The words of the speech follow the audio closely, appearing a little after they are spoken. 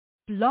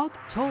Blog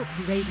Talk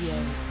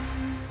Radio.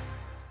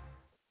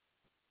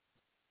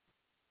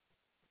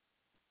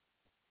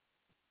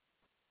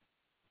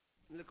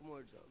 Look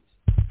more drums.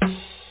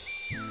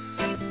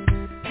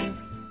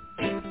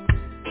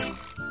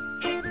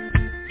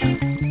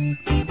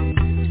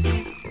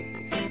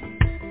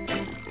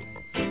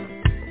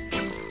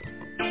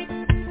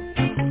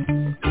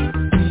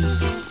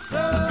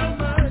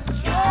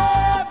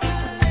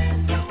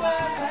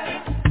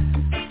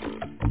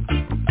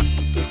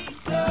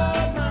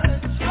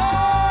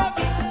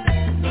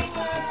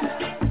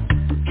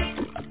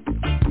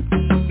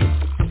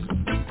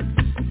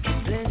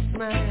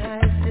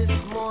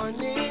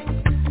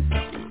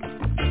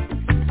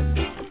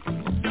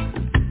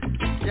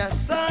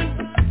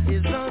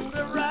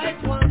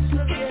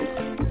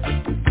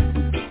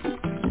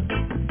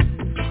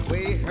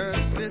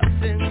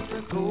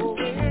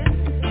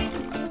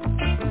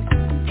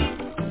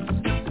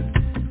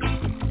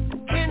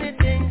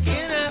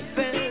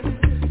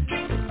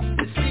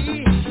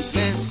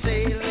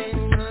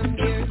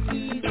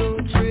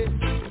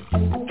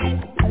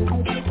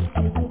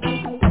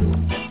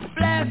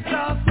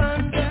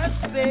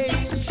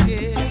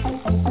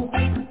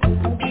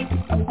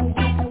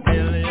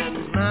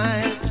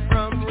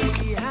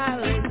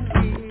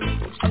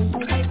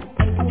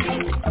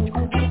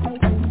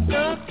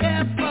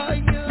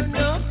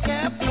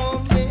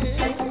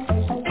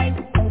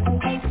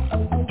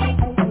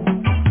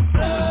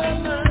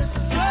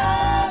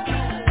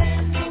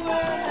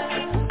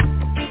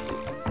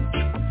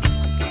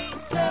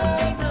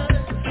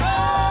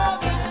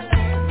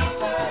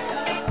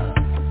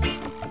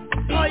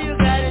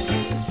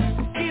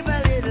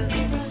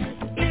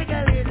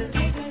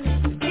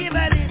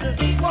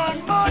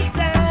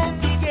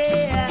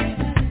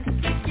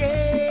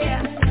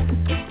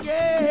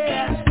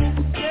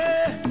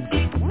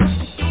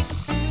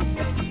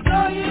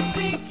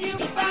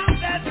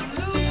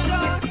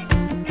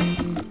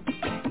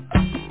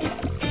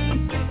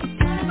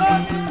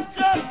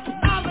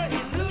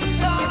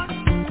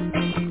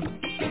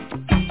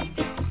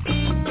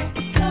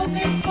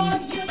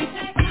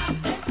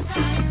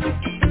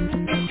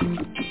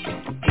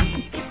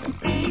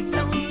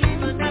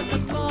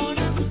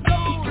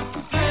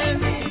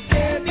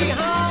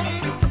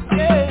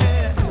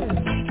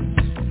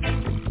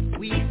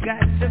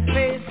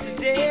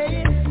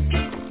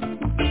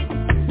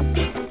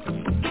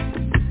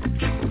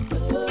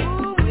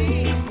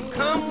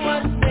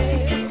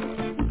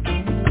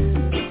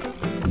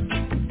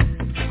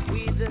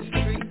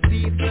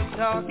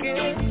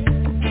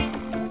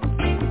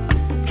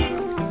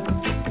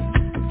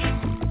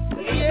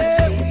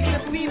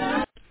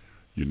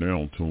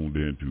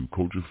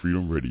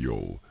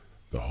 Radio,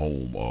 the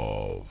home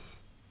of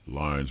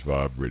Lions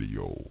Vibe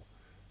Radio,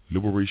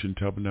 Liberation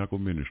Tabernacle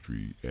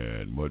Ministry,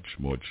 and much,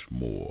 much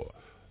more.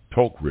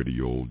 Talk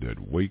radio that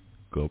wake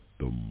up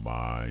the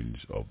minds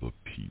of the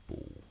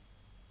people.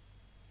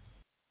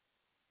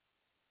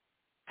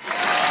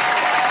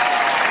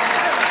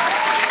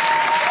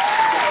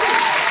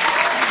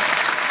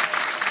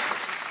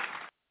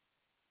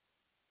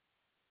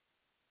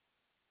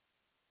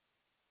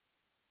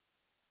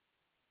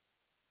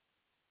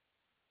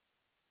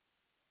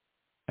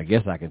 I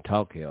guess I can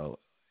talk here.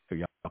 If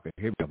y'all can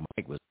hear me, my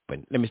mic was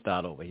open. Let me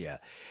start over here.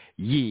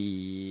 Yeah,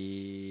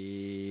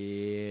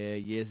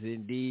 yes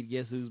indeed.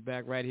 Guess who's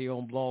back right here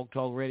on Blog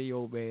Talk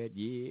Radio, man?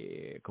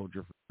 Yeah,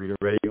 Culture Freedom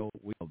Radio.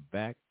 We are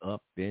back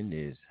up in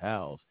this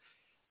house.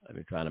 Let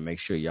me try to make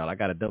sure, y'all. I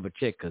got to double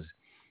check because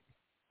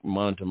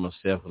monitor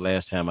myself.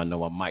 Last time I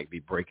know I might be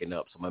breaking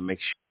up, so I'm going to make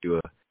sure.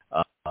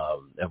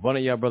 If one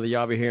of y'all, brother,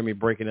 y'all be hearing me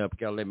breaking up,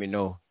 y'all let me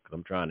know because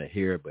I'm trying to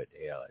hear, but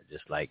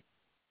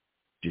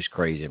just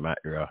crazy in my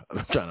ear.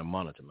 I'm trying to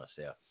monitor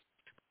myself.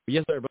 But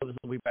yes, sir, brothers.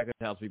 We back in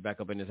the house. We back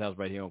up in this house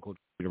right here on Culture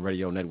Freedom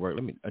Radio Network.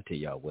 I'll tell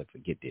y'all what.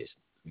 Forget this.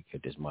 Let me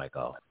cut this mic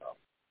off.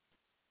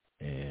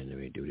 And let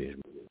me do this.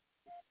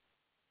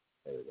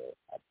 There we go.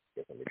 I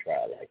guess let me try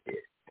it like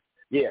this.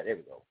 Yeah, there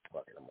we go.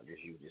 Fuck it. I'm going to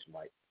just use this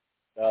mic.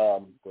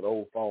 Good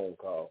old phone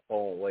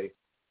way.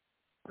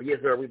 But yes,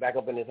 sir. We back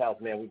up in this house,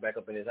 man. We back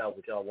up in this house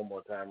with y'all one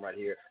more time right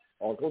here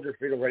on Culture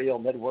Freedom Radio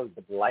Network.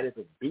 The delighted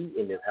to be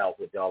in this house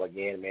with y'all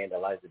again, man.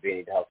 Delighted to be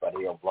in the house right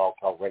here on Blog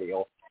Talk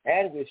Radio.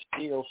 And we're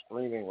still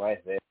streaming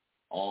right there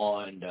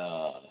on,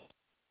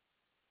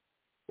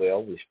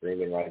 we're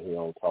streaming right here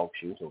on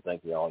TalkShoe. So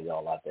thank you all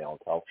y'all out there on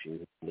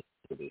TalkShoe listening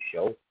to this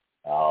show.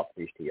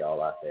 Peace to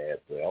y'all out there as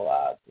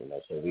well.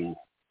 So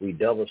we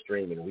double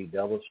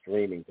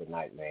streaming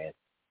tonight, man.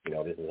 You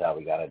know, this is how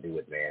we got to do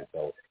it, man.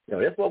 So,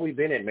 that's what we've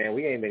been in, man.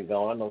 We ain't been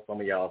gone. I know some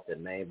of y'all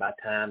said, man, by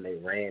the time they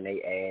ran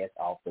their ass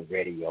off the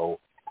radio,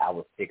 I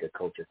was sick of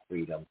Culture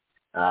Freedom.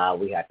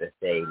 We have to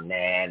say,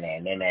 nah,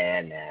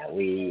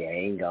 we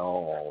ain't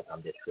gone.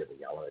 I'm just tripping,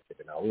 y'all.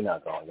 No, we're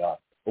not gone, y'all.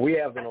 But we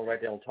have been on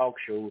right there on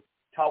TalkShoe.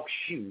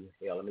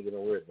 Hell, let me get my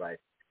words right.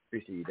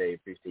 Appreciate you, Dave.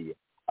 Appreciate you.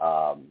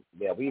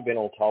 We've been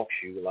on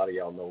TalkShoe. A lot of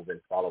y'all know,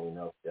 been following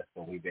us. That's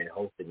when we've been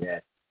hosting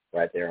that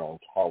right there on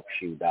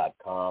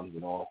TalkShoe.com. You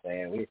know what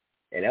I'm saying?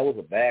 And that was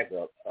a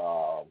backup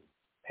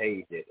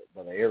page that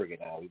Brother Eric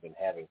and I, we've been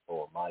having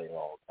for a mighty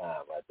long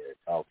time right there at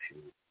Talk Show.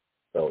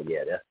 So,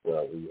 yeah, that's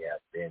where we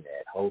have been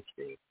at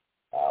hosting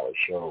our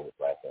shows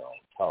right there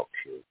on Talk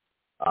Show.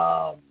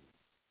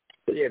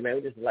 But, yeah, man,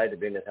 we just like to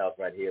be in this house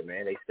right here,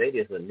 man. They say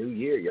this is a new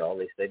year, y'all.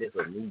 They say this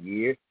is a new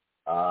year.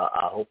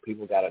 I hope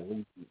people got a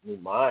new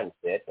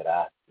mindset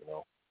that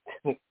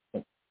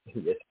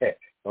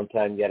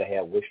sometimes you got to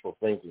have wishful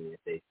thinking, as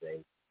they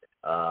say.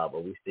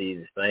 But we see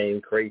the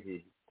same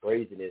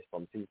craziness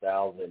from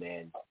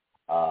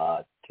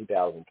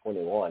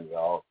 2021,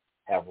 y'all,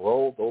 have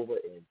rolled over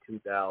in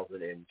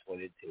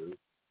 2022.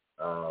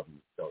 So,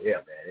 yeah,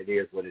 man, it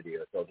is what it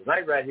is. So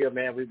tonight right here,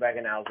 man, we back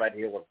in the house right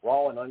here with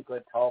Raw and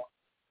Uncut Talk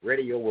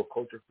Radio with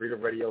Culture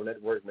Freedom Radio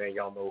Network, man.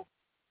 Y'all know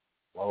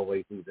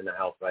always who's in the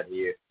house right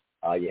here.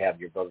 You have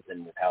your brothers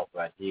in the house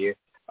right here.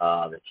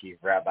 The Chief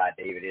Rabbi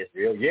David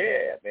Israel.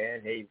 Yeah,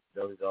 man. Hey,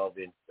 those all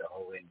been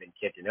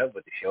catching up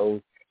with the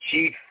shows.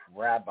 Chief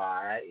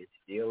Rabbi is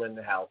still in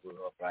the house with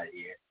us right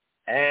here.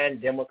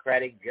 And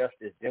Democratic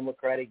Justice,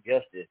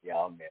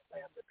 y'all, man,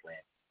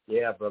 plan.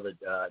 Yeah, Brother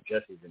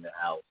Justice in the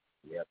house.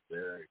 Yep,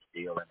 sir,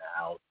 still in the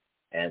house.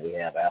 And we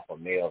have Alpha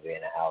Male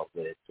in the house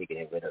with us, kicking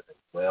in with us as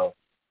well.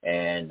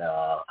 And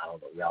I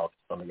don't know,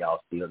 some of y'all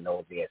still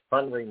know me as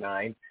Sunray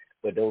 9.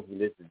 For those who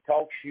listen to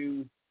Talk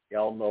Shoe,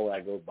 y'all know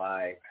I go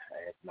by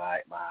my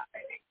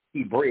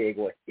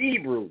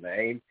Hebrew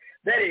name.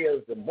 That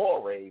is the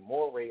Moray.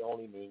 Moray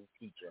only means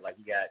teacher. Like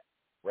you got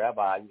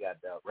Rabbi,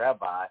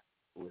 Rabbi,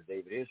 who is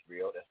David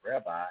Israel, that's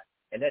Rabbi,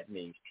 and that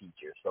means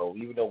teacher. So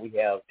even though we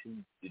have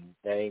two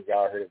names,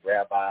 y'all heard of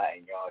Rabbi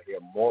and y'all hear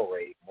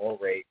Moray,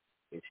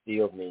 it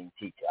still means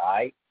teacher, all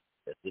right?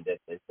 Let's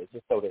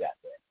just throw that out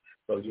there.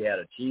 So you had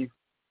a Chief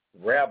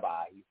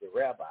Rabbi, he's the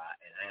Rabbi,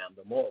 and I am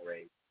the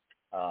Moray,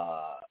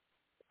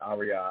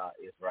 Arya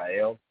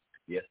Israel.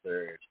 Yes,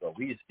 sir. So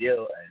we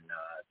still, and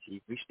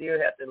Chief, we still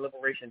have the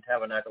Liberation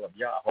Tabernacle of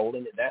Yah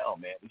holding it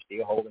down, man. We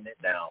still holding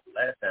it down.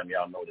 Last time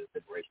y'all noticed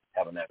Liberation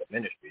Tabernacle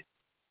Ministries.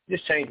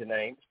 Just change the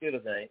name, still the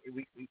name.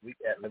 We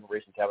at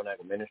Liberation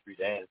Tabernacle Ministries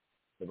and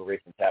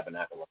Liberation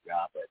Tabernacle of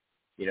Yah. But,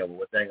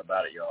 one thing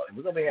about it, y'all, and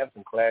we're going to be having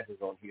some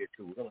classes on here,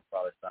 too. We're going to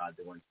probably start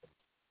doing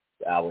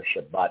our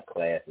Shabbat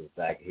classes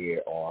back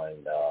here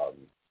on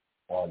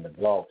the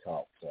Blog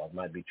Talk. So I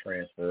might be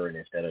transferring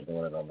instead of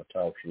doing it on the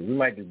Talk Show. We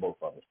might do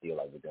both of them still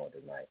like we're doing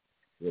tonight.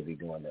 We'll be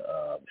doing the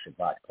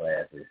Shabbat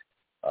classes,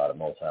 the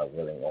Most High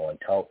willing, on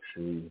Talk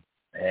Show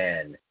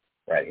and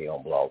right here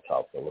on Blog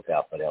Talk. So look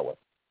out for that one.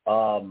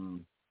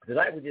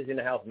 Tonight we're just in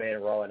the house,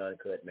 man, Raw and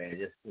Uncut, man.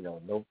 Just,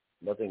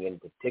 nothing in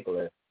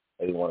particular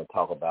that we want to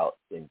talk about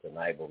in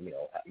tonight, but,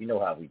 you know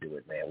how we do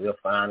it, man. We'll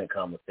find a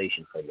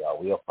conversation for y'all.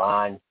 We'll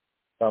find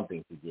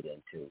something to get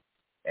into.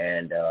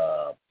 And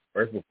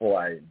first, before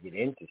I get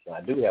into it,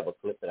 I do have a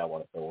clip that I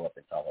want to throw up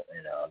and talk,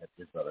 and let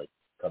this brother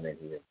come in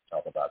here and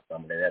talk about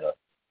something that'll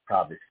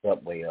probably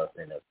subway us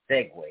in a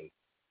segue,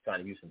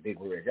 trying to use some big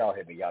words. Y'all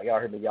hear me, y'all.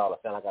 Y'all hear me, y'all. I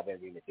sound like I've been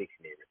reading the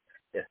dictionary.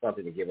 There's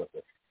something to give us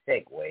a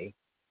segue.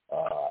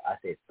 I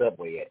said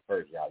subway at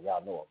first, y'all.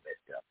 Y'all know I'm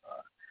messed up.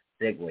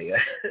 Segue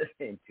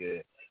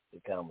into the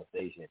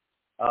conversation.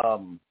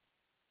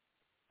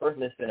 First,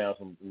 let's send out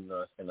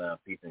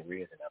peace and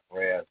greetings and our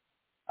prayers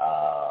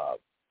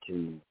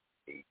to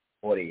the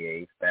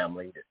 48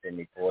 family, the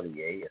Sidney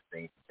 48. I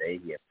think today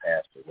he has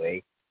passed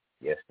away.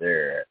 Yes,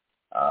 sir.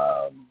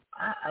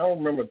 I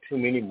don't remember too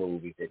many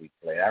movies that he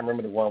played. I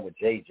remember the one with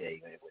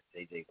JJ, when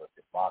JJ was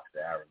the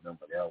boxer. I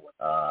remember that one.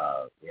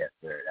 Yes,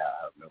 sir.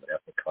 I remember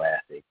that's a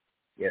classic.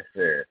 Yes,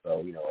 sir. So,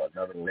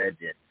 another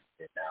legend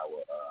that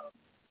our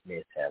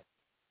midst have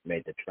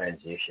made the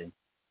transition,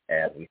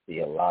 as we see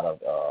a lot of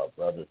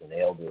brothers and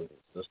elders and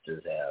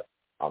sisters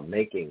are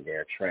making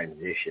their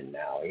transition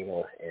now.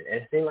 And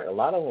it seems like a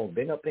lot of them have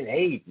been up in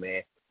age,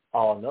 man.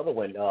 Another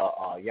one,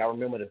 y'all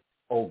remember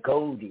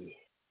Goldie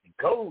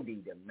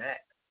the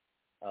Mac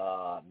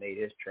made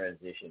his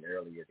transition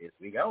earlier this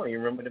week. I don't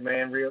even remember the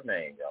man's real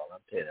name, y'all.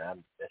 I'm telling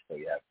you, that's so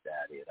you have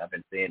that is. I've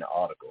been seeing the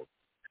articles.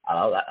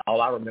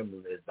 All I remember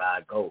is by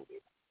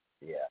Goldie.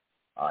 Yeah.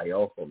 He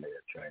also made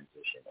a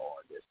transition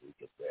on this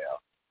week as well.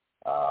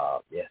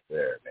 Yes,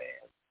 sir,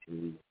 man.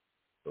 Two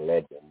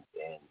legends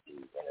in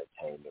the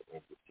entertainment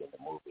industry, in the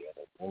movie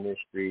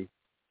industry,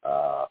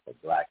 for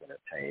black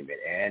entertainment.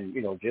 And,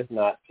 just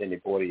not, Sidney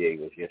 48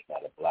 was just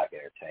not a black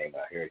entertainer.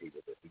 I heard he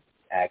was an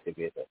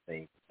activist. I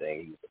think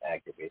he was an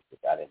activist,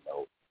 but I didn't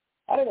know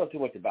too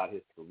much about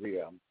his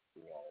career. I'm to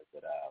be honest,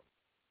 but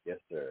yes,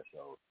 sir.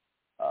 So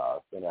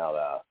send out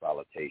our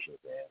salutations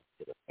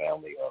to the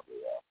family of the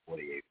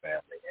 48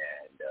 family,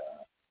 and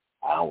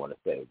I don't want to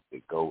say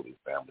the Goldie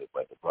family,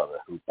 but the brother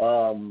who.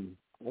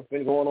 What's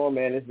been going on,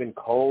 man? It's been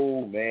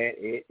cold, man.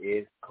 It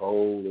is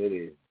cold. It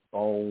is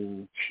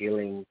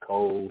bone-chilling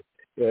cold.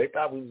 They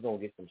thought we was going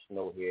to get some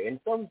snow here. In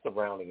some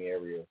surrounding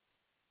areas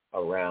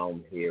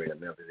around here in the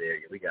Memphis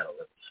area, we got a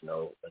little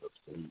snow, a little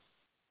sleet.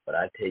 But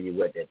I tell you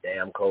what, that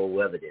damn cold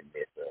weather didn't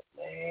mess up,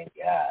 man.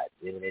 God,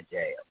 giving it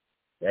jam.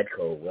 That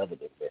cold weather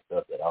didn't mess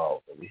up at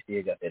all. So we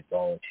still got that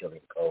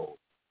bone-chilling cold.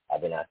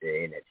 I've been out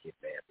there in that shit,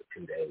 man, for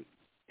 2 days.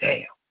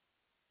 Damn.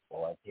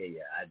 Boy, I'll tell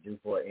you, I do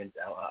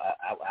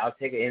I'll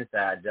take an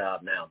inside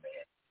job now,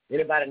 man.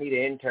 Anybody need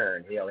an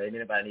intern? Hell,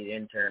 anybody need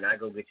an intern? I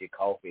go get you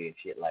coffee and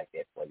shit like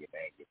that for you,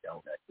 man. Get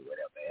donuts or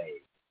whatever.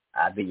 Hey,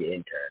 I'll be your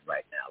intern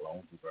right now, as long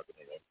as you're working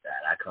on the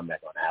inside. I come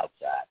back on the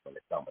outside from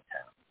the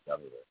summertime.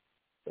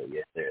 So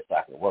yes, sir. So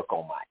I can work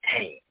on my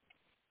tan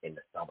in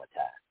the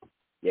summertime.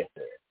 Yes,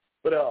 sir.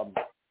 But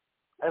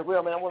as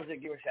well, man, I wanted to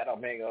give a shout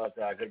out, man,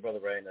 to our good brother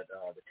Ray, the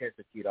 10th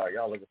of Kedar.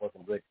 Y'all looking for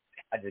some good?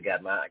 I just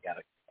got my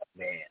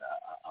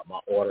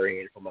order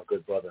in from my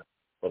good brother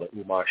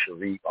Umar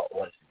Sharif. I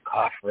ordered some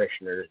car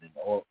fresheners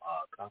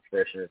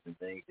and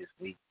things this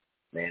week.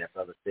 Man, that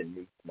brother sent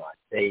me my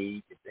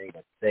sage,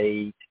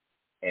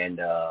 and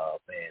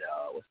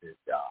what's this?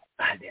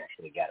 I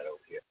should have got it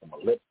over here from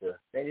Ellipsa.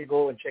 Then you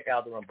go and check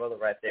out my brother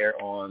right there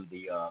on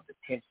the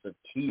 10th of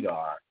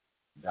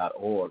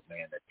Kedar.org,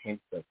 man. The 10th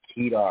of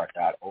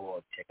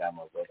Kedar.org. Check out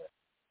my brother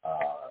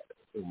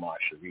Umar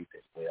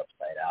Sharif's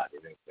website out.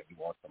 If you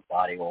want some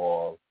body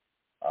oil,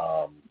 you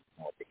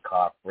want the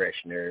car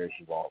fresheners,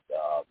 you want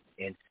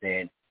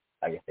incense,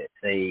 like I said,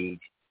 sage,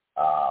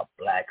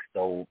 black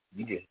soap.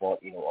 You just want,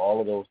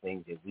 all of those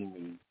things that we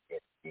need.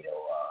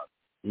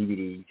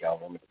 DVDs. Y'all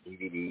remember the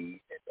DVDs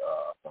and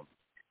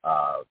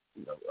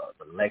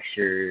the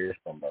lectures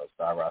from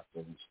Sarah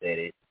said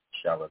it,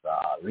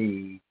 Shahrazad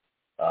Ali.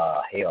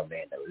 Hell,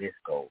 man, the list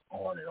goes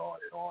on and on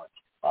and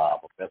on.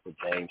 Professor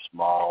James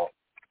Small,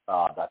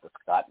 Dr.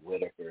 Scott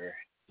Whitaker,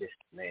 just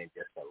an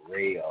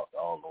array of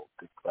all those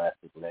good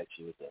classic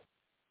lectures and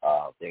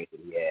things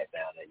that he had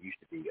down there.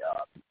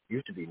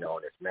 Used to be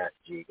known as Mass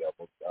Jig El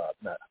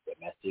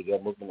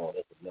Movement. No,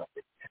 that's enough.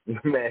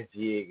 Mass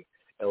Jig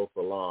El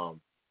Salam,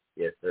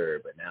 yes, sir.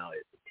 But now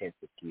it's the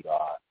 10th of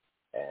Kedar.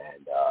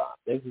 And I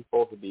think he's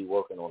supposed to be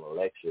working on a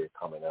lecture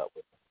coming up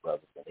with his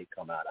brothers. When they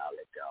come out, I'll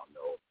let y'all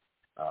know.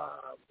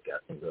 We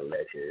got some good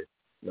lectures.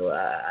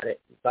 I didn't,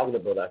 talking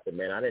about, I said,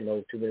 man, I didn't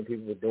know too many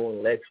people were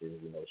doing lectures,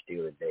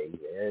 still today.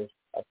 There's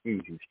a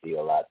few who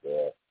still out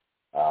there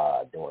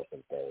doing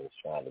some things,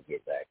 trying to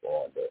get back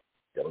on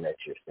the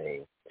lecture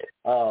scene.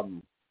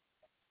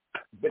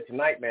 But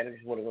tonight, man, I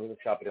just want to go to the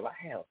shop. I'm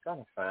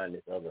trying to find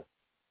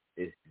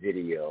this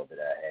video that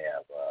I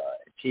have.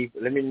 Chief,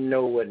 let me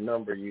know what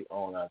number you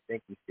on. I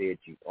think you said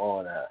you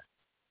on,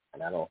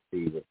 and I don't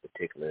see what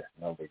particular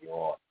number you're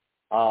on.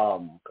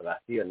 Because I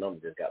see a number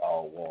that's got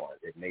all ones.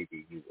 It may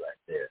be you right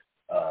there.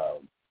 I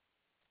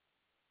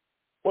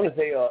want to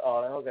say,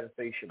 I'm going to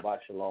say Shabbat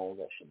Shalom.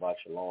 Shabbat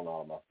Shalom,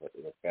 all my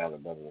family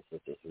brothers and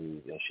sisters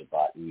who's in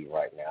Shabbat Eve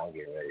right now. I'm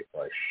getting ready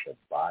for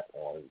Shabbat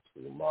on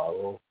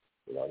tomorrow.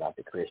 Not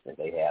the Christians.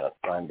 They had a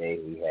Sunday.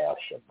 We have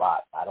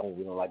Shabbat.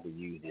 We don't like to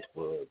use this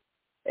word,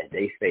 as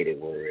they say the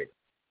word,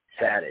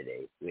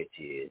 Saturday, which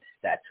is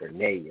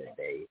Saturnalia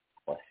Day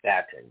or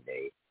Saturn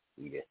Day.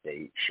 We just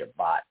say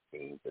Shabbat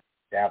means the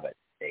seventh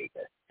day,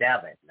 the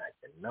seventh, not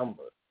the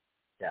number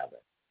seven.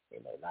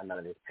 Not none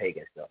of this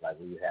pagan stuff like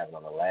we were having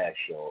on the last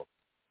show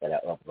that I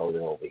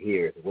uploaded over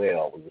here as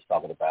well. We was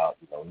talking about,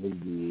 New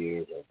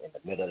Year's and in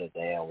the middle of the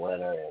damn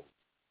winter and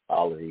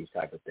all of these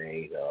type of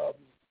things.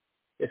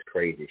 It's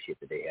crazy shit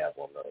that they have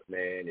on us,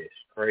 man. It's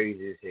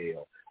crazy as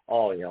hell.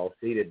 Oh, y'all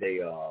see that they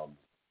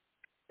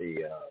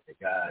the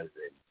guys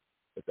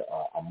with the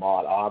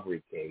Ahmaud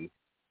Arbery case,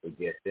 they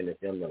just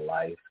sentenced them to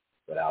life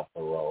without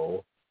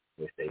parole,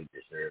 which they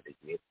deserve to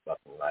get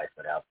fucking life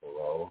without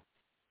parole.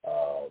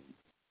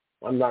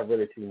 I'm not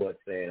really too much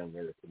saying I'm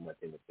really too much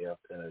in the death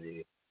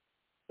penalty,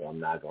 so I'm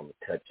not going to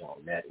touch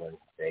on that one.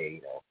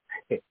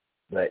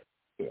 But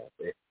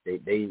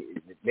if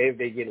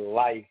they get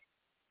life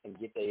and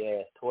get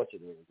their ass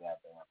tortured every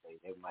goddamn day,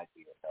 they might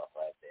be enough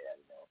right there,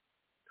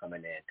 come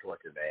in there and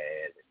torture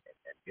their ass and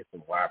get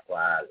some wire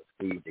pliers and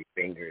squeeze their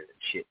fingers and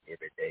shit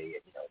every day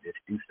and, just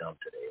do something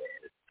to their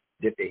ass.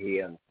 Dip their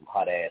hair in some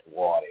hot ass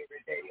water every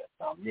day or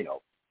something,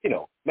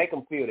 make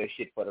them feel that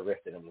shit for the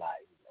rest of their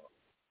lives,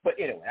 But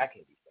anyway, I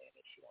can't be saying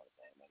that shit all the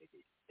time, man.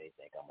 They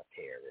think I'm a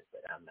terrorist,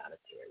 but I'm not a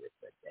terrorist.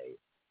 But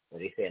when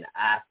they say an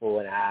eye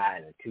for an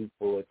eye and a tooth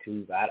for a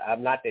tooth,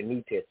 I'm not the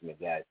New Testament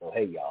guy. So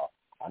hey, y'all,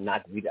 I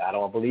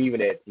don't believe in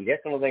that. See,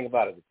 that's the only thing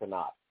about it. It's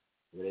not.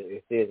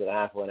 It says an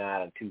eye for an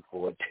eye and a tooth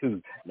for a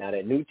tooth. Now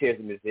that New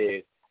Testament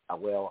says,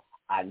 well,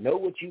 I know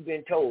what you've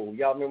been told.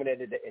 Y'all remember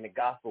that in the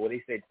gospel where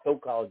they said,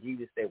 so-called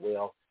Jesus said,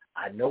 well,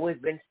 I know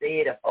it's been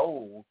said of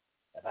old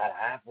about an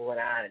eye for an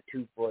eye and a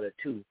tooth for the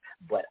tooth,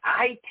 but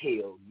I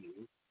tell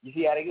you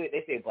see how they do it?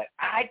 They say, but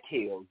I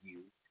tell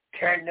you,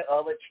 turn the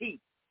other cheek.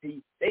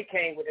 See, they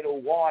came with that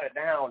old watered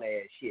down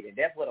ass shit, and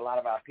that's what a lot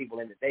of our people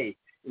in today,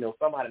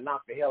 somebody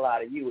knock the hell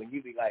out of you, and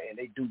you be like, and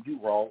they do you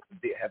wrong,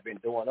 they have been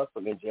doing us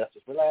some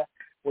injustice. Well,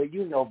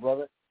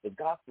 brother, the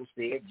gospel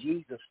said,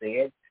 Jesus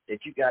said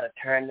that you got to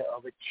turn the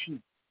other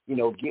cheek.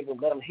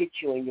 Let them hit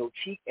you in your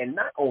cheek, and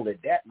not only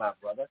that, my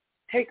brother,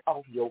 take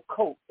off your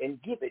coat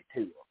and give it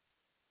to them.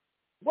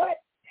 What?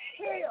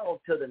 Hell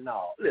to the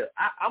no. Look,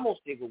 I'm going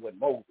to stick with what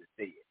Moses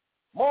said.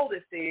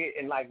 Moses said,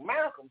 and like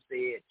Malcolm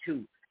said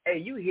too, hey,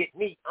 you hit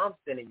me, I'm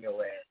sending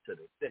your ass to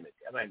the cemetery.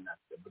 I mean, not,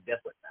 but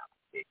that's what Malcolm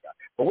said, y'all.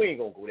 But we ain't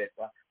going to go that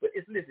far. But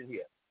listen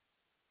here.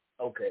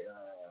 Okay,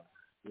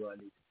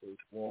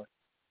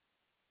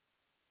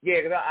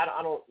 Yeah, because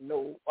I don't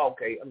know.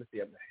 Okay, let me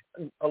see.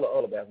 Hold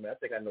on, man. I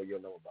think I know your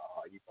number by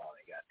heart. You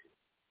probably got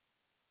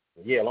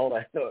to. Yeah, long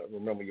as I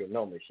remember your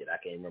number shit. I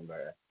can't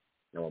remember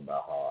number by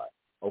heart.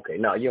 Okay,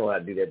 no, you don't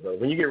have to do that, brother.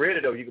 When you get ready,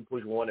 though, you can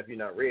push 1 if you're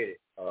not ready.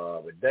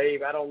 But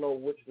Dave, I don't know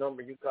which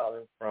number you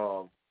calling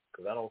from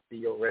because I don't see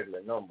your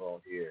regular number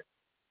on here.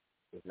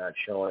 It's not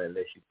showing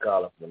unless you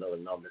calling from another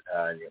number.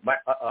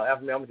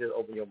 After me, I'm going to just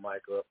open your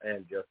mic up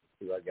and just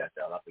see what I got,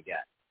 y'all.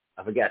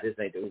 I forgot this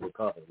ain't the Uber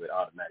conference with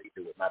automatic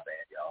do it. My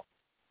bad, y'all.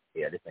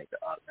 Yeah, this ain't the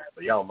automatic.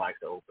 But y'all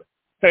mics are open.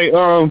 Hey,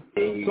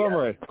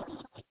 Summary.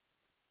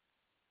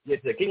 Yes,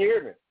 sir. Can you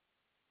hear me?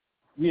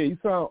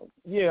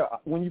 Yeah,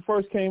 when you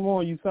first came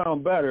on, you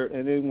sound better,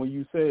 and then when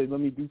you said,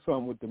 let me do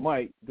something with the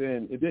mic,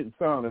 then it didn't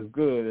sound as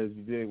good as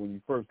you did when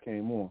you first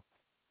came on.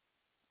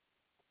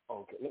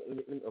 Okay,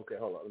 okay,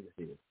 hold on, let me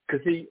see this.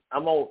 Because, see,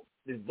 I'm on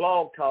this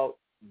blog talk,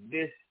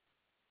 this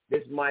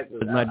mic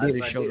was... I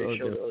did a show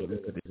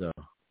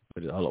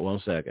hold on 1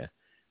 second.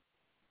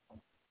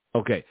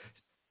 Okay,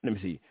 let me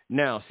see.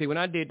 Now, see, when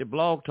I did the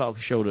blog talk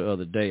show the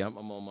other day, I'm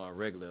on my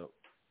regular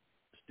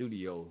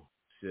studio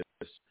system.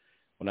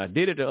 When I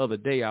did it the other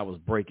day, I was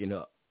breaking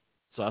up.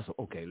 So I said,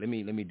 okay, let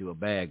me do a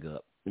bag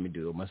up. Let me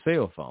do it with my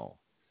cell phone.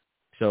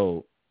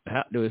 So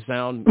how do it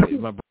sound?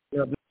 Am I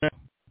breaking up now?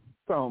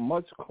 Sound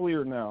much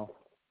clearer now.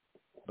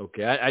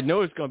 Okay, I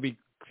know it's going to be,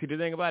 see the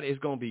thing about it,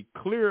 it's going to be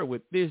clearer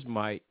with this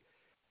mic,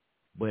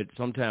 but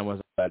sometimes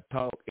as I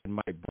talk, it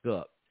might break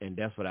up, and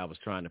that's what I was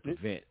trying to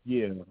prevent,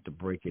 the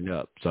breaking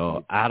up.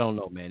 So I don't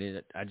know,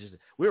 man.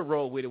 We'll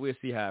roll with it. We'll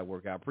see how it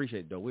works. I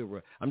appreciate it,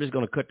 though. I'm just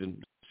going to cut the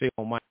cell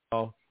phone mic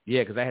off.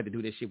 Yeah, because I had to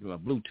do this shit with my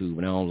Bluetooth,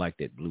 and I don't like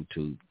that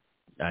Bluetooth.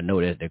 I know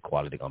that their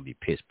quality going to be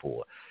piss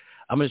poor.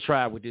 I'm going to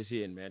try it with this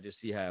here, man,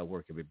 just see how it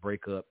works. If it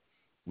break up,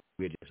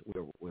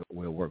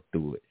 we'll work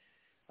through it.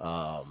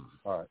 All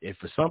right. If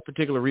for some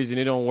particular reason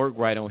it don't work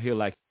right on here,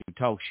 like you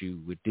talk to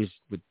with this,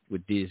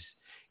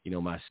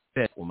 my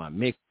set or my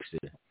mixer,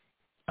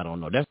 I don't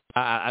know. That's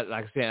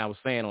like I said, I was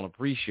saying on the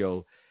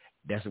pre-show.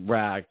 That's where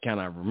I kind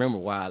of remember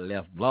why I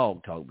left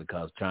Blog Talk,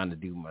 because trying to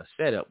do my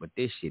setup, but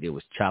this shit, it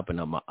was chopping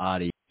up my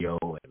audio.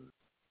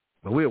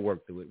 But we'll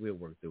work through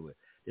it.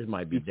 This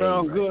might be. You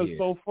sound good here.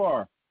 So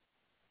far.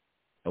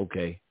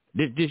 Okay.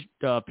 This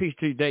peace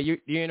to you, Dave.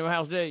 You in the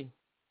house, Dave?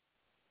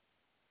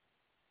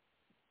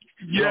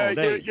 Yeah.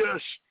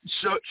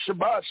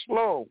 Shabbat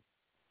Shalom.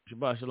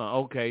 Shabbat Shalom.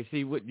 Okay.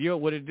 See what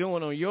it's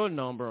doing on your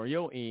number on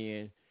your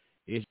end,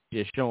 it's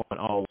just showing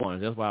all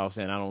ones. That's why I was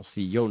saying I don't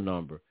see your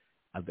number.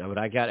 But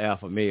I got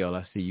Alpha Male.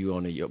 I see you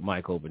on your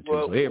mic open too.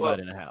 So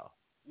everybody in the house.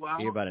 Well,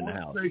 everybody in the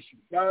house.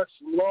 Shabbat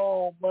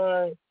Shalom,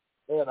 man.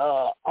 And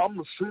I'm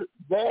gonna sit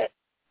back,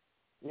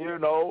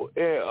 and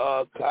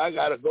I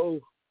gotta go.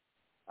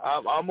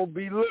 I'm gonna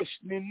be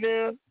listening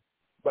there,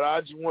 but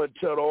I just want to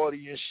tell the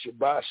audience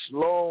Shabbat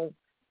Shalom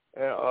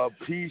and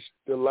peace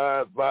to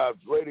Live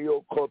Vibes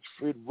Radio, Culture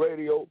Freedom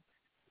Radio,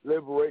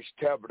 Liberation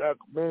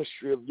Tabernacle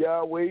Ministry of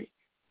Yahweh.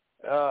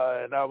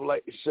 And I would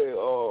like to say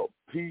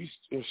peace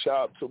and shout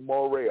out to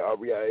Moray,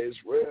 Ariah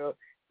Israel,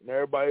 and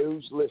everybody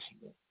who's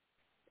listening.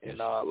 And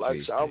like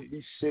I said, I'm going to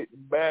be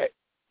sitting back.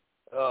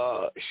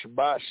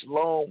 Shabbat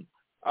Shalom.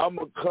 I'm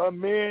going to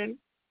come in,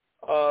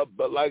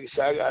 but like I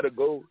said, I got to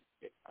go.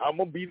 I'm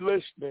going to be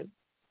listening,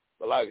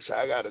 but like I said,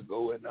 I got to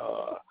go. And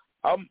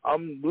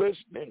I'm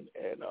listening,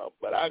 and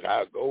but I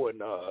got to go.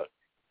 And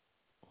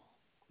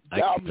I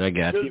got you.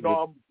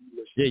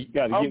 Yeah, you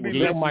got to get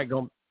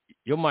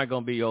your mic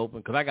gonna be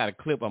open, because I got a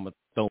clip I'm gonna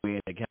throw in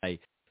that kind of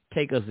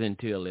take us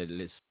into a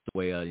little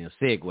subway,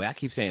 segue. I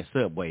keep saying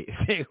subway,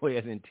 segue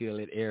us into a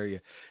little area.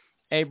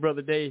 Hey,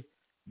 brother Dave,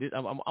 I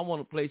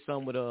want to play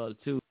some with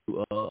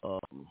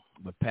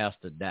with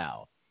Pastor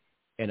Dow,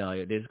 and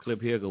this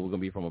clip here we're gonna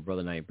be from a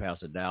brother named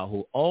Pastor Dow,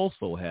 who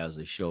also has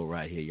a show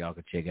right here. Y'all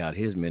can check out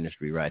his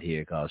ministry right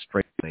here called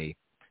Straight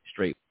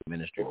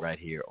Ministry right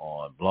here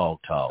on Blog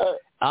Talk.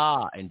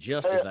 And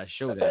Justice, I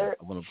showed that.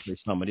 I want to play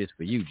some of this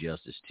for you,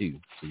 Justice, too.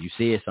 So you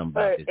said something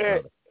about this,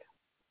 brother.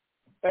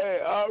 Hey,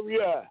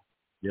 yeah.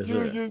 Yes,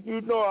 sir.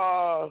 You know,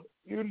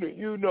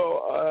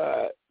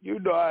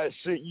 I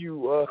sent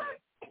you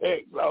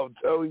text. I was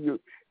telling you,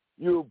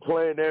 you were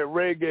playing that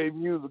reggae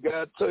music.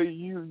 I tell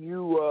you,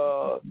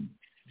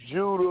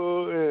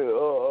 Judah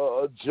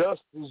and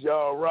Justice,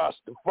 y'all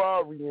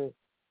Rastafarian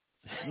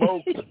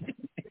smoking.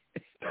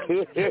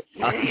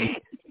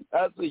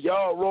 I said,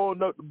 y'all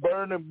rolling up the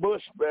burning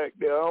bush back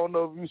there. I don't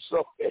know if you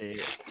saw it.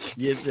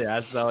 Yes, sir.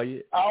 I saw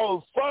you. I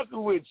was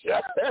fucking with you.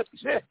 I heard you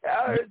say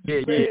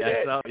that.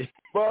 I saw you.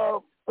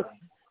 Bob.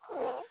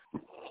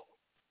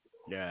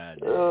 God.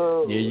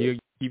 You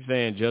keep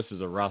saying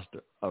Justice a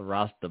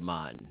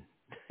Rastaman.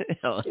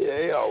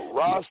 Yeah,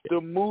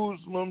 Rasta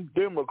Muslim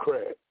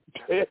Democrat.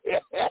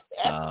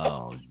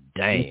 Oh,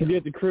 damn. You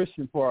forget the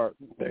Christian part.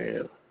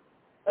 Damn.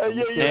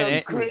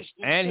 And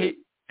Christian.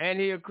 And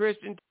he a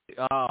Christian.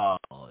 Oh,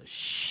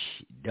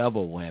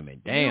 double whammy.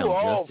 Damn, you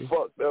all Justice.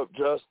 fucked up,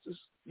 Justice.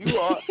 You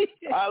are.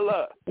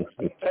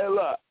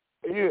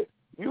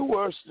 You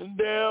worse than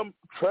damn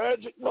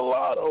tragic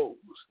mulattoes.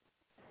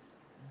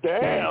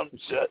 Damn,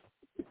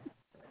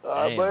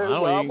 I'm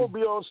gonna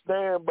be on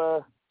standby.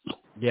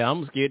 Yeah,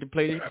 I'm scared to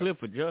play this clip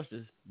for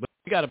justice, but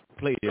we got to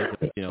play this.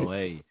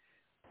 Hey,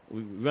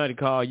 we're going to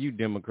call you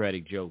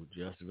Democratic Joe,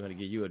 Justice. We're going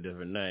to give you a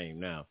different name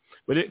now.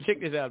 But check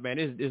this out, man.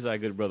 This is our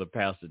good brother,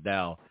 Pastor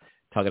Dow,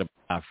 talking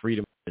about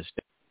freedom of the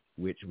state,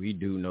 which we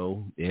do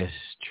know is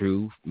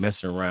true,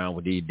 messing around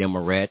with these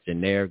Democrats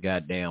and their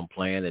goddamn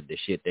plan that the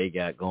shit they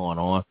got going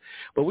on.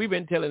 But we've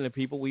been telling the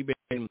people, we've been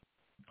sounding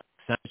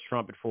this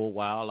trumpet for a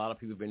while. A lot of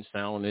people have been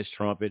sounding this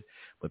trumpet.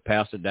 But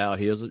Pastor Dow,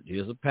 here's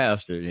a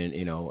pastor,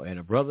 and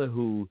a brother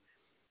who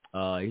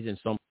he's in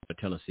some part of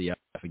Tennessee. I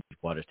forget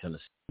what is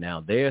Tennessee.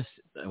 Now,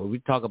 when we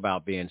talk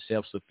about being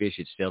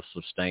self-sufficient,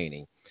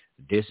 self-sustaining,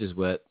 this is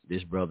what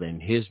this brother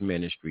and his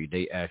ministry,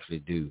 they actually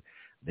do.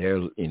 They're,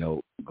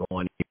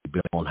 going to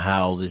build on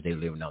houses. They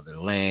living on their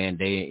land.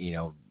 They,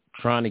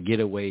 trying to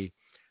get away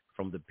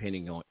from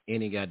depending on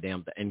any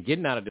goddamn thing and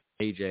getting out of the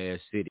major-ass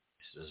cities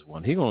is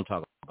one. He's going to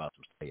talk about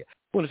some stuff.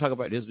 We're going to talk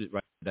about this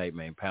right today,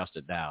 man.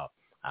 Pastor Dow,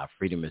 our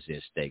freedom is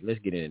at stake. Let's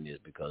get into this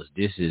because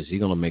he's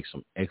going to make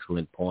some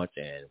excellent points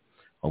and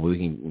we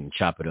can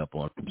chop it up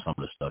on some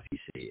of the stuff he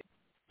said.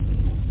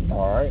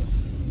 All right.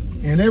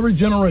 In every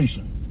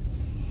generation,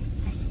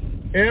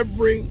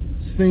 every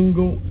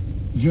single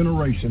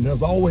generation,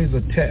 there's always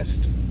a test.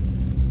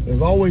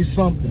 There's always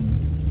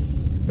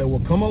something that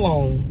will come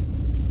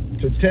along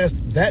to test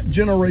that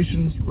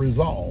generation's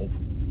resolve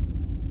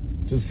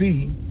to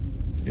see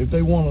if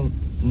they want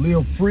to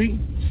live free,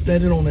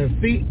 standing on their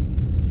feet,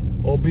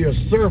 or be a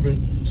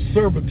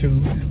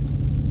servitude,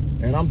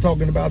 and I'm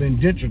talking about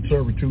indentured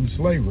servitude,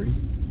 slavery,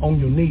 on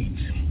your knees.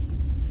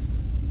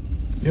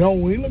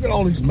 When you look at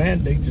all these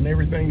mandates and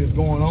everything that's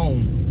going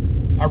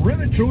on, I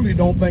really truly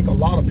don't think a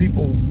lot of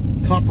people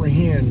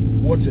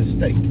comprehend what's at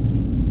stake.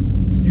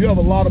 You have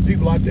a lot of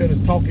people out there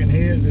that's talking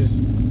heads, that's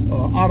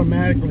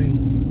automatically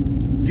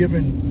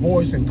giving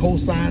voice and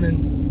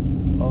co-signing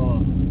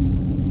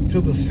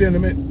to the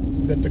sentiment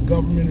that the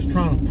government is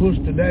trying to push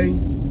today.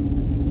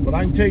 But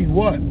I can tell you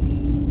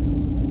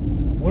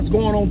what's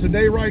going on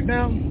today right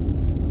now,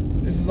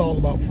 this is all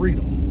about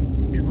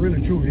freedom. It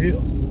really truly is.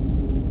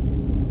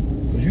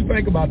 Because you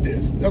think about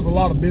this, there's a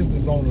lot of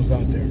business owners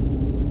out there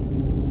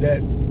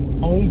that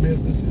own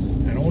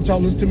businesses, and I want y'all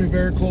to listen to me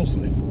very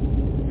closely,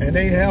 and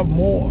they have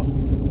more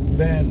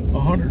than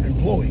 100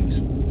 employees.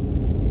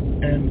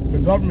 And the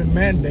government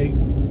mandate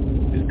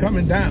is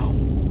coming down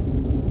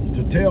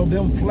to tell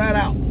them flat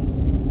out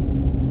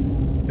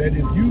that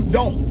if you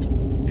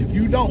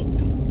don't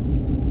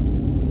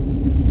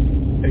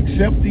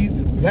accept these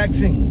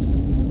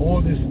vaccines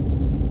or this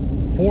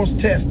forced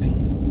testing,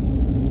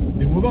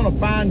 then we're going to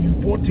fine you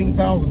 $14,000.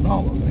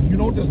 And you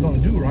know what that's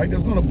going to do, right?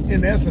 That's going to,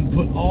 in essence,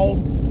 put all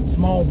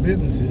small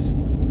businesses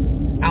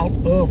out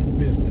of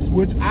business,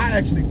 which I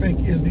actually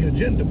think is the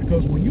agenda.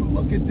 Because when you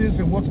look at this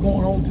and what's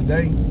going on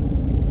today,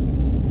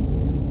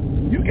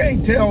 you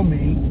can't tell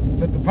me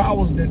that the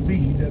powers that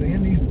be that are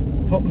in these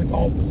public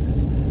offices,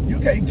 you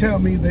can't tell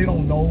me they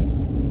don't know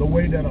the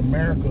way that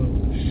America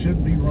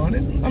should be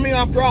running. I mean,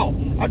 after all,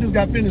 I just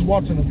got finished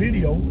watching a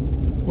video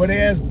where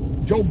they asked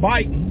Joe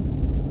Biden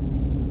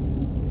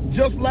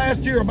just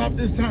last year about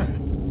this time,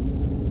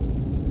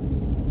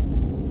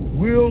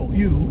 will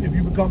you, if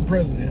you become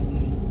president,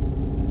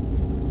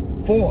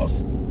 force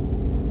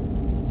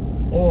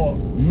or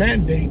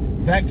mandate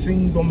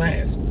vaccines or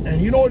masks?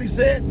 And you know what he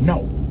said?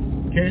 No.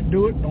 Can't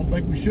do it. Don't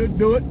think we should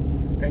do it.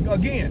 And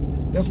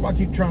again, that's why I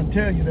keep trying to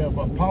tell you that if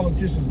a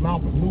politician's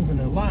mouth is moving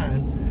their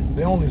line,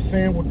 they're only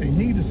saying what they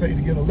need to say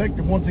to get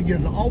elected. Once they get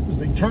in the office,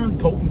 they turn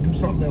coat and do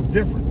something else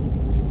different.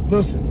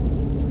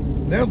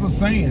 Listen, there's a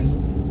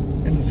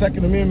saying in the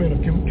Second Amendment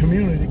of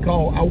community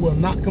called, I will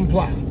not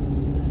comply.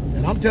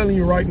 And I'm telling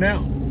you right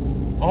now,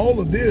 all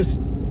of this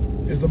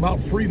is about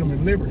freedom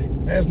and liberty.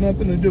 It has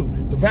nothing to do.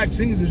 The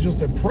vaccines is just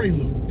a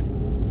prelude.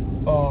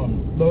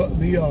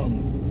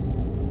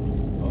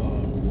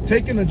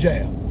 Taking a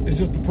jab is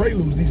just a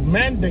prelude. These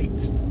mandates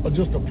are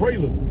just a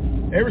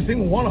prelude. Every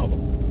single one of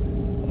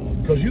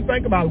them. Because you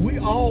think about it, we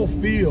all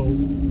feel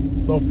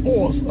the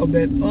force of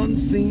that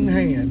unseen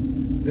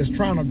hand that's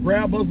trying to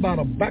grab us by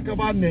the back of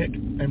our neck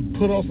and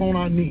put us on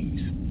our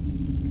knees.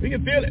 We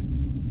can feel it.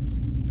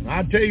 And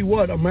I tell you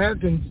what,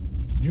 Americans,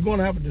 you're going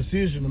to have a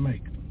decision to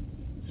make.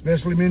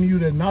 Especially many of you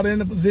that are not in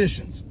the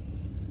positions.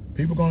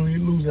 People are going to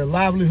lose their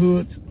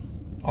livelihoods.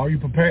 Are you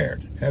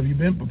prepared? Have you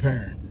been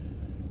preparing?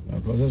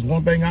 Because that's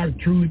one thing I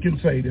truly can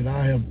say that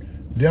I have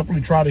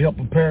definitely tried to help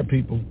prepare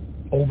people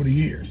over the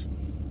years.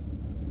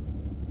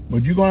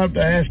 But you're going to have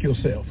to ask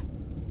yourself,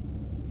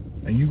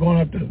 and you're going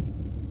to have to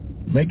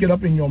make it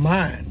up in your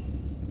mind,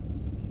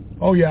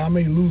 oh yeah, I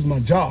may lose my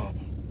job,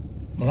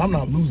 but I'm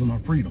not losing my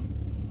freedom.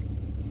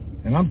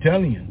 And I'm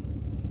telling you,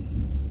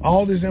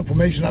 all this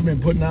information I've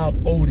been putting out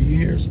over the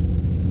years,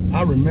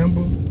 I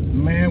remember,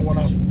 man, when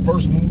I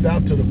first moved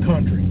out to the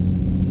country,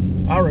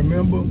 I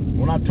remember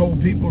when I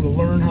told people to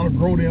learn how to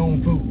grow their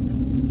own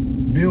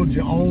food, build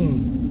your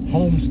own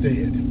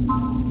homestead,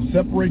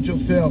 separate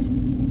yourself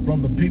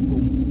from the people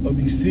of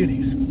these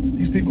cities.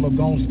 These people have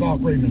gone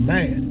stark raving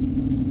mad.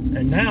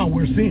 And now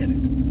we're seeing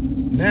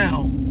it.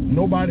 Now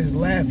nobody's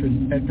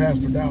laughing at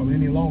Pastor Dowell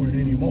any longer and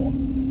anymore.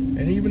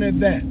 And even at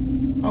that,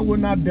 I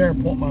would not dare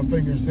point my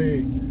finger and say,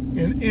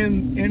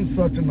 in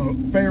such a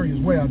nefarious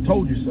way, I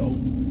told you so.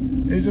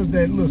 It's just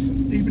that,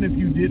 listen, even if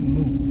you didn't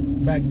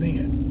move back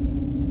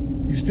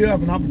then, you still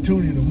have an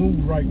opportunity to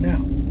move right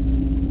now.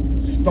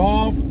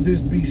 Starve this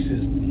beast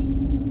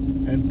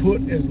system and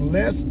put as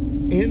less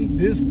in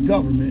this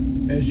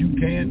government as you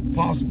can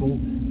possible,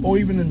 or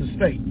even in the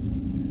state.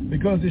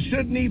 Because it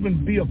shouldn't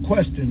even be a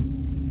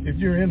question if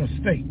you're in a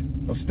state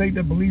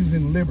that believes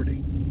in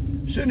liberty.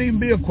 It shouldn't even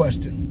be a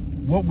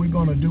question what we're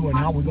going to do and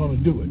how we're going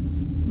to do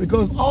it.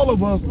 Because all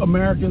of us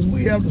Americans,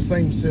 we have the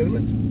same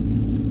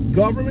sentiments.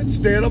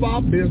 Government, stay out of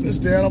our business,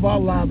 stay out of our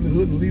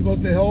livelihood, and leave us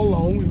the hell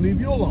alone, we leave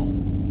you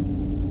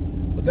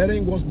alone. But that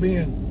ain't what's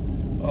being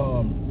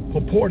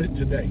purported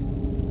today.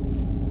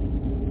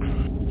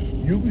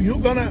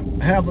 You're going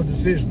to have a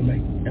decision to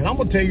make. And I'm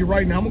going to tell you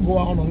right now, I'm going to go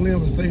out on a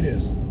limb and say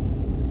this.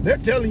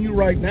 They're telling you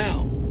right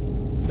now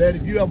that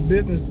if you have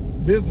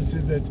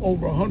businesses that's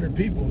over 100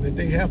 people, that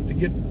they have to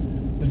get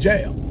the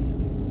jab.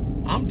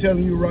 I'm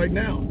telling you right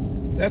now,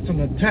 that's an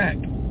attack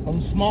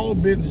on small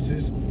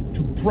businesses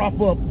to prop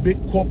up big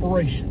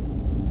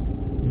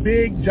corporations,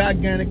 big,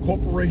 gigantic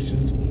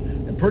corporations,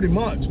 and pretty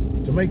much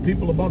to make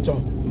people a bunch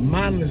of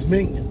mindless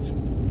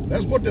minions.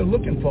 That's what they're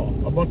looking for,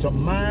 a bunch of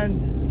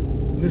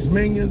mindless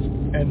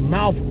minions and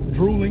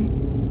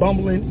mouth-drooling,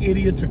 bumbling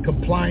idiots and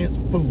compliance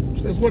fools.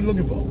 That's what they're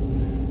looking for.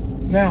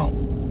 Now,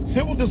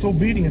 civil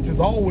disobedience has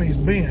always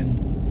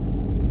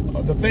been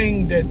the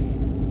thing that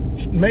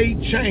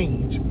made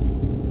change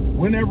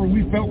whenever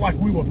we felt like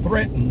we were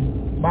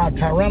threatened by a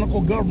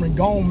tyrannical government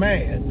gone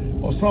mad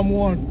or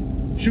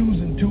someone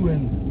choosing to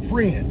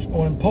infringe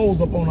or impose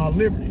upon our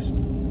liberties.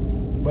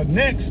 But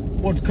next,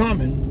 what's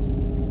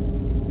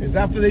coming is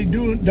after they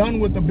done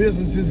with the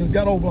businesses that's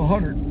got over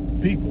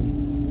 100 people,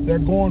 they're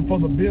going for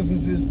the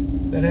businesses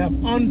that have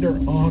under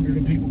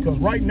 100 people. Because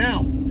right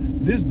now,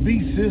 this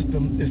beast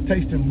system is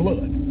tasting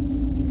blood.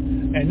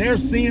 And they're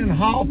seeing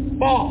how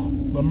far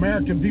the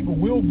American people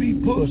will be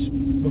pushed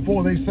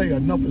before they say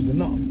enough is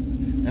enough.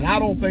 And I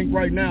don't think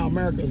right now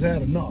America's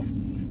had enough.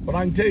 But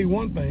I can tell you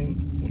one thing,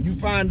 when you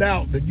find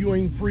out that you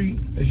ain't free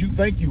as you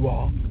think you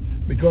are,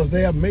 because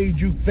they have made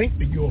you think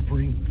that you're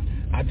free,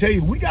 I tell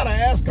you, we got to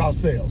ask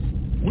ourselves,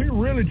 we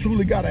really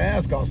truly got to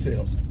ask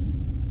ourselves,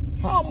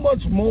 how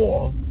much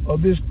more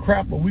of this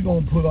crap are we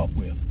going to put up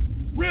with?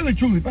 Really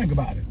truly think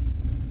about it.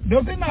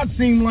 Does it not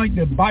seem like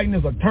that Biden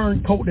is a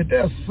turncoat, that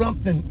there's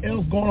something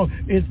else going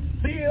on? It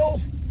feels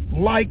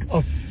like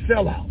a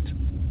sellout.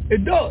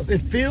 It does.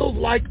 It feels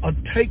like a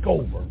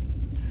takeover.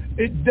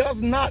 It does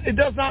not,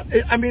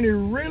 I mean, it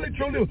really,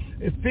 truly,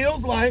 it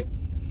feels like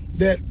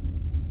that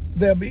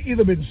they'll be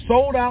either been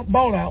sold out,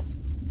 bought out,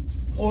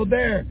 or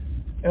they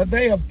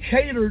have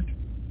catered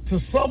to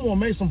someone,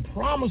 made some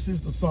promises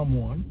to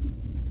someone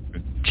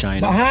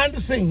China behind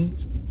the scenes,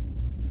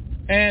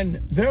 and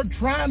they're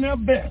trying their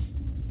best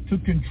to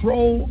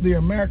control the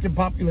American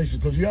population.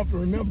 Because you have to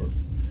remember,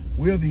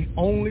 we're the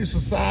only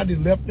society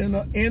left in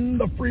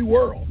the free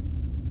world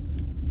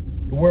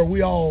where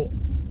we all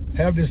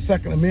have this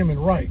Second Amendment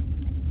right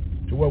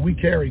to where we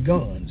carry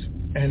guns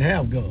and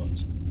have guns.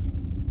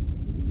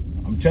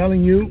 I'm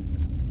telling you,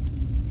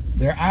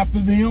 they're after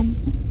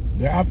them.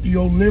 They're after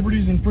your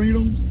liberties and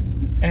freedoms.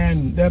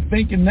 And they're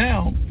thinking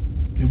now,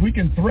 if we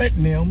can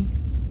threaten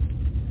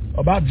them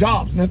about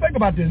jobs. Now think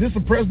about this. This is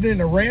a president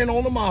that ran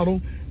on the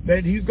model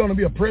that he's going to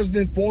be a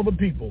president for the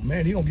people.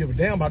 Man, he don't give a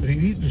damn about it.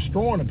 He's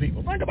destroying the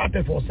people. Think about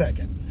that for a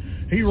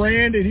second. He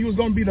ran that he was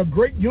going to be the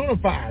great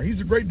unifier. He's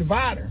a great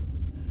divider.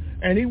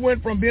 And he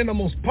went from being the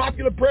most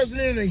popular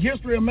president in the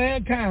history of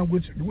mankind,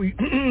 which we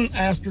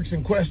asterisks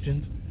and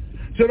questions,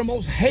 to the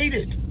most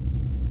hated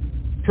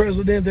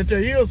president that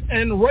there is,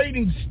 and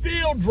ratings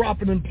still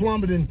dropping and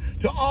plummeting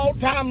to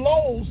all-time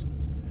lows.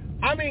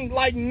 I mean,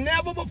 like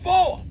never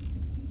before.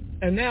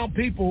 And now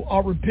people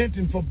are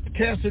repenting for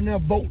casting their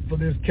vote for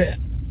this cat.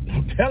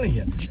 I'm telling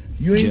you,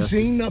 you ain't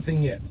seen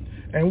nothing yet.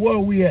 And where are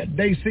we at?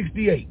 Day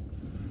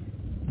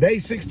 68.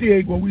 Day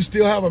 68, where we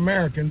still have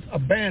Americans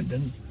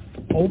abandoned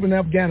over in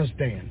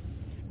Afghanistan.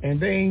 And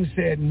they ain't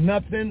said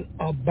nothing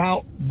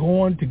about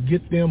going to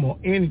get them or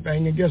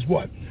anything. And guess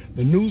what?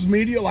 The news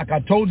media, like I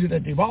told you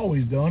that they've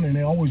always done, and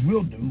they always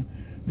will do,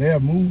 they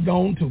have moved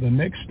on to the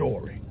next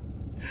story.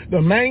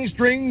 The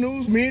mainstream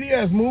news media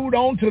has moved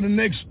on to the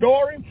next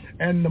story,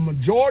 and the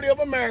majority of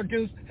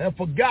Americans have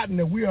forgotten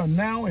that we are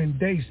now in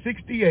day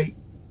 68,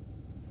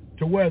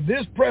 to where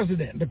this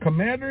president, the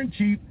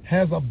commander-in-chief,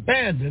 has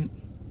abandoned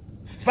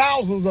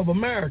thousands of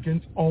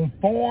Americans on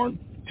foreign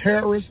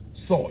terrorist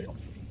soil.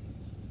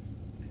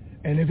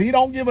 And if he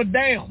don't give a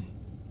damn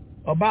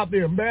about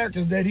the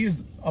Americans that he's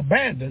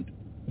abandoned,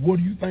 what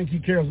do you think he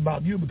cares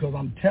about you? Because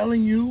I'm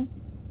telling you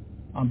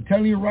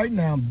right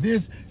now,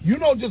 this, you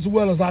know just as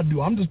well as I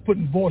do, I'm just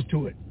putting voice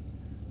to it.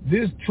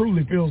 This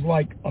truly feels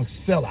like a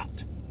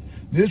sellout.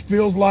 This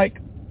feels like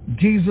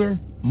Geezer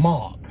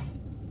Mogg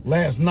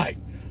last night.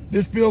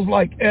 This feels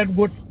like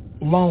Edward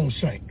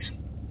Longshanks,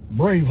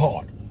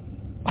 Braveheart.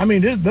 I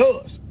mean, this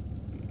does.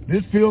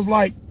 This feels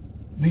like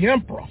the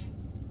Emperor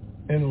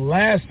in The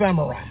Last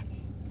Samurai.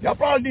 Y'all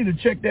probably need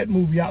to check that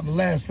movie out, The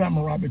Last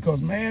Samurai, because,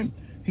 man,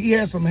 he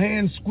had some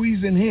hands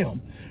squeezing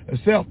him,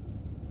 except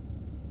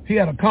he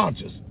had a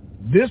conscience.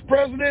 This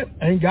president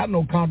ain't got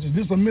no conscience.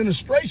 This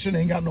administration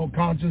ain't got no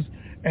conscience,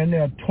 and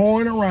they're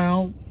toying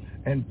around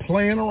and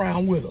playing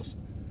around with us.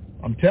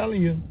 I'm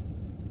telling you,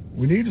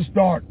 we need to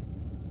start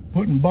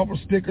putting bumper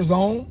stickers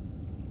on,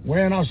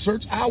 wearing our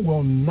shirts. I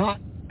will not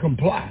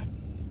comply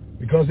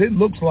because it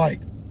looks like,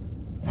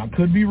 I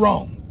could be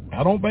wrong,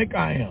 I don't think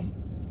I am,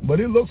 but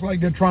it looks like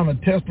they're trying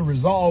to test the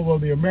resolve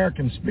of the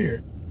American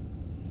spirit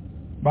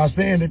by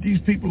saying that these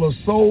people are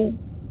so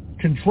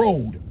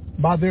controlled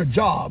by their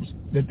jobs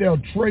that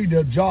they'll trade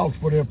their jobs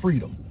for their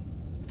freedom,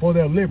 for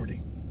their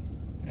liberty.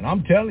 And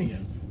I'm telling you,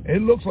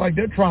 it looks like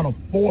they're trying to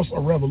force a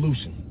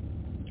revolution.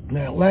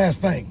 Now, last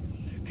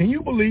thing, can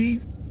you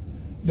believe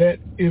that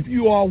if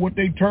you are what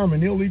they term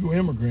an illegal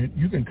immigrant,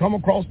 you can come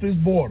across this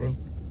border,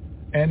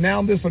 and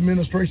now this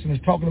administration is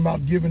talking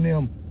about giving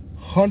them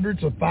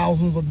hundreds of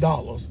thousands of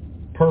dollars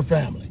per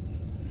family.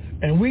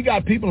 And we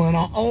got people in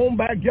our own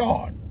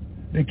backyard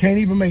that can't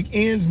even make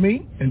ends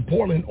meet in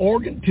Portland,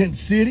 Oregon, Tent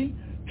City,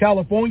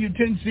 California,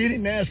 Tent City,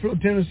 Nashville,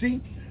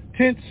 Tennessee,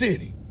 Tent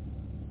City.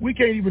 We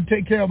can't even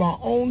take care of our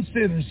own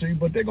citizenry,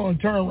 but they're going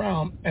to turn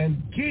around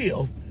and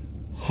give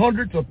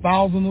hundreds of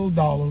thousands of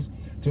dollars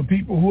to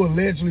people who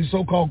allegedly,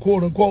 so-called,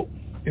 quote-unquote,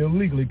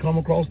 illegally come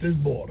across this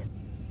border.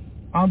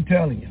 I'm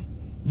telling you,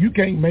 you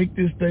can't make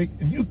this thing,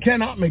 you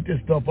cannot make this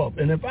stuff up.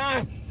 And if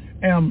I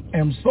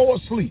am so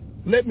asleep,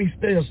 let me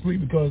stay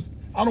asleep because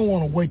I don't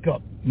want to wake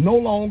up no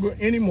longer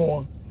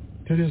anymore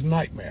to this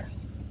nightmare.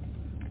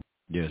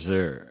 Yes,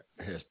 sir.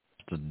 It's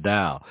the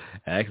Dow.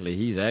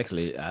 Actually,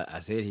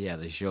 I said he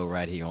has a show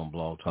right here on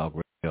Blog Talk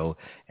Radio,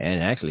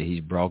 and actually he's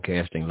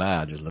broadcasting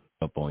live. Just look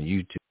up on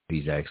YouTube.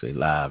 He's actually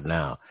live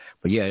now.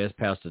 But yeah, that's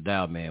Pastor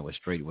Dow, man, with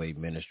Straightway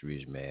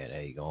Ministries, man.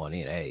 Hey, going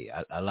in. Hey,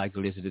 I like to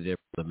listen to that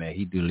brother, man.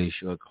 He do this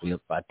short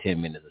clip, about 10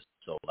 minutes or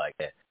so like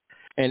that.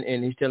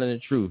 And he's telling the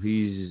truth.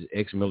 He's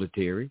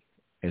ex-military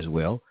as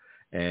well,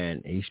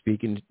 and he's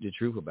speaking the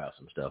truth about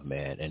some stuff,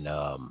 man. And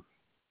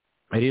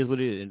it is what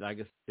it is. And like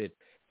I said,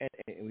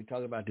 and we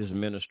talk about this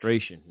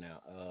administration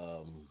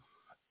now,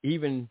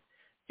 even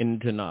in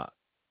the Tanakh.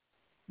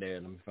 There,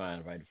 let me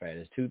find right fact.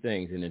 There's two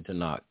things in the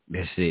Tanakh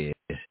that says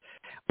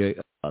the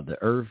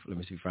earth. Let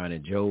me see, find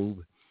it.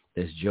 Job.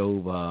 There's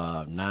Job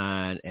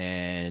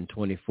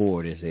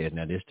 9:24. That says,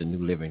 now this is the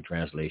New Living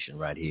Translation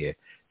right here.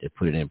 They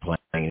put it in plain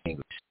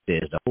English.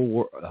 It says the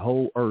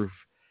whole earth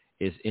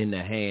is in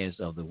the hands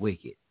of the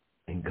wicked,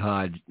 and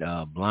God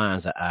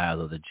blinds the eyes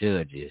of the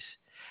judges.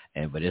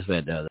 But it's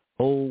that the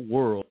whole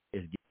world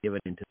is given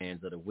into the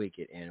hands of the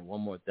wicked. And one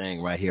more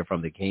thing right here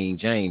from the King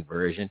James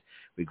Version,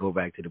 we go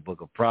back to the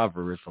book of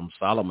Proverbs from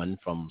Solomon,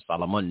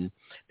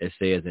 that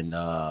says in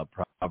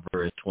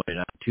Proverbs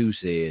 29:2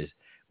 says,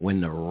 when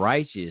the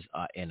righteous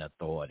are in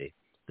authority,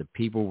 the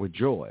people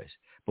rejoice.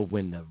 But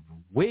when the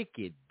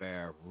wicked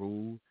bear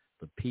rule,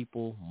 the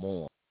people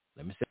mourn.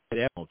 Let me say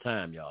that one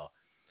time, y'all.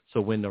 So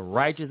when the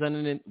righteous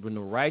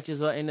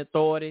are in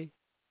authority,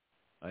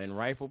 in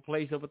rightful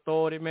place of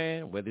authority,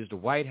 man, whether it's the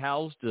White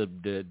House,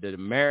 the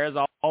mayor's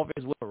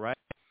office, right?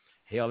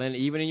 Hell, and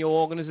even in your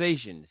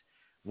organizations,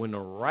 when the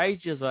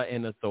righteous are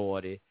in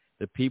authority,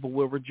 the people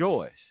will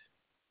rejoice.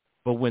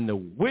 But when the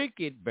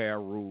wicked bear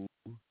rule,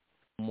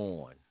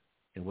 mourn.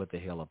 And what the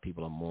hell are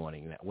people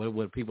mourning now?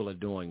 What people are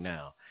doing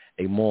now?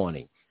 They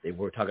mourning. They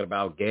were talking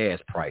about gas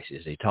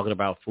prices. They talking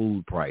about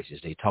food prices.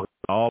 They talking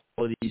about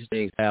all of these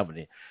things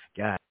happening.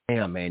 God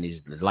damn, man, this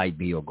light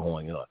bill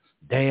going up.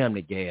 Damn,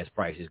 the gas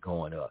price is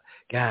going up.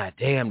 God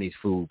damn, these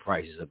food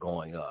prices are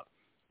going up.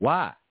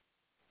 Why?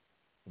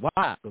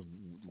 Why?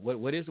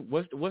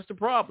 What's the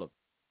problem?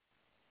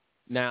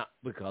 Now,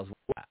 because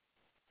why?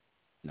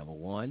 Number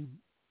one,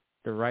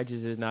 the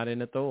righteous is not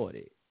in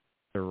authority.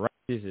 The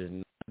righteous is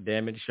not,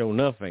 damn it, show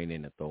enough ain't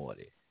in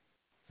authority.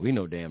 We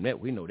know damn that.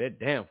 We know that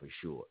damn for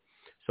sure.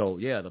 So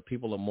yeah, the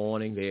people are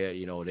mourning. They're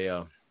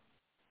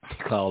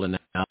calling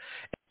out,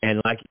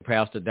 and like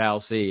Pastor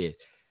Dow said,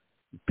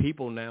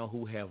 people now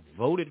who have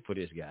voted for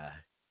this guy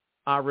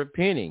are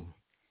repenting.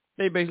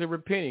 They basically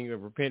repenting.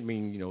 Repent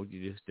means,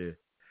 you just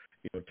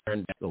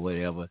turn back or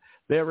whatever.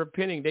 They're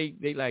repenting.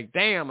 They like,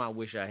 damn, I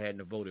wish I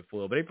hadn't voted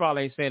for it. But they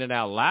probably ain't saying it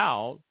out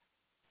loud.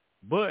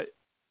 But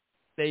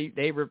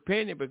they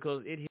repented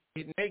because it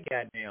hit their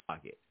goddamn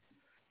pocket.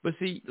 But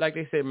see, like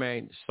they said,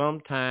 man,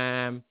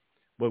 sometime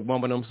what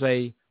one of them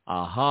say,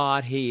 a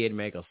hard head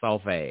make a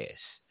soft ass.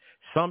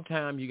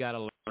 Sometimes you got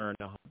to learn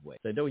the hard way.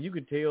 So though you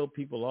can tell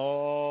people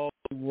all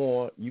you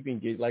want, you can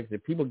get, like I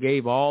said, people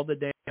gave all the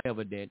damn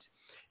evidence.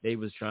 They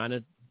was trying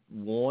to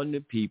warn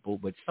the people,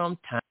 but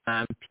sometimes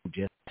people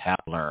just have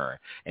to learn.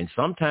 And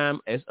sometimes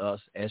as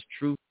us, as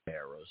truth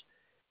bearers,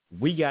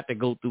 we got to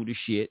go through the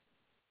shit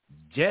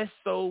just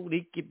so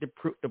they get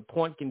the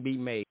point can be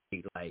made.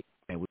 Like,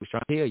 man, we was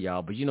trying to tell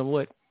y'all, but you know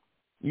what?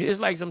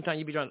 It's like sometimes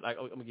you be trying, like,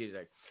 I'm gonna get it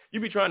like,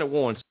 you be trying to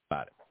warn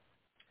somebody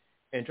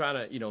and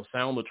trying to,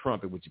 sound the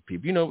trumpet with your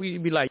people. You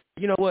be like,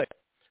 you know what?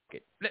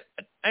 Okay,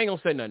 I ain't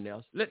gonna say nothing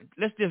else.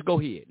 Let's just go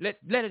ahead.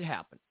 Let it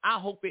happen. I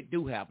hope it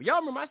do happen. Y'all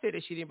remember I said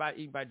that shit about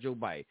Joe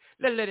Biden.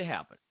 Let it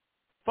happen.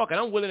 Fuck it.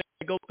 I'm willing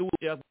to go through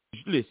it.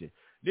 Listen,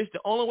 this is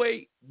the only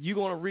way you're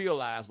gonna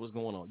realize what's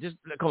going on. Just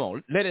come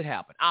on, let it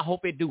happen. I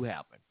hope it do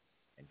happen.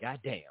 And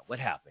goddamn, what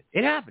happened?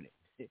 It happened.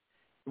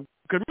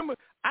 Cause remember,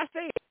 I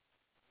said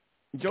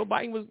Joe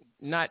Biden was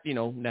not,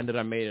 not that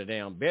I made it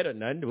damn better,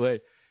 nothing,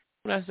 but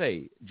when I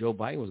say Joe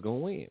Biden was gonna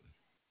win,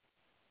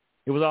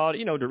 it was all,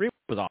 the rig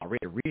was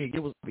already rigged.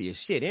 It was obvious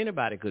shit.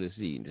 Anybody could have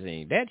seen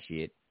that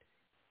shit.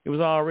 It was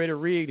already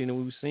rigged, and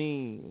we've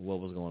seen what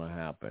was going to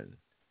happen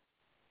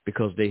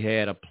because they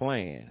had a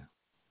plan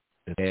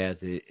that they had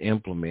to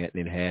implement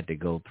and had to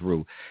go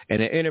through.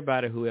 And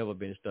anybody who ever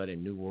been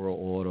studying New World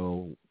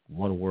Order,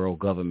 One World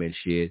Government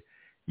shit,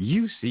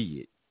 you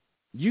see it.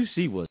 You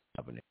see what's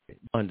happening. You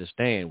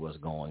understand what's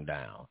going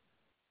down.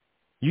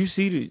 You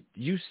see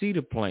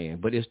the plan,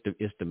 but it's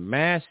the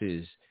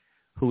masses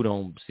who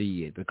don't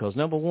see it because,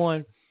 number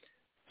one,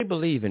 they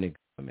believe in the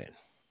government.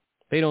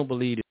 They don't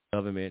believe the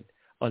government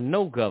or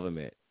no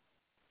government,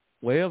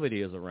 wherever it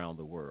is around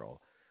the world,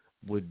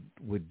 would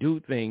do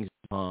things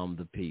to harm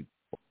the people.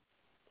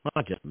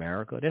 Not just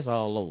America. That's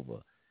all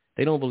over.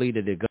 They don't believe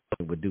that the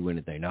government would do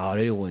anything. No,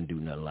 they wouldn't do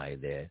nothing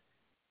like that.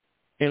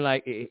 And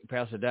like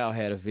Pastor Dow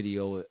had a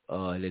video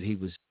that he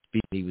was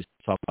speaking. He was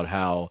talking about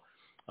how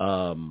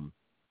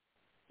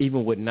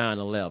even with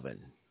 9/11,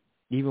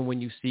 even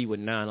when you see with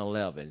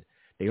 9/11,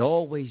 they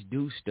always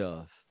do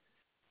stuff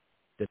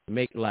that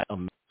make like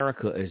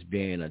America is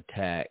being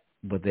attacked,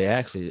 but they're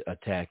actually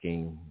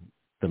attacking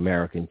the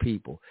American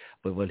people.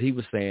 But what he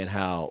was saying,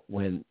 how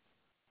when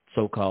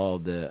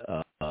so-called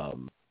the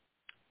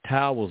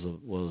towers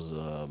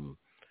was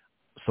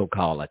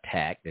so-called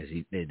attacked, as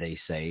they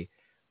say,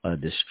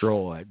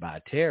 destroyed by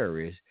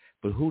terrorists,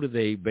 but who do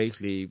they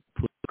basically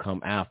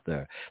come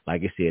after?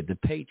 Like I said, the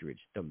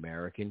patriots, the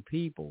American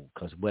people.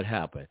 Because what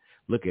happened?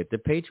 Look at the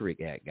Patriot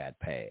Act got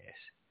passed.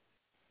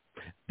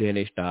 Then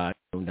they started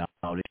doing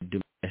all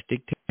this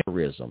domestic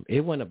terrorism.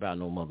 It wasn't about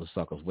no mother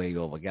suckers way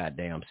over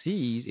goddamn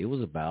seas. It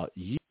was about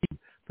you,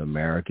 the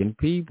American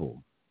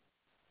people.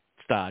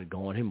 Started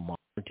going and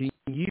monitoring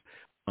you,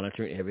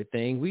 monitoring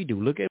everything we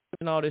do. Look at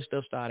when all this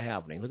stuff started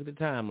happening. Look at the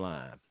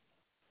timeline.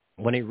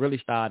 When they really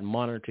started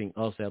monitoring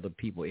us as the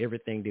people,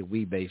 everything that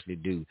we basically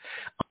do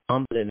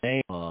under the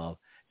name of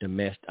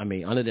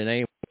under the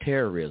name of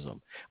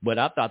terrorism. But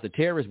I thought the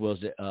terrorists was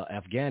the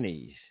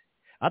Afghanis.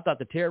 I thought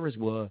the terrorists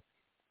were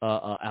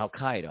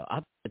Al-Qaeda. I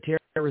thought the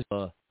terrorists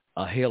were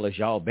hell, as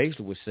y'all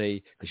basically would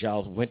say, because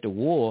y'all went to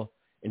war,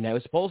 and there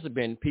was supposed to have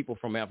been people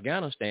from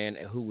Afghanistan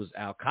who was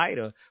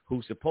Al-Qaeda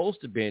who's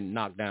supposed to have been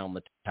knocked down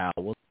the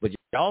towers, but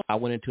y'all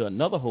went into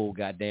another whole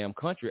goddamn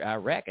country,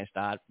 Iraq, and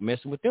started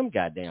messing with them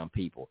goddamn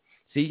people.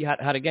 See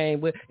how the game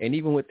went? And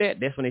even with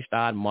that, that's when they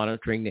started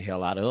monitoring the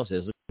hell out of us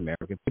as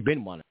Americans. We've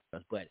been monitoring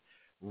us, but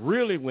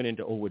really went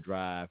into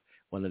overdrive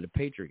under the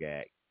Patriot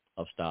Act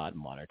of start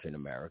monitoring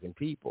American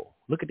people.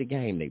 Look at the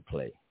game they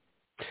play.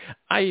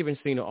 I even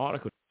seen an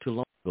article too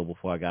long ago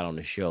before I got on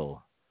the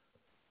show,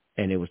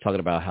 and it was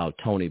talking about how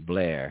Tony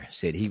Blair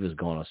said he was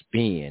going to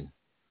spend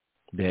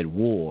that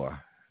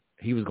war.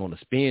 He was going to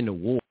spend the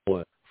war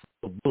for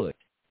Bush.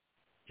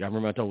 Y'all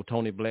remember I told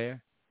Tony Blair,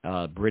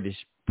 British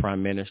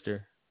Prime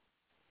Minister,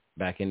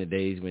 back in the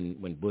days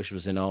when Bush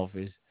was in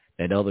office,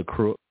 that other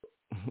crook,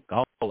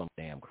 all of them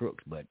damn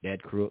crooks, but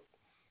that crook.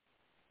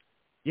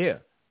 Yeah,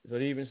 that's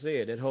what he even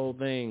said. That whole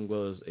thing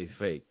was a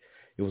fake.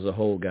 It was a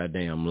whole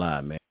goddamn lie,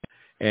 man.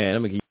 And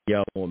I'm going to give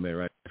y'all one minute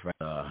right.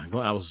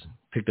 I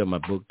picked up my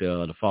book,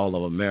 The Fall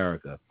of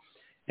America,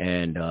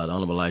 and the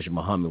Honorable Elijah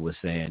Muhammad was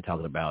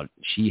talking about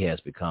she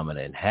has become an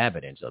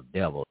inhabitant of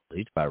devils.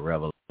 He's by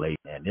Revelation,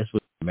 and this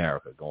was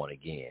America going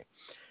again.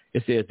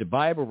 It says the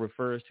Bible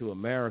refers to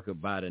America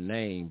by the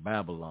name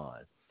Babylon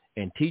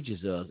and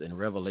teaches us in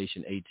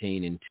Revelation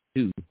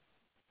 18:2,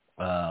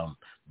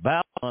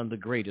 Babylon the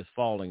Great is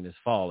falling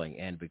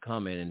and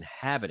become an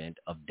inhabitant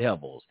of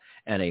devils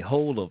and a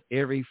hole of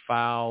every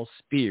foul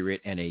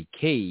spirit and a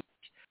cage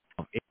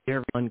of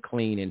every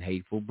unclean and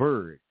hateful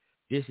bird.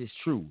 This is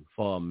true,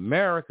 for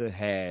America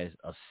has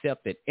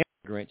accepted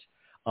immigrants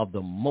of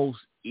the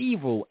most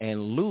evil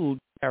and lewd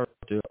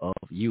character of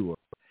Europe.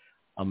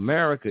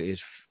 America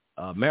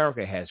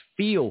has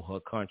filled her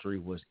country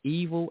with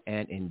evil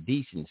and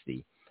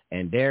indecency,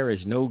 and there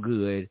is no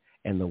good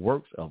in the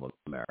works of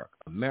America.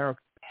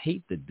 America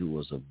hate the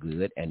doers of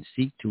good and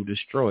seek to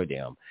destroy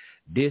them.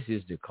 This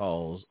is the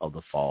cause of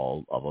the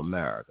fall of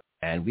America.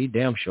 And we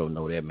damn sure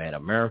know that, man.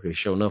 America is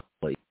showing up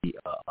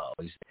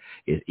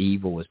is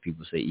evil, as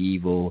people say,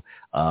 evil,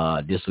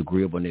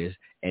 disagreeableness,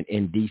 and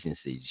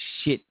indecency.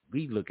 Shit,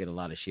 we look at a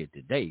lot of shit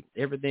today.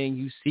 Everything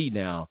you see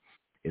now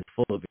is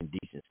full of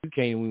indecency. You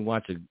can't even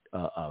watch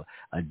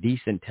a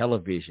decent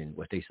television,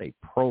 what they say,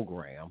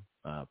 program.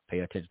 Pay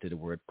attention to the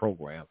word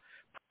program,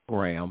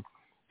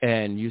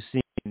 and you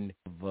see,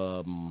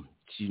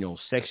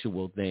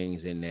 sexual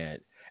things in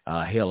that.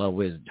 Hell,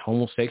 with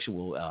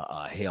homosexual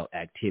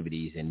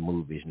activities in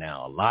movies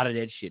now. A lot of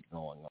that shit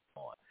going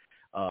on.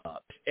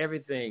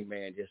 everything,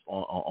 man, just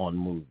on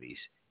movies.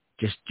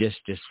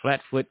 Just flat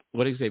foot,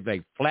 what do you say,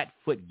 like flat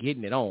foot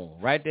getting it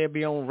on. Right there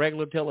be on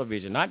regular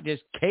television, not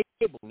just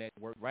cable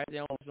network, right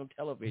there on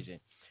television.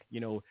 You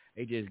know,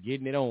 they just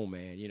getting it on,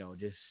 man. You know,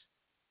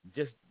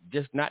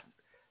 just not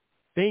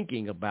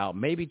thinking about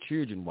maybe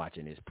children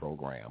watching this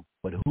program.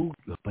 But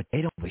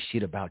they don't give a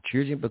shit about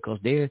children because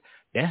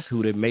that's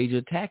who the major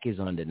attack is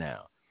under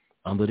now,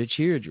 under the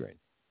children.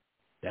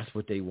 That's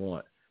what they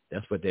want.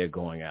 That's what they're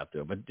going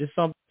after. But there's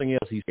something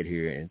else he said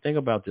here, and think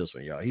about this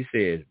one, y'all. He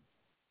says,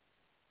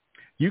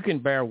 you can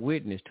bear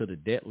witness to the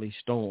deadly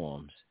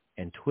storms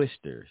and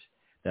twisters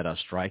that are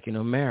striking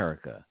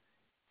America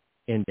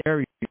in the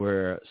area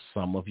where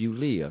some of you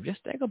live.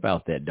 Just think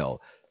about that, though.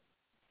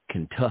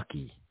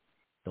 Kentucky,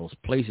 those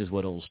places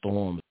where those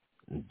storms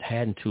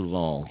hadn't too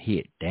long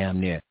hit, damn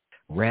near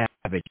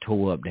ravaged,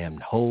 tore up damn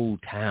whole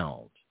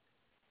towns.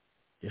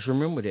 Just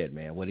remember that,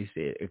 man, what he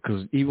said.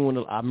 Because even when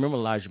I remember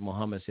Elijah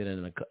Muhammad said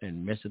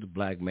in Message of the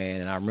Black Man,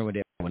 and I remember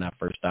that when I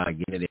first started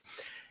getting it,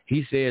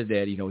 he says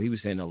that, you know, he was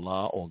saying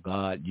Allah or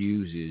God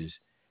uses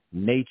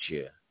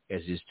nature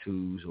as his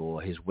tools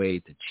or his way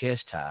to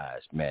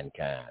chastise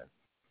mankind.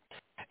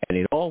 And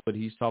it all, but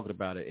he's talking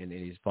about it in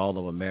his Fall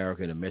of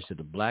America, in the Message of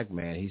the Black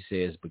Man, he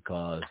says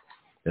because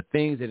the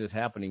things that is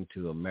happening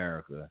to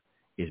America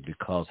is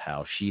because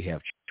how she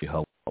have treated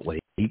her, what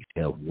he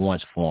said,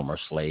 once former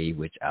slave,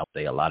 which out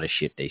there, a lot of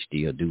shit they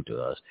still do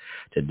to us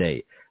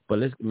today. But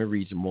let me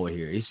read some more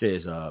here. He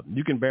says,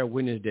 you can bear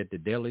witness that the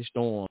deadly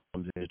storms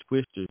and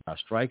twisters are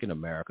striking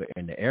America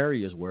in the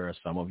areas where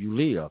some of you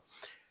live.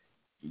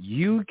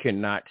 You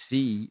cannot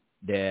see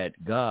that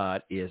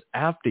God is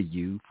after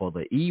you for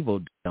the evil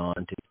done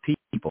to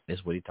people.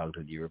 That's what he talked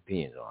to the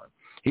Europeans on.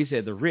 He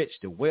said the rich,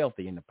 the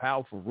wealthy, and the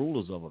powerful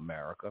rulers of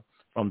America,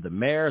 from the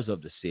mayors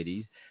of the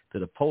cities to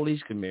the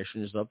police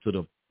commissioners up to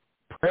the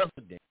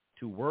president,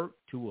 to work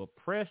to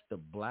oppress the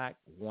black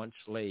once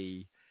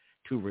slave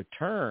to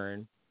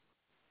return.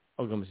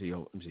 Oh, let me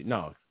see.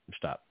 No,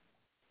 stop.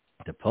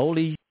 The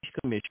police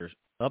commissioners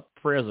up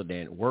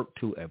president work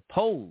to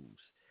oppose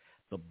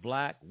the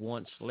black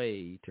once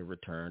slave to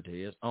return to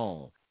his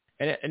own.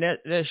 And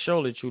that's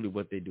surely truly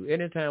what they do.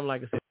 Anytime,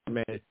 like I said,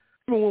 man,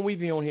 even when we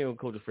be on here with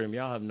Culture Freedom,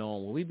 y'all have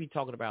known when we be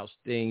talking about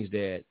things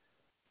that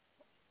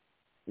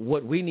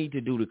what we need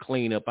to do to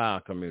clean up our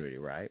community,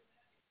 right?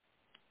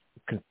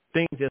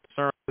 Things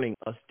concerning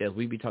us that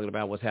we be talking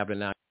about what's happening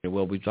now in the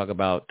world. We talk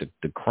about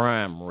the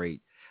crime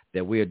rate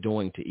that we're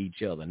doing to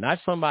each other. Not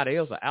somebody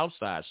else, an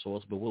outside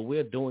source, but what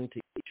we're doing to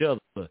each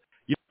other.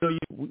 You know,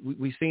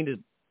 we seen that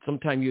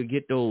sometimes you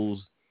get those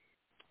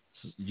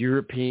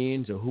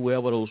Europeans or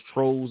whoever, those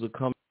trolls that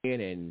come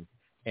in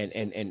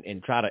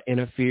and try to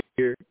interfere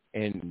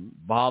and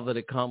bother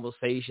the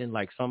conversation.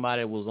 Like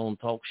somebody was on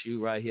Talk Show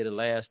right here the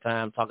last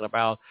time talking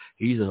about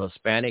he's a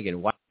Hispanic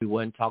and why we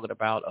wasn't talking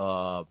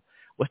about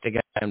what's the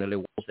guy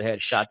that had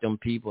shot them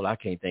people? I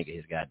can't think of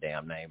his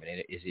goddamn name,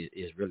 and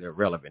it's really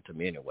irrelevant to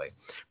me anyway.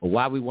 But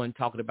why we wasn't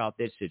talking about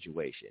that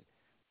situation?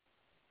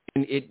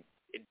 And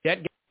that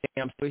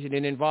goddamn situation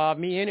didn't involve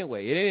me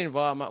anyway. It didn't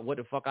involve what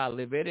the fuck I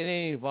live at. It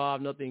didn't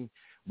involve nothing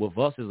with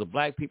us as a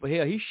black people.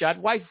 Hell, he shot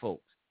white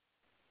folks.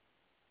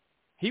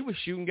 He was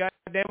shooting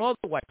goddamn other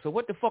white. So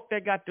what the fuck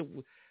that got to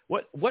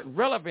what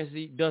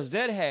relevancy does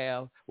that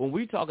have when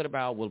we talking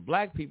about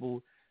black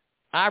people,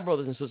 our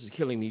brothers and sisters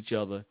killing each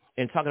other,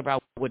 and talking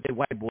about what that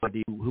white boy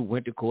did who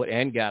went to court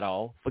and got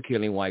off for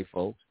killing white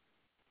folks?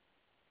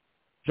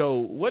 So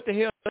what the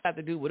hell does that have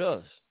to do with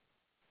us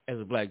as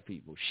a black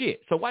people?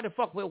 Shit. So why the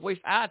fuck we'll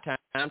waste our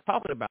time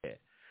talking about that?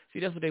 See,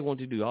 that's what they want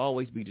to do.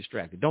 Always be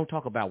distracted. Don't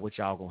talk about what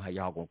how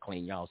y'all gonna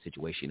clean y'all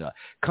situation up.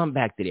 Come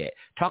back to that.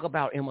 Talk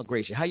about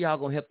immigration. How y'all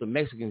gonna help the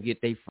Mexicans get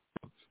their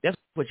freedom? That's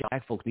what y'all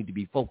black folks need to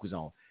be focused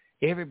on.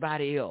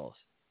 Everybody else,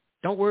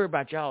 don't worry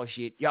about y'all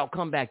shit. Y'all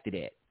come back to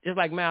that. Just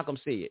like Malcolm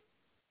said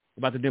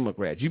about the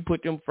Democrats. You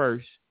put them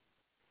first,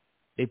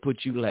 they put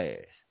you last.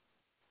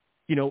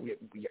 You know,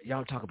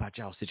 y'all talk about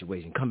y'all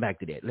situation. Come back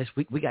to that.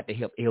 We got to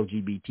help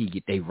LGBT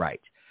get their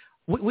rights.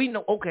 We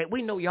know. Okay,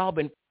 we know y'all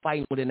been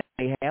fighting with it.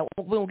 They have.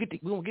 We don't get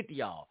to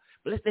y'all.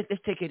 But let's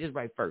take care of this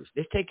right first.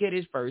 Let's take care of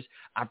this first.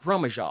 I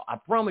promise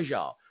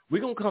y'all. We're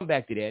gonna come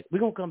back to that. We're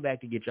gonna come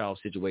back to get y'all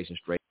situation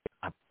straight.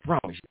 I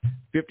promise you.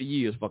 50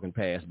 years fucking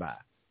passed by.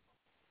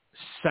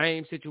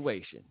 Same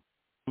situation.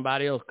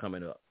 Somebody else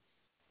coming up.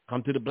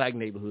 Come to the black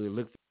neighborhood.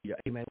 Look for you.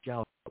 Hey man,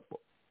 y'all.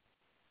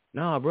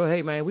 No, bro.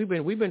 Hey man, we've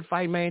been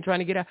fighting, man, trying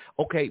to get out.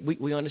 Okay,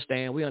 we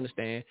understand. We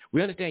understand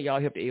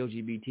y'all help the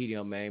LGBT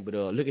them, man. But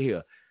look at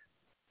here.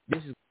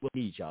 This is what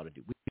we need y'all to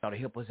do. We need y'all to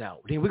help us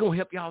out. Then we're going to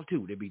help y'all,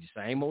 too. They be the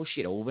same old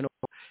shit over and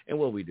over. And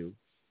what we do?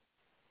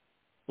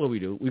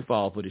 We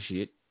fall for the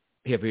shit.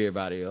 Help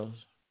everybody else.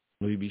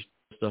 We be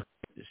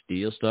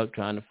still stuck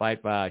trying to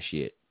fight for our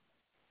shit.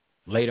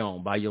 Later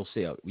on, by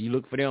yourself. When you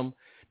look for them,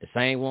 the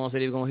same ones that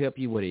they're going to help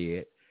you, where they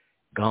at?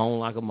 Gone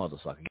like a mother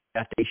sucker.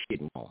 Got their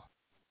shit on.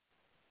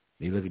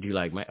 They look at you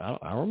like, man,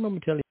 I don't remember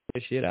telling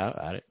you that shit.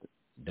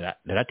 Did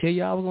I tell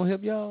you I was going to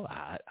help y'all?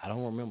 I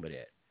don't remember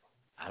that.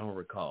 I don't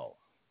recall.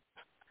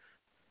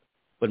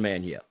 But,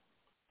 man, yeah,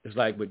 It's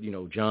like with,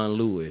 John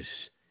Lewis,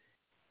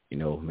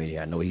 maybe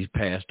I know he's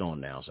passed on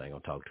now, so I ain't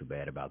going to talk too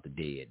bad about the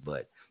dead,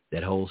 but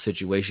that whole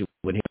situation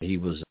with him, he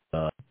was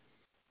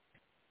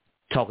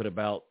talking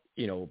about,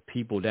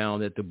 people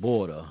down at the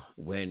border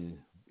when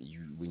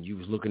you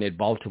was looking at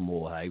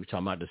Baltimore, how he was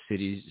talking about the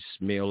cities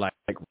smell like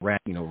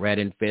rat, rat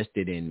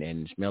infested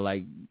and smell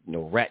like,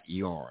 rat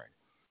urine.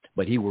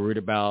 But he worried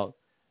about,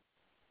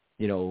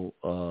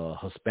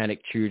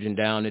 Hispanic children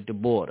down at the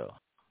border.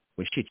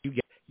 When shit, you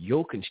get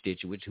your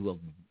constituents who are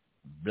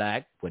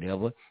black,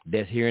 whatever,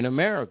 that's here in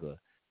America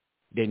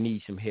that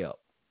need some help.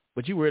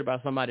 But you worried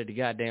about somebody at the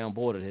goddamn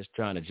border that's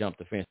trying to jump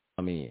the fence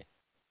to come in.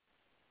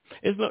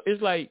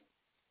 It's like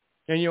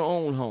in your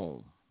own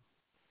home.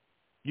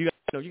 You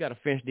got a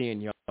fenced in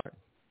yard.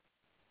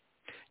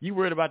 You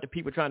worried about the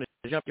people trying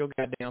to jump your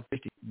goddamn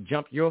fence,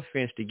 jump your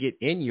fence to get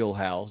in your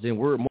house, then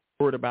we're more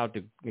worried about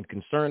and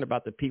concerned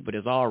about the people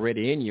that's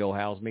already in your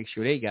house, make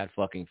sure they got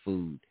fucking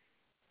food.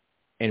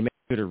 And make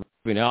sure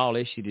all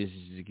that shit is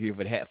secure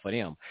for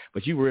them.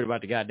 But you worried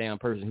about the goddamn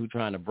person who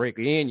trying to break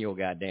in your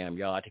goddamn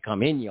yard to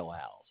come in your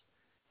house.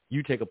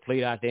 You take a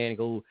plate out there and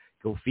go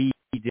feed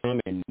them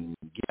and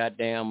get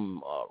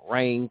goddamn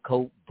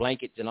raincoat,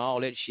 blankets, and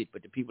all that shit,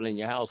 but the people in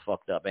your house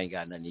fucked up, ain't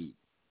got nothing to eat.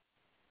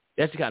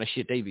 That's the kind of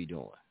shit they be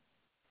doing.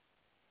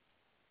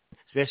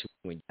 Especially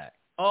when you're black.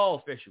 Oh,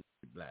 especially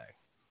when you're black.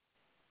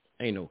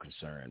 Ain't no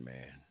concern,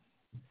 man.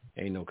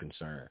 Ain't no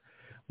concern.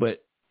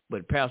 But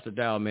Pastor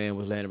Dow, man,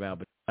 was laying about,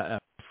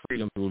 but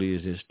freedom really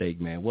is at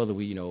stake, man. Whether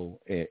we,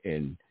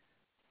 and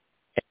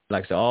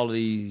like I said, all of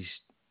these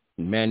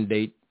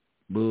mandate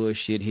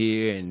bullshit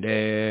here and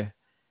there,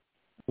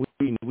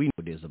 we know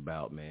what it's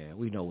about, man.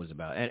 We know what it's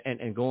about.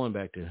 And going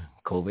back to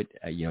COVID,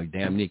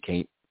 damn near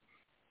can't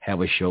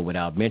have a show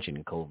without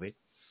mentioning COVID.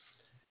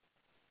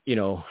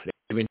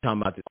 They've been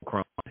talking about the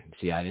Omicron.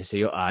 See, I didn't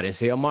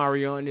say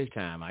Omarion this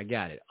time. I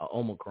got it.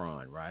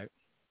 Omicron, right?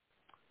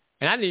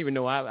 And I didn't even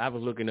know. I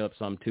was looking up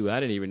something too. I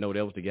didn't even know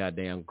that was the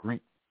goddamn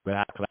Greek. But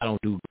I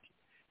don't do.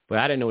 But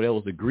I didn't know that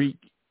was the Greek.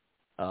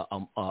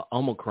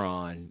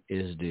 Omicron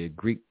is the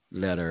Greek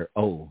letter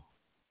O.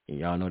 And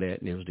y'all know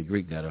that it was the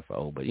Greek letter for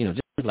O. But just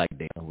like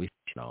that,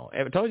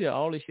 I told you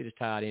all this shit is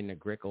tied into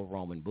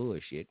Greco-Roman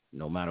bullshit.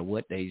 No matter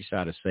what they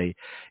try to say,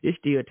 it's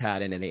still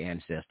tied into their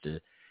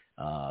ancestors,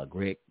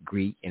 Greek,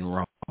 and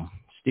Rome.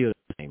 Still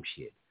the same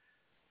shit.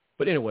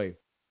 But anyway,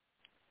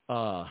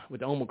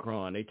 with the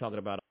Omicron, they talking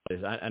about all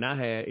this. And I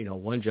had,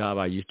 one job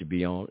I used to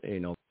be on. They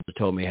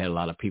told me I had a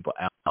lot of people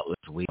out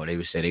this week. They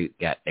would say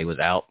they was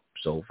out.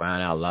 So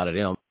find out a lot of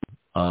them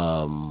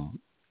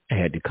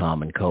had the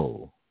common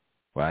cold,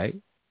 right?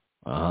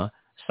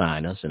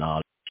 Sinus and all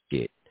that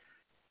shit.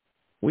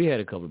 We had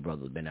a couple of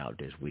brothers been out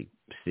this week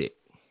sick,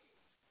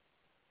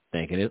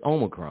 thinking it's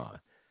Omicron.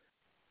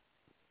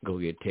 Go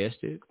get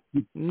tested.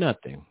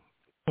 Nothing.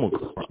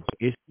 Omicron.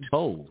 It's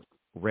cold.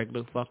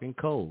 Regular fucking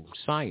cold.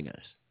 Sinus.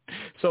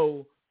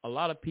 So a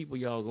lot of people,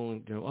 y'all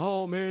going to,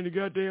 oh man, the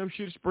goddamn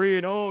shit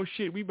spread. Oh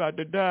shit, we about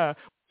to die.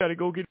 We got to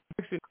go get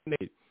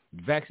vaccinated.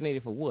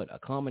 Vaccinated for what? A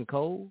common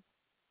cold?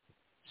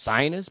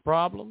 Sinus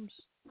problems?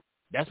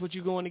 That's what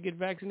you're going to get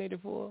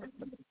vaccinated for?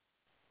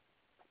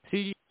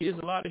 See, there's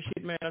a lot of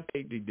shit, man. I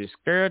think the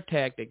scare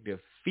tactic, the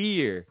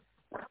fear,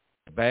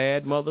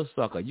 bad mother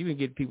sucker. You can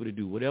get people to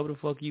do whatever the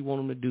fuck you want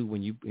them to do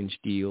when you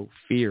instill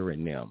fear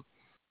in them.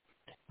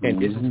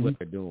 And this is what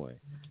they're doing.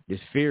 This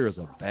fear is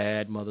a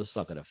bad mother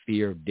sucker, the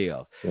fear of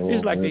death.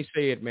 It's like they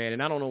said, man,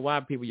 and I don't know why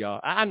people,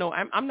 y'all, I know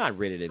I'm not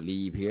ready to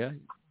leave here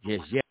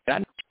just yet. I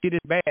know shit is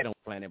bad on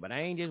the planet, but I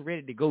ain't just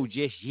ready to go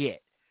just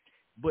yet.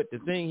 But the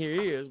thing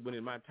here is, when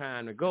it's my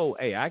time to go,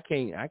 hey, I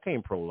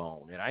can't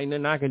prolong it. I ain't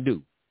nothing I can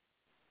do.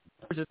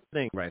 Here's the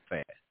thing right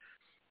fast.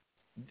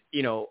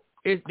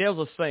 There's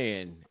a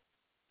saying,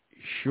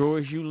 sure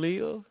as you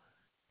live,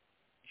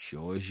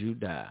 sure as you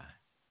die.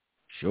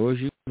 Sure as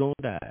you gonna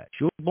die.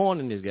 Sure born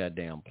in this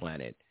goddamn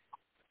planet.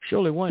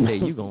 Surely one day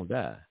you gonna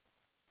die.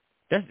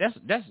 That's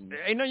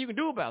ain't nothing you can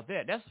do about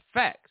that. That's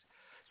facts.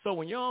 So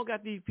when y'all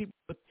got these people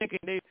thinking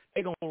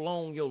they gonna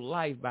prolong your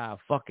life by a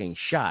fucking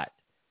shot,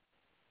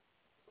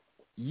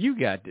 you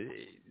got to.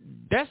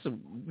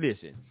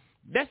 Listen.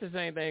 That's the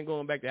same thing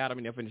going back to Adam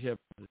and Eve and Shep.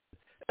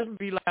 That's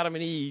be like Adam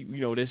and Eve.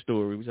 This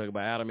story we talk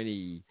about Adam and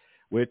Eve.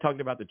 We're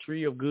talking about the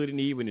tree of good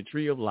and evil and the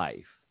tree of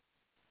life.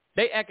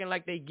 They acting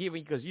like they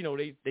giving because,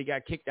 they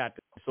got kicked out.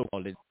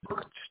 So-called the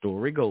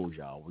story goes,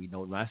 y'all. We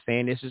know, I'm not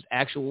saying this is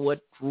actual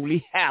what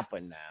truly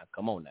happened now.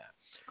 Come on now.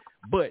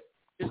 But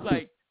it's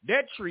like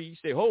that tree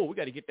said, oh, we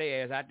got to get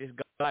their ass out this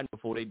garden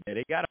before they did.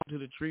 They got up to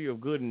the tree of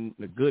good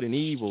and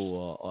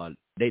evil. Or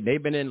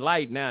they've been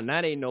enlightened now.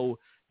 Now they know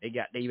they've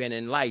been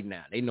enlightened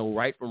now. They know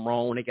right from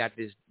wrong. They got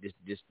this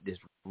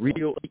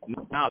real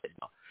knowledge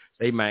now.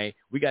 Say, man,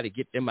 we got to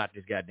get them out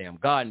this goddamn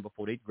garden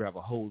before they grab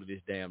a hold of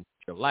this damn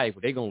life.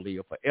 They're going to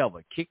live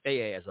forever. Kick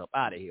their ass up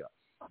out of here.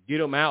 Get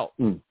them out.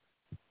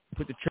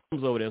 Put the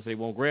chums over there so they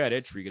won't grab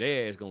that tree.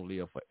 Their ass going to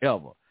live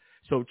forever.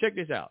 So check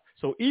this out.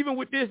 So even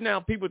with this now,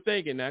 people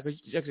thinking now, because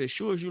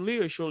sure as you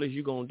live, surely as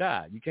you're going to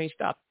die. You can't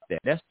stop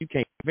that. You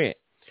can't prevent.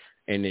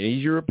 And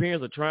these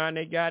Europeans are trying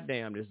their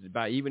goddamn this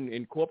by even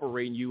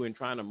incorporating you and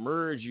trying to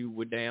merge you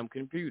with damn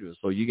computers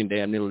so you can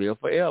damn near live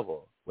forever.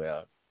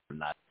 Well,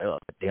 not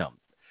them.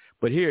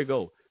 But here you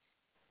go.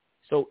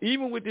 So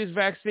even with this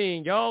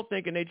vaccine, y'all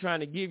thinking they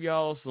trying to give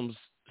y'all some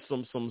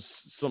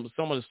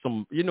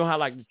you know how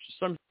like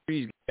some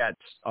trees got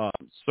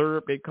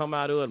syrup they come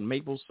out of,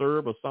 maple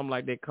syrup or something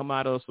like that come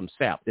out of, some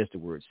sap. That's the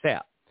word,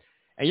 sap.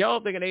 And y'all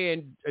thinking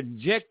they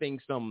injecting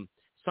some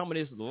of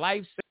this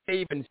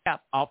life-saving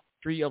sap off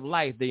the tree of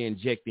life they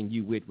injecting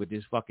you with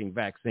this fucking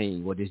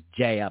vaccine or this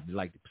jab,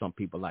 like some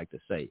people like to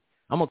say.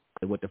 I'm going to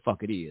call it what the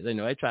fuck it is. You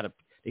know, they try to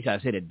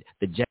say that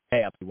the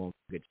jab won't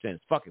get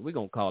sense. Fuck it. We're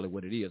going to call it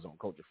what it is on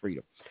Culture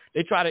Freedom.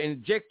 They try to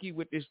inject you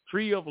with this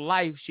tree of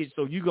life shit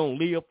so you're going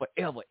to live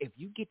forever. If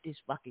you get this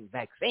fucking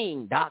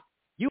vaccine, doc,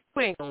 you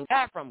ain't going to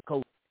die from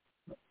COVID.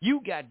 You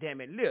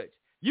goddamn it, look,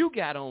 you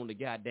got on the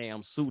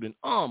goddamn suit and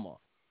armor.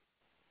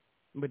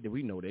 But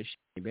we know that shit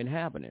ain't been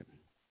happening.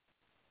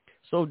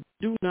 So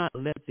do not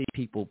let these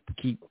people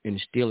keep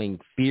instilling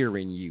fear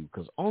in you,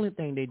 because only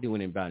thing they're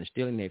doing about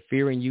instilling that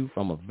fear in you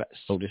from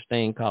this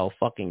thing called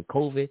fucking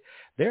COVID,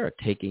 they're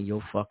taking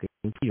your fucking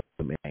freedom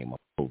in the name of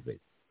COVID.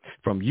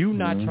 From you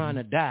not trying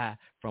to die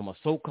from a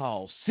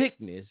so-called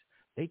sickness,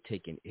 they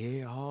taking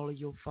all of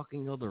your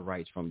fucking other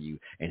rights from you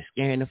and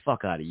scaring the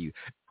fuck out of you.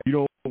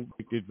 You don't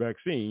take this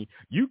vaccine,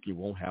 you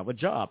won't have a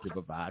job to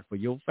provide for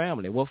your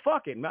family. Well,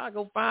 fuck it, man. I'll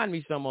go find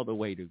me some other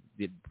way to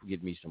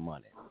get me some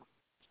money.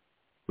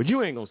 But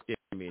you ain't going to scare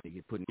me to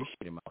get putting this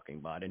shit in my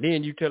fucking body. And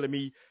then you telling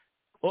me,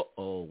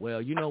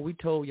 well, you know, we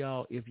told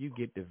y'all if you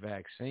get the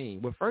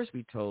vaccine. Well, first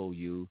we told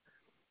you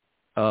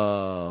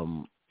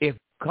if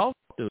cause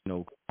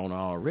no corona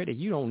already,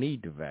 you don't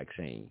need the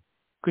vaccine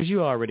because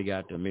you already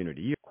got the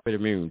immunity. You're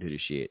already immune to the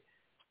shit.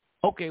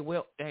 Okay,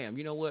 well, damn,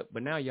 you know what?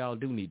 But now y'all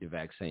do need the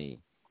vaccine.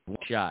 One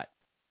shot.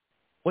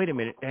 Wait a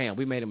minute. Damn,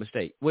 we made a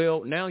mistake.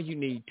 Well, now you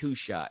need 2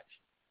 shots.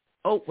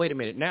 Oh, wait a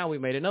minute. Now we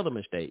made another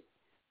mistake.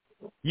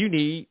 You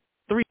need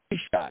 3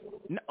 shots.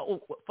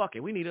 No, fuck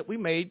it. We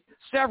made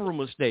several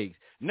mistakes.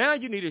 Now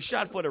you need a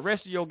shot for the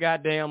rest of your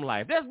goddamn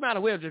life. That's might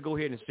as well just go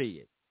ahead and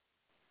see it.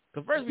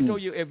 Because first we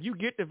told you if you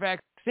get the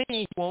vaccine,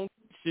 you won't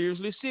get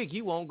seriously sick.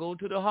 You won't go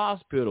to the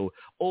hospital.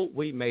 Oh,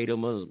 we made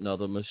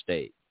another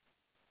mistake.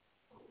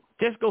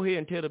 Just go ahead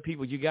and tell the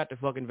people you got the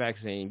fucking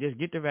vaccine. Just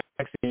get the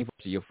vaccine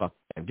for your fucking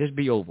life. Just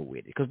be over with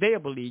it. Because they'll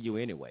believe you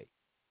anyway.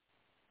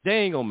 They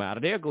ain't going to matter.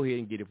 They'll go ahead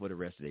and get it for the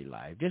rest of their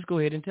life. Just go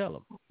ahead and tell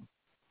them.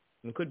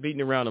 And quit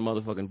beating around the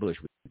motherfucking bush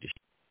with this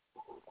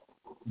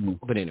shit.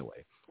 But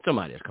anyway,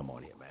 somebody else come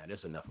on here, man.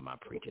 That's enough of my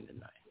preaching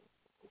tonight.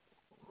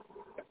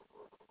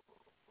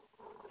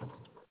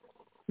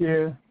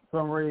 Yeah,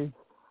 summary.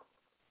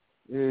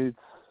 It's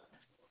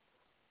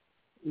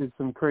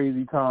some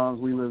crazy times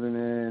we living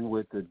in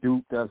with the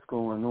dupe that's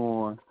going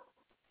on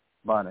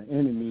by the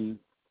enemy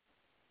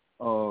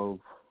of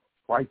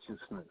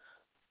righteousness.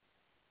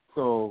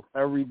 So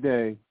every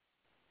day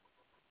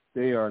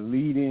they are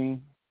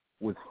leading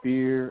with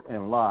fear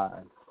and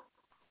lies.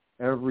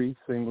 Every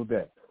single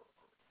day.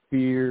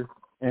 Fear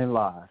and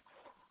lies.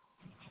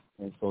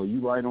 And so you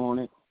right on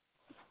it,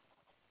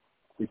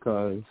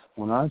 because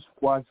when I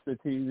watch the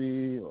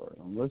TV or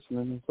I'm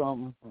listening to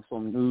something or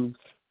some news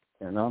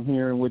and I'm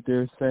hearing what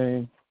they're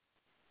saying,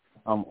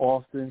 I'm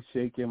often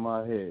shaking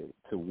my head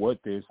to what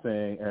they're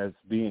saying as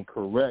being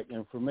correct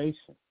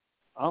information.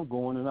 I'm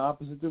going in the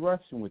opposite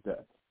direction with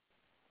that.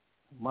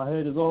 My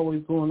head is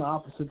always going the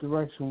opposite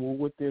direction with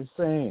what they're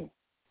saying,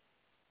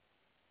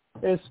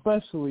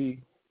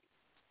 especially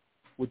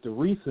with the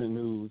recent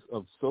news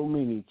of so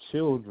many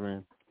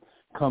children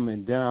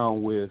coming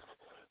down with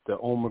the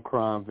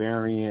Omicron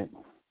variant.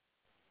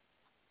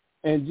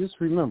 And just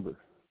remember,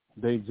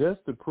 they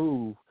just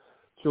approved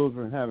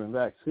children having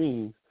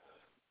vaccines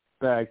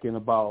back in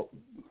about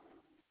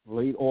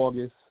late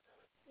August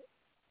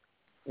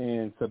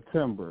and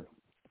September.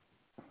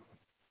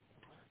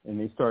 And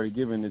they started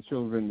giving the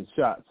children the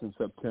shots in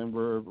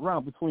September,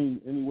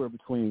 anywhere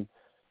between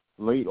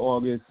late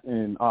August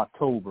and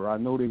October. I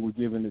know they were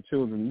giving the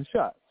children the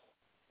shots.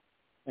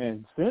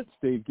 And since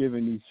they've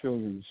given these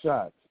children the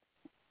shots,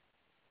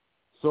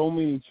 so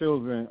many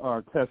children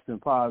are testing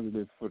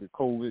positive for the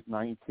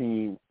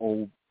COVID-19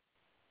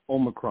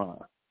 Omicron.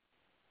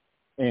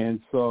 And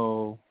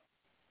so,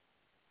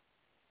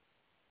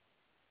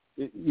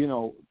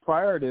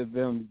 prior to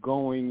them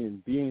going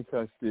and being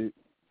tested,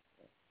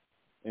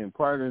 and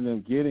prior to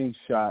them getting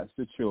shots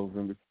to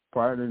children,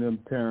 prior to them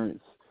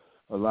parents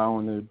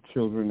allowing their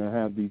children to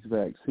have these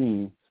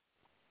vaccines,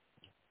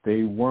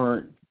 they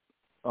weren't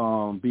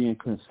being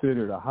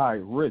considered a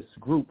high-risk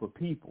group of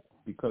people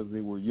because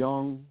they were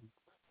young,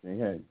 they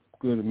had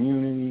good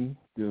immunity,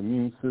 good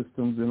immune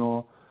systems and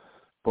all,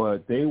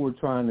 but they were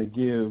trying to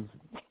give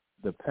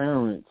the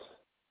parents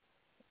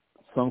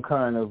some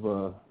kind of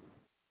a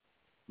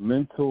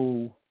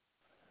mental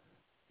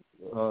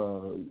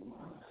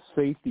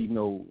safety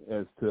note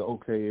as to,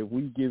 okay, if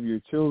we give your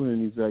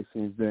children these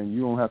vaccines, then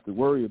you don't have to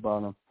worry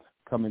about them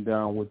coming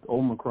down with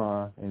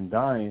Omicron and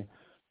dying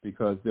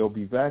because they'll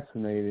be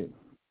vaccinated.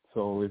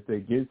 So if they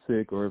get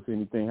sick or if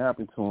anything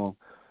happens to them,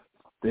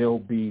 they'll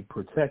be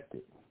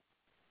protected.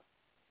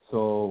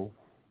 So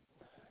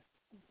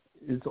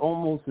it's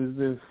almost as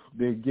if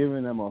they're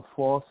giving them a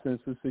false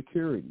sense of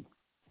security,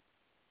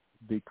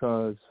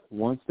 because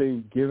once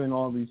they've given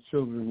all these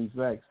children these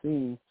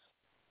vaccines,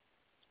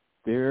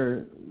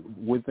 they're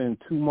within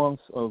 2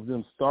 months of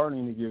them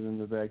starting to give them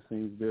the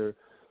vaccines, there are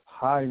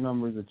high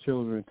numbers of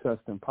children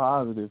testing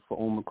positive for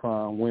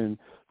Omicron, when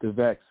the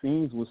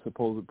vaccines were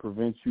supposed to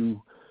prevent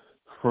you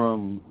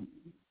from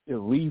at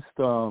least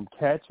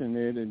catching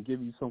it and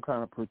give you some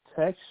kind of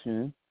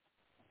protection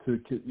to,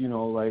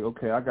 like,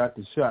 okay, I got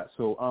the shot,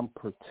 so I'm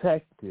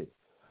protected.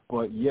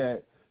 But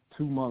yet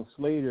 2 months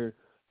later,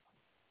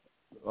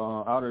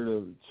 out of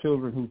the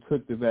children who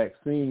took the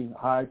vaccine,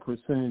 high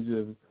percentage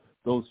of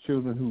those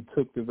children who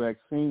took the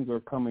vaccines are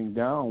coming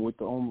down with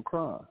the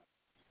Omicron.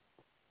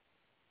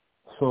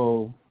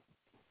 So,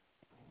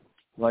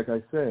 like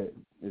I said,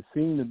 it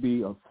seemed to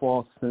be a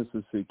false sense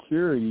of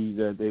security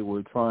that they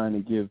were trying to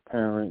give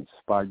parents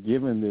by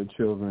giving their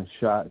children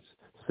shots,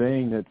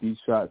 saying that these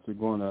shots are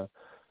going to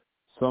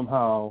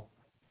somehow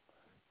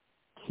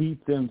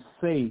keep them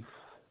safe.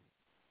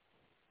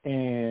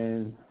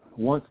 And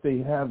once they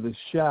have the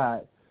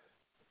shot,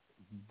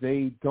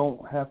 they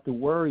don't have to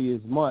worry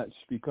as much,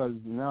 because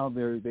now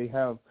they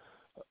have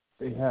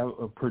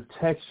a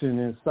protection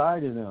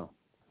inside of them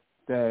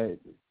that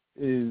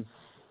is,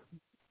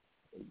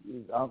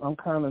 I'm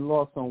kind of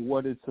lost on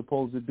what it's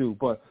supposed to do.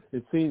 But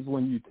it seems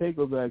when you take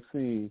a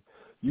vaccine,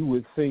 you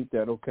would think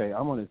that, okay,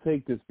 I'm going to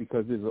take this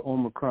because there's an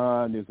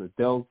Omicron, there's a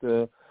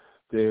Delta,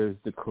 there's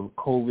the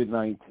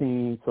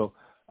COVID-19. So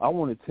I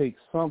want to take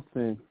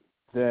something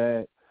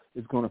that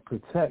is going to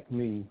protect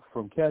me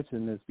from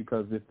catching this,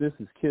 because if this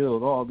has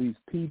killed all these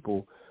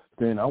people,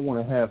 then I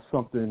want to have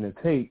something to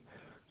take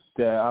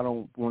that I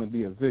don't want to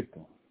be a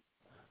victim.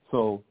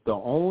 So the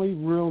only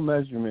real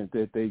measurement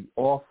that they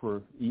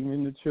offer,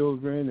 even the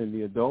children and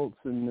the adults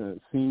and the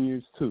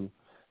seniors too,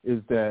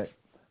 is that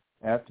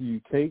after you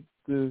take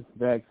the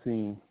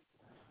vaccine,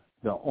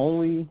 the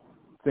only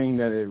thing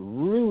that it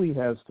really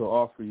has to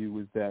offer you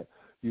is that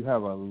you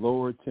have a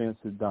lower chance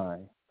of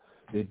dying.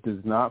 It does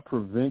not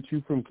prevent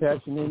you from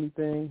catching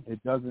anything.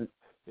 It doesn't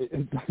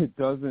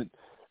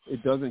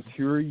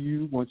cure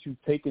you once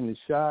you've taken the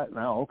shot.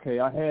 Now, okay,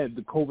 I had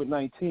the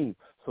COVID-19,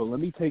 so let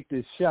me take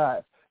this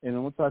shot,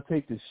 and once I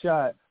take the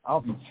shot,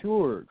 I'll be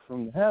cured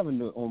from having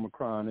the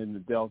Omicron and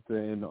the Delta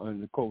and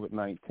the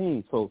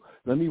COVID-19. So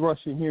let me rush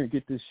in here and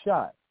get this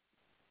shot.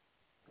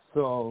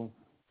 So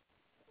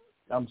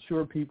I'm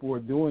sure people are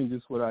doing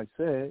just what I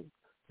said.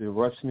 They're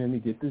rushing in to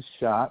get this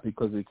shot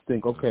because they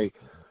think, okay,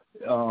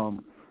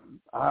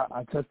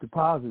 I tested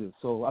positive,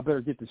 so I better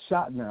get the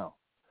shot now.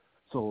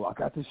 So I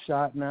got the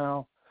shot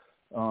now.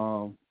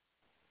 I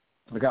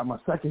got my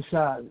second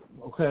shot,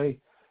 okay,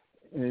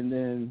 and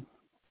then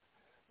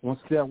once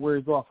that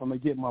wears off, I'm going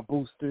to get my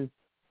booster.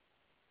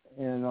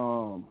 And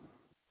all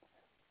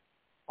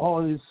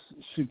of this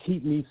should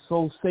keep me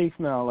so safe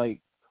now. Like,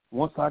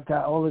 once I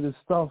got all of this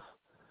stuff,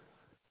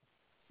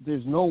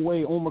 there's no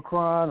way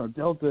Omicron or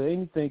Delta,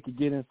 anything could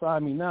get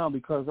inside me now,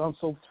 because I'm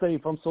so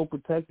safe. I'm so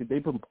protected.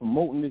 They've been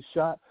promoting this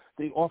shot.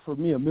 They offered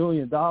me $1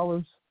 million.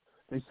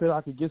 They said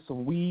I could get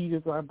some weed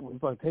if I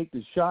take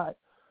the shot.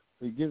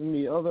 They're giving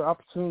me other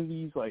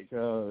opportunities like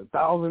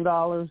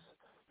 $1,000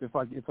 if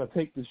I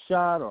take the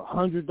shot, or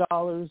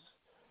 $100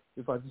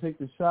 if I take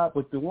the shot.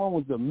 But the one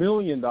with the $1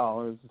 million,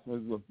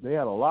 they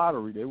had a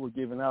lottery. They were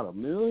giving out $1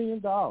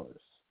 million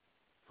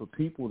for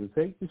people to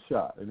take the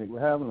shot, and they were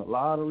having a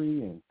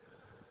lottery, and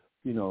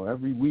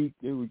every week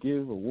they would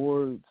give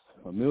awards,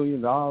 $1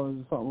 million or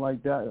something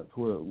like that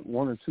for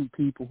one or two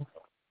people.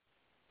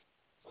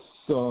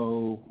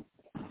 So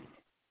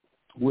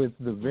with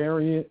the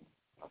variant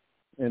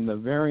and the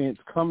variants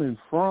coming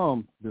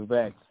from the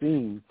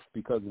vaccines,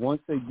 because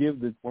once they gave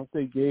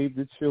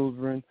the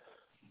children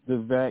the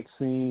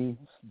vaccines,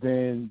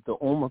 then the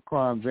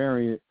Omicron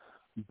variant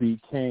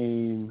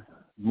became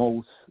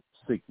most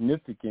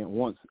significant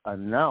once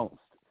announced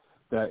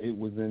that it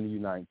was in the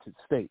United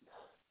States.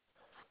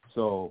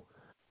 So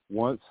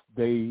once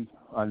they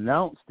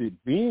announced it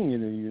being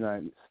in the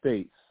United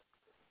States,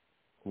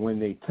 when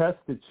they test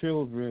the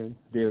children,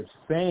 they're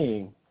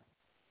saying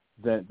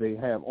that they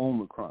have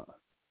Omicron,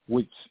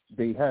 which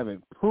they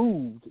haven't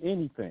proved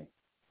anything.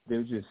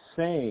 They're just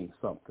saying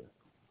something.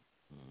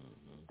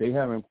 They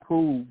haven't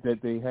proved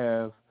that they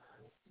have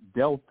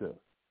Delta.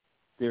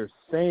 They're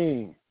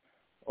saying,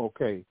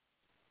 okay,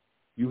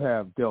 you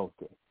have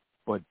Delta.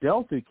 But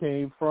Delta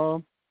came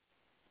from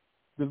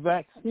the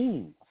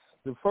vaccines,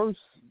 the first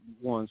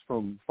ones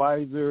from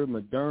Pfizer,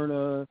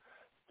 Moderna,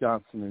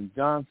 Johnson &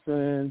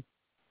 Johnson,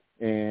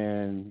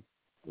 and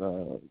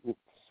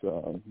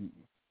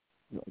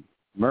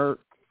Merck.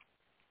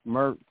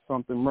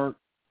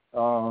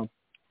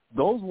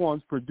 Those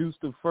ones produced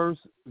the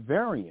first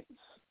variants.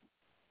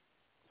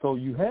 So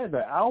you had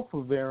the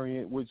Alpha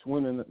variant, which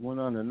went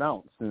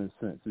unannounced in a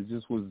sense. It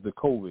just was the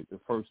COVID, the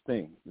first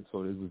thing. And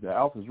so it was the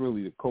Alpha is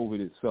really the COVID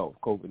itself,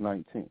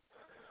 COVID-19.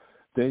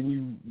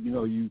 Then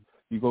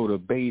you you go to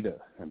Beta,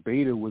 and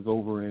Beta was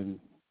over in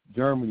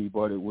Germany,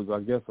 but it was, I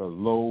guess, a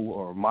low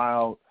or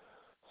mild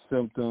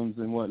symptoms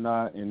and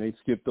whatnot, and they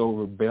skipped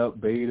over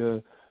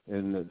Beta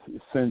and the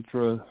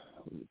Centra,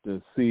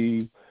 the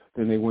C,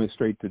 then they went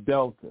straight to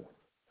Delta.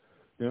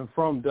 Then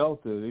from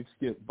Delta, they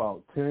skipped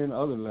about 10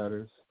 other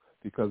letters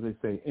because they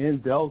say in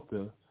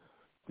Delta,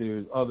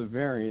 there's other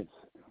variants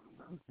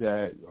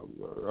that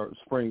are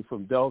spring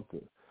from Delta.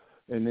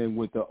 And then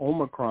with the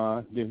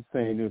Omicron, they're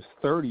saying there's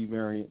 30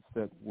 variants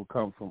that will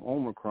come from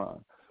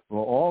Omicron.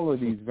 Well, all of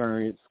these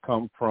variants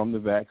come from the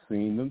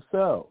vaccine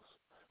themselves.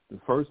 The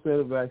first set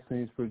of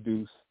vaccines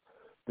produced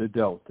the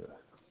Delta.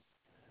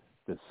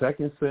 The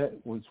second set,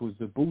 which was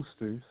the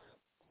boosters,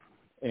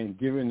 and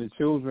giving the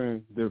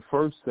children their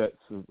first sets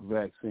of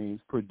vaccines,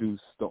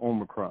 produced the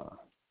Omicron.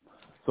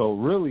 So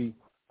really,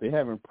 they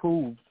haven't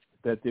proved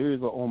that there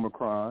is an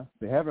Omicron.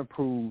 They haven't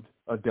proved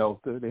a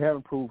Delta. They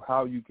haven't proved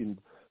how you can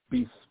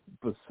be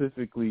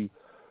specifically,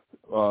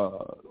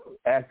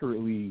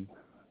 accurately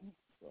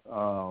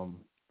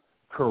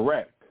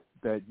correct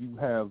that you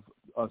have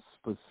a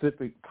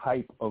specific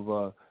type of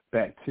a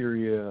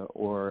bacteria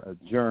or a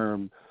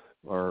germ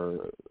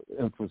or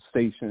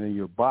infestation in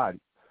your body.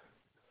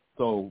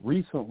 So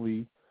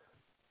recently,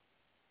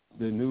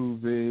 the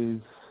news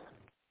is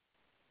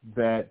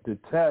that the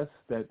tests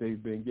that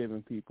they've been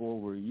giving people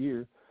over a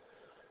year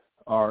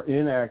are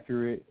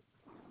inaccurate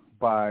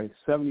by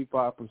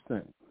 75%.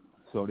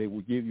 So they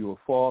will give you a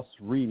false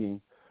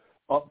reading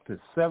up to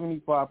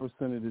 75%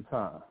 of the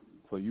time.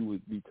 So you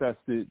would be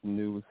tested and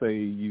it would say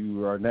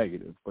you are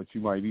negative, but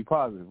you might be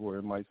positive, or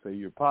it might say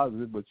you're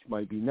positive, but you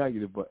might be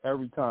negative. But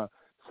every time,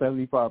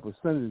 75%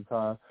 of the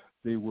time,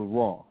 they were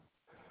wrong.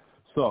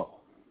 So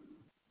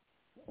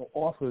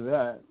off of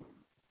that,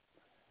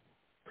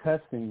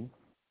 testing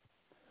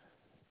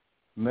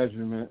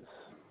measurements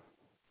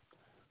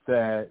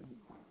that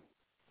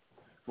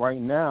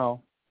right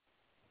now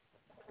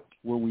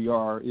where we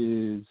are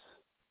is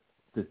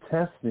the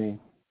testing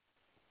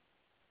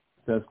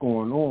that's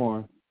going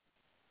on.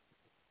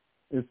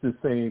 It's the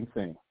same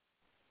thing.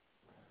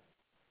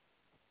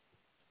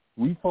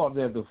 We thought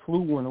that the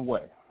flu went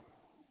away.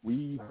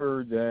 We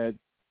heard that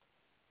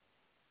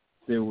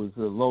there was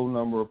a low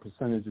number of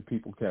percentage of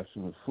people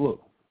catching the flu.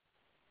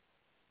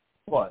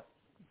 But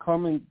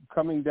coming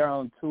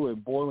down to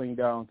it, boiling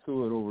down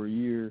to it over a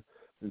year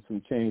and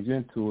some change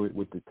into it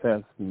with the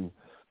tests and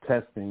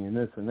testing and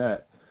this and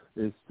that,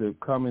 is to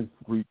come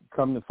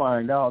to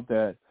find out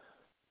that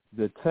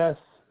the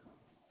tests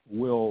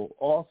will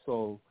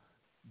also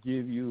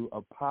give you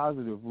a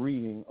positive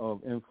reading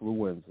of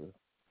influenza.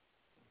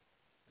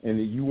 And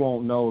that you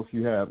won't know if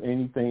you have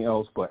anything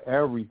else, but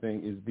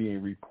everything is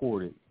being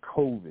reported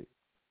COVID,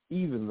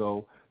 even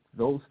though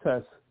those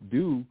tests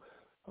do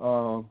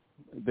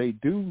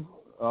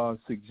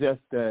suggest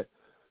that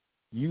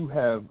you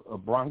have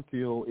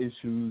bronchial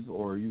issues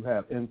or you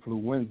have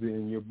influenza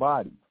in your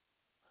body.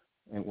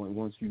 And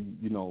once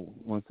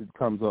it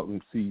comes up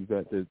and sees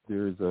that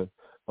there is a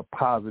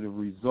positive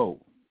result.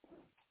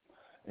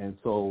 And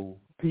so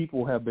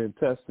people have been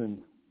testing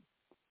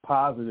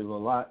positive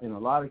in a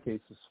lot of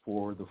cases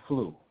for the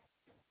flu.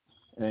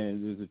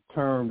 And there's a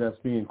term that's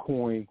being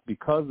coined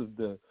because of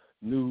the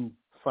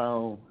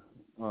newfound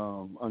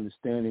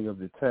understanding of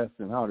the tests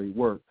and how they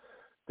work,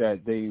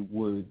 that they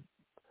would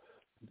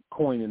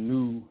coin a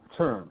new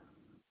term.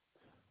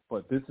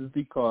 But this is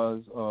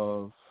because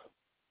of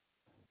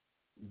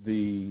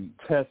the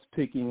test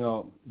picking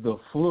up the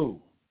flu.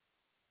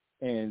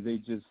 And they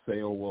just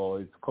say, oh, well,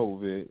 it's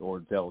COVID or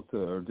Delta,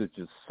 or they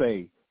just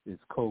say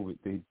it's COVID.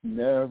 They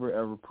never,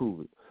 ever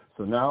prove it.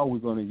 So now we're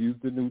going to use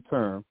the new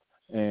term,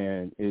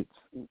 and it's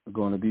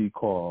going to be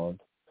called,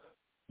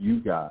 you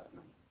got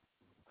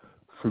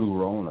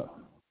Flurona.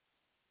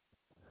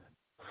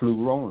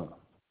 Flurona.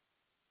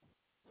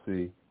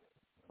 See,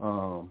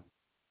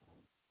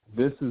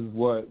 this is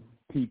what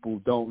people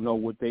don't know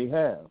what they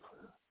have,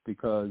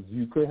 because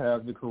you could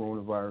have the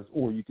coronavirus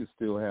or you could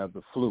still have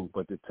the flu,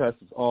 but the test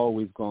is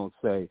always going to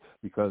say,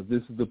 because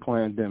this is the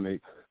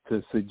pandemic,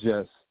 to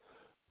suggest,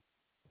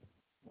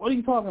 what are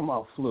you talking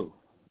about, flu?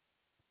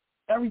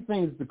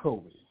 Everything is the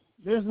COVID.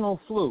 There's no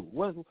flu.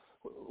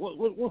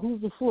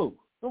 Who's the flu?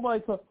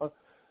 Nobody talk.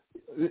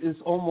 It's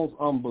almost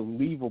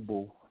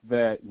unbelievable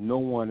that no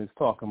one is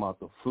talking about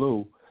the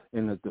flu,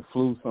 and that the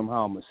flu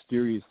somehow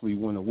mysteriously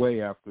went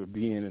away after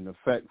being in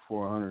effect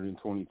for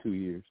 122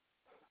 years.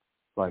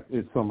 Like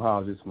it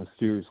somehow just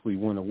mysteriously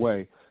went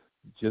away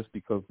just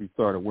because we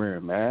started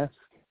wearing masks.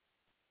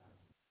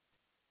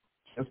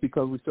 Just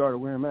because we started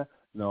wearing masks?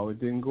 No, it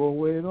didn't go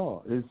away at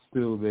all. It's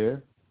still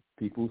there.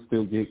 People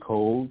still get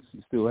colds.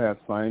 You still have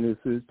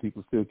sinuses.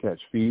 People still catch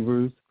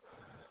fevers.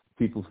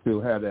 People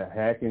still have that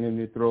hacking in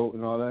their throat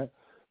and all that.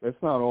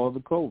 That's not all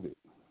the COVID.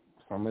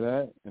 Some of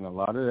that and a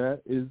lot of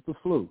that is the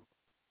flu.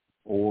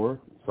 Or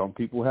some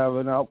people have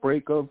an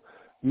outbreak of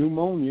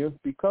pneumonia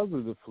because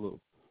of the flu.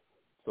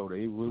 So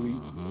they really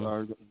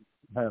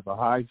have a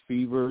high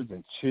fevers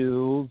and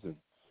chills and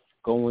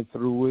going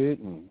through it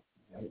and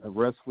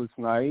restless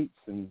nights,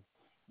 and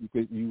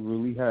you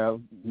really have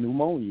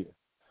pneumonia.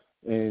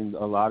 And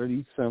a lot of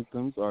these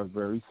symptoms are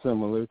very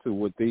similar to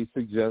what they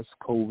suggest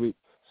COVID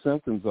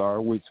symptoms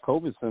are, which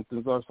COVID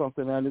symptoms are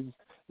something that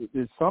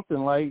is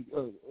something like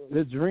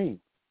a dream.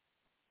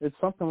 It's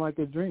something like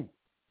a dream.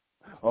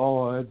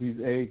 Oh, I had these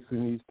aches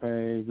and these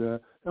pains.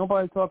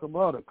 Nobody talk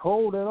about a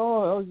cold at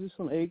all. That was just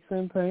some aches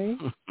and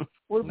pains.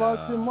 What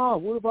about your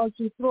mouth? What about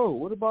your throat?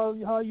 What about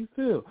how you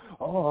feel?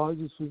 Oh, I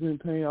just was in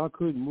pain. I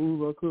couldn't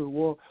move. I couldn't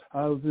walk.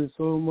 I was in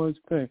so much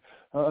pain.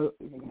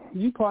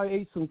 You probably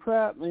ate some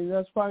crap, and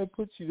that's probably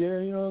put you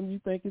there. You know, you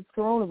think it's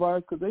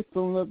coronavirus because they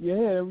filling up your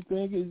head.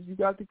 Everything is you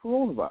got the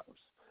coronavirus.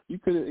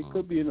 It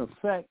could be an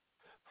effect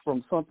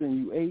from something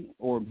you ate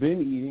or been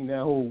eating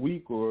that whole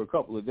week or a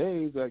couple of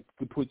days that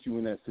could put you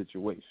in that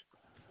situation.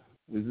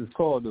 This is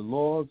called the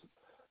laws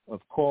of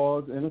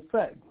cause and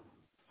effect.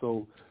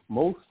 So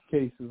most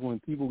cases when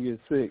people get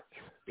sick,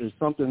 it's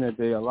something that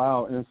they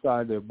allow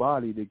inside their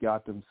body that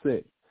got them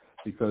sick,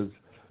 because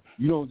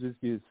you don't just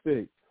get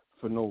sick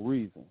for no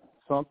reason.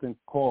 Something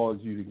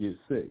caused you to get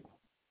sick.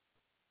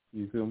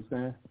 You see what I'm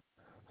saying?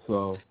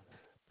 So,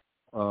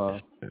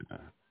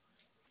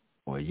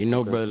 well, you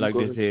know, brother, like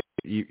they said,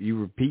 you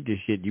repeat this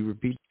shit. You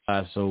repeat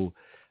it so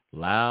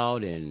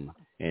loud and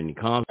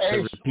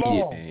constantly repeat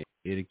it, man.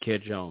 It'll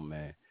catch on,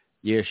 man.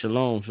 Yeah,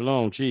 shalom,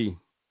 Chi.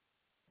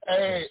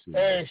 Hey,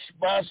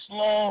 Shabbat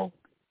Shalom.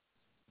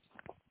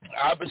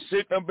 I've been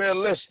sitting up there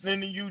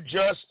listening to you,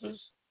 Justice.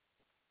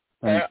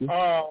 Thank you.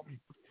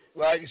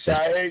 Like I said,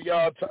 I heard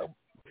y'all talk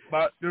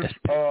about this.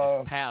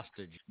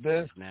 Pastor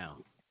this now.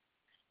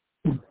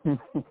 Can you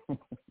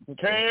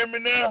hear me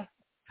now?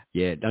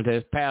 Yeah,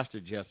 that's Pastor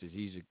Justice.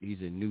 He's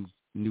a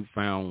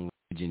newfound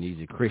religion.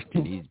 He's a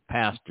Christian. He's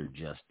Pastor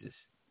Justice.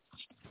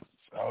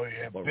 Oh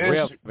yeah,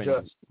 Bishop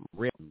Justice.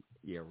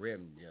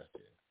 Reverend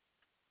Justice.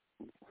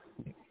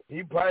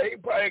 He probably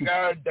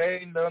got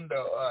ordained under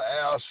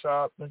Al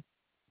Sharpton.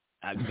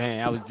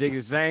 Man, I was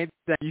thinking the same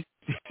thing.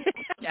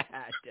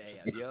 God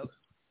damn, yo.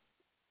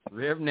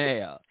 Reverend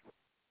Al.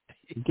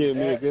 You gave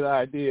me a good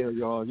idea,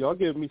 y'all. Y'all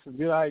giving me some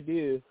good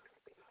ideas.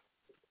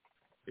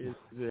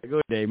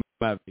 Go ahead,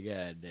 my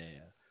God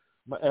damn.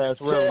 My ass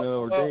Reverend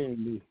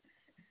ordained me.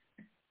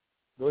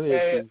 Go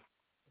ahead,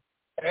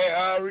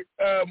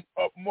 Hey,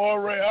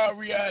 Moray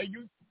Aria,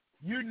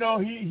 you know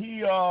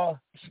he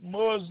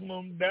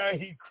Muslim, now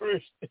he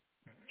Christian.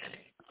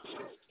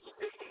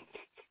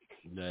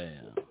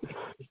 Damn.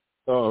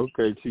 Oh,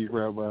 okay, Chief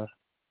Rabbi.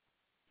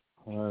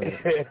 All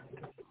right.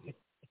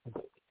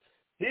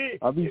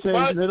 I'll be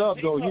changing it up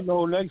though. You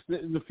know,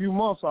 in a few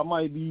months I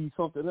might be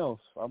something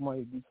else.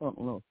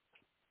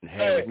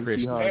 Hey,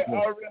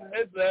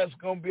 that's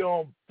gonna be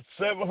on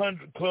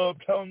 700 Club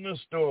telling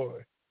this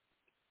story.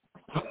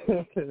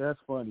 That's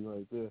funny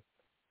right there.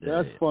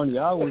 That's funny.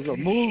 I was a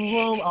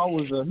Muslim. I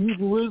was a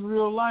Hebrew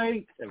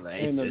Israelite,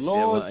 and the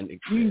Lord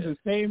Jesus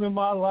came in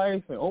my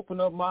life and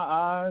opened up my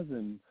eyes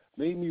and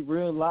made me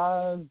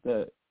realize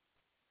that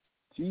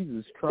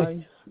Jesus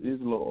Christ is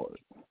Lord.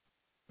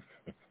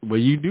 Well,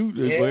 you do.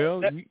 Yeah,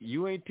 well,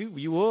 you ain't too.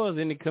 You was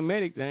in the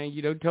Kemetic thing.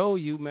 You know, told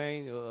you,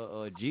 man,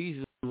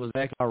 Jesus was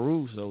actually our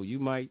rule, so you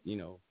might, you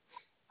know.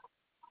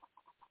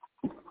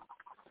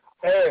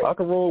 Hey, I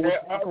can roll with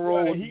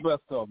the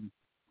best of them.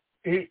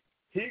 He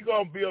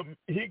gonna be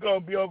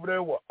over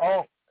there with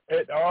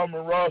at the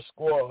Armor Raw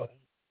squad.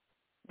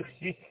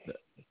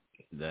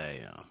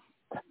 Damn.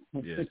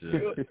 Yes,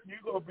 you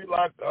gonna be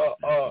like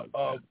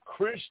a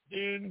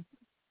Christian,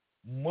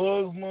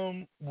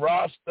 Muslim,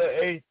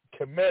 Rasta,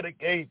 Kemetic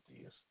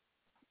atheist.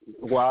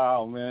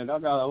 Wow, man, I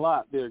got a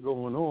lot there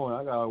going on.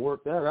 I gotta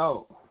work that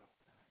out.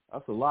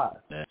 That's a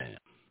lot. Damn.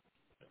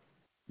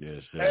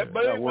 Yes, sir. Hey,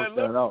 but anyway,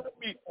 let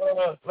me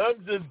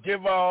just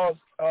give all,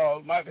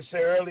 like I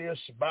said earlier,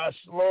 Shabbat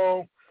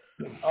Shalom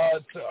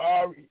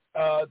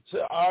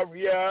to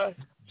Aria,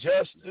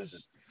 Justice,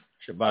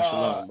 Shabbat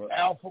Shalom, bro.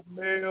 Alpha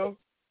Male.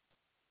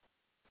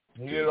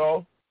 You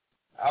know,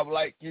 I would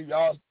like to give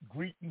y'all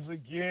greetings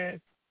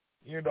again.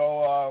 You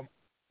know,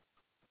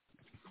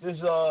 this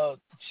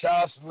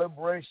Shouts to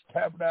Liberation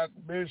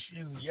Tabernacle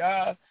Ministries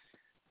Yahweh.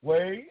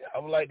 I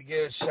would like to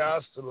give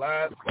shouts to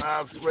Live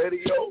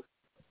Radio.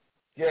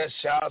 Yes,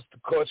 shouts to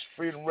Coach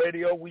Freedom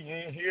Radio. We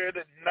in here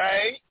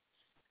tonight.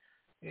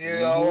 You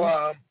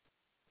know,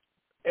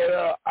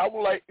 and I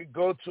would like to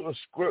go to a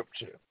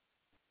scripture.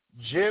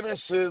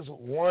 Genesis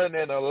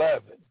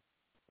 1:11.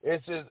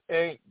 It says,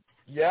 and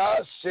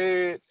Yah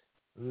said,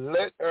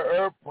 let the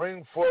earth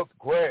bring forth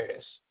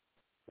grass,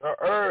 the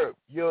herb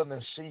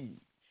yielding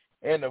seed,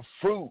 and the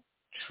fruit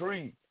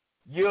tree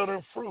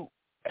yielding fruit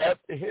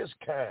after his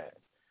kind,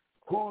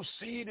 whose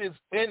seed is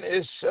in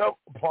itself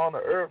upon the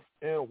earth,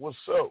 and was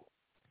so.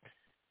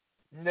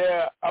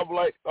 Now, I would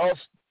like us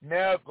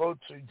now go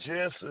to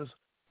Genesis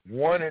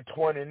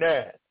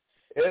 1:29.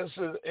 It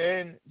says,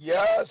 and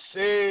Yah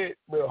said,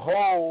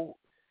 behold,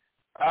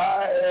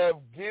 I have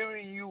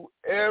given you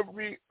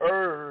every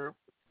herb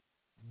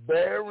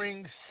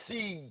bearing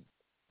seed,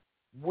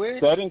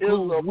 which that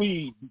includes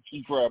weed,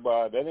 Chief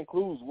Rabbi. That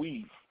includes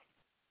weed.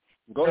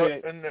 Go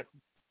ahead.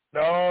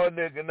 No,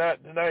 nigga,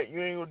 not tonight.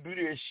 You ain't gonna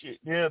do this shit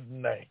here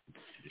tonight.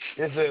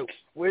 It said,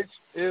 which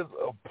is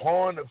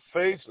upon the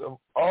face of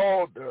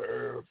all the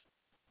earth.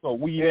 So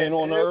weed ain't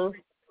on the earth?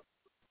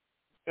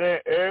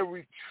 And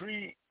every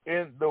tree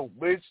in the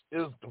which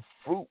is the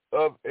fruit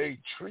of a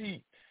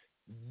tree,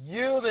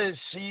 yielding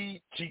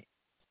seed to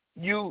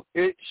you,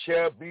 it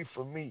shall be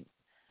for me.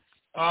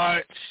 All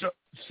right,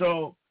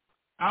 so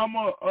I'm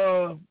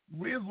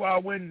reason why I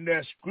went in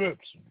that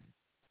scripture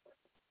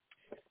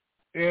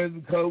is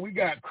because we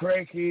got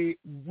crackhead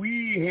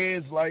weed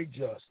heads like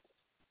Justin.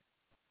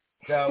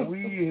 Now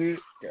we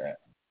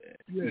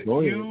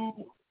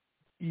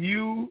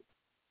you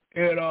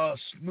and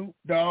Snoop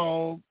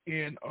Dogg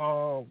and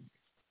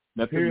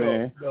Method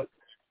Man,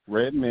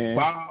 Red Man,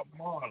 Bob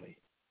Marley.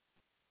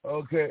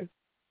 Okay.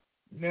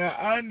 Now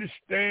I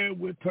understand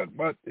we're talking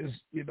about this,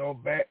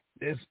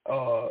 this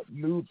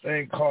new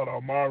thing called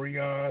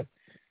Omarion.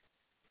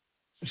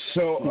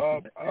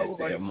 So I would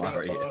like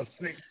to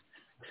say.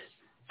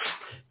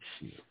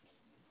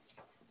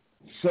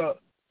 So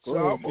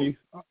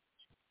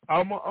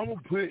I'm gonna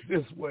put it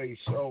this way.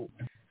 So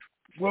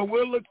when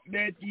we're looking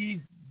at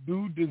these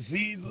new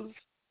diseases,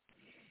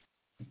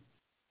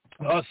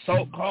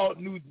 so-called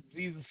new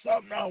diseases,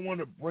 something I want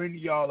to bring to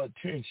y'all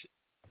attention.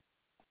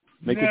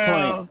 Make it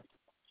plain.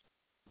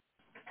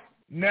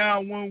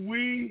 Now when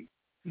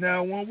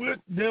we're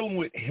dealing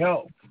with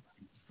health,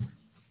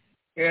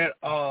 and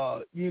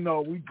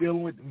we're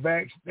dealing with the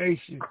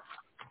vaccination.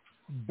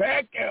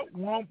 Back at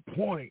one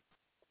point,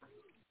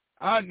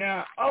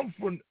 I'm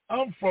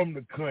from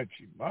the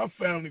country. My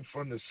family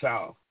from the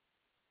South.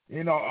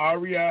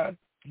 Aria,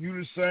 you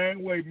the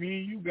same way. Me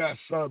and you got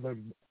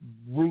Southern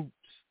roots.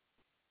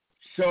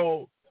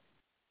 So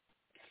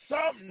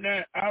something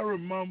that I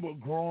remember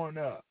growing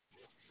up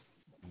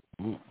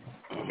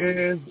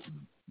is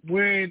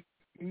when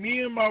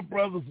me and my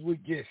brothers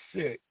would get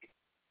sick,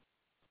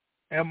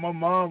 and my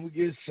mom would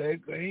get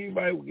sick, or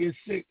anybody would get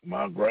sick,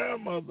 my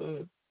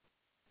grandmother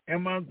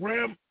and my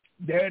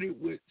granddaddy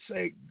would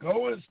say,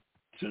 go into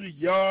the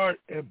yard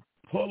and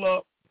pull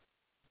up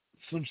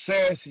some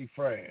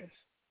sassafras.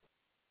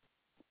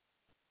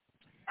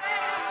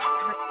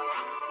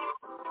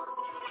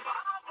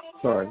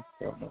 Sorry.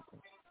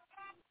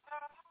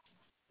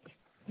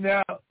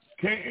 Now,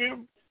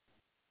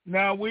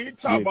 when you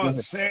talk about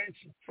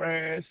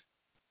sassafras,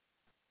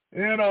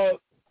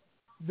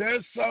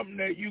 there's something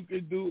that you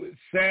can do with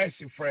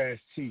sassafras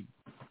tea.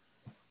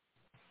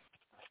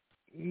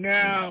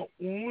 Now,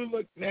 when we're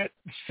looking at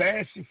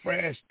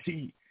sassafras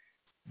tea,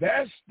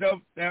 that's stuff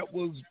that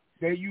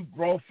you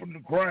grow from the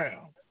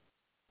ground.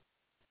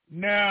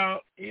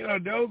 Now,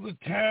 there was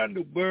a time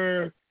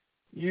where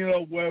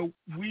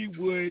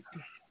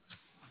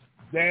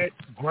that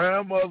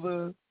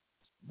grandmother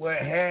would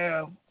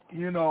have,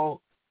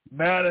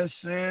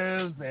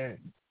 medicines and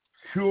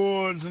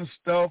cures and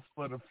stuff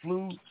for the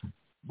flu.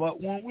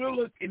 But when we're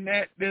looking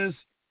at this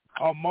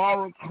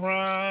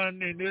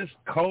Omicron and this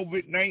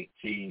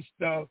COVID-19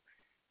 stuff,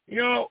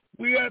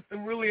 we have to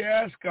really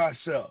ask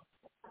ourselves,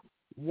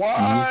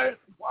 why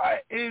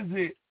is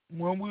it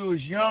when we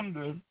was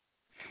younger,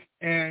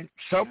 and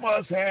some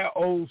of us had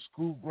old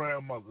school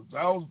grandmothers.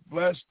 I was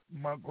blessed.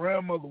 My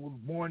grandmother was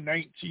born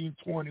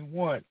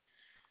 1921.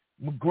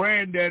 My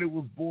granddaddy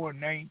was born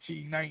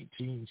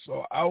 1919.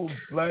 So I was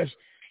blessed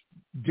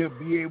to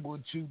be able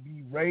to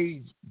be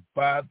raised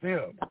by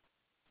them.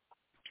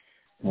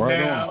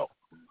 Right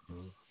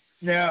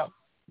now,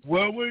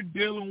 when we're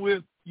dealing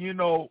with,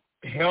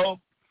 health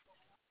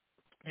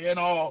and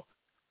all,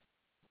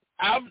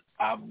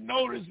 I've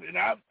noticed, and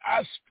I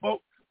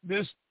spoke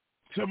this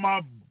to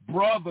my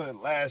brother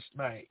last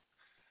night.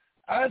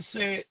 I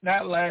said,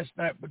 not last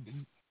night, but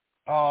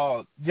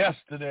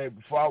yesterday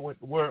before I went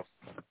to work.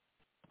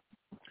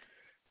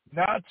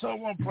 Now I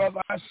told my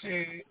brother, I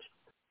said,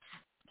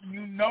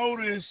 you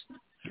notice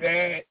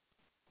that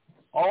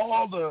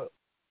all the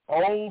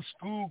old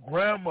school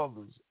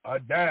grandmothers are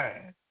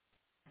dying.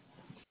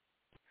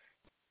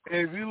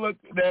 If you look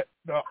at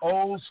the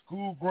old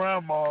school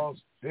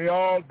grandmas, they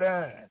all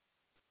dying.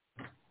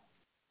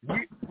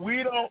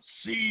 We don't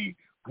see,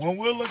 when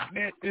we're looking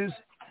at this,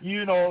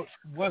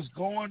 what's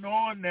going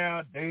on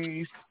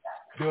nowadays,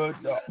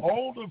 the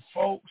older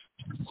folks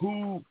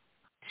who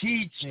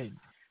teaching,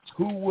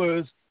 who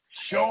was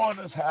showing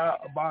us how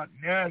about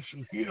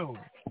natural healing,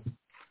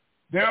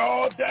 they're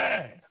all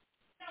dying.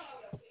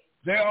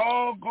 They're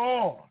all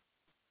gone.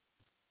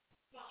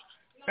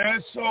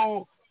 And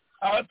so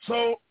I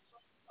told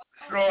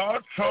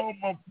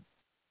my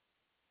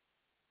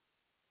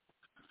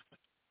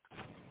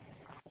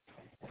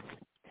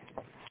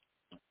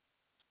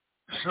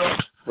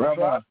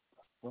Rabbi.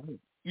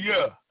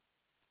 Yeah.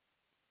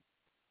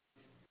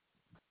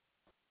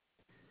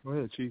 Go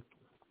ahead, Chief.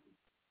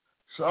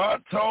 So I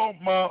told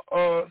my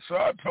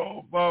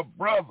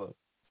brother,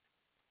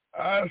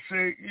 I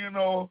said,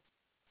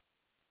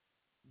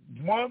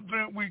 one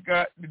thing we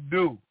got to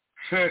do,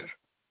 since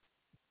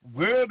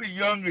we're the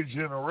younger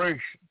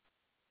generation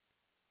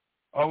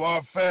of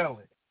our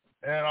family,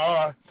 and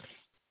our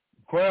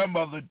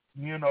grandmother,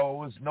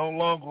 is no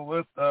longer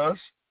with us.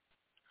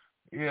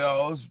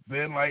 It's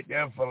been like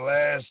that for the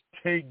last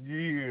 10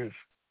 years.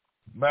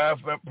 Matter of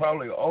fact,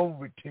 probably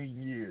over 10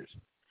 years.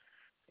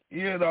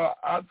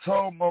 I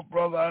told my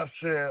brother, I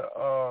said,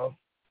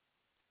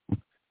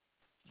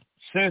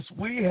 since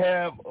we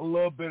have a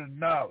little bit of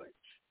knowledge,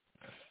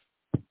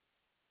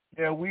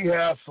 we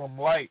have some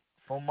light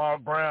from our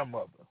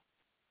grandmother.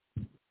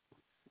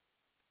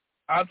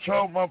 I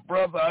told my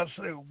brother, I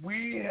said,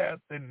 we have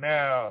to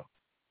now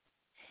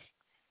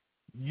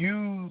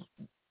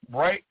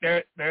write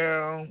that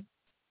down,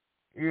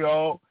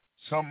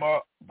 some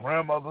of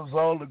grandmother's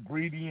old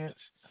ingredients,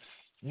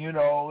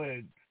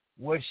 and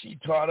what she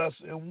taught us,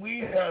 and we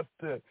have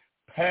to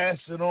pass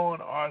it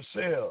on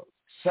ourselves.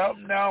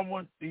 Something I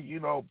want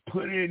to,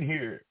 put in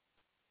here.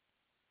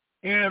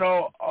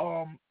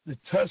 The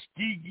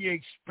Tuskegee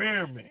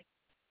experiment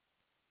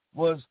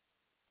was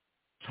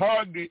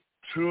targeted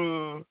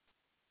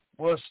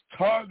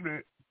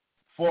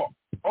for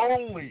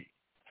only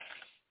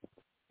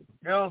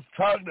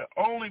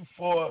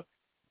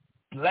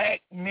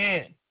black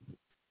men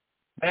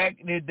back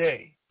in the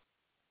day.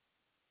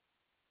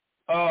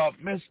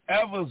 Miss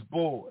Evers'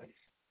 Boys.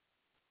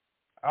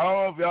 I don't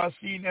know if y'all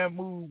seen that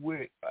movie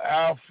with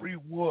Al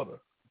Freewater.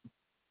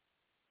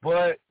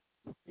 But,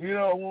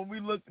 when we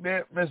looked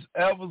at Miss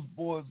Evers'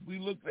 Boys, we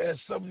looked at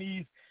some of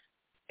these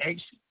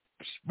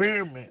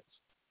experiments.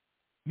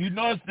 You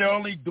notice they're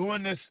only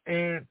doing this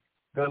in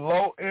the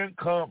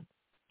low-income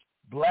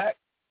black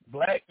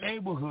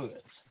neighborhoods.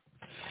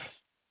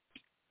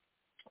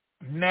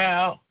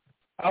 Now,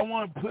 I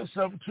want to put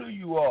something to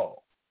you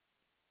all.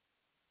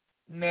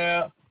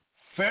 Now,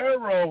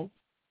 Pharaoh,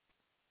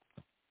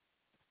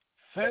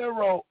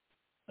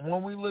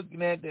 when we're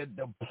looking at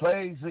the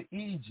plagues of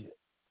Egypt,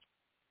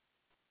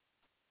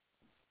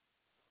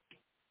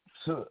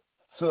 so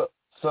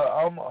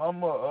I'm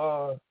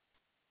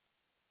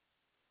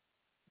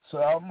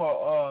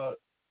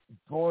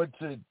go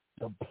into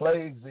the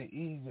plagues of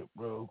Egypt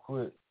real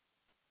quick.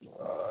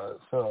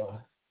 So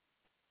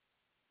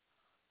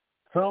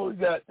we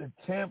got the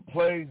 10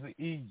 plagues of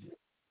Egypt.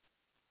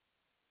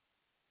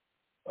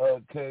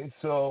 Okay,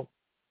 so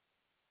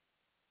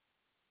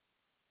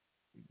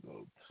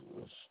go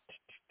to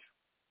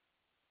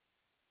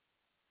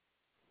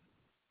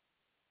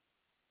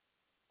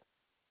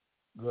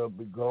gonna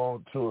be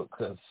going to it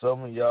because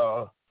some of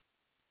y'all.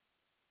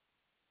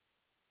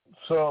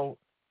 So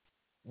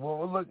when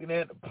we're looking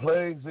at the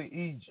plagues of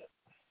Egypt,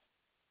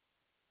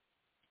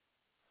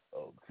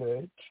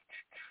 okay,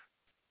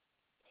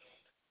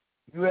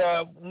 you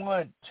have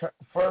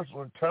first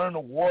one, turn the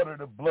water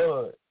to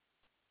blood,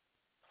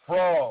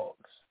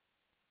 frogs,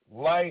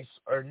 lice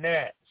or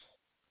gnats,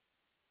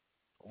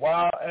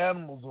 wild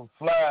animals or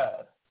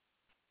flies,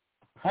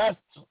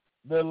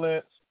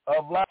 pestilence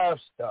of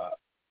livestock,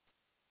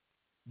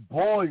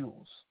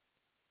 boils,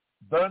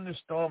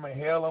 thunderstorm and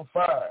hail and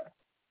fire,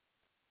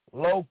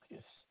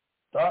 locusts,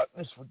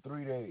 darkness for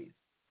 3 days,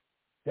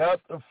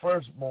 death of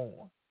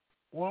firstborn.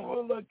 When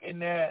we're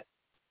looking at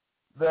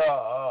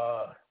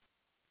the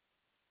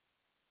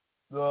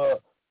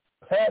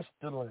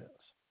pestilence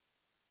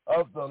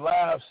of the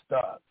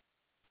livestock,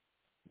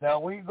 now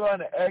we go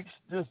into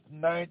Exodus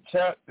 9th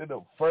chapter,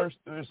 the 1st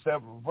through the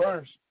 7th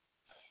verse.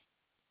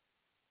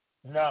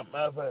 Now,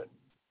 matter of fact,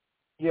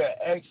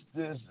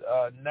 Exodus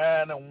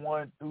 9 and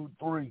 1 through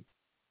 3.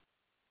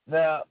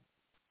 Now,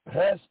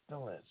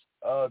 pestilence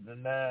of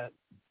the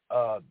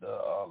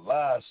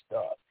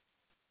livestock.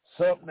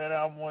 Something that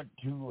I want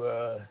to,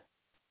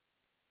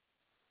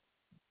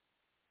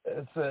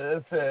 it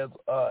says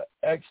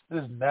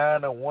Exodus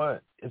 9 and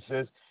 1. It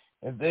says,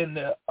 and then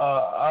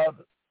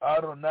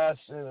Adonai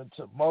said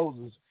unto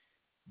Moses,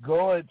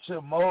 go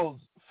unto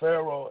Moses,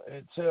 Pharaoh,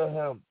 and tell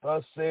him,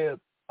 thus saith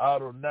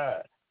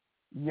Adonai,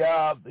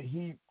 Yah the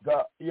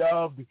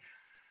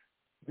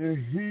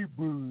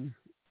Hebrews,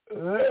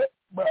 let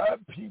my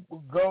people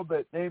go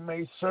that they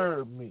may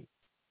serve me.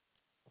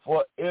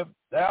 For if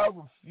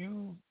thou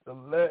refuse to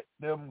let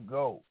them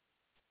go,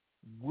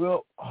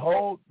 wilt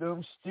hold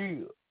them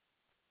still.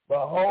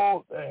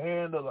 Behold, the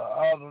hand of the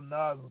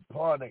Adonai is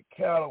upon the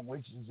cattle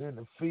which is in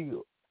the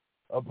field,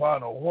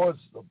 upon the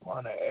horses,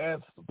 upon the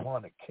asses,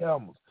 upon the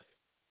camels,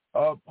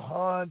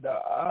 upon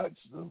the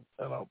oxen,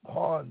 and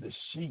upon the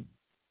sheep.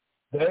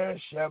 There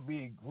shall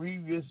be a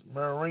grievous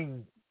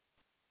marine.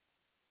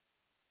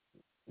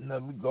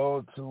 Let me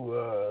go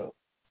to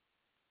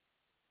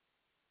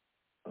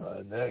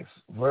next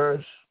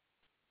verse.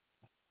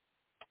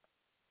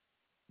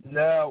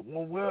 Now,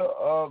 when we're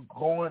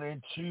going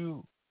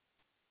into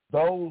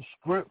those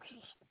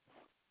scriptures,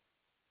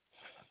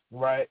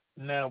 right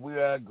now I'm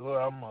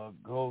gonna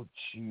go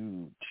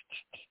to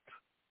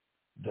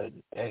the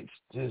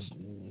Exodus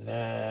 9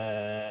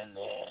 and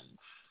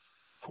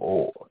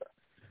 4.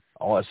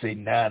 I want to say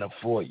 9 and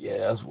 4. Yeah,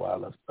 that's why I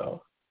left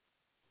off.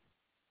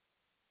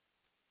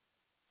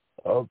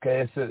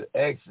 Okay, it says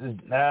Exodus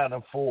 9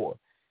 and 4.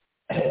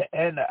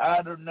 And the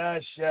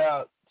Adonai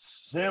shall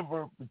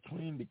sever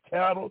between the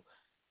cattle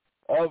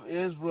of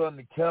Israel and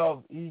the cattle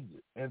of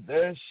Egypt, and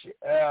there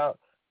shall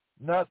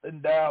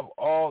nothing die of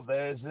all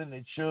that is in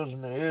the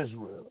children of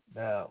Israel.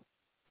 Now,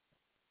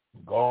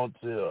 going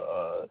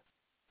to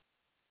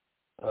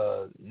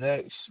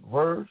next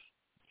verse.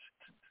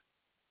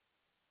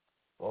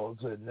 Go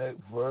to the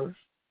next verse.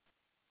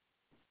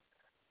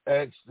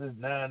 Exodus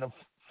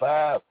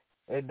 9:5,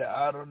 and the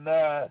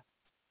Adonai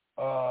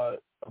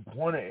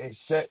appointed a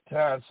set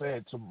time,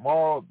 saying,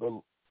 tomorrow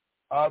the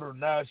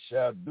Adonai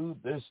shall do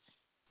this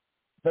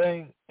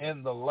thing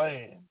in the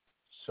land.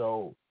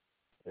 So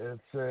it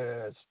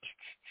says,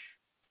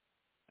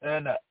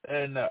 and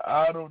the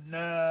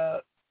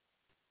Adonai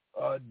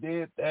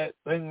did that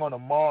thing on the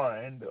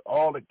morrow, and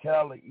all the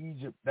cattle of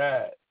Egypt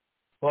died,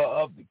 but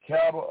of the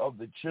cattle of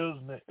the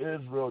children of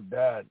Israel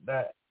died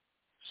not.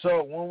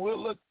 So when we're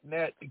looking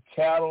at the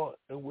cattle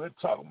and we're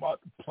talking about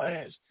the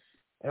plants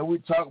and we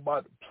talk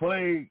about the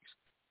plagues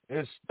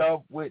and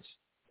stuff which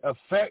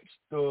affects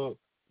the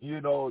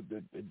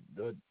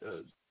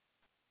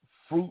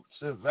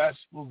fruits and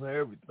vegetables and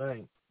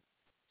everything,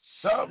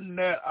 something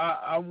that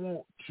I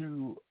want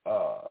to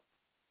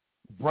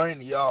bring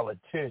to y'all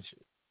attention.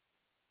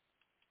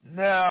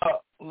 Now,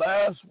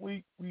 last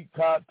week we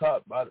kind of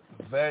talked about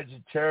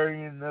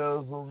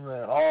vegetarianism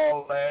and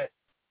all that,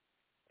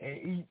 and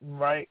eating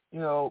right,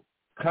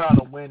 kind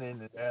of went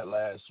into that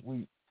last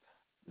week.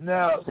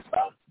 Now,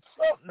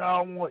 something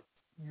I want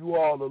you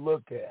all to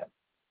look at,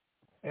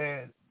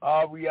 and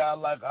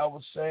like I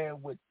was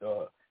saying with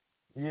the,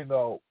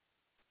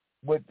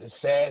 with the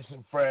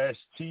sassafras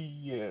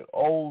tea and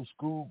old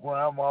school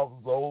grandmas,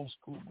 old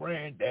school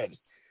granddaddies.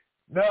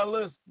 Now,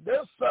 listen,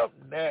 there's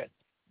something that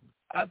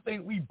I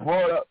think we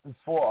brought up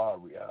before,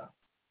 Ariana.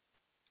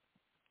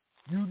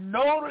 You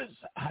notice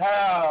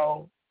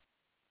how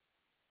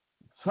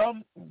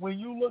when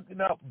you're looking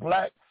at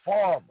black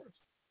farmers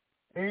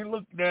and you're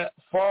looking at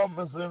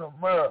farmers in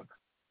America,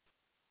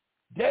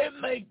 they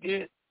make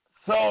it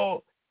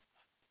so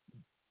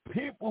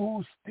people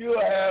who still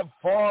have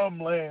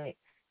farmland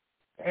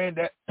and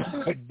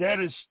that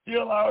is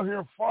still out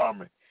here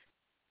farming,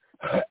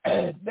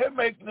 they're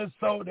making it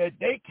so that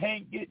they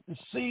can't get the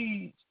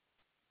seeds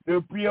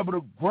to be able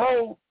to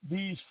grow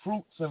these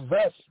fruits and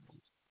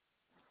vegetables.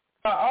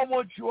 Now, I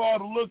want you all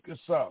to look at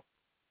something.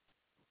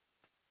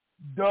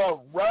 The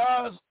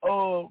rise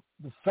of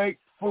the fake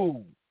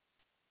food.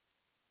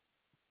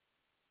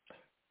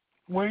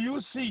 When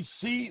you see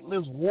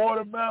seedless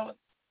watermelon,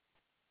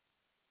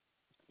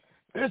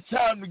 it's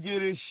time to get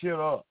this shit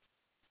up.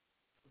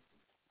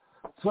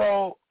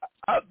 So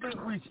I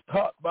think we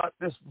talked about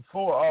this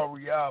before,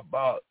 Aria,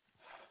 about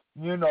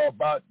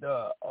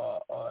the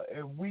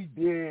if we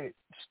did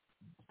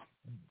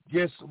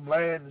get some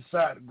land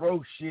inside to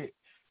grow shit,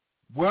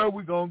 where are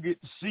we gonna get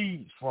the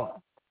seeds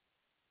from?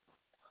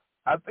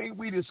 I think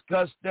we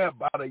discussed that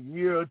about a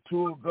year or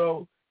two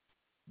ago,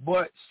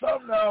 but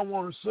something I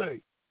want to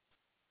say.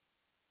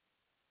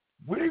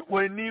 We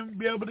wouldn't even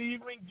be able to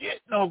even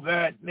get no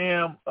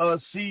goddamn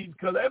seeds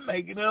because they're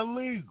making it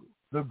illegal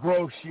to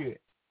grow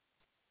shit.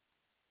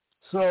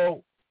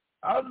 So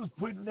I'm just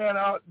putting that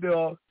out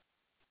there,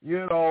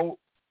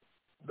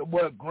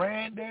 what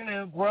granddaddy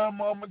and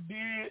grandmama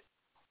did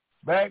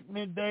back in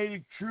the day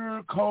to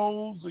cure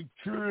colds and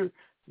cure,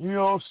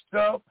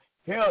 stuff.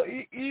 Hell,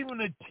 even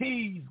the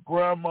teas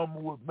grandmama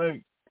would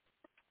make,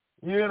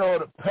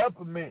 the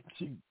peppermint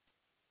tea.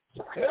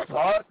 It's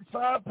hard to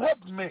find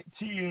peppermint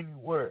tea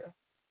anywhere.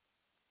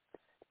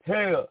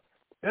 Hell,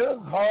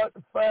 it's hard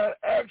to find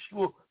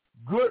actual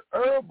good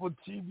herbal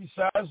tea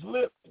besides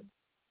Lipton.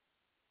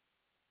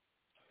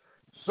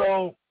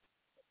 So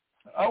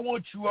I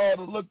want you all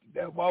to look at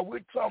that while we're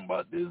talking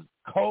about this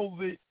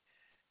COVID,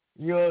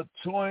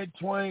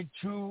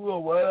 2022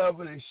 or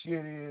whatever this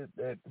shit is,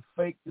 that the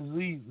fake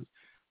diseases.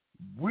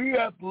 We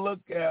have to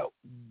look at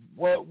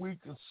what we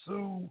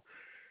consume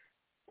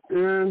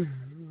in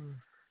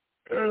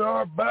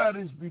our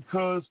bodies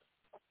because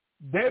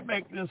they're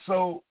making it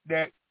so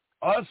that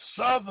us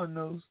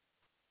Southerners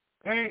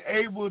ain't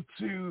able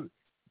to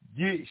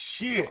get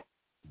shit.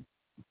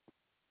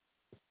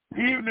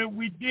 Even if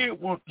we did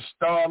want to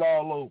start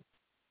all over.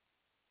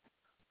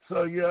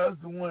 So, I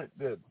just want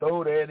to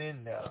throw that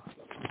in there.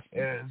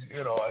 And,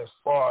 as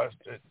far as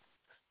to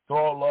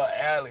throw a little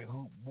alley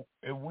hoop,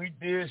 if we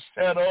did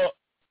set up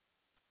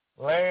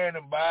land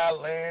and buy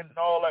land and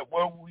all that,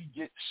 where would we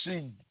get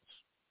seeds?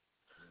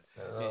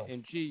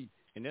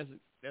 And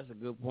that's a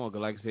good point,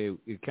 because like I said,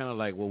 it's kind of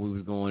like what we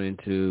was going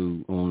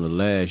into on the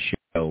last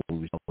show. We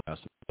was talking about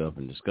some stuff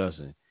and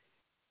discussing.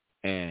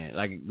 And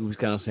like we was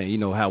kind of saying,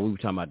 how we were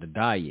talking about the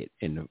diet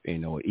and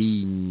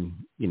eating,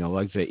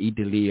 like I said, eat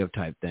to live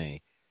type thing.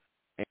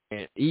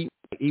 And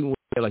even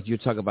like you're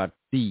talking about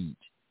seeds.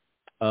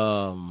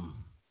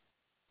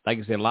 Like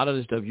I said, a lot of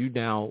the stuff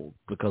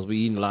because we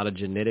eating a lot of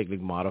genetically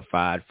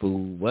modified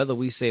food, whether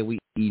we say we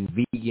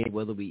eating vegan,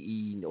 whether we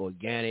eating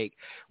organic,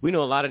 we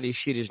know a lot of this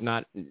shit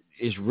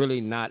is really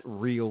not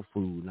real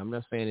food. And I'm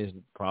not saying it's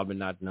probably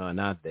not none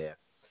out there,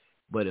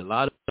 but a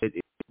lot of it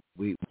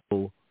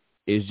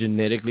is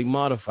genetically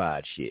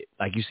modified shit.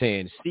 Like you're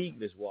saying,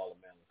 seedless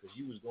watermelon. because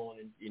you was going,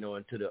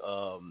 into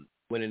the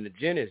went into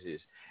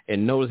Genesis,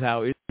 and notice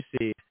how it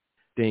says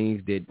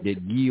things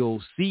that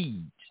yield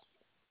seeds,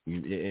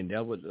 and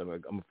that was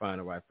I'm gonna find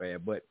it right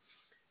fast. But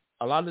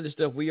a lot of the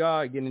stuff we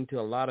are getting into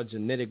a lot of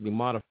genetically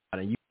modified,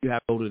 and you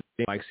have to go to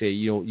the, like say,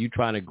 you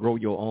trying to grow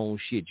your own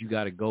shit. You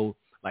got to go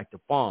like the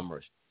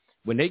farmers.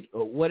 When they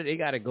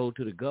got to go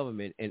to the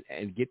government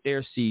and get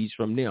their seeds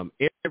from them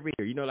every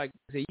year. Like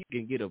I say, you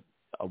can get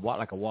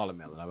like a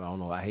watermelon. I don't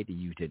know. I hate to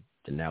use the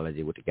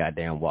analogy with the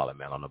goddamn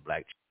watermelon on the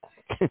black,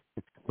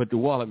 but the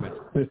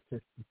watermelon.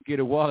 Get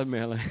a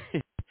watermelon.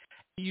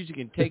 You usually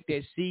can take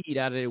that seed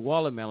out of the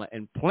watermelon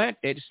and plant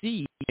that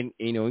seed, and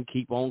and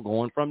keep on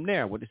going from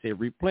there. What they say,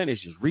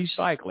 replenishes,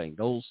 recycling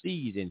those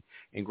seeds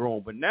and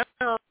growing. But now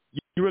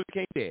you really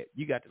can't do that.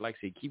 You got to, like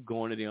I say, keep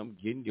going to them,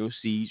 getting your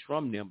seeds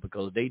from them,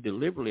 because they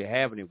deliberately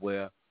having it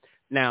where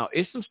now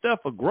it's some stuff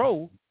will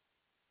grow,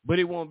 but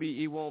it won't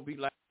be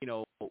like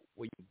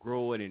where you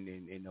grow it and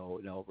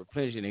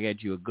replenish it and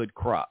get you a good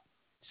crop.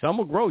 Some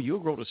will grow, you'll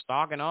grow the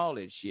stalk and all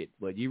that shit,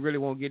 but you really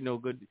won't get no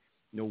good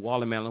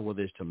watermelon,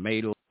 whether it's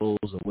tomatoes or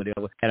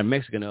whatever. Had a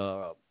Mexican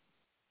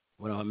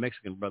one of our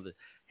Mexican brothers,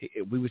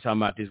 we were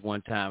talking about this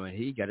one time, and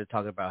he got to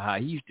talk about how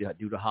he used to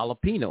do the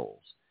jalapenos,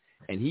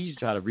 and he used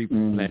to try to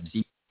replant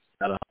seeds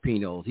out of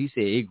jalapenos. He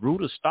said it grew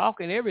the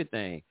stalk and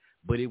everything,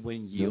 but it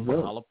wouldn't yield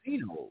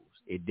jalapenos.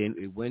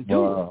 It wouldn't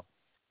do it.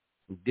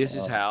 This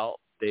is how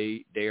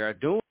they are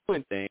doing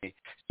things.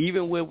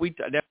 Even when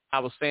that's I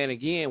was saying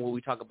again, when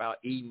we talk about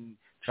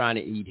trying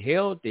to eat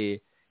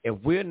healthy, if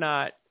we're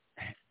not,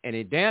 and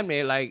it damn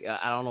near like,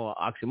 I don't know,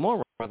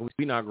 oxymoron,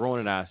 we're not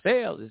growing it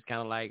ourselves, it's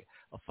kind of like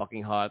a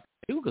fucking hard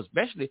thing to do,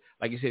 especially,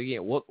 like you said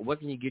again, what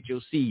can you get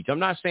your seeds? I'm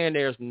not saying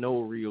there's no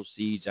real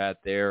seeds out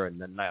there,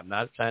 and I'm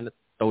not trying to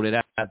throw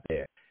that out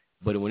there.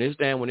 But when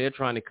they're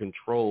trying to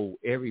control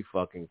every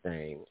fucking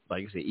thing,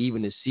 like you said,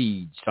 even the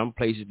seeds, some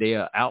places they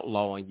are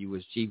outlawing you,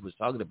 as Chief was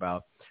talking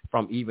about,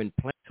 from even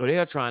plants. So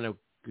they're trying to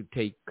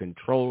take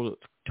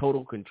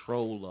total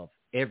control of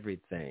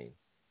everything.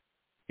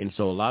 And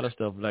so a lot of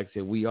stuff, like I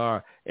said, we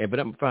are. But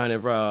I'm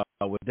finding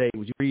with Dave,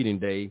 was reading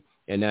Dave,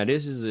 and now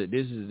this is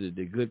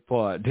the good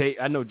part. Dave,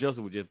 I know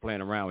Justin was just playing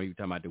around when he was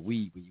talking about the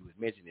weed when you was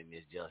mentioning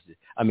this,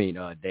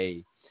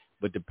 Dave.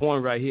 But the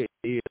point right here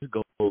is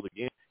goes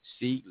again,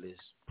 seedless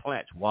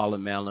plants,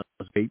 watermelons,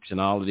 grapes, and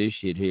all of this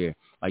shit here.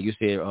 Like you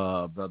said,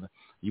 brother,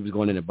 you was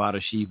going in the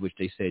bottom sheet, which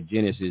they said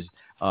Genesis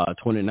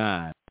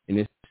 29, and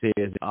it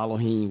says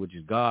Elohim, which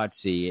is God,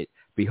 said,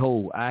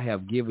 "Behold, I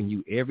have given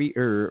you every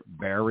herb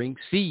bearing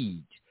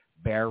seeds,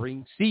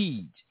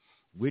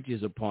 which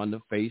is upon the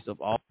face of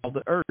all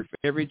the earth,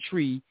 every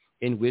tree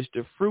in which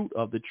the fruit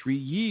of the tree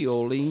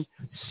yielding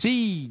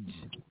seeds."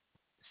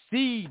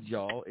 Seeds,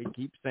 y'all. It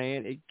keeps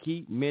saying, it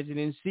keeps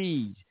mentioning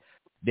seeds.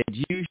 That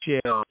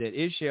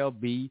it shall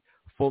be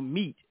for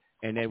meat.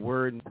 And that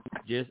word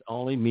just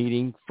only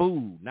meaning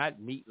food,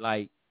 not meat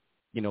like,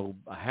 a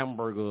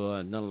hamburger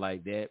or nothing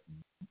like that.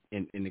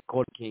 In the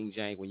Court of King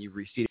James, when you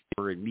receive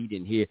the word meat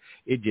in here,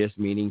 it just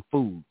meaning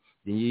food.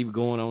 Then you even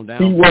going on down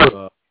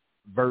to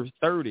verse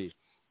 30.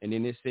 And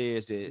then it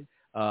says that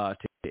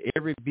to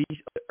every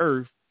beast of the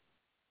earth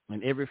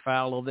and every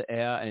fowl of the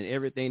air and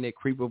everything that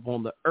creep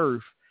upon the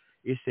earth,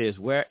 it says,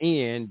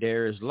 wherein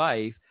there is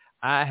life,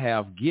 I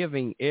have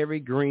given every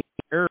green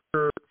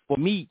herb for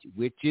meat,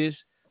 which is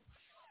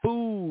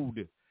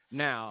food.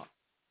 Now,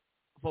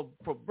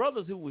 for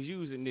brothers who was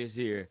using this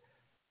here,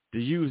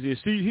 see,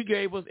 he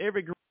gave us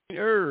every green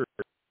herb.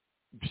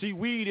 See,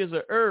 weed is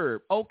a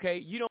herb. Okay,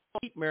 you don't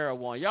eat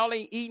marijuana. Y'all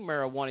ain't eating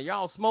marijuana.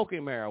 Y'all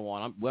smoking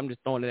marijuana. I'm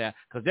just throwing it out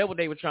because that's what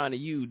they were trying to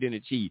use in the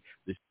cheese.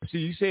 See,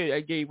 you said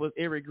they gave us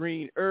every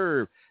green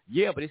herb.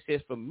 Yeah, but it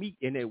says for meat,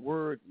 and that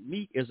word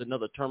meat is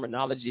another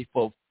terminology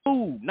for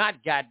food,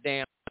 not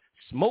goddamn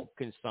smoke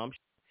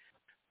consumption.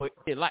 But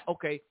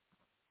okay,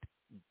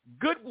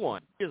 good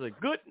one. Here's a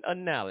good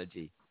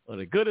analogy or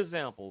a good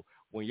example.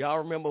 When y'all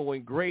remember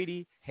when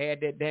Grady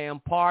had that damn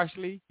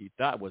parsley, he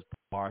thought it was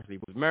parsley,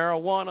 it was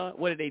marijuana.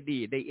 What did they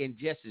do? They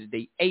ingested it.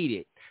 They ate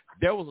it.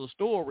 There was a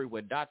story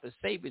where Dr.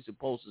 Sabi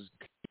supposed to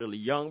kill a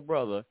young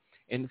brother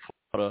in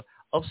Florida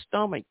of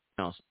stomach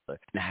cancer.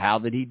 Now, how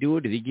did he do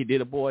it? Did he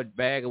get a boy a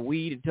bag of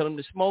weed and tell him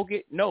to smoke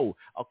it? No.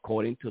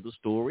 According to the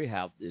story,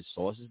 how the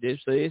sources did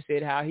say, it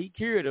said how he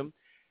cured him.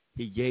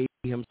 He gave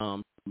him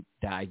some to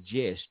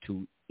digest,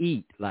 to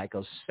eat, like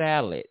a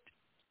salad.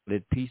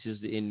 Let pieces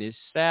in this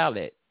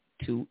salad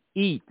to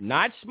eat,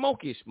 not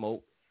smoky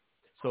smoke.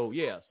 So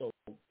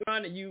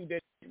trying to use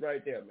that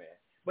right there, man.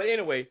 But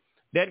anyway,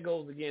 that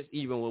goes against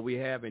even what we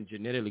have in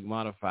genetically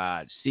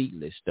modified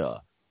seedless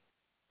stuff.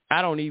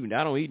 I don't eat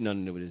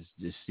nothing of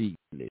this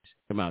seedless.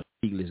 Come out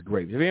seedless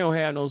grapes. If they don't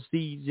have no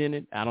seeds in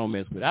it, I don't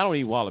mess with it. I don't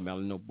eat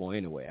watermelon no more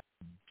anyway.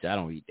 I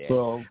don't eat that.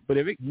 So, but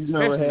if you've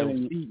never had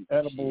any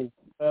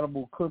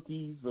edible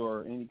cookies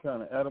or any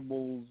kind of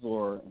edibles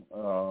or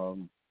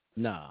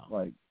no,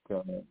 like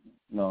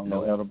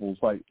no edibles.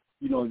 Like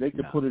they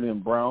could put it in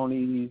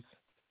brownies.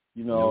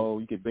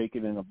 You could bake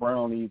it in a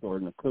brownies or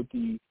in a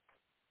cookie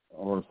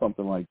or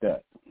something like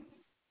that.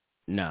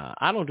 Nah,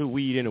 I don't do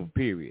weed in a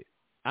period.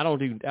 I don't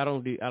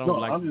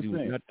like to do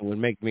nothing would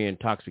make me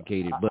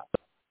intoxicated, but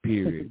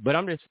period. But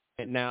I'm just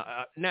saying now,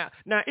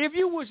 if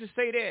you was to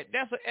say that,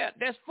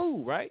 that's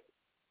food, right?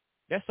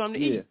 That's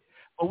something to eat.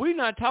 But we're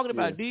not talking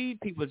about these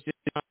people just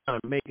trying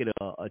to make it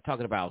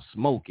talking about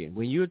smoking.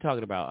 When you're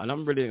talking about, and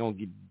I'm really going to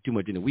get too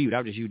much in the weed,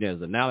 I'm just using it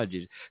as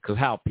analogies because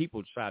how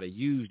people try to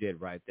use that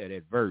right there,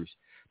 that verse,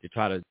 to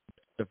try to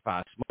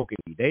justify smoking.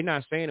 They're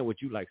not saying it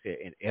what you like said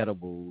in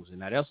edibles, and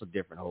now that's a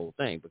different whole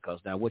thing because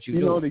now what you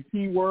know, the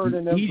key word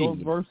in those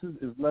verses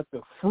is let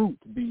the fruit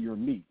be your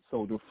meat.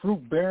 So the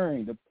fruit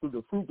bearing, the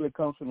fruit that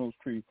comes from those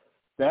trees,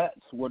 that's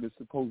what is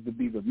supposed to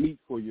be the meat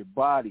for your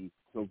body.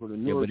 So for the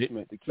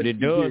nourishment, but it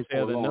does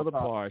have another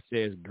part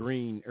says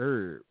green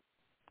herb,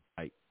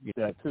 like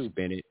that too.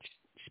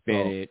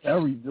 spinach,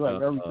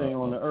 everything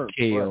on the earth,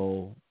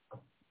 kale,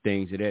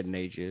 things of that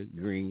nature,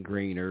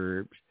 green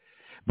herbs.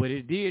 But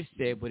it did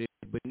say, but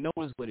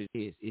notice what it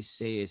is. It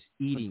says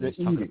eating. It's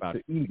talking about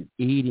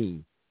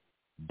eating,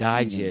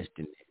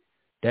 digesting it.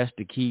 That's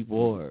the key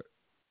word.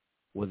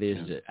 Whether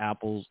it's the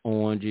apples,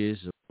 oranges,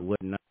 or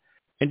whatnot.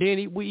 And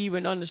then we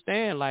even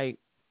understand like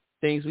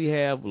things we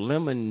have,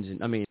 lemons,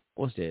 and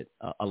what's that?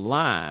 A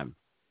lime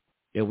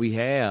that we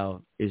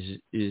have is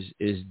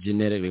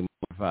genetically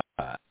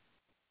modified.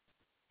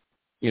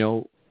 You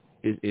know,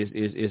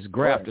 it's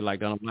grafted,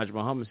 like Donald Elijah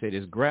Muhammad said.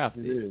 It's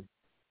grafted. It is.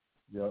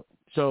 Yep.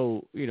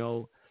 So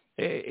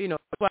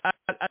but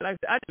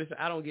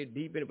I don't get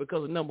deep in it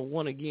because number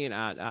one, again,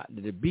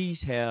 the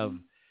beasts have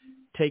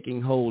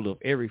taking hold of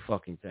every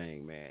fucking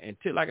thing, man.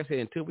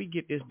 Until we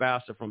get this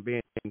bastard from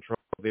being in control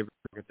of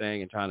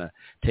everything and trying to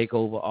take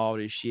over all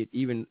this shit,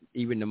 even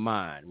the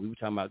mind. We were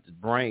talking about the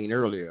brain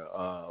earlier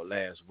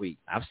last week.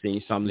 I've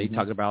seen something they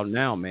talking about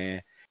now,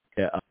 man.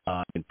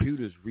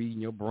 Computers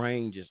reading your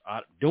brain, just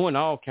doing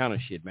all kind of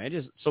shit, man.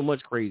 Just so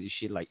much crazy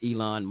shit like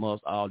Elon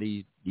Musk, all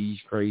these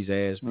crazy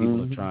ass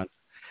people are trying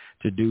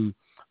to do.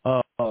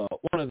 One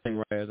of the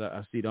things, right, as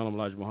I see Donald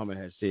Elijah Muhammad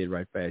has said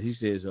right fast, he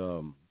says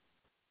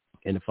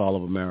in the Fall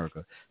of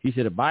America, he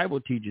said the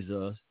Bible teaches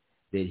us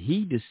that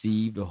he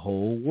deceived the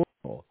whole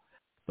world.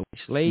 The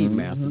slave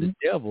master, the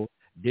devil,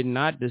 did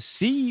not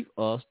deceive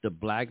us, the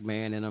black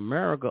man in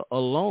America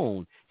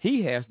alone.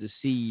 He has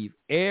deceived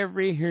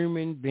every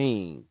human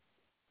being.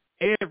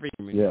 Every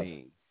human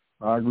being.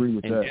 I agree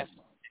with that.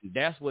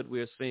 That's what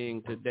we're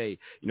seeing today.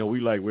 You know, we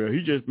like, well,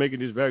 he's just making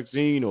this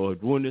vaccine or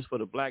doing this for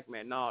the black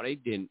man. No, they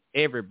didn't.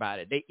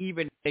 Everybody. They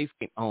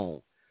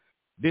own.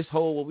 This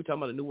whole, what we talking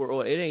about, the New World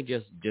Order, it ain't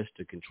just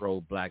to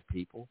control black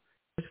people.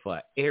 It's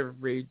for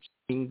every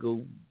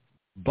single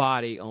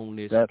body on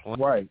this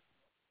planet.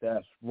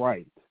 That's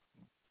right.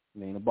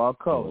 It ain't about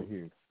color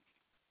here.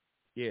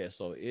 Yeah,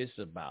 so it's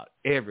about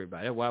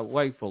everybody. That's why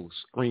white folks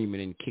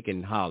screaming and kicking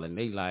and hollering.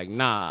 They like,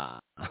 nah.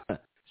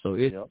 So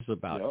it's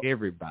about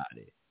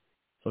everybody.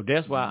 So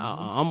that's why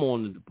I'm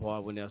on the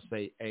part when they'll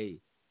say, hey,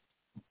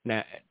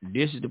 now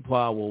this is the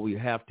part where we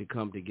have to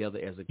come together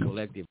as a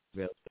collective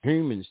as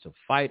humans to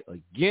fight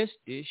against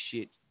this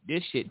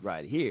shit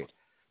right here.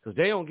 Because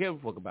they don't give a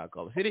fuck about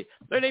color. See,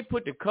 they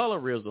put the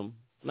colorism.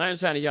 Now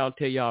it's time y'all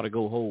tell y'all to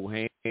go hold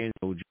hands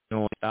or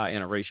join our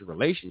interracial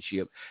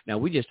relationship. Now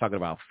we're just talking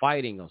about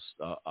fighting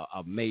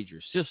a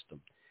major system.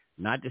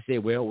 Not to say,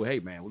 well, hey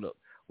man, look,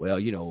 well,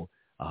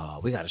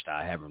 we got to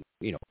start having,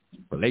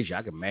 relationship.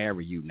 I can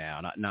marry you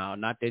now.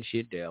 Not that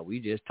shit there. We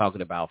just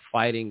talking about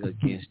fighting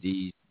against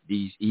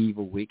these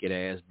evil, wicked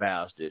ass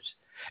bastards,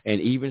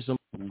 and even some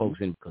folks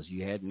because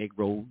you had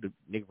Negro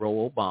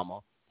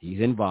Obama. He's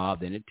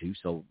involved in it too.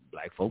 So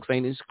black folks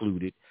ain't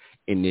excluded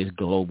in this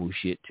global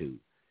shit too.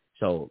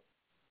 So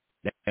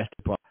that's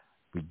the part.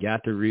 We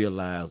got to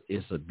realize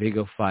it's a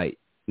bigger fight.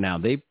 Now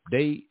they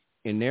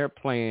in their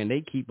plan,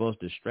 they keep us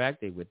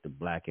distracted with the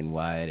black and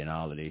white and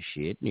all of this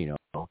shit, and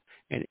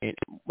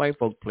white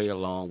folk play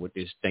along with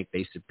this, think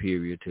they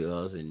superior to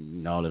us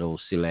and all of those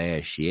silly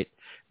ass shit.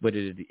 But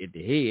at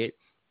the head,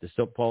 the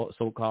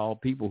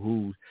so-called people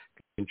who's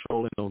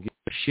controlling don't give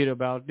a shit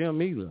about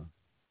them either.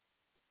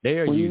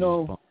 They're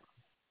using fun.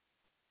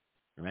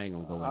 I ain't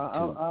gonna go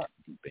into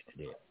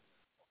that.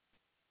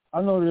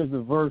 I know there's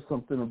a verse,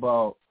 something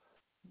about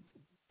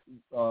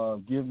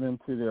give them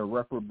to their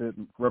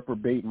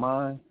reprobate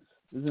minds.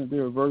 Isn't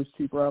there a verse,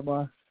 Chief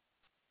Rabbi?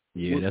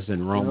 Yeah, that's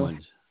in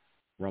Romans.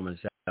 Romans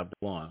chapter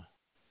 1.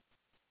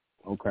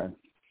 Okay.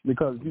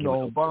 Because,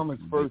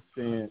 Obama's first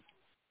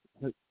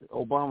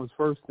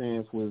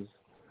stance was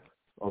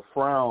a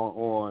frown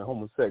on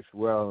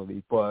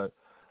homosexuality, but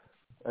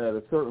at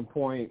a certain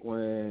point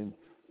when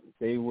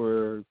they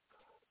were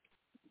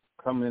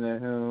coming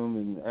at him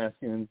and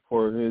asking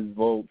for his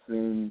votes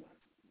and,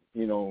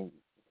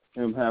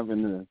 him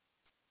having to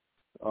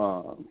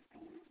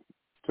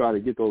try to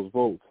get those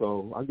votes.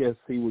 So I guess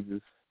he would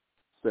just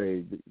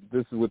say,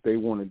 this is what they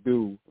want to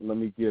do. Let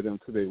me get them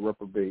to their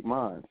reprobate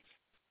minds.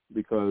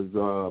 Because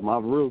my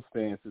real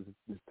stance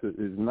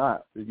is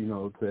not,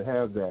 to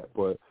have that.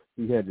 But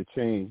he had to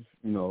change,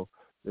 in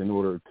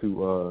order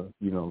to,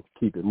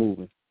 keep it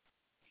moving.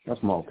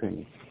 That's my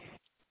opinion.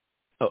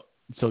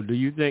 So do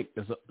you think?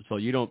 So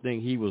you don't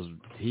think he was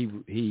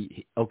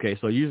he? Okay,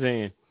 so you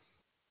saying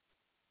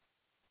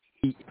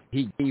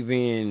he gave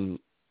in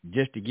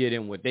just to get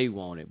in what they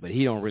wanted, but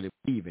he don't really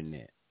believe in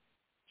that.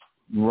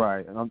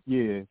 Right.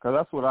 Yeah, because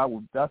that's what I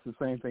would. That's the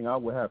same thing I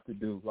would have to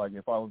do. Like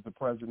if I was the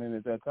president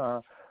at that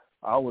time,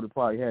 I would have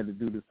probably had to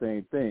do the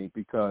same thing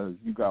because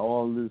you got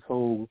all this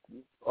whole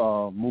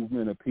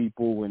movement of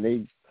people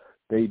and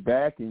they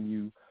backing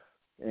you,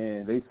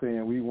 and they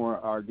saying we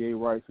want our gay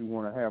rights. We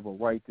want to have a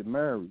right to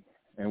marry,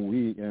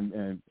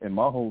 and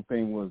my whole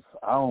thing was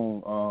I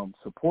don't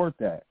support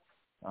that.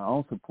 I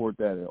don't support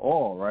that at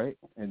all. Right.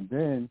 And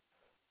then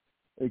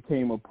it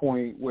came a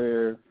point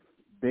where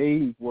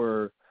they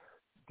were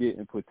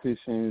getting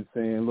petitions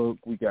saying, look,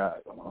 we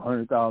got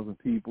 100,000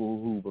 people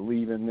who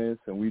believe in this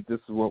and this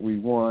is what we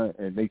want.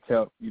 And they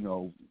kept, you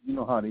know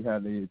how they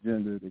had the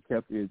agenda. They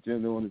kept the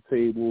agenda on the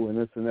table and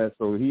this and that.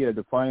 So he had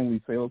to finally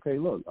say, okay,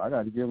 look, I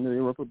got to give them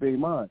their reprobate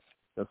mind.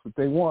 That's what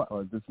they want.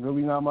 Or this is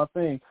really not my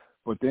thing.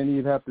 But then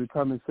he'd have to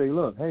come and say,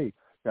 look, hey,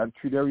 got to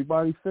treat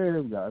everybody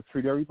fair. Got to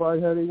treat everybody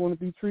how they want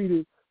to be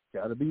treated.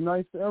 Got to be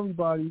nice to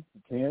everybody.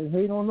 You can't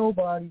hate on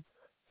nobody.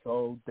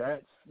 So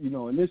that's,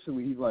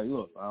 initially he's like,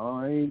 look,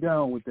 I ain't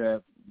down with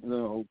that,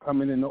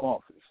 coming into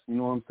office. You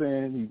know what I'm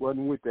saying? He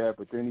wasn't with that,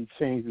 but then he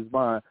changed his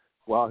mind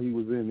while he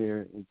was in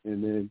there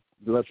and then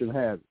let them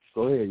have it.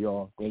 Go ahead,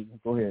 y'all.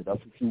 Go ahead. That's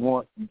what you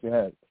want. You can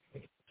have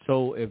it.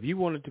 So if you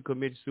wanted to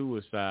commit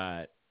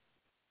suicide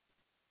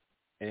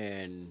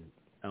and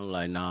I'm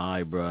like,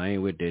 nah, bro, I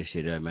ain't with that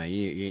shit, man.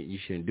 You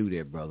shouldn't do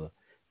that, brother.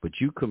 But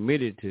you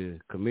committed to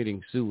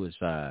committing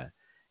suicide.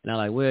 And I'm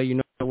like, well, you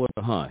know what,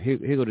 here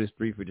go this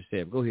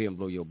 357. Go ahead and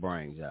blow your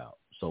brains out.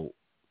 So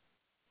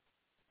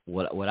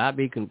would I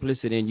be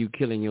complicit in you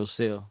killing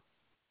yourself?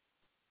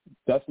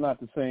 That's not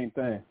the same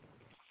thing.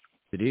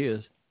 It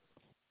is.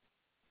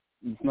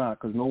 It's not,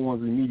 because no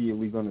one's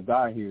immediately going to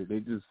die here. They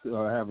just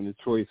are having a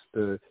choice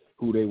to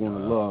who they want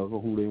to love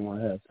or who they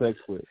want to have sex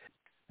with.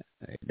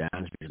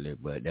 Down spiritually,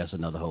 but that's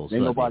another whole subject.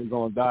 Ain't nobody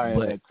going to die in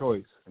that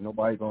choice. Ain't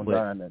nobody going to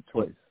die in that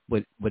choice.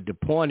 But the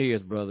point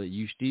is, brother,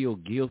 you still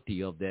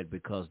guilty of that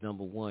because,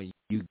 number one,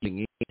 you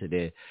getting into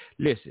that.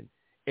 Listen,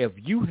 if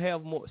you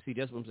have more, see,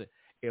 that's what I'm saying.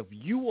 If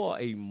you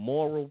are a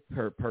moral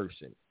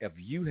person, if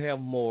you have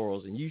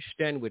morals and you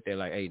stand with that,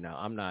 like, hey, no,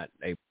 I'm not,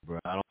 hey, bro,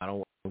 I don't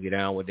want to get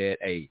down with that.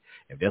 Hey,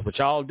 if that's what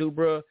y'all do,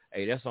 bro,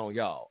 hey, that's on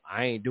y'all.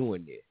 I ain't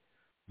doing that.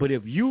 But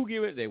if you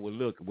give it, they will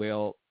look,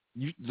 well,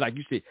 like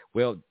you said,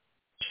 well,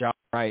 y'all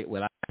right,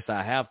 well, I guess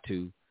I have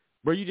to.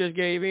 Bro, you just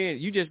gave in.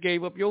 You just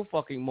gave up your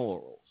fucking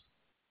morals.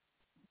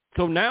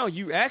 So now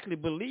you actually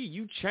believe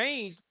you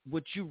changed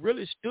what you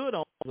really stood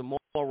on, the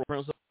moral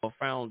principle or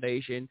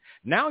foundation.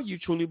 Now you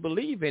truly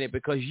believe in it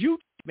because you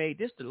made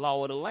this the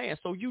law of the land.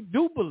 So you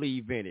do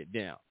believe in it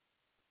now.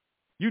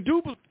 You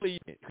do believe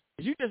in it.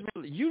 You just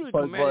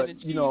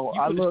commanded but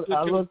I looked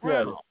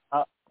at it.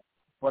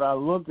 But I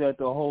looked at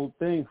the whole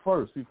thing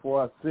first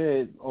before I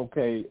said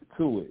okay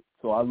to it.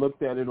 So I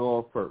looked at it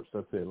all first.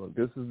 I said, look,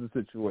 this is the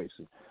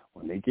situation.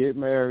 When they get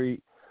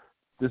married,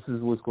 this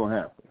is what's going to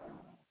happen.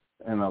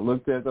 And I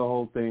looked at the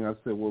whole thing. I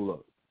said, well,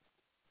 look,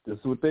 this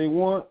is what they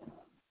want.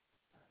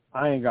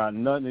 I ain't got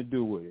nothing to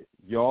do with it.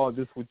 Y'all,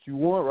 this is what you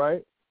want,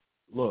 right?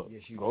 Look,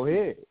 yes, go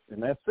ahead.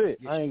 And that's it.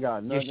 Yes, I ain't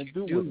got nothing to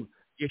do with it.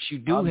 Yes, you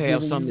do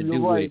have something to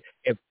do with it.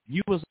 If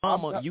you was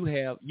mama, you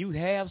have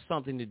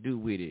something to do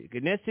with it.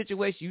 In that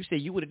situation, you say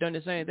you would have done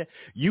the same thing.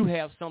 You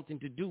have something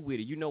to do with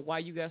it. You know why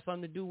you got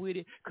something to do with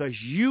it? Because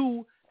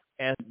you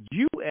as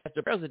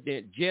the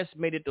president just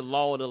made it the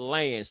law of the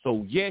land.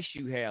 So yes,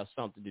 you have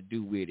something to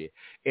do with it.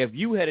 If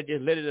you had to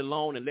just let it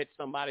alone and let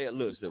somebody else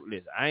listen,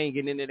 I ain't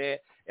getting into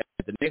that.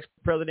 If the next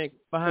president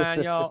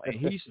behind y'all and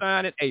he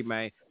signed it, hey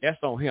man,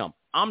 that's on him.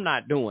 I'm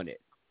not doing it.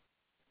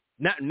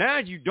 Now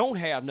you don't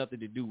have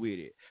nothing to do with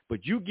it,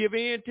 but you give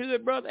in to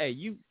it, brother. Hey,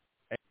 you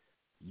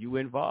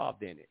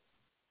involved in it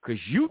because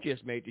you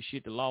just made the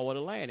shit the law of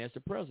the land as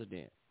the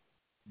president.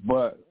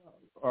 But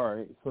all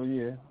right, so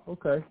yeah,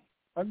 okay.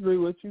 I agree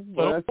with you,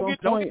 but at some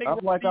point,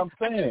 I'm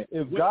saying,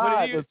 if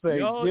God would say,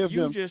 give them,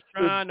 you just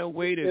trying to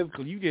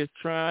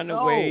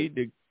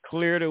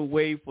clear the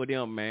way for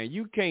them, man.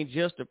 You can't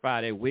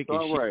justify that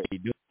wicked shit they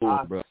do,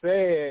 bro.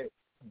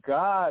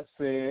 God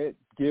said,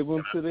 give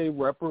them to their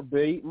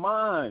reprobate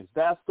minds.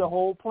 That's the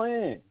whole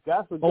plan.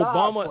 That's what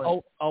God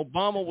plan.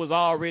 Obama was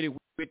already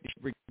with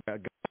the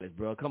godless,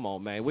 bro. Come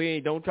on, man.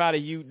 Don't try to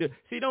use the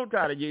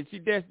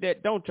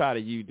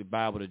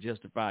Bible to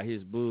justify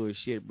his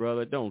bullshit,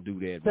 brother. Don't do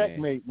that,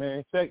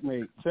 man.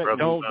 Checkmate.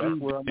 Don't That's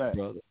where I'm at,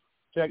 brother.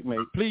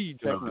 Checkmate. Please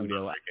don't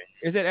do that.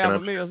 Is that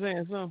Alpha Male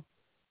saying something?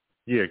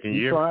 Yeah, can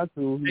you hear? Trying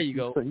to. There you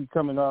go. He's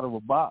coming out of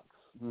a box.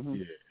 Mm-hmm.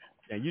 Yeah.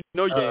 Yeah, you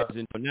know your ass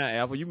in trouble now,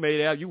 Alpha. You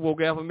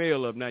woke Alpha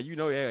Male up now. You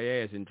know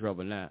your ass in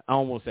trouble now. I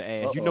don't want to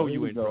say ass. You know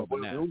you in trouble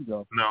now.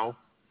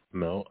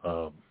 No.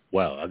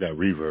 Wow, I got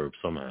reverb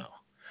somehow.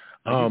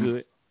 You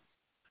good.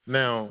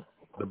 Now,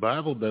 the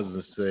Bible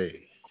doesn't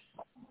say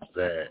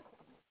that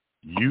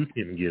you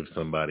can give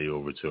somebody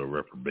over to a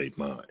reprobate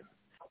mind.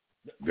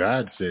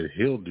 God said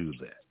he'll do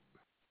that.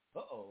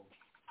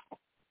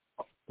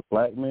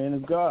 Black man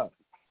is God.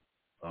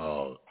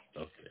 Oh,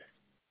 okay.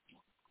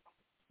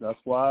 That's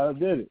why I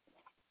did it.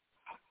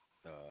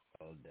 Oh,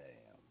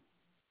 damn.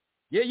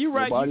 Yeah, you're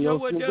right. Nobody You know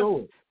else what, can Justin? do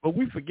it. But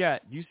we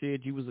forgot. You said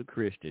you was a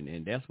Christian,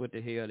 and that's what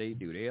the hell they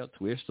do. They'll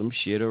twist some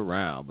shit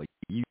around. But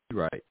you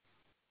right.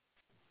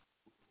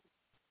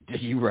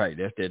 You right.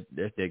 That's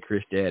that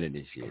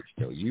Christianity shit.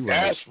 So you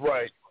right. That's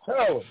right.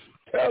 Tell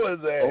her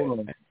that. Hold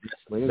on.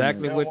 That's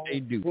exactly what they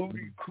do.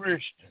 Booty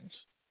Christians.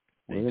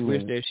 They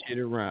twist that shit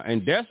around,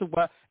 and that's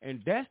why.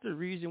 And that's the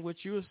reason what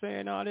you were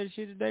saying all that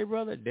shit today,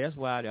 brother. That's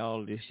why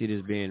all this shit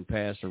is being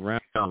passed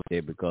around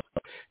there, because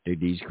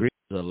these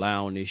Christians are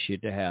allowing this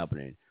shit to happen.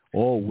 And,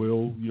 oh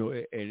well, you know,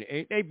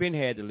 and they've been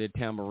had the little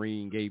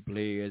tambourine gay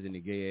players and the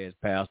gay ass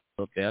pastors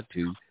up there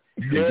too.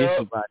 Yeah. And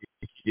this is why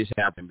this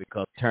happened,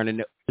 because turning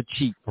the other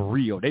cheek for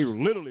real. They were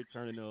literally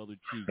turning the other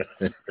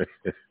cheek.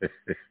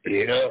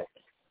 Yeah.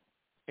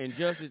 And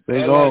Justice,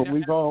 we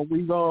gonna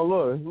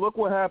look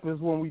what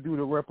happens when we do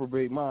the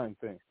reprobate mind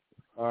thing.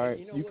 All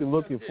right, you can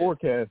look and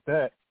forecast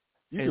that.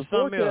 You can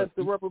forecast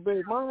the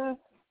reprobate mind.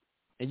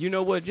 And you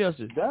know what,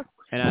 Justice? That's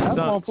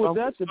gonna put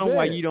that to bed.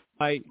 Why you don't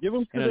like? Give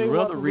them and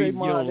another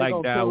reason you don't like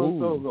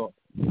Dawood.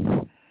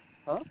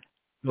 Huh?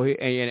 Go ahead.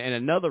 And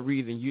another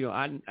reason you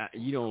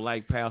don't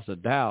like Pastor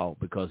Dow,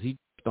 because he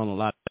done a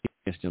lot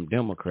against them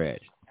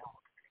Democrats.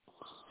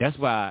 That's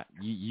why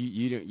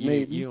you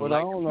don't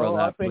like the brother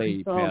I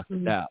played, Pastor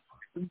Dow.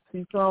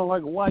 He sounds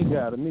like a white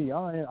guy to me.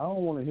 I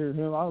don't want to hear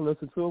him. I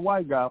listen to a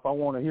white guy. If I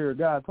want to hear a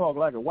guy talk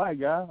like a white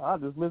guy, I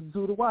just listen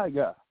to the white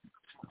guy.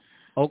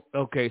 Oh,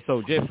 okay,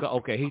 so Jeff,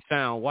 he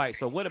sound white.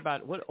 So what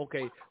about what?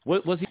 Okay,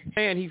 what was he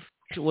saying?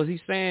 Was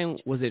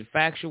it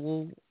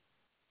factual?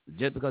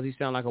 Just because he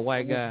sound like a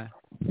white guy?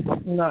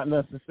 Not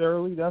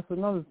necessarily. That's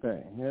another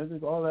thing. Yeah,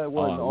 just all that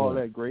wasn't all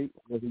that great.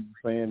 What he was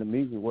saying to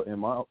me, what in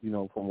my,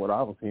 from what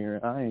I was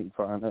hearing, I ain't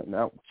finding nothing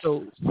out.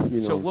 So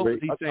what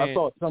great. was he saying? I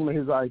thought some of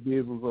his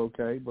ideas was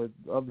okay, but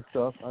other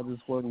stuff I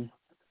just wasn't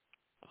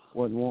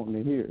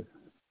wanting to hear.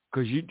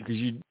 Cause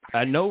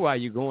I know why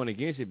you're going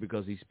against it,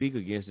 because he speak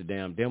against the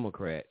damn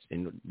Democrats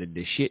and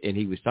the shit, and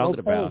he was talking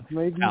about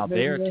how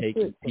they're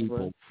taking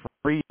people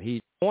free.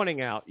 He's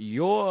pointing out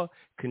your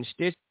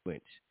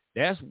constituents.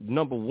 That's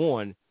number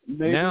one.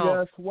 Maybe now,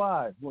 that's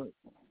why.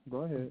 Go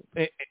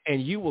ahead.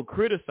 And you will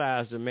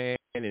criticize the man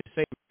and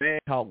say the man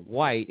talk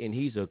white and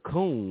he's a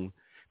coon,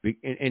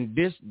 and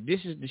this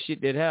is the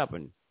shit that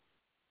happened.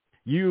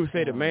 You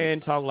say the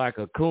man talk like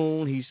a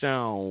coon, he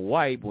sound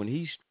white when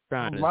he's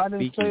trying to speak. I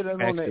didn't say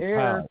that on the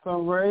air,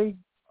 son Ray.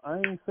 I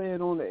ain't say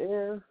it on the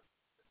air.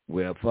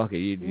 Well, fuck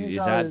it, it's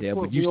out there.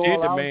 But you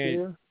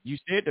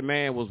said the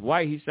man was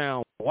white. He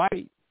sound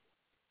white.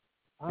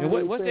 And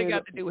what's they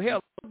got to do? Hell,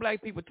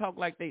 black people talk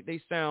like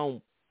they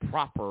sound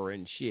proper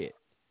and shit.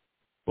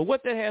 But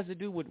what that has to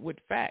do with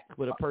facts,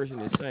 what a person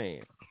is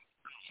saying?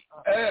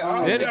 I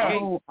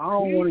don't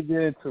want to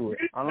get into it.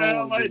 I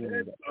don't want to get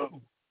into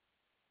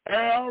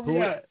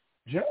that.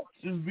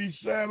 Justice be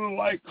sounding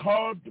like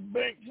Carlton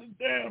Banks and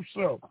damn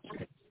self.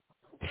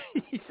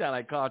 He sound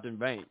like Carlton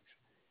Banks.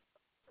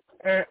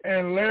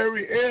 And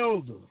Larry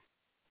Elder.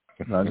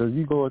 No,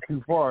 you going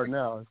too far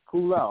now.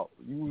 Cool out.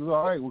 You was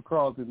all right with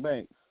Carlton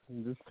Banks.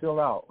 Just chill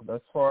out.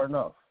 That's far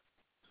enough.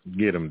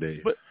 Get him,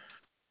 Dave.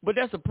 But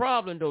that's a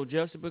problem, though,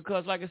 Justin,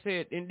 because, like I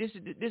said, and this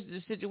is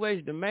the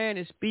situation. The man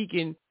is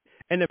speaking,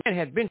 and the man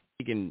has been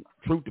speaking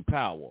truth to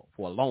power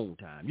for a long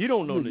time. You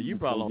don't know that. You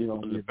probably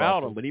don't know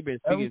about him, but he's been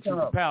speaking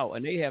truth to power,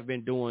 and they have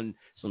been doing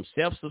some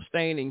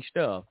self-sustaining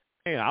stuff.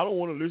 And I don't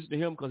want to listen to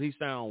him because he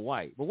sound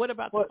white. But what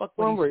about the fuck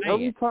what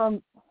he's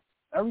saying?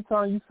 Every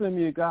time you send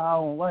me a guy I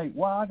don't like,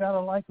 why I gotta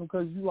like him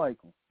because you like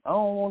him? I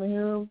don't want to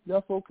hear him.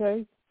 That's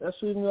okay. That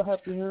shouldn't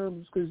have to hear him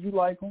just because you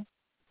like him.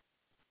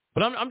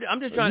 But I'm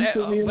just trying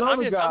to.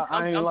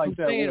 I'm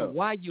saying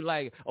why you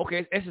like it.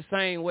 Okay, it's the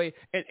same way,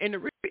 and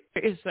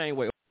it's the same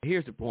way.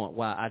 Here's the point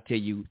why I tell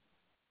you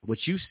what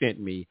you sent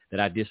me that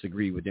I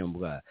disagree with them.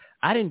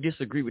 I didn't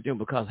disagree with them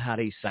because of how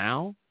they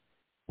sound.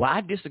 Well, I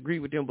disagree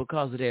with them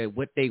because of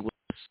what they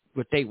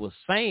were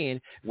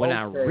saying when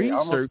I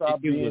researched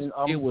it.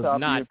 It was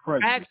not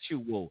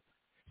factual.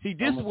 See,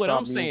 this is what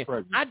I'm saying.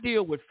 I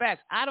deal with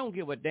facts. I don't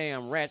give a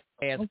damn rat's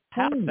ass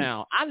how it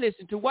sound. I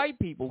listen to white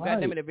people.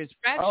 Goddamn it, if it's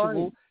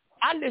factual,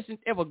 I listen.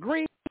 If a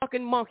green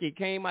fucking monkey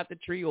came out the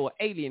tree or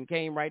an alien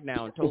came right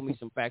now and told me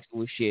some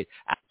factual shit,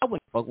 I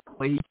wouldn't fuck with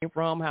where he came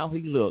from, how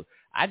he looked.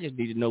 I just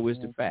need to know it's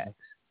the facts.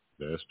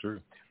 That's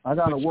true. I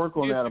got to work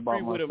on that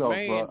about myself,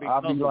 bro.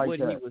 I'll be like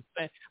that. He was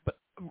saying.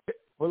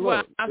 But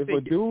look, I'm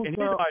gonna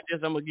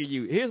give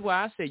you. Here's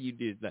why I say you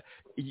did that.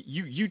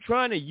 You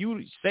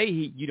say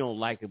you don't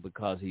like him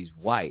because he's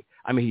white.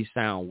 I mean, he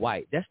sound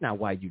white. That's not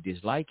why you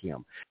dislike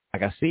him.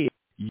 Like I said,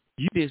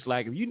 you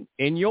dislike him. You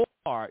in your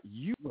heart,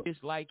 you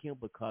dislike him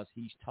because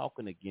he's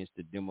talking against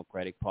the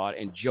Democratic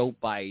Party and Joe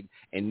Biden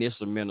and this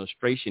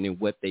administration and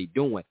what they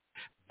doing.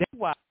 That's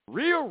why the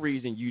real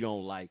reason you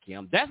don't like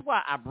him. That's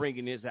why I'm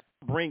bringing this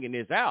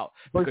out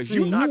because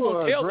you're not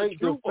gonna tell the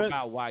truth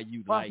about why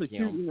you like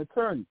him.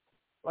 Attorney.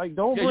 Like,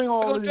 don't bring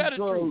all of these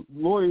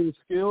lawyer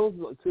skills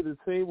to the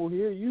table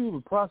here. You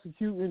a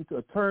prosecuting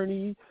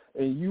attorney,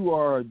 and you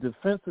are a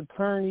defense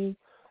attorney,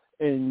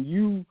 and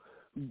you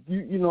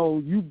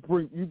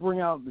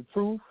bring out the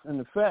truth and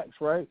the facts,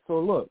 right? So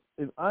look,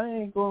 if I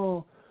ain't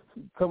gonna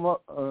come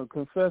up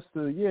confess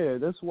to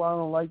that's why I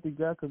don't like the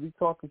guy because he's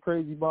talking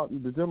crazy about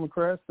the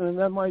Democrats, then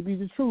that might be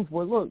the truth.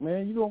 But look,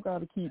 man, you don't got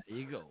to keep. There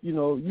you go.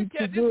 You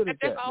too good at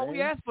that. That's all we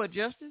ask for,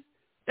 Justice.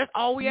 That's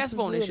all we ask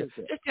for on this show.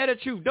 Just tell the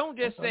truth. Don't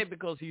just say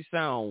because he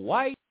sound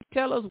white.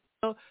 Tell us,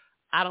 well,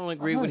 I don't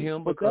agree with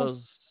him because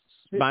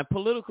my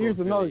political. Here's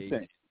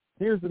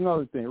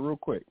another thing, real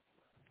quick.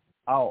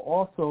 I'll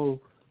also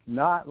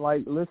not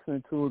like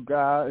listening to a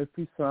guy if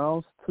he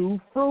sounds too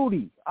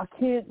fruity. I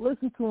can't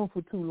listen to him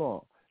for too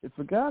long. If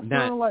a guy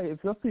sounds like, if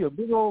I see a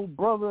big old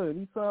brother and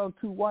he sounds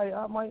too white,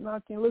 I might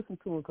not can listen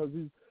to him because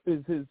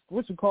his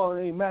what you call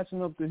it ain't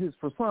matching up to his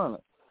persona.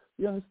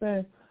 You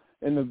understand?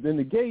 And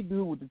the gay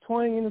dude with the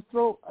twang in his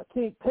throat, I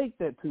can't take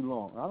that too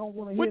long. I don't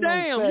want to hear. Well,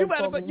 damn,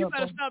 you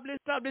better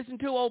stop listening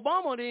to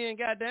Obama then,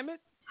 goddammit.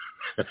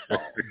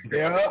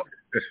 Yeah.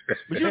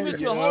 But you listen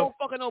to a whole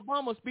fucking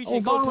Obama speech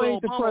and Obama go to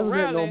ain't the Obama president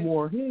rally. no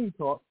more. He ain't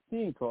talking.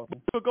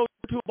 You go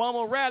to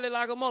Obama rally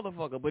like a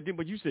motherfucker. But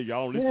you said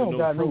y'all don't listen to no He don't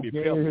got no fruity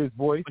gay in his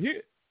voice. He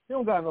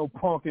don't got no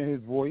punk in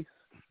his voice.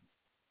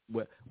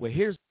 Well,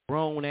 here's a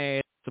grown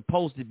ass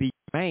supposed to be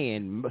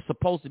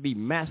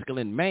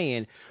masculine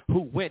man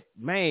who went,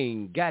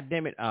 man,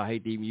 goddamn it, I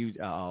hate to even use,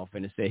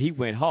 finna say he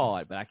went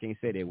hard, but I can't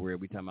say that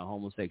word. We talking about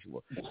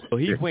homosexual. So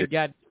he went,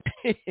 y'all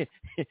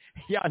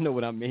know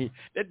what I mean.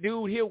 That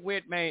dude here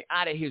went, man,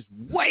 out of his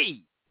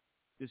way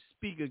to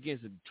speak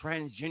against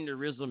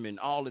transgenderism and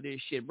all of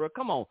this shit, bro.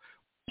 Come on.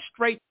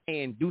 Straight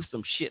man do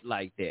some shit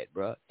like that,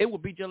 bro. It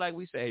would be just like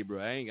we say, hey,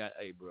 bro,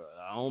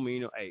 I don't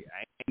mean, I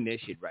ain't that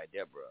shit right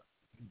there, bro.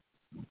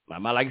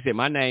 Like I said,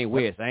 my name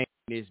Wes. I ain't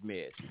this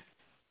mess.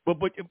 But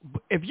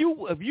if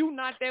you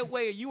not that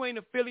way, you ain't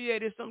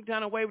affiliated some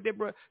kind of way with that,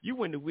 bro. You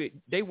wouldn't.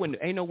 They wouldn't.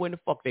 Ain't no way in the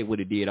fuck they would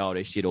have did all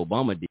that shit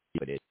Obama did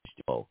for that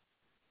show.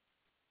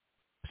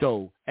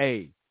 So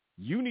hey,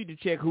 you need to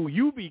check who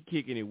you be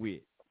kicking it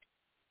with.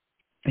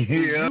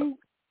 Yeah.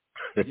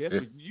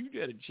 You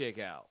gotta check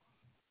out.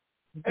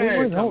 Hey,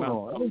 wait, hold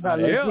on. I ain't got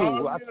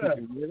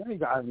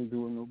nothing to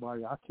do with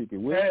nobody. I kick it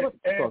with.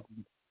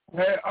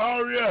 Hey,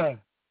 Aria.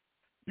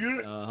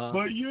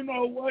 But you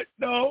know what,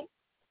 though?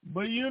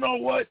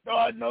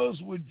 I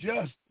noticed with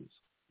Justice.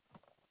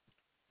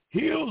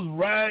 He was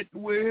right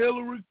with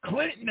Hillary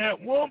Clinton at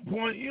one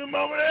point. You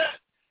remember that?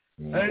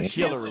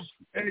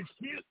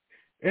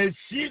 And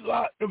she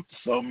locked up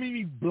so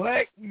many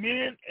black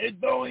men,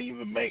 it don't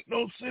even make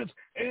no sense.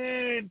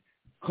 And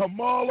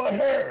Kamala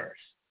Harris.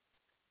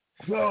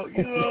 So,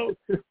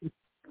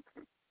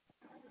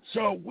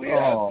 so we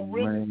have to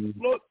really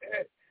look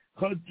at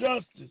her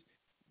Justice.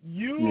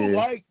 You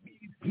like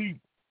these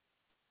people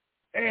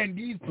and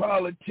these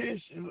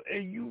politicians,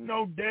 and you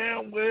know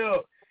damn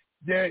well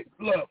that,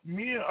 look,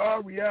 me and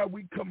Aria,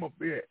 we come up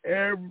here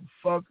every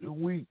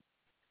fucking week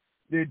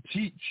to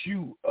teach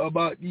you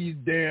about these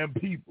damn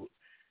people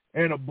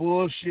and the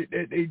bullshit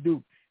that they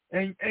do.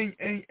 And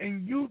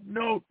you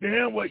know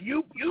damn well,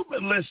 you've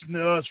been listening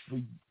to us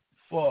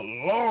for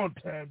a long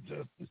time,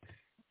 Justice.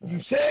 You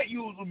said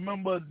you was a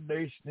member of the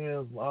Nation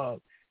of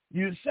Islam.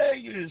 You say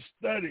you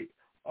studied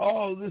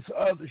all this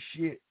other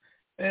shit,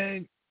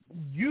 and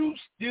you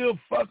still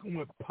fucking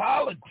with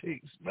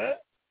politics, man.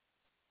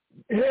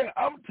 Here,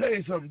 I'm gonna tell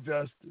you something,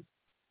 Justice.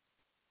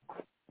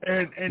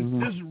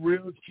 And this is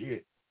real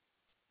shit.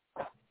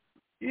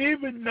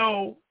 Even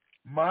though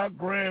my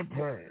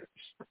grandparents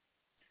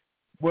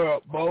were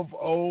both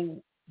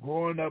old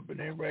growing up and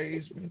they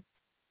raised me,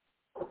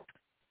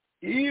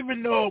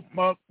 even though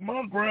my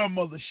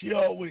grandmother, she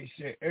always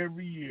said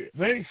every year,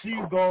 make sure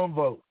you go and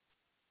vote.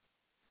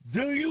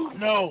 Do you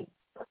know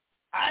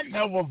I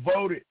never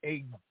voted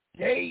a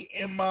day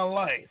in my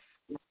life.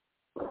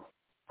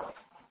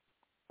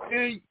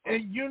 And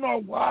you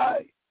know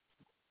why?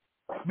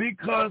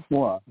 Because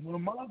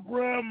when my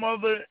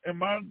grandmother and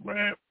my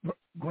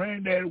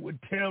granddaddy would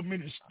tell me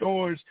the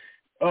stories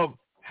of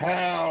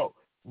how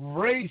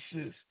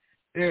racist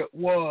it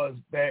was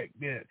back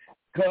then.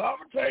 Because I'm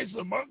going to tell you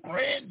something, my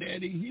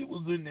granddaddy, he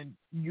was in the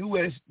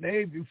U.S.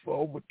 Navy for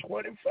over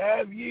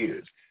 25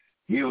 years.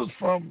 He was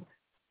from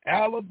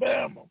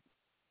Alabama.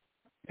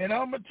 And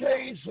I'm going to tell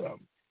you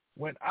something.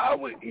 When I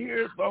would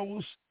hear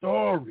those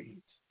stories,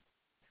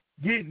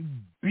 getting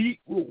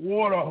beat with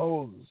water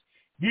hoses,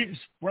 getting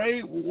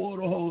sprayed with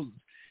water hoses,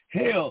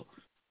 hell,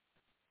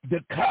 the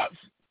cops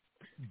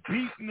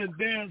beating the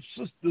damn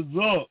sisters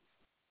up.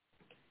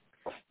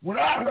 When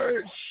I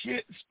heard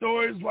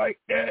stories like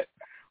that,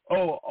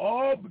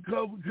 all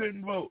because we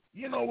couldn't vote,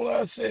 you know what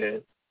I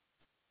said?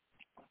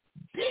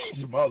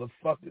 These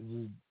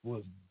motherfuckers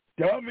was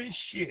dumb as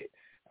shit.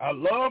 I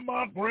love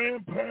my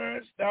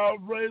grandparents that I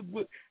was raised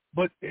with,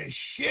 but the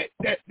shit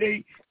that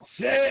they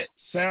said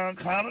sound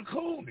kind of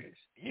coolish.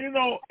 You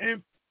know,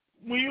 and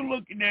when you're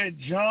looking at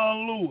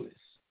John Lewis,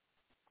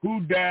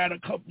 who died a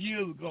couple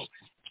years ago,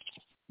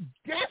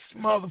 this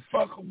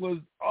motherfucker was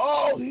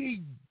all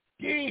he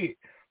did.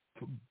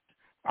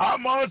 I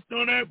marched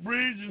on that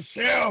bridge in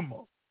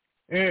Selma,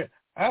 and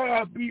I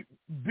got beat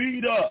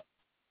up,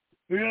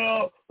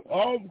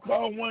 all because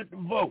I wanted to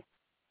vote.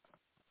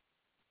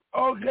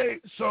 Okay,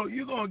 so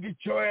you're going to get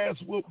your ass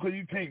whooped because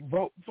you can't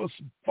vote for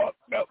some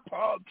fucked up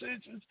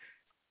politicians?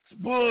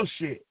 It's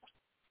bullshit.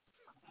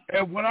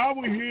 And when I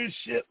would hear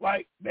shit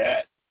like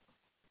that,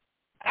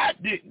 I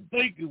didn't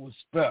think it was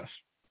special.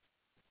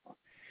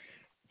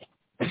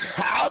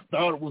 I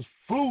thought it was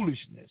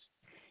foolishness.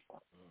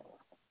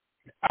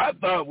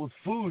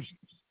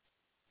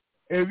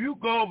 If you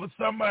go over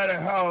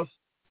somebody's house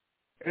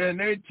and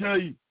they tell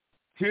you,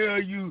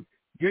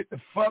 get the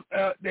fuck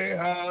out their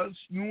house,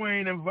 you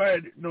ain't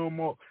invited no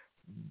more,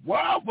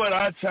 why would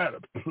I try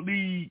to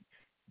plead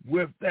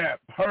with that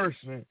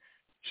person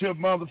to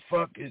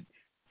motherfucking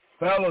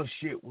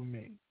fellowship with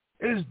me?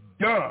 It's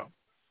dumb.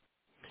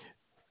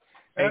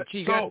 Hey,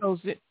 Chief, throw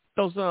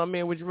some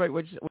in. Which right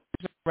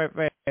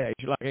fast?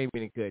 You like 8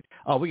 minutes good.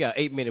 Oh, we got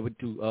 8 minutes.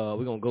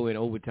 We're gonna go in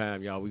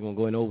overtime, y'all. We're gonna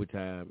go in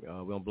overtime.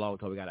 We're gonna Blog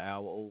Talk. We got an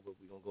hour over.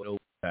 We're gonna go in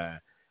overtime.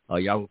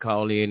 Y'all can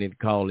call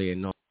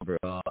in number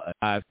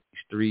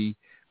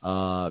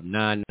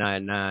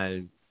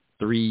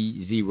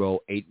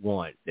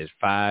 563-999-3081. That's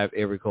 5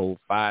 area code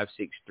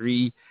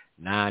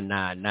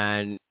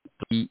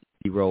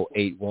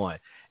 563-999-3081.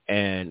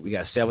 And we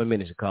got 7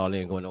 minutes to call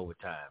in going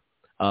overtime.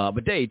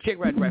 But Dave, check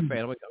right fast. I'm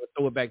gonna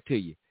throw it back to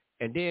you.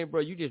 And then,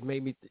 bro, you just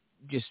made me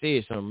just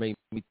said something, made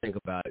me think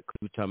about it. Cause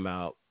we're talking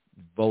about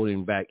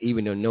voting back.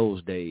 Even in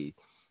those days,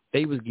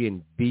 they was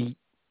getting beat,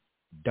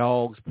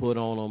 dogs put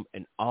on them,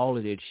 and all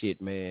of that shit,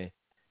 man,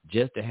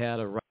 just to have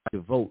the right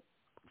to vote.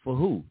 For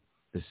who?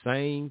 The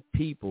same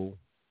people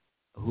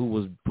who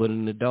was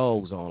putting the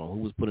dogs on them, who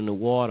was putting the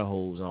water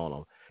hose on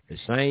them, the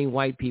same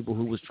white people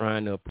who was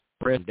trying to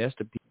oppress them. That's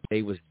the people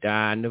they was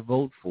dying to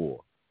vote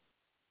for,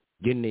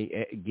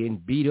 getting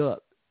beat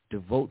up to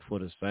vote for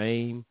the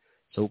same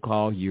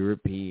so-called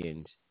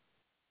Europeans.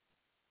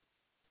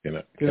 Can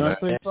I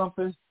say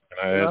something?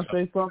 Can I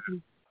say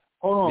something?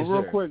 Hold on,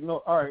 real quick.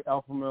 No, all right,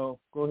 Alpha Male.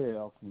 Go ahead,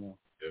 Alpha Male.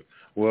 Yeah.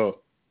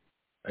 Well,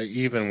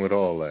 even with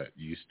all that,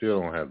 you still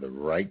don't have the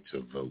right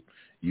to vote.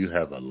 You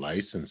have a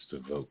license to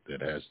vote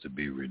that has to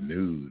be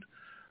renewed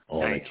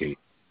on occasion.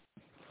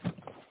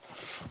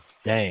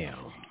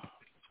 Damn.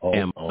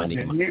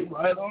 Hit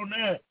right on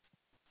that.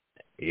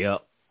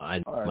 Yep. I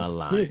know my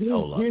line.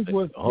 Hold on.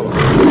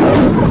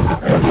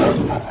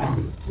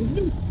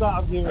 You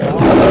stop here.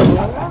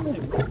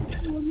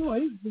 No,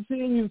 he's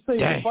seeing you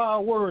say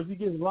 5 words. You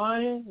get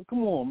lying?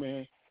 Come on,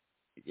 man.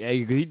 Yeah,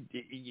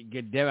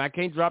 I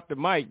can't drop the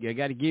mic. You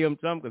got to give him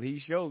something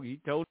because he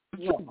told the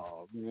truth.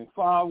 Oh, man,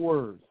 5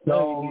 words.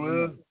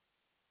 No,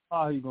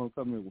 how you going to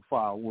come in with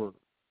 5 words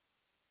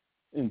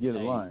and get a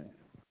line?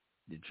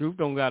 The truth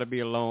don't got to be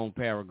a long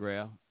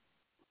paragraph.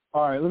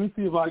 All right, let me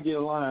see if I get a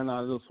line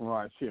out of this one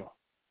right here.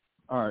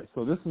 All right,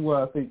 so this is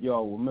what I think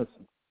y'all were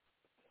missing.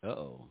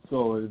 Uh-oh.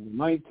 So in the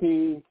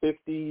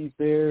 1950s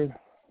there,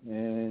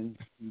 and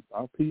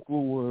our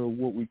people were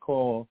what we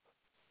call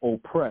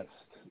oppressed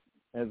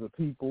as a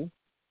people,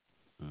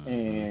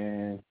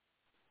 and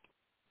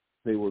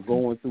they were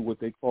going through what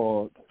they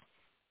called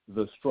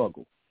the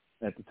struggle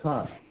at the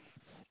time.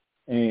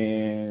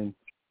 And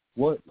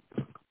what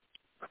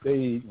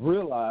they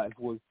realized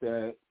was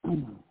that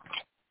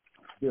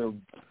their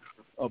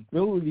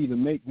ability to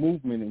make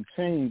movement and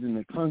change in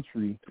the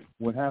country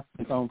would have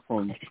to come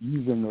from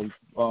using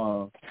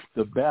the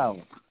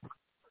ballot.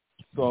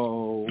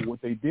 So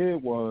what they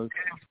did was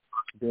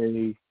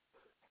they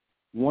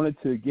wanted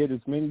to get as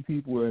many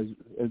people as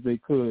they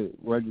could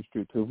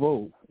register to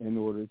vote in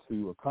order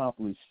to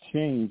accomplish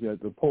change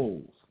at the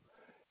polls.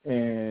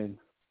 And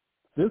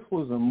this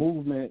was a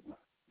movement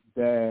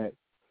that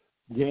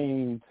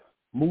gained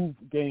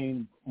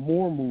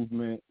more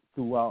movement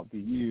throughout the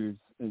years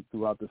and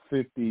throughout the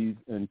 50s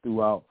and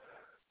throughout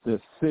the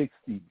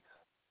 60s.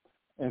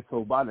 And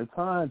so by the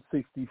time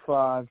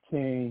 65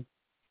 came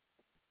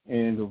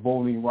and the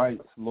voting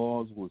rights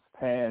laws was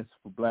passed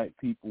for black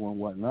people and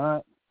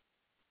whatnot,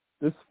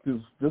 this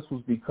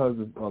was because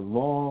of a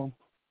long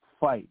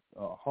fight,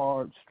 a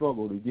hard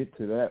struggle to get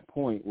to that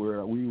point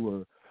where we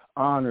were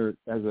honored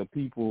as a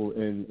people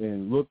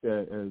and looked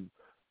at as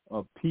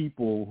a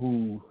people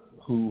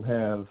who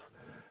have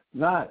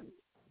not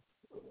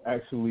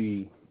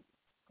actually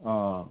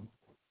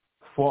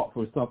fought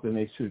for something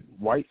they should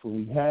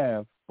rightfully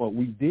have, but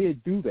we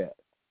did do that.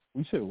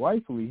 We should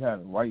rightfully have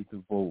the right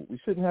to vote. We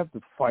shouldn't have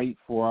to fight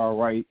for our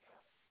right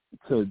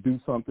to do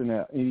something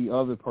that any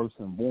other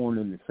person born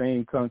in the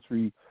same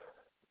country,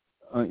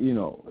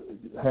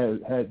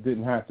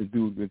 didn't have to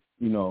do.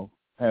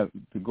 Have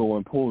to go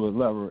and pull the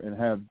lever and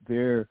have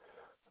their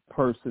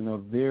person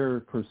of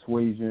their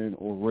persuasion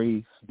or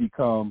race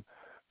become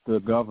the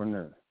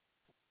governor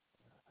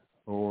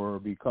or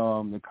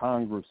become the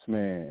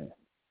congressman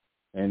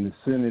and the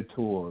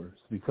senators,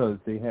 because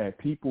they had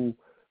people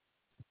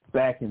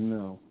backing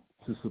them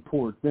to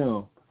support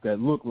them that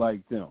look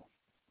like them.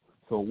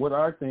 So what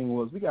our thing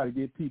was, we got to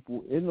get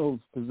people in those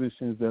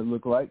positions that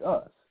look like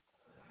us.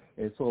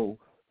 And so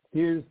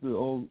here's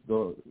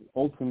the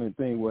ultimate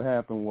thing. What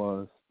happened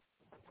was,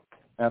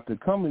 after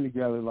coming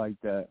together like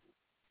that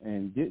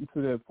and getting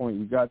to that point,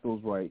 we got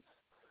those rights.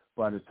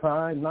 By the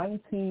time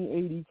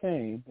 1980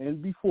 came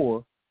and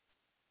before,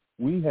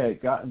 we had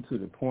gotten to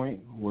the point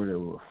where there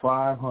were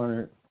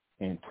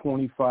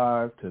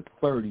 525 to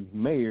 30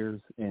 mayors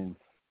in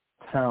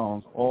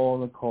towns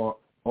all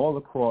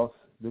across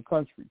the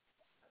country.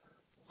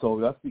 So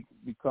that's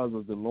because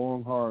of the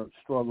long, hard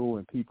struggle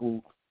and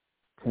people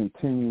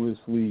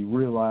continuously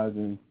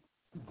realizing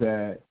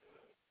that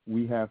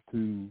we have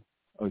to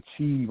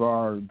achieve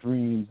our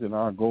dreams and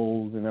our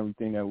goals and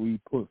everything that we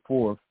put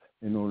forth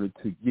in order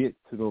to get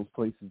to those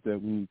places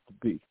that we need to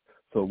be.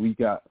 So we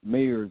got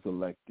mayors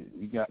elected,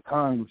 we got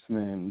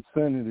congressmen and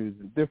senators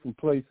in different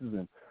places,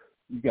 and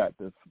we got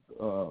the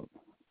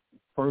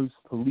first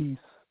police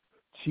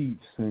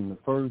chiefs and the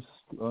first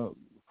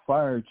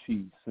fire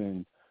chiefs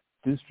and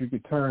district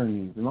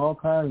attorneys and all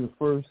kinds of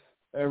first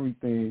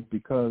everything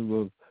because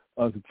of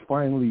us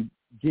finally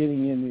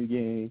getting in the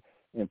game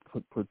and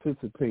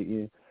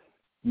participating,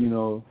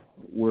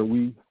 where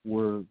we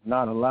were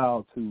not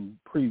allowed to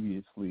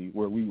previously,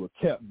 where we were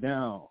kept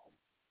down.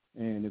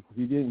 And if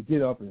we didn't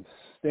get up and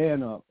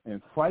stand up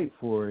and fight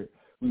for it,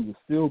 we would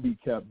still be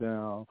kept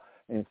down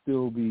and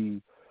still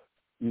be,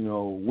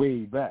 way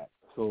back.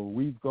 So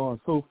we've gone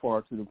so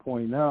far to the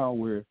point now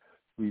where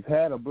we've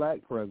had a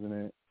black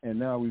president and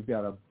now we've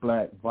got a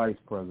black vice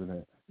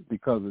president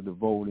because of the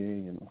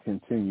voting and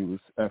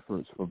continuous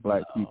efforts for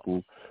black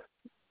people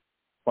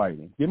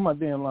fighting. Give me my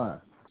damn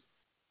line.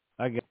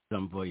 I got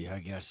something for you.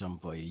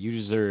 You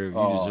deserve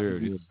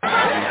this.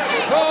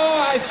 Oh,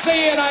 I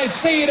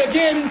say it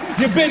again.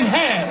 You've been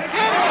had.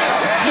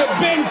 You've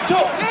been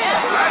took.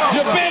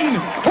 You've been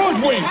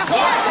hoodwinked,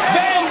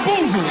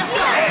 bamboozled,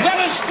 led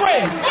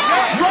astray,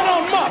 run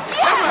amok.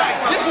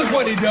 This is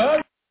what he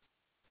does.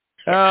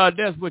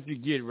 That's what you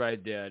get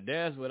right there.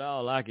 That's what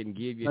all I can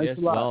give you. That's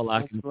all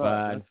I can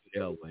find for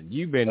that one.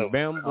 You've been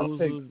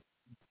bamboozled.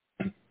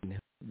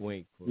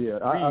 Wink. Yeah,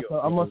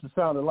 I must have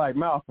sounded like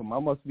Malcolm. I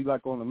must be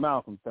like on the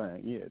Malcolm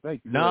thing. Yeah,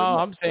 thank you. No,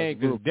 I'm saying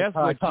because that's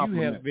what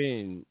you have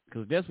been.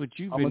 Because that's what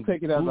you've been. I'm gonna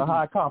take it as a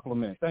high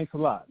compliment. Thanks a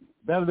lot.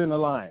 Better than a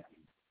lion.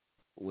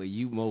 Well,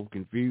 you more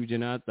confused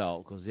than I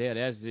thought. Because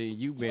that's it.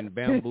 You've been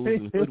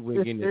bamboozling,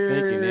 hoodwinking, and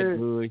thinking that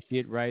good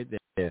shit right there.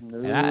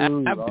 I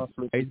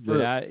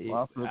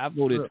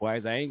voted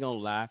twice. I ain't gonna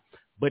lie.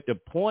 But the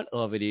point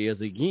of it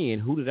is, again,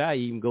 who did I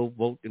even go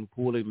vote and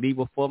pull a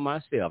lever for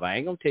myself? I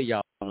ain't gonna tell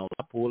y'all I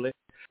pull it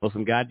for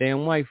some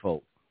goddamn white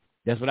folks.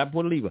 That's what I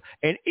pulled a lever.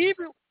 And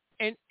even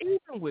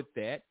with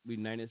that, we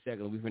 90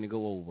 seconds, we're gonna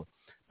go over.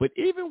 But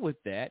even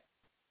with that,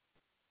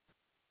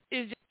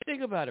 is just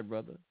think about it,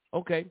 brother.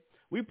 Okay,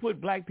 we put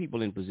black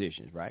people in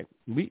positions, right?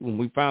 When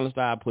we finally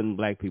started putting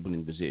black people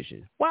in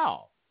positions.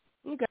 Wow.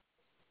 Okay.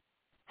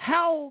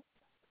 How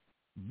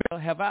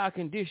have our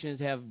conditions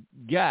have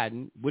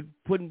gotten with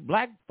putting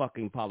black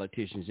fucking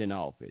politicians in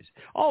office?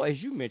 Oh,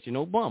 as you mentioned,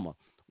 Obama.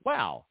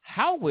 Wow,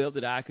 how well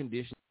did our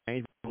conditions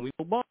change when we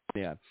were Obama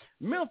there?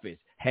 Memphis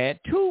had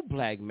 2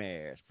 black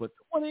mayors for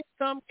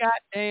 20-some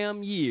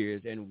goddamn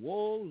years, and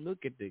whoa,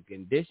 look at the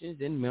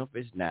conditions in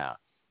Memphis now.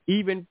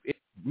 Even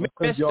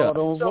because y'all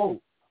don't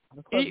vote.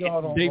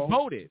 They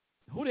voted.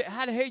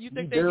 How the hell you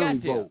think they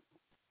got there?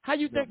 How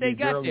you think they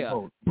got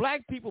there?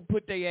 Black people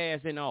put their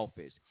ass in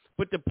office.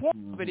 But the point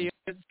of it is,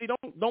 see,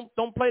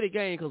 don't play the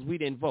game because we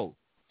didn't vote.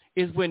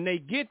 Is when they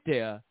get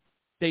there,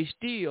 they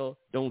still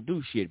don't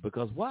do shit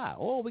because why?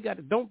 Oh, we got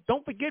to don't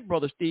forget,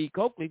 Brother Steve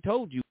Coakley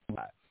told you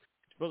why.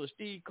 Brother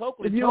Steve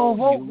Coakley told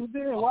you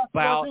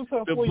about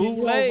the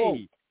boule.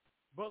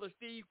 Brother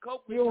Steve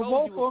Coakley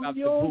told you about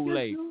the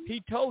boule.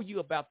 He told you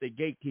about the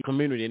gatekeeper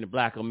community in the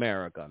Black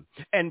America,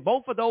 and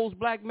both of those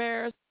black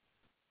mayors.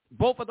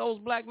 Oh,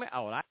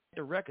 I had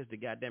the records to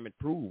goddamn it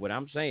prove what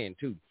I'm saying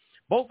too.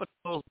 Both of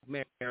those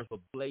mayors were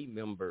boule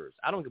members.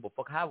 I don't give a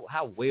fuck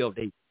how well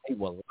they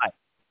were liked.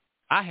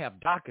 I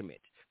have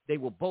documents. They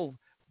were both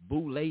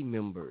boule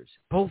members,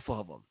 both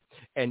of them.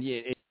 And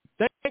yeah,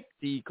 think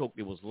Steve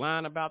Coakley was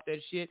lying about that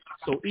shit.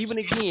 So even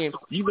again,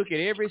 you look at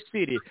every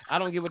city. I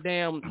don't give a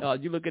damn.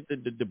 You look at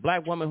the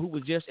black woman who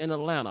was just in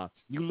Atlanta.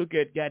 You look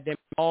at goddamn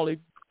all the.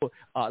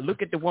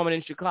 Look at the woman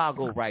in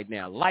Chicago right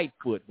now,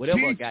 Lightfoot, whatever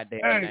her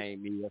goddamn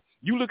name is.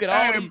 You look at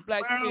all these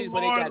black cities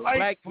where they got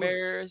black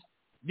mayors.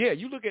 Yeah,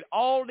 you look at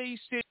all these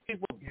cities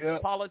where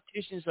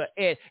politicians are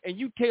at, and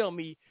you tell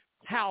me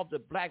how the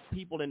black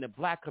people in the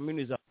black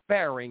communities are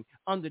faring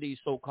under these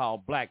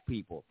so-called black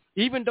people,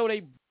 even though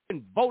they've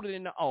been voted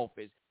into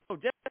office. So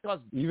just because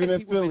even black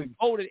people have been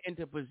voted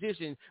into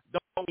positions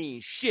don't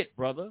mean shit,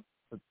 brother.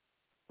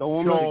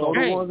 Don't want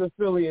the ones in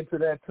Philly into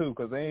that too,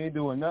 because they ain't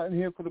doing nothing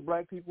here for the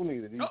black people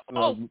neither. These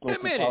wait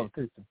a minute.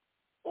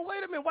 Well,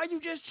 wait a minute. Why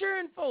you just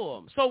cheering for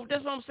them? So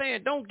that's what I'm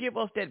saying. Don't give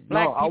us that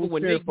black people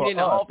when they get in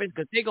the office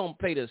because they're going to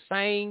play the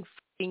same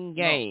fucking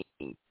game.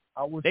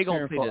 They're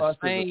going to play the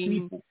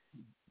same.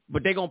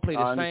 But they're going to play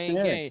the same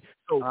game.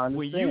 So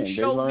when you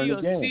show me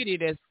a city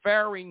that's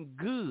faring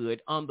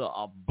good under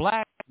a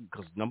black,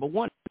 because number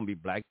one, it's going to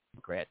be black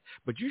Democrats,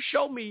 but you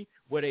show me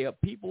where they are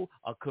people,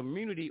 a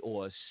community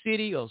or a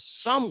city or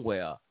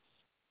somewhere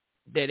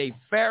that they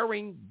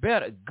faring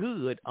better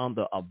good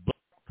under a black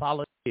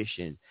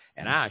politician,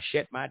 and I'll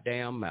shut my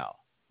damn mouth.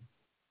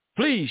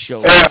 Please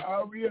show me.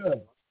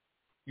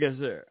 Yes,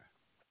 sir.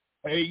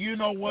 Hey, you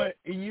know what?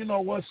 And you know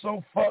what's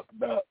so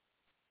fucked up?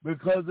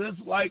 Because it's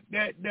like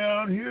that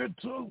down here,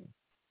 too.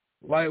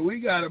 Like, we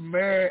got a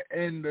mayor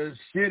in the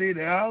city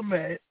that I'm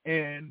at,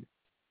 and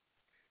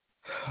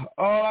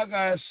all I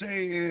got to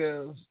say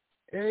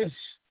is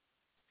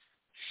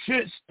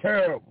shit's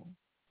terrible.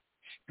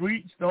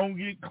 Streets don't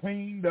get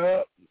cleaned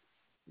up.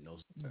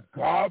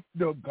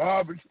 The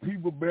garbage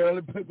people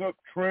barely pick up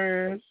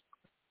trash.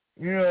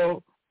 You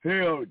know,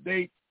 hell,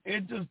 the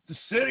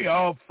city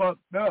all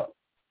fucked up.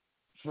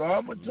 So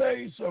I'm going to tell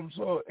you something.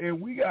 So, and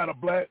we got a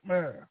black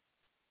mayor.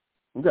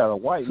 We got a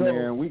white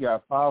mayor, and we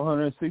got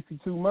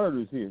 562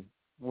 murders here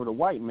with a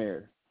white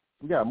mayor.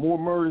 We got more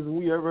murders than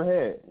we ever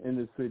had in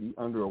this city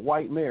under a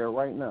white mayor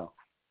right now.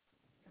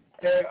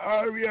 And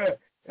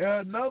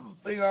another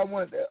thing I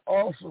want to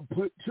also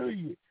put to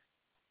you,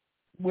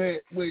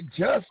 with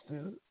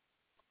Justice,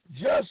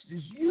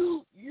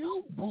 you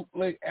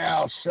bootleg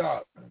Al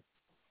Sharpton.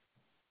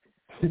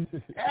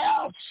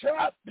 Al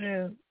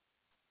Sharpton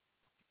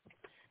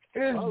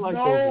is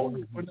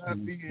known for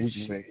not being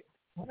shit.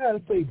 I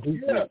gotta say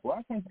bootleg.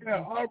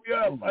 Hurry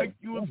up, like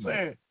you were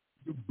saying,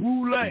 the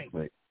bootleg.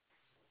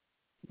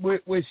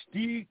 With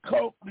Steve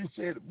Copeland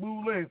said the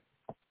bootleg.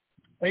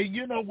 Hey,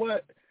 you know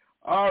what,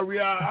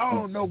 Aria? I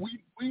don't know.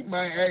 We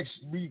might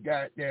actually be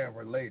goddamn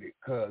related,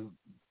 cause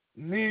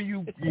me and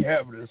you be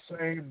having the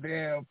same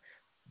damn,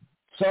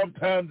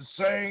 sometimes the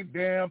same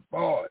damn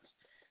thoughts.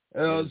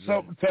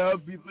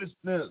 Sometimes be listening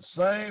to the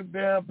same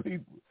damn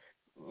people.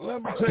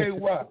 Let me tell you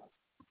why.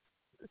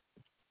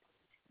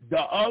 The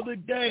other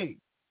day,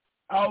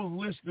 I was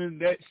listening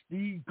to that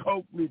Steve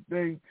Copeland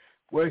thing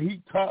where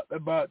he talked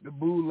about the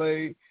boule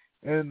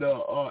and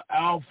the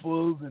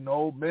alphas and the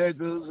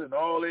omegas and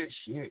all that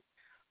shit.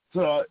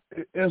 So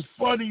it's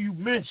funny you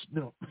mentioned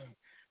them.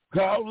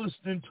 Cause I was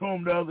listening to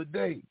him the other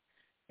day,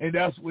 and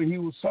that's what he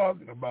was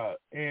talking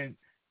about. And,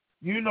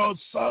 you know,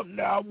 something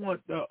that I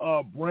want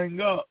to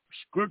bring up,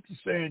 Scripture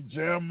saying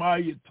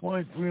Jeremiah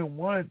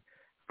 23:1,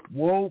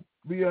 woe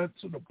be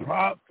unto the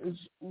prophets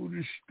who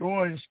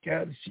destroy and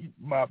scatter sheep,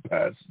 my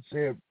pastor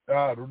said,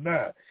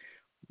 Adonai.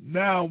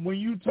 Now, when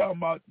you talk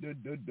about the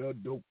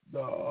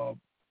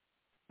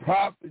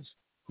prophets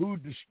who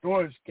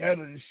destroy and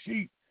scatter the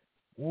sheep,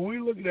 when we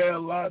look at a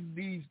lot of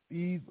these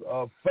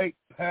fake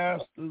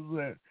pastors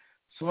and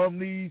some of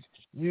these,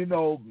 you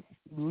know,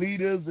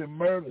 leaders and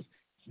murders.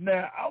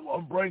 Now, I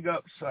want to bring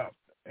up something,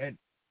 and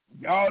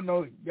y'all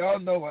know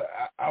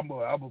I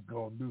was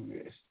going to do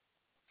this.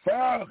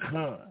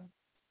 Farrakhan,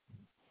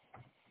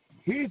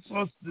 he's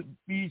supposed to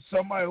be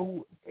somebody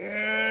who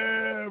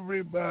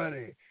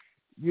everybody,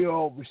 you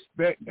know,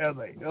 respect as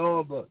an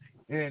elder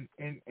and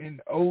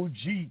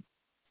OG.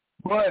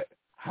 But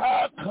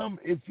how come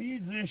if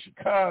he's in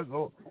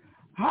Chicago,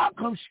 how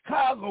come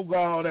Chicago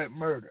got all that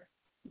murder?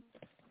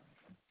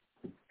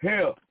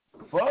 Hell,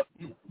 fuck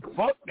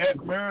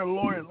that Mary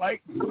Lawyer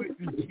like to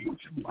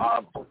teach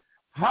Bible.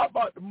 How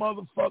about the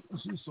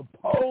motherfuckers who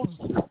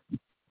supposedly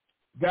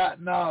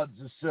got knowledge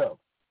of self?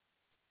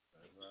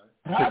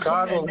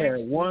 Chicago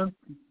had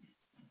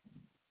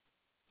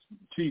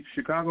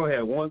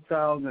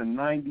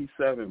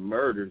 1,097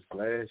 murders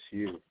last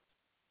year.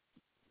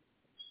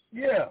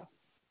 Yeah.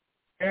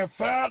 And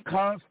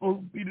Farrakhan's supposed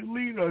to be the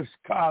leader of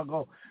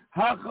Chicago.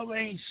 How come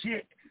ain't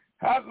shit?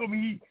 How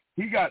come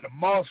he got the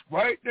mosque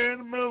right there in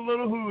the middle of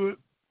the hood?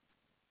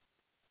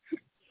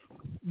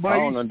 But I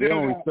don't know. They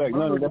don't respect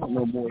none of that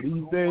no more.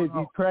 These days,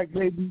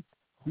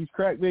 these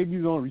crack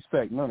babies don't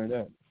respect none of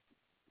that.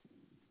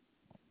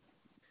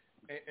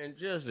 And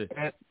just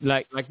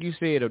like you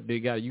said,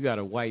 you got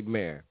a white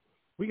mayor.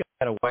 We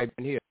got a white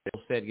man here. They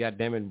don't set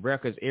goddamn it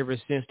records ever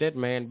since that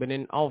man been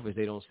in office.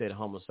 They don't set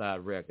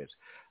homicide records.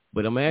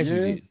 But I'm asking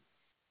you,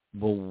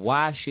 but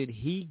why should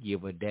he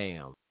give a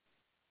damn?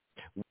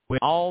 When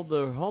all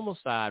the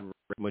homicide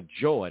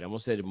majority, I'm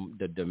gonna say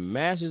the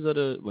masses of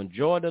the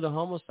majority of the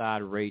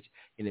homicide rates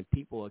and the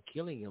people are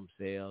killing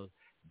themselves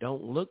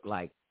don't look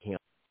like him.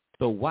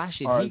 So why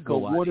should he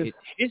go out?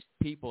 His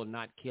people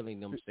not killing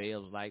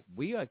themselves like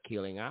we are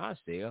killing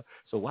ourselves.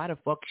 So why the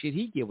fuck should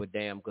he give a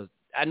damn? Because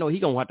I know he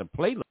gonna have to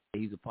play like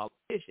he's a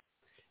politician.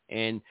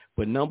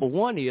 But number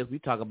one is we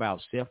talk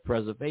about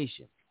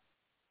self-preservation.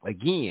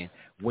 Again,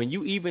 when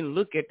you even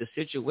look at the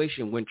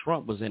situation when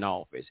Trump was in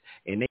office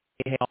and they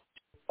had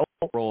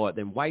opioids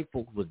and white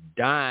folks was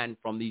dying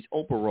from these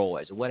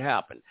opioids, what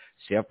happened?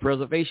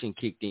 Self-preservation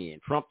kicked in.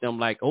 Trump them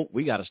like, oh,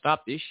 we got to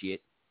stop this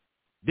shit.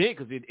 Then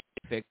because it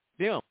affects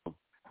them.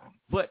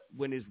 But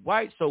when it's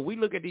white, so we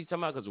look at these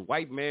because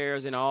white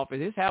mayors in office,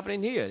 it's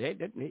happening here.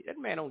 That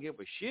man don't give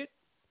a shit.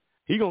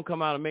 He going to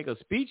come out and make a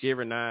speech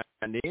every now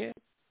and then.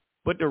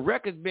 But the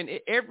record's been,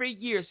 every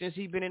year since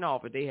he's been in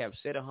office, they have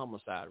set a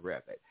homicide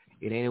record.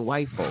 It ain't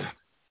white folks.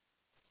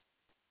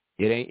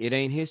 It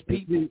ain't his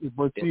people.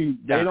 But see,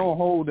 they don't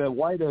hold that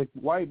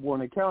white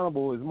one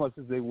accountable as much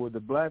as they would the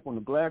black one.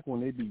 The black one,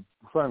 they be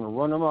trying to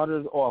run them out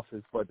of his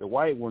office, but the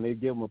white one, they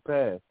give him a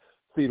pass.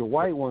 See, the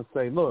white ones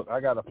say, look, I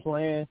got a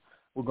plan.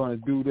 We're going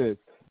to do this.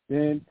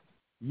 Then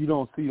you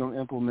don't see them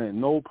implement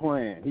no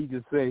plan. He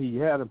just said he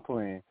had a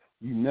plan.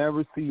 You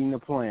never seen the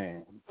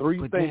plan.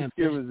 Three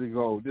Thanksgivings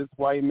ago, this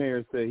white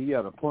mayor said he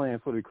had a plan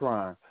for the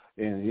crime,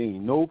 and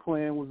ain't no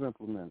plan was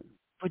implemented.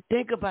 But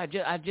think about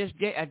it. I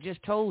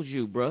just told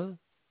you, bro.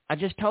 I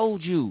just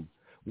told you.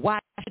 Why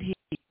should he?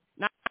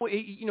 Now,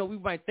 you know, we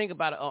might think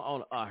about it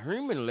on a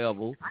human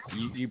level.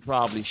 You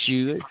probably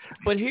should.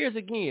 But here's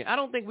again. I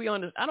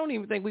don't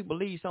even think we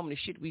believe some of the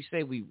shit we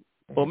say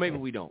or maybe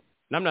we don't.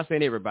 And I'm not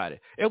saying everybody.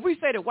 If we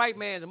say the white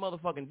man's a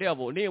motherfucking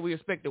devil, and then we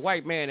expect the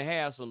white man to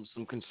have some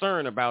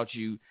concern about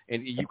you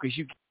and you because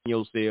you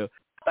kill yourself.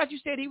 I thought you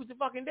said he was the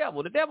fucking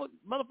devil. The devil,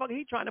 motherfucker,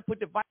 he trying to put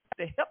the virus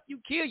to help you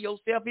kill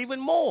yourself even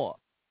more.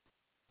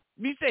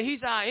 You say he's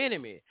our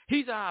enemy.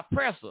 He's our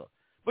oppressor.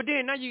 But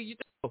then now you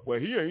think, well,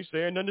 he ain't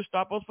saying nothing to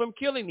stop us from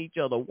killing each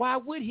other. Why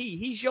would he?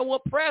 He's your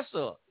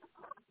oppressor.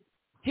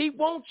 He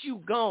wants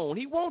you gone.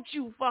 He wants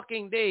you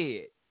fucking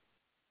dead.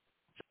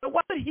 So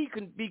why would he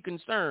be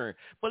concerned?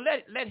 But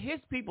let his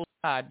people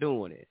start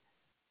doing it.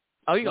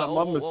 Oh, you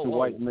Mr.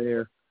 White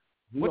Mayor.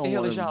 What the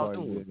hell is y'all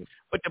doing?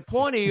 But the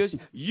point is,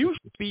 you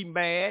should be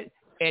mad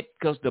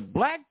because the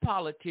black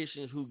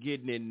politicians who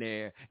getting in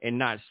there and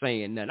not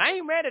saying nothing. I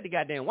ain't mad at the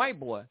goddamn white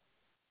boy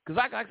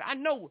because I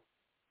know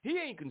he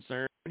ain't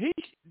concerned.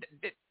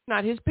 It's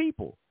not his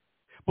people.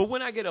 But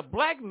when I get a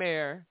black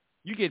mayor,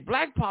 you get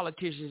black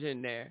politicians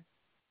in there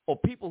or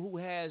people who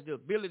has the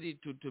ability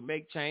to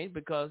make change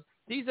because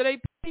these are their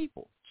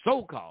people,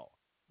 so-called.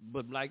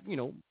 But like, you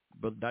know,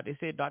 but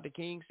Dr.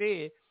 King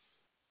said,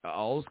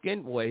 all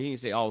skin, well, he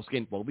didn't say all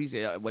skin folk. He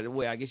said,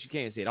 well, I guess you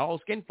can't say it. All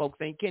skin folks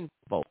ain't kin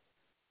folk.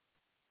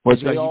 But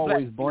they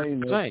always blame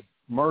the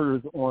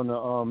murders on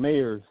the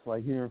mayors.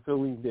 Like here in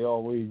Philly, they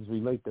always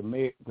relate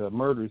the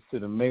murders to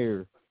the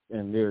mayor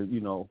and their,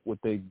 you know, what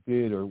they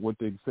did or what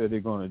they said they're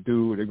going to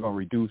do. They're going to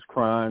reduce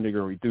crime. They're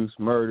going to reduce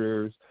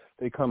murders.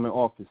 They coming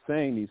off to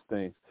saying these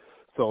things.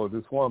 So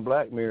this one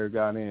black mayor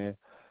got in,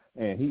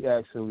 and he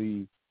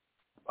actually,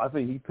 I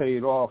think he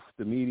paid off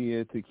the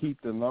media to keep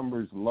the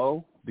numbers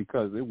low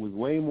because it was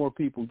way more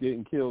people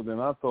getting killed than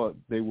I thought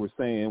they were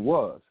saying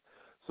was.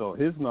 So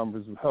his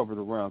numbers hovered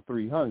around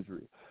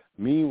 300.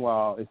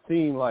 Meanwhile, it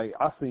seemed like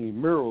I seen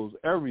murals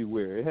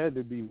everywhere. It had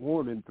to be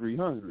more than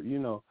 300, you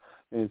know.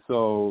 And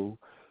so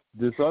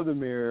this other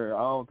mayor, I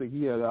don't think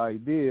he had an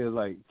idea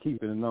like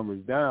keeping the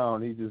numbers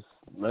down. He just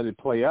let it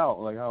play out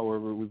like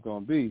however it was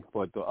going to be.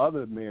 But the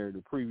other mayor,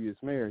 the previous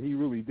mayor, he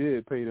really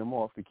did pay them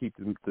off to keep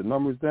the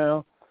numbers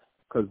down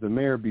because the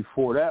mayor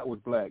before that was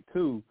black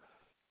too.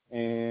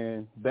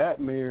 And that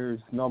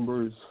mayor's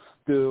numbers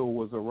still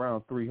was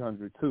around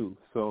 300 too.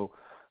 So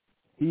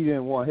he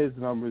didn't want his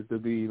numbers to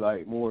be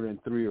like more than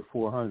 300 or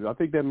 400. I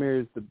think that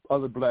mayor's the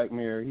other black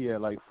mayor. He had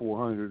like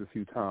 400 a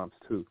few times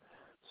too.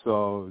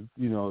 So,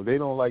 you know, they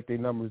don't like their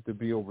numbers to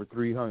be over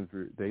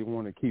 300. They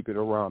want to keep it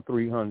around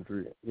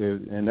 300.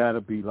 And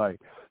that'll be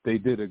like they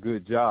did a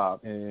good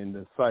job in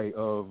the sight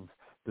of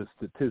the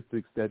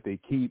statistics that they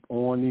keep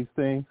on these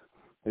things.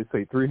 They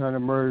say 300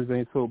 murders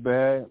ain't so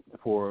bad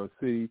for a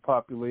city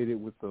populated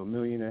with 1.5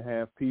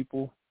 million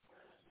people,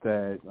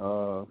 that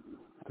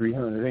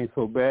 300 ain't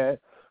so bad.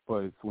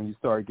 But when you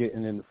start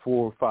getting into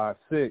 4, 5,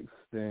 6,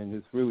 then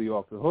it's really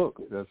off the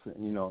hook. That's,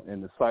 you know,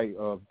 in the sight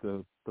of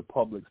the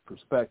public's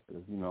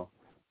perspective, you know.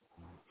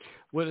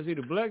 Well, see,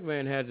 the black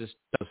man has to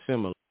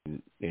assimilate,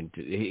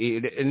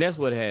 and that's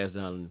what has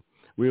done.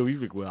 Well,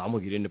 I'm going to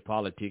get into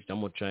politics. I'm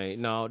going to change.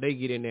 No, they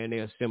get in there and they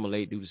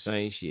assimilate, do the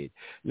same shit.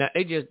 Now,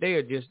 they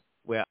are just,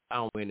 well, I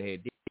don't know when they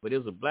did, but it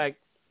was a black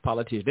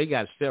politician. They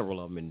got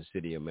several of them in the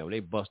city of Melbourne. They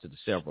busted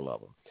several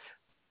of them.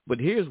 But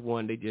here's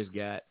one they just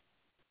got.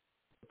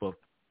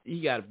 He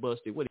got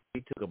busted. What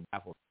he took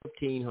about for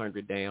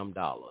 $1,500 damn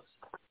dollars.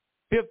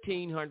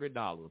 $1,500,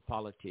 a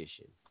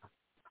politician,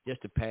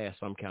 just to pass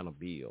some kind of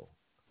bill.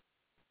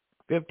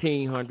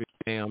 $1,500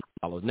 damn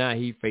dollars. Now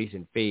he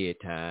facing Fed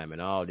time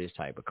and all this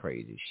type of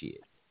crazy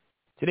shit.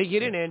 So they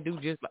get in there and do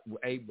just like,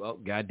 hey, well,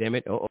 goddamn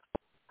it,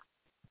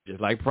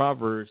 just like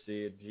Proverbs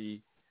said,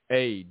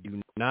 hey,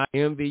 do not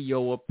envy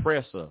your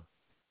oppressor.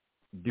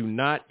 Do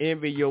not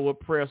envy your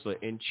oppressor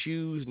and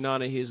choose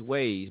none of his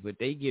ways. But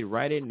they get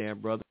right in there,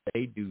 brother.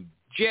 They do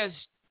just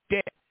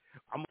that.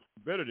 I'm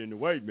better than the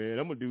white man.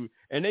 I'm going to do,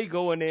 and they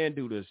go in there and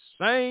do the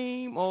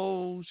same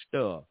old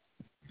stuff.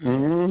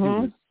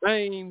 Mm-hmm. Do the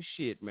same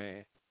shit,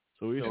 man.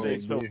 So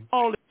it's so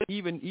all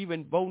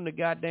even voting the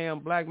goddamn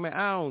black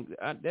man,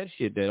 that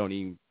shit that don't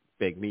even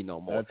affect me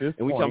no more. And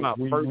we talking about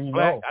first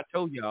black. I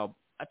told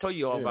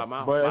y'all about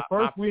my. But at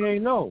first we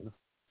ain't know.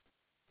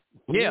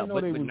 But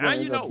now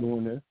you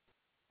know.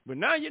 But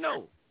now you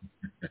know.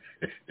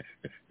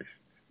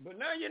 But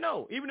now you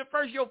know. Even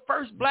your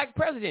first black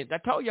president. I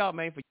told y'all,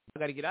 man, for y'all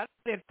got to get out of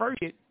that first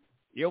shit.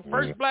 Your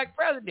first black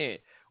president.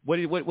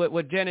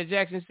 What Janet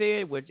Jackson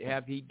said? What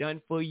have he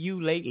done for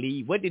you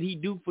lately? What did he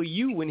do for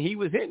you when he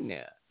was in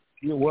there?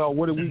 Yeah, well,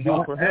 what did we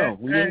do for him?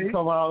 We didn't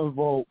come out and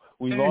vote.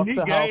 We lost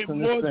the House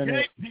and the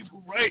Senate. Gay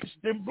people rights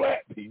than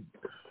black people.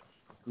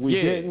 We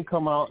didn't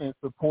come out and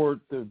support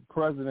the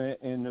president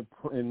in the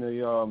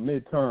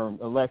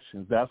midterm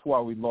elections. That's why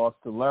we lost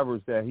the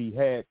levers that he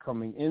had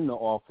coming into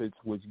office,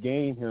 which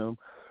gained him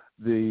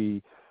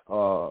the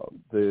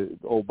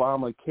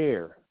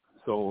Obamacare.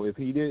 So if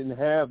he didn't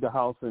have the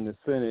House and the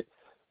Senate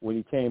when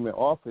he came in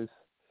office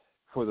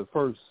for the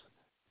first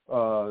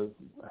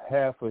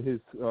half of his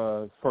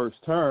first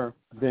term,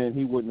 then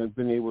he wouldn't have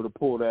been able to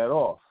pull that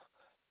off.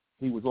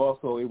 He was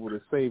also able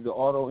to save the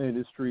auto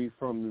industry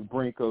from the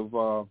brink of,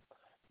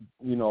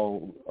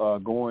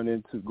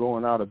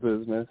 going out of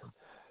business.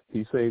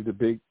 He saved the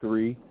big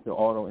three, the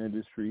auto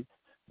industry,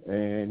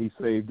 and he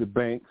saved the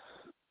banks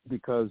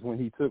because when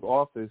he took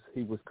office,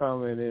 he was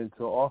coming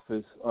into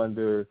office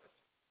under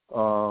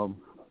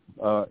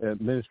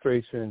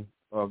administration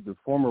of the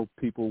former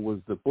people was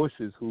the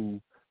Bushes, who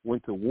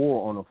went to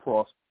war on a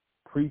false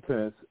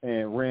pretense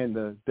and ran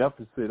the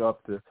deficit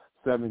up to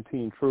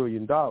 $17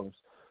 trillion. So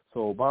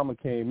Obama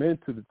came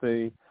into the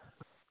thing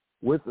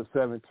with a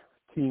 $17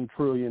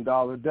 trillion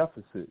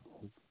deficit.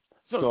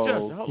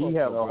 So he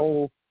had a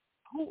whole...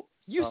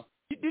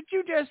 Did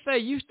you just say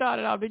you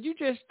started off? Did you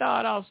just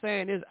start off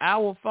saying it's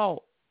our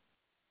fault?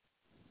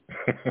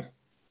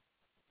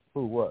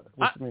 Who? What?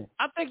 What you mean?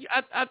 I think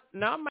I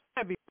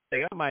might be.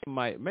 I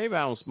might. Maybe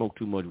I don't smoke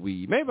too much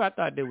weed. Maybe I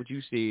thought that what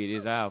you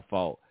said is our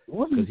fault.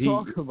 What are you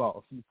talking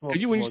about? When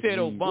you said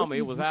Obama,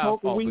 it was our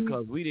fault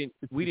because we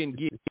didn't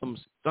get him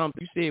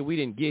something. You said we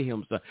didn't get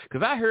him something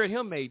because I heard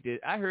him say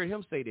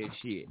that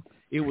shit.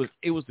 It was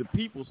the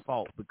people's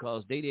fault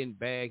because they didn't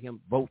bag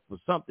him vote for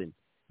something.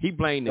 He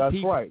blamed the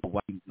people. That's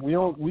right.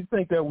 We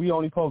think that we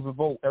only supposed to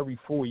vote every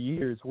 4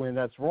 years when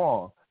that's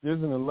wrong.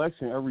 There's an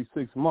election every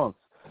 6 months.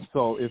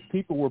 So if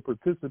people will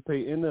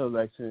participate in the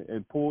election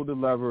and pull the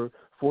lever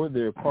for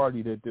their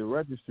party that they're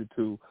registered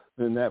to,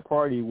 then that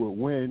party will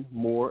win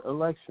more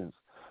elections.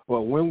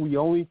 But when we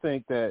only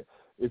think that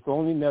it's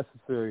only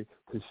necessary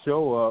to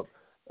show up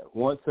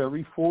once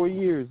every 4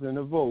 years in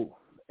a vote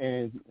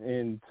and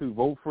to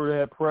vote for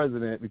that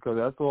president, because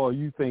that's all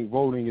you think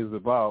voting is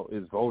about,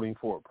 is voting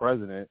for a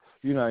president.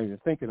 You're not even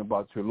thinking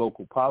about your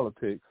local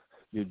politics,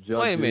 your judges.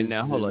 Wait a minute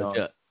now, hold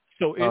on.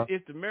 So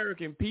it's the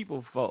American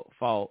people's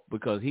fault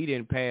because he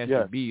didn't pass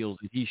the bills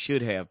that he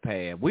should have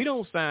passed. We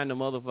don't sign the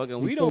motherfucking.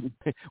 We don't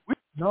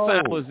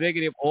sign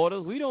executive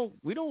orders. We don't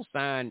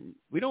sign.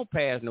 We don't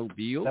pass no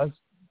bills.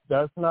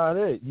 That's not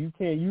it. You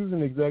can't use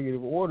an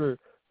executive order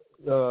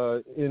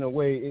in a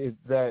way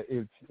that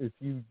if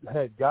you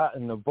had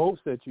gotten the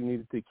votes that you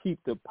needed to keep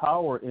the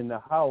power in the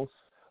House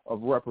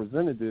of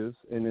Representatives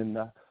and in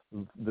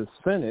the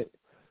Senate,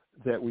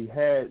 that we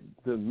had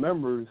the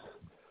members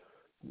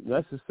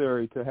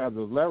necessary to have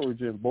the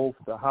leverage in both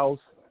the House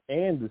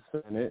and the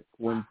Senate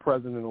when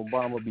President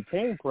Obama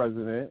became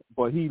president,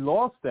 but he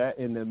lost that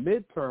in the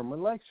midterm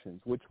elections,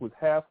 which was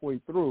halfway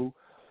through,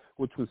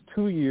 which was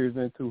 2 years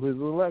into his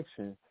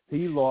election.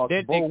 He lost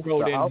both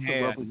the House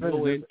of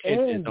Representatives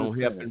and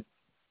the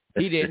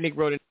Senate. Nick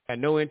Roden had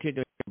no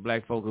intention of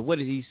black folks. What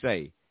did he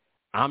say?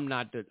 I'm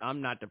not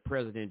the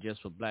president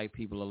just for black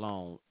people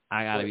alone.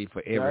 I got to be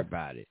for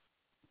everybody.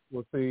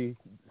 Well, see,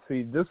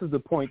 this is the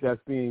point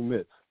that's being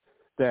missed.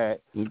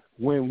 That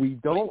when we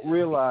don't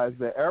realize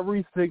that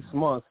every 6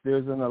 months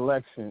there's an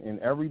election in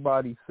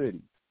everybody's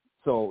city.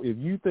 So if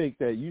you think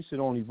that you should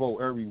only vote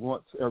every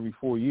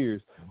 4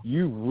 years,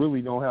 you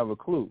really don't have a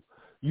clue.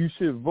 You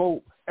should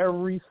vote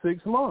every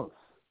 6 months.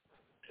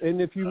 And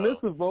if you miss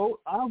a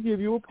vote, I'll give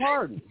you a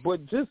pardon.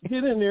 But just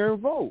get in there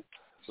and vote.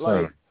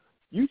 Like,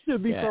 you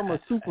should become a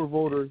super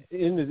voter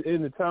in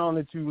the town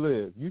that you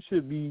live. You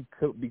should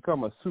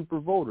become a super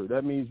voter.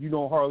 That means you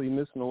don't hardly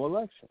miss no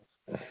elections.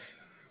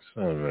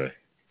 All right.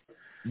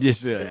 Yes,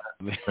 sir.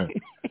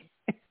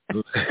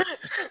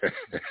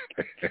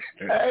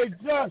 Hey,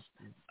 Justin.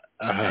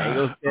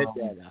 I'm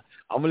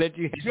gonna let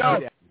you.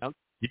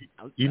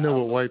 You know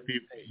what white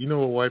people? You know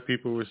what white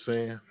people were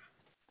saying?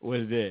 What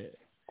is that?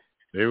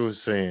 They were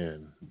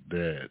saying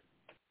that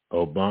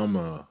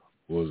Obama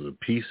was a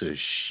piece of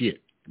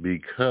shit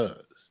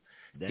because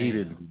he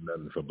didn't do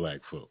nothing for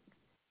black folk.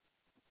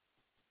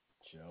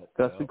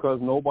 That's because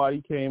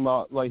nobody came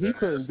out. Like, he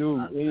couldn't do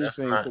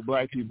anything for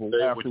black people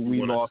after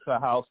we lost the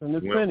House and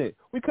the Senate.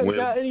 We couldn't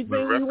got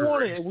anything we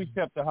wanted, and we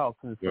kept the House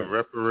and the Senate. When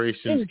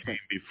reparations came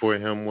before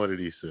him, what did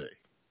he say?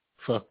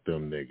 Fuck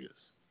them niggas.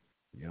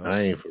 Yep.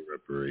 I ain't for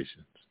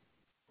reparations.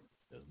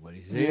 That's what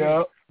he said.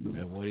 Yep.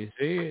 That's what he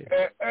said.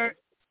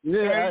 He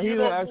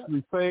didn't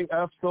actually say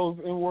those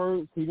in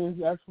words. He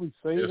didn't actually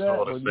say that. It's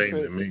all the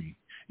same to me.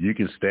 You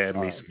can stab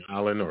me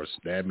smiling or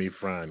stab me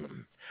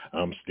frowning.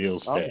 I'm still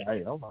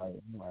stabbed. All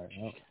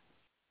right.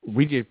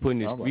 We just putting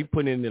this. We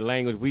put in the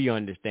language we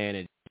understand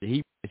it.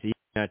 He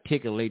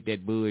articulate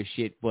that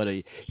bullshit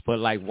for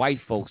like white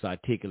folks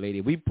articulate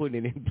it. We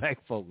putting it in black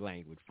folk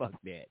language. Fuck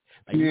that.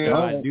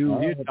 Like,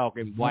 dude, you're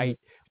talking white.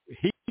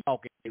 He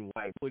talking in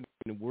white, putting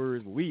in the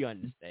words we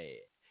understand.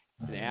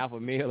 The alpha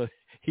male,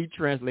 he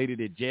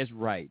translated it just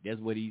right. That's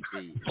what he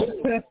said.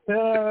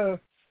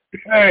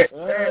 Hey,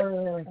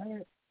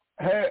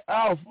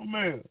 alpha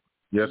male.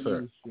 Yes,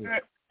 sir.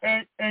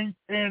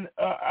 And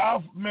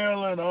alpha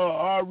male and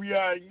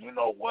REI, you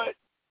know what?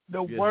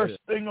 The worst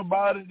thing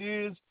about it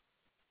is,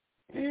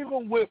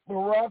 even with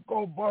Barack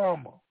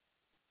Obama,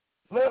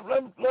 let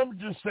me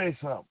just say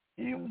something.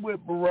 Even with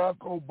Barack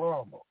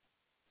Obama,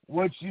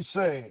 what you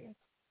saying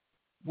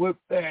with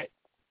that,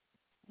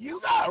 you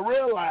gotta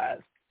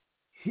realize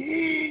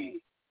he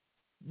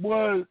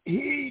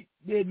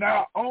did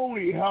not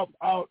only help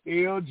out the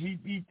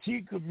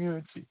LGBT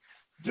community.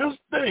 Just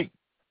think,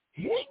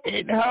 he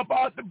didn't help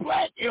out the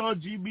black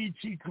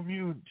LGBT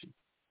community.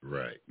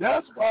 Right.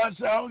 That's why I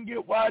say I don't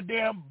get why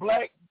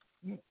black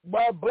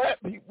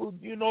people,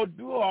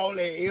 do all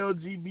that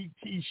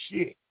LGBT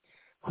shit.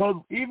 Because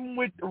even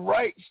with the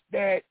rights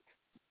that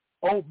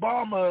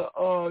Obama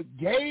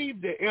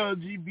gave the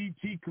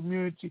LGBT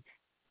community,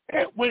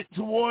 it went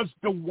towards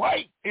the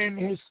white and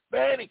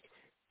Hispanic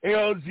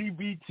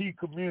LGBT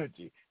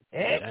community.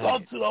 And go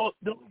to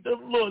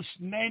them little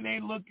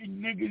snake-looking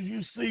niggas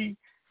you see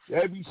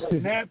that be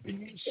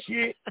snapping and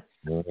shit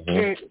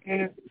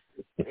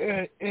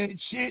and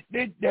shit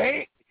that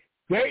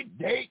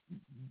they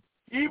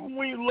even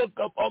when you look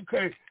up,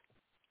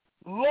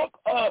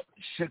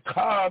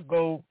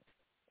 Chicago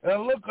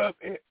and look up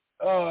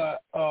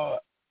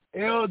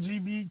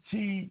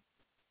LGBT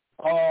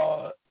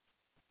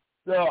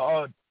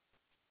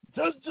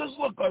just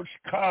look up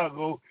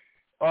Chicago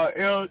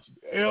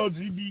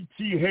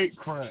LGBT hate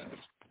crimes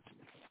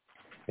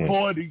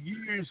for the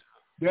years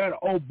that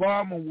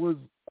Obama was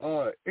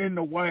in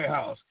the White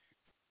House.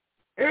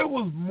 It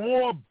was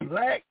more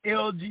black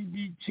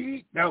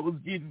LGBT that was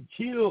getting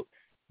killed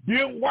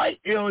than white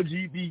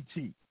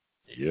LGBT.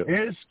 Yep.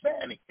 And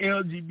Hispanic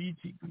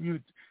LGBT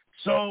community.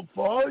 So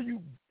for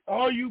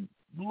all you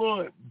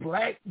little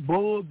black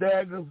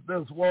bulldaggers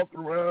that's walking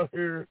around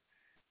here,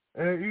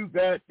 and you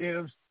got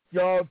them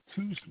y'all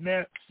two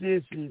snap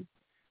sissies,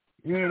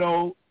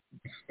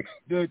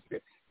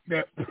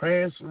 that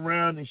prance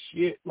around and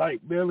shit like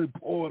Billy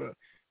Porter.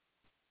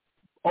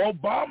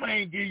 Obama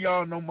ain't give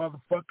y'all no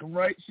motherfucking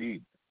rights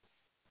either.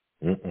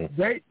 I'm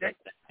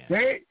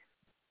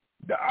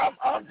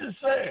just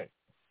saying.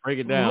 Break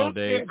it down,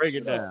 Dave. Break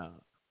it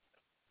down.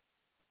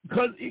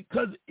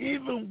 Because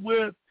even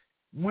with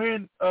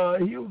when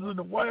he was in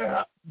the White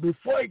House,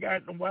 before he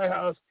got in the White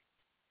House,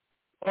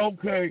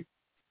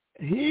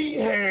 he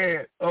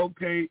had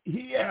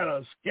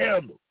a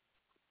scandal,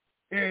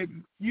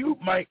 and you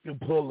might can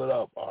pull it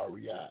up,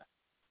 REI.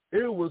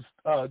 It was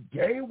a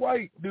gay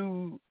white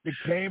dude that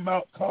came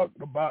out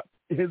talking about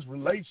his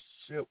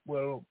relationship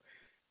with him,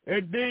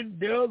 and then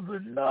there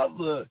was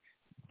another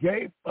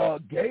gay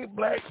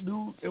black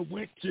dude that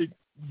went to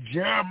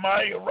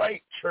Jeremiah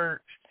Wright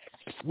Church,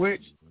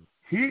 which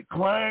he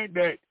claimed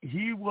that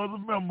he was a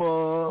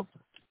member of,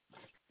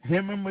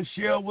 him and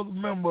Michelle was a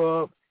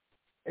member of,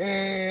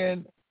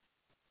 and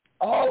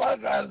all I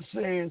gotta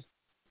say is,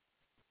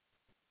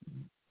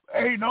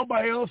 ain't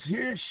nobody else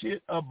hear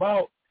shit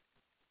about,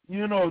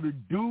 the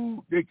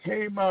dude that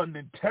came out in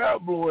the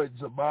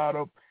tabloids about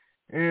him,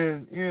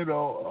 and let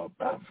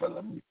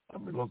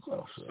me look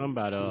up something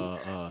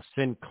about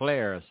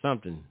Sinclair or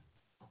something.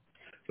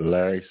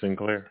 Larry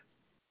Sinclair.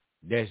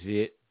 That's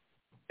it.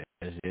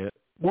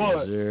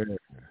 What? Yes,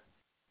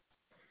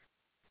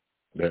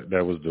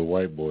 that was the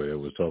white boy that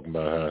was talking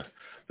about how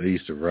they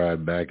used to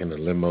ride back in the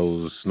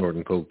limos,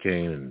 snorting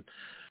cocaine and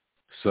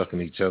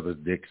sucking each other's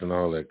dicks and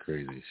all that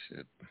crazy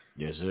shit.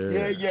 Yes,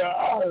 sir. Yeah,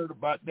 I heard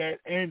about that.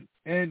 And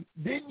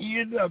didn't he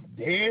end up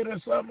dead or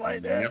something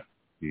like that? Yep,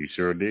 he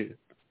sure did.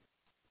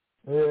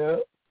 Yeah.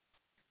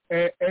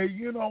 And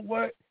you know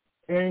what?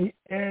 And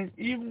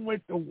even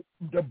with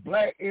the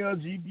black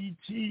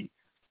LGBT,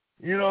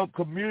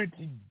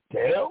 community,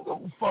 they don't give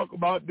a fuck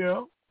about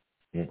them.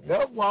 Mm-hmm.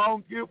 That's why I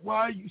don't get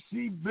why you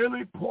see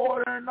Billy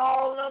Porter and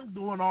all of them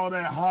doing all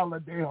that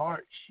holiday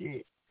heart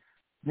shit.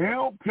 They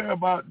don't care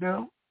about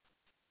them.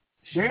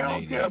 They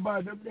don't care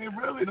about them. They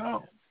really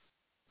don't.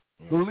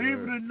 Believe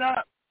it or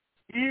not,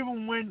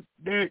 even when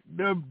the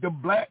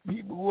black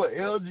people who are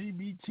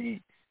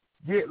LGBT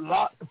get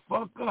locked the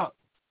fuck up,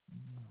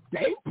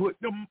 they put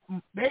them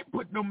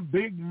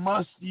big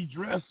musty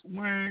dress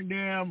wearing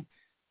them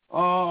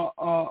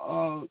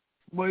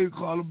what do you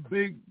call them,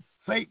 big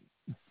fake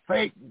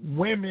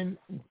women,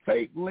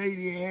 fake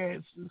lady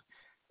asses.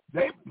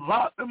 They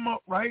lock them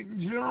up right in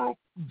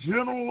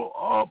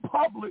general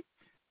public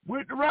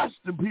with the rest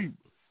of the people.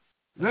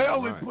 They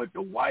only put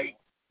the white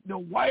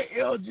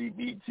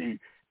LGBT,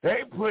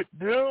 they put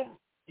them,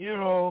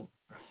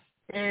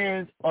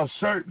 in a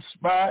certain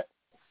spot,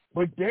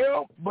 but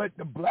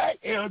the black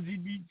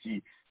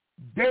LGBT,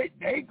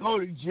 they go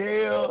to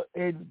jail,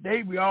 and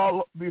they be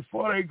all,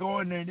 before they go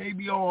in there, they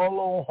be all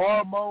on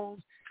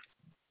hormones,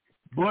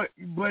 but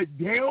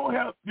they don't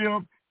help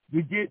them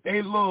to get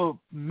their little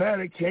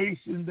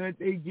medication that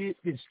they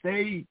get to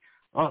stay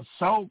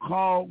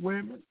so-called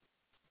women.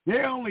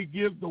 They only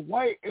give the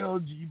white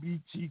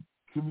LGBT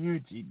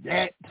community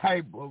that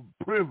type of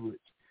privilege.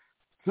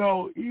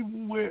 So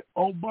even with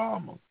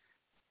Obama,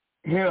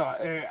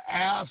 and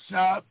Al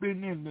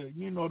Sharpton and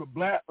the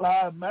Black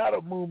Lives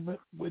Matter movement,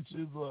 which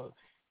is a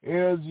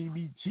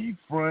LGBT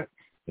front,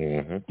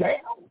 they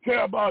don't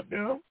care about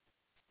them.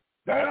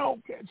 They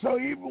don't care. So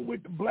even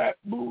with the Black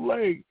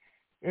Boule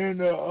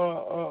and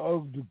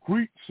of the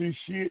Greeks and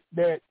shit,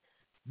 that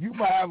you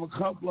might have a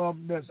couple of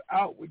them that's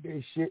out with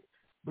their shit,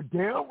 but they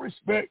don't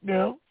respect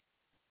them.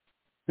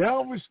 They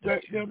don't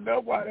respect them.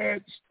 That's why they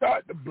had to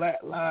start the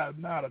Black Lives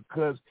Matter,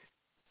 because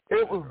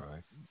it was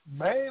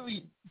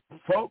mainly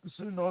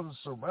focusing on the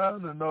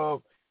surrounding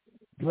of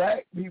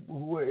black people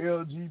who were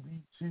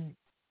LGBT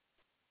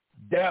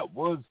that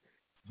was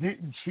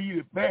getting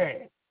treated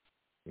bad.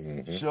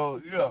 So,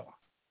 yeah,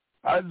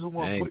 I just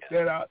want to put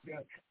that out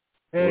there.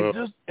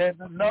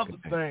 And another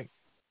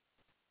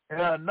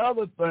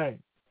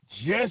thing,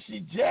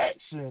 Jesse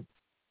Jackson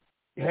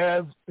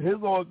has his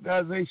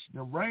organization,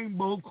 the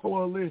Rainbow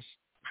Coalition.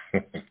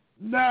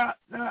 Now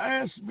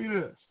answer me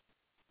this.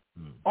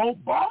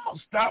 Obama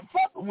stopped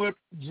fucking with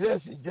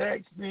Jesse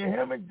Jackson, and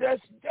him and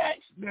Jesse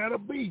Jackson had a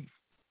beef.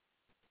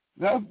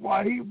 That's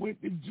why he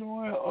went to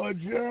join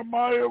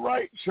Jeremiah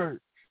Wright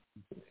Church.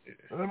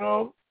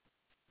 So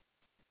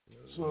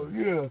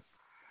yeah.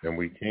 And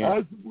we can't.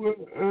 I just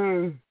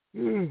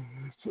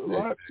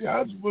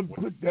want to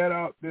put that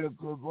out there,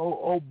 because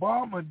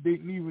Obama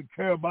didn't even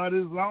care about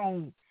his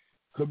own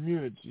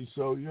community.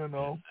 So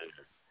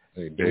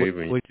Hey, Dave,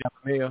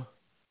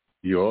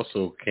 you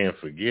also can't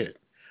forget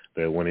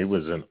that when he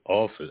was in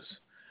office,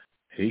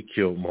 he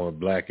killed more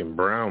black and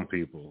brown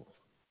people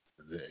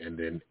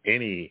than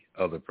any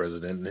other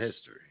president in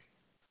history.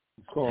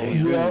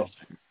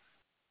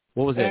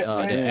 What was it?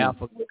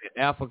 The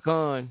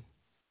African?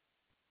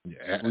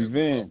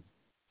 Revenge.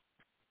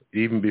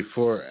 Even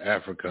before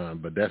African,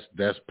 but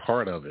that's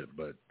part of it.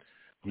 But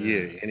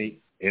yeah,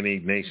 any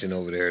nation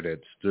over there that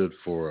stood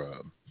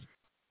for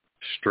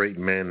straight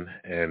men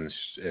and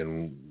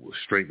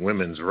straight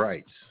women's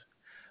rights,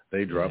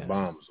 they dropped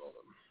bombs on them.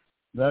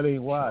 That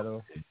ain't why,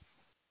 though.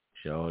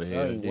 Sure the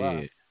hell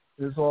did.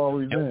 It's all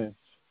revenge.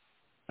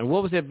 And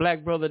what was that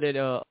black brother that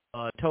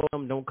told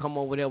him don't come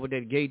over there with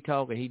that gay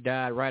talk, and he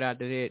died right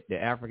after that?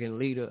 The African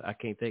leader, I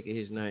can't think of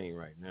his name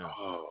right now.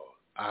 Oh,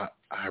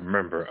 I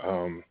remember.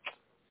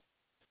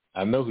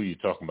 I know who you're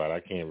talking about.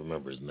 I can't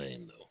remember his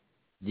name though.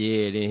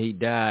 Yeah, then he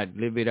died a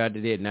little bit after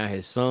that. Now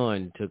his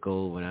son took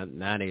over, and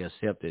now they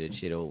accepted that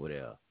shit over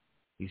there.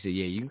 He said,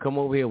 "Yeah, you can come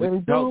over here with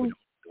the talk,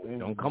 but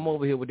don't come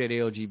over here with that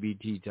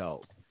LGBT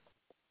talk."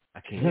 I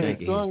can't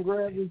think of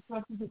his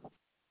name.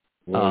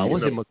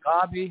 Was it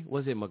Mugabe?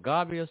 Was it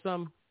Mugabe or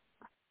something?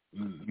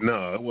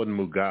 No, it wasn't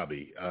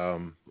Mugabe.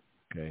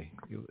 Okay.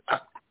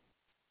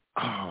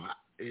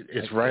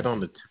 It's right on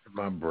the tip of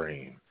my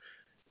brain.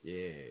 Yeah,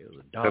 it was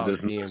a dog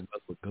skin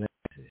with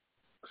glasses.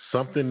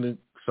 Something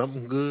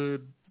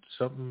good,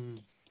 something.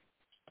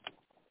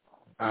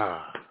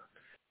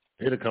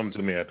 It'll come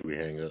to me after we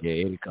hang up. Yeah,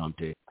 it'll come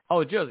to you.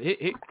 Oh, just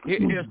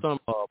here's some.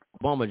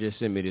 Obama just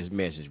sent me this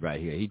message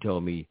right here. He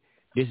told me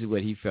this is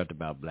what he felt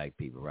about black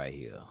people right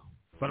here.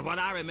 But what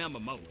I remember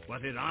most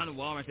was his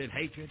unwarranted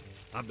hatred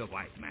of the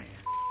white man.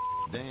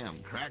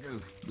 Damn,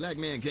 crackers. Black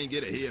men can't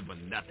get ahead for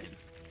nothing.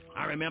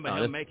 I remember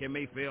him making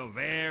me feel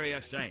very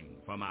ashamed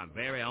for my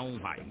very own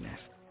whiteness.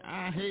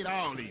 I hate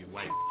all these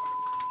white.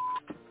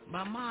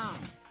 But,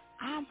 Mom,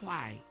 I'm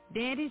white.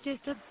 Daddy's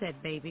just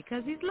upset, baby,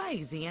 because he's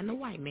lazy and the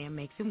white man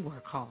makes him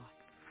work hard.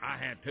 I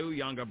had two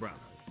younger brothers,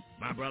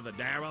 my brother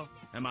Darrell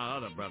and my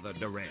other brother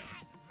Darrell.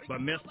 But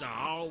Mister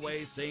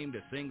always seemed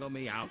to single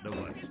me out the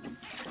way.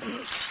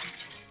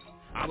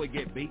 I would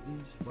get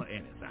beaten for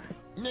anything.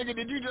 Nigga,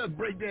 did you just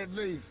break that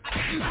vase?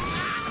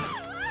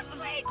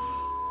 Wait.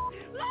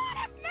 Lord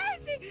have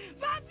mercy,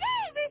 my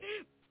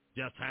baby.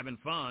 Just having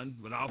fun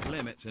was off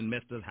limits in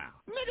Mister's house.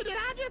 Nigga, did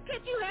I just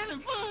catch you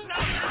having fun?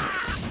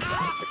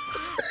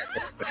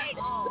 Wait.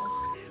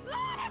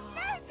 Lord have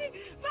mercy,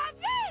 my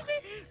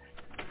baby.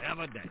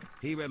 Every day,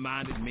 he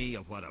reminded me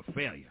of what a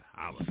failure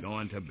I was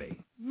going to be.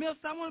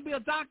 Mister, I want to be a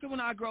doctor when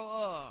I grow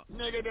up.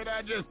 Nigga, did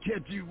I just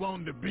catch you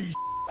wanting to be?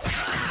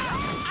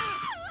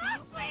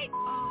 Wait.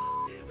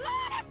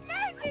 Lord have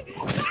mercy,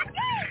 my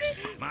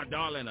baby. My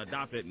darling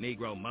adopted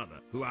Negro mother,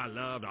 who I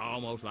loved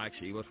almost like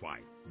she was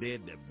white,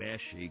 did the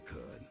best she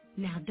could.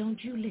 Now,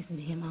 don't you listen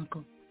to him,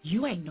 Uncle.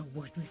 You ain't no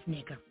worthless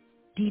nigga.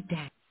 Deep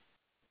down.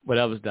 But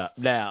that was that.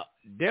 Now,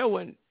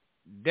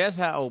 that's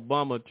how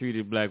Obama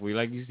treated black people.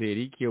 Like you said,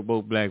 he killed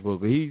both black people.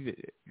 Because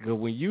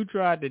when you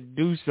tried to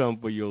do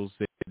something for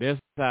yourself, that's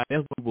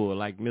people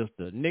like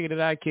Mr. Nigga, did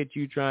I catch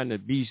you trying to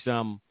be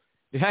something?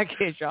 Did I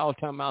catch y'all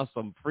talking about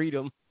some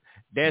freedom?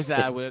 That's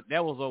how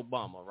that was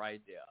Obama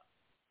right there.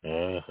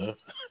 Uh-huh.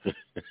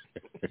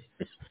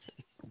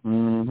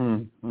 Oh,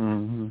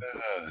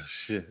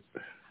 shit.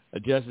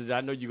 Justice,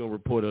 I know you're going to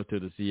report us to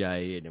the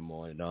CIA in the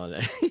morning and all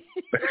that.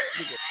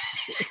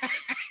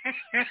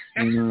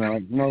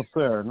 No,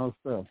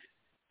 sir.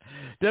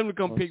 Tell them to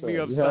come pick me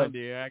up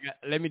Sunday.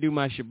 Let me do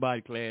my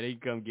Shabbat class. They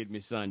can come get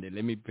me Sunday.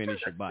 Let me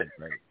finish Shabbat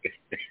class.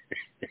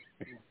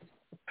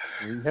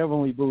 We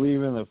heavily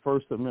believe in the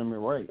First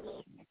Amendment rights.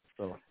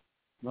 So,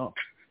 no,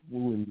 we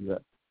wouldn't do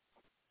that.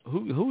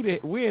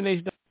 When they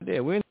start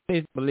there? When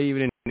they believe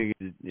in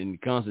the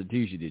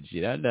Constitution and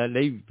shit?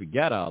 They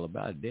forgot all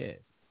about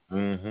that.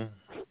 Mm-hmm.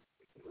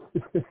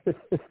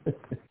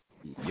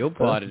 Your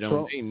party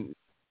don't ain't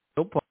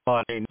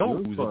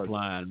know who's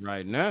applying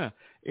right now.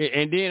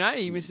 And then I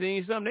even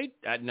seen something.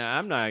 I'm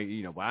not, I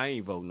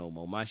ain't voting no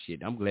more. My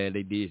shit. I'm glad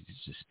they did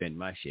suspend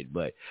my shit.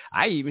 But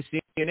I even seen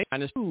they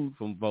kind of sued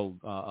from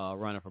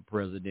running for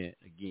president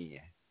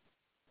again.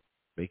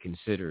 They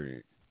consider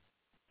it.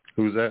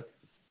 Who's that?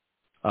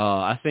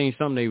 I seen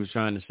something they was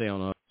trying to say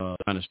on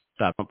trying to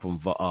stop him from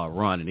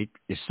running.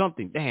 It's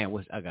something. Damn,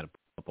 I got to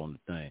put up on the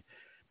thing.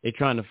 They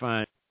trying to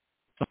find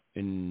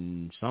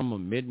something, some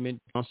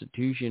amendment,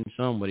 Constitution,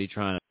 somebody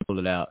trying to pull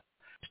it out,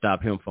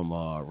 stop him from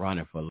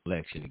running for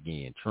election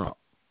again. Trump.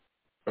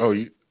 Oh,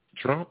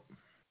 Trump?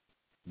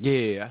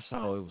 Yeah, I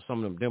saw it was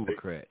some of them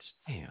Democrats.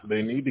 Damn.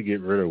 They need to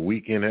get rid of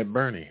Weekend at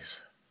Bernie's.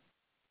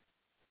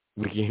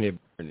 Weekend at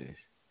Bernie's.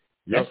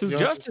 That's who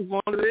Justice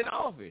wanted in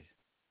office.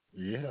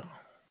 Yeah.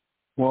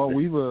 Well,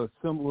 we've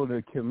assembled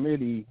a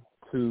committee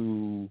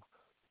to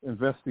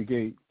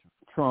investigate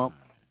Trump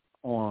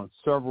on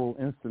several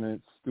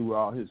incidents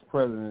throughout his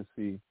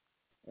presidency,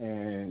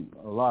 and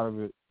a lot of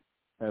it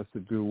has to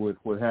do with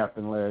what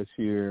happened last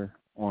year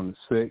on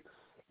the 6th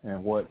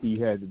and what he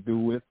had to do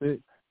with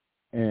it,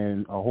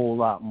 and a whole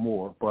lot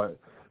more. But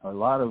a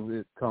lot of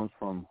it comes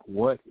from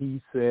what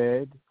he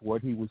said,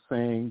 what he was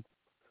saying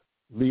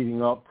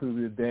leading up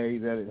to the day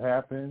that it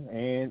happened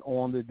and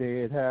on the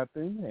day it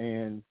happened,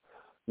 and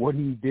what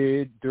he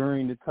did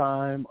during the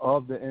time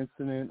of the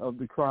incident of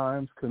the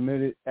crimes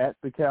committed at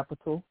the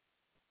Capitol.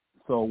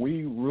 So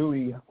we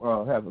really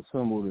have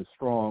assembled a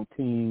strong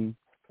team,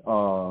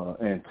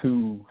 and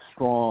 2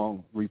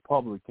 strong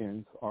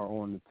Republicans are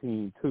on the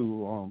team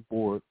too, on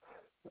board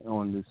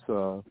on this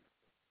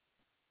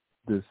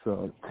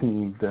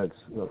team that's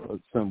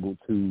assembled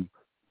to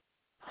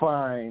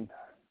find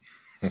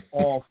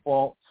all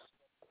faults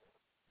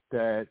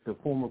that the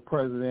former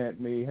president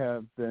may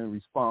have been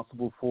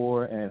responsible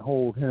for and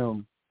hold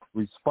him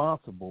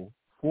responsible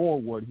for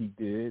what he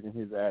did and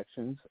his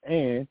actions,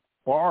 and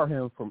bar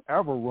him from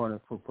ever running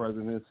for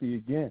presidency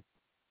again.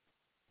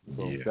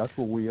 So that's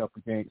what we're up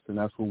against, and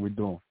that's what we're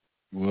doing.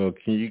 Well,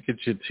 can you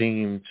get your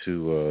team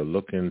to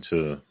look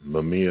into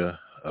Mumia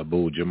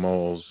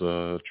Abu-Jamal's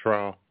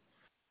trial?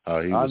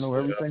 I know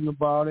everything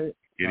about it.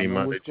 Get him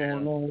out what's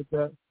going on with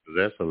that.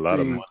 That's a lot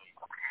of money.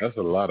 That's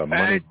a lot of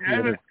money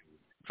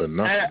for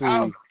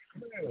nothing.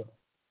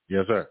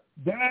 Yes, sir.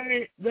 That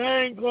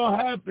ain't gonna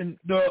happen.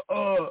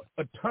 The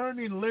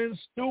attorney Lynn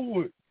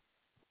Stewart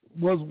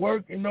was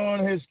working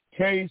on his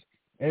case,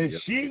 and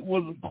she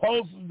was the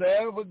closest they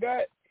ever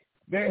got.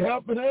 They're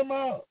helping him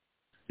out.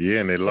 Yeah,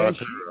 and they locked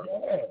her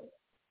up.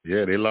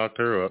 Yeah, they locked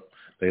her up.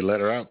 They let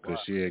her out because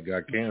she had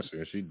got cancer,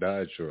 and she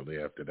died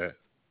shortly after that.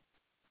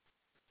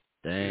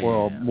 Damn.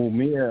 Well,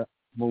 Mumia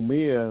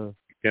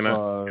Can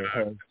I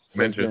has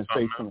mention been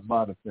facing a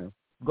lot of things.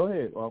 Go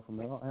ahead, Alpha.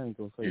 I ain't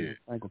gonna say. Yeah.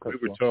 I ain't gonna cut we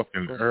you were off.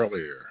 talking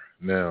earlier.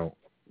 Now,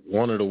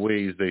 one of the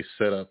ways they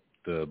set up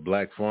the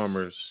black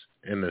farmers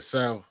in the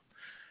South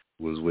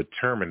was with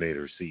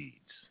Terminator seeds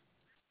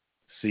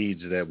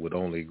that would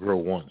only grow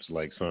once,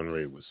 like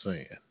Sunray was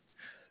saying.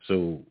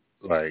 So,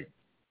 like,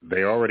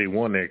 they already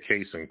won their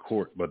case in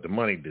court, but the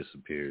money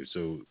disappeared.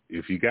 So,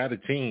 if you got a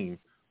team,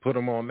 put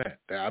them on that.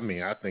 I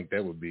mean, I think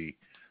that would be,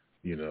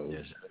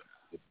 the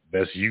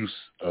best use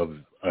of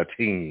a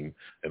team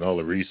and all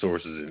the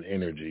resources and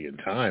energy and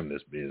time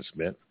that's being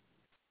spent.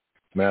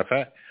 Matter of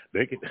fact,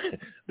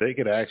 they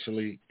could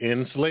actually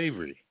end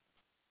slavery.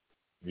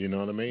 You know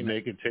what I mean?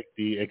 They could take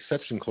the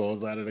exception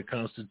clause out of the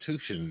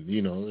Constitution,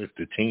 if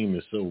the team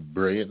is so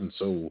brilliant and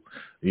so,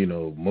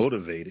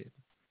 motivated.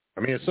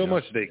 I mean, there's so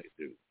much they could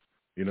do.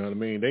 You know what I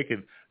mean? They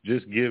could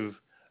just give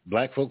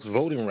black folks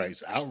voting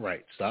rights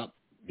outright. Stop,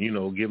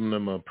 giving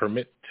them a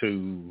permit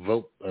to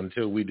vote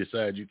until we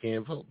decide you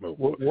can't vote. No.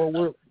 What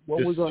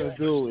we're going to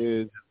do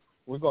is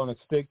we're going to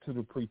stick to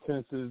the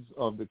pretenses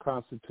of the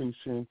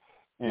Constitution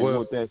and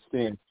what that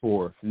stands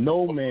for.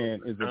 No man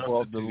is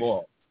above the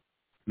law.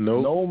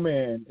 No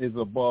man is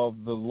above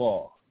the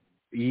law.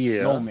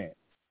 Yeah. No man.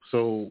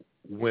 So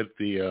with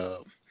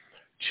the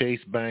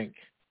Chase Bank,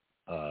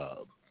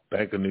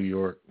 Bank of New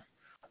York,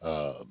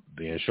 the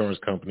insurance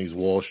companies,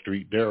 Wall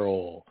Street, they're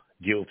all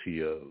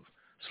guilty of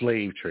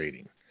slave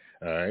trading.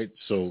 All right.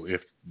 So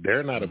if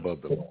they're not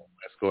above the law,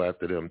 let's go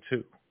after them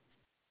too.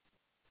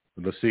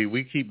 But see,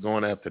 we keep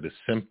going after the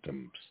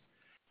symptoms.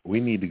 We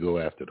need to go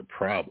after the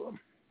problem.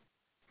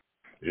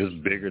 It's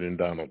bigger than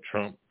Donald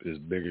Trump. It's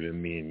bigger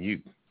than me and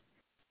you.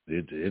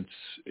 It's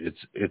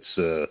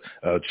now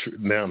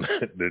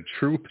the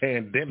true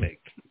pandemic,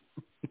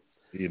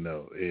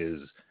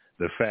 is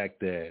the fact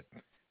that,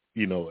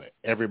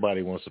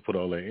 everybody wants to put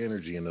all their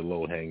energy in the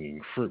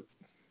low-hanging fruit.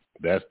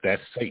 That's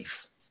safe.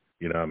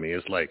 You know what I mean?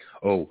 It's like,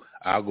 oh,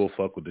 I'll go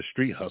fuck with the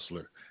street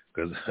hustler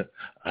because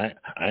I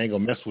ain't gonna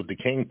mess with the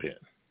kingpin.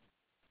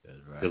 That's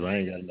right. Because I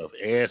ain't got enough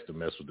ass to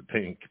mess with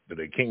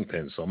the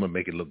kingpin, so I'm gonna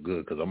make it look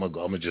good because I'm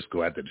gonna just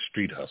go after the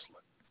street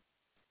hustler.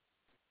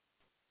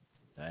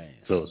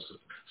 Damn.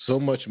 So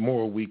much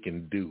more we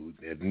can do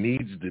that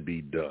needs to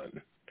be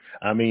done.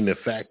 I mean, the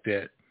fact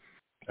that,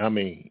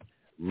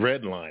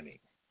 redlining,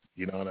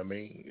 you know what I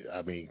mean?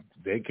 I mean,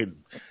 they could,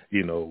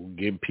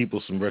 give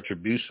people some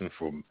retribution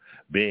for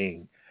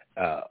being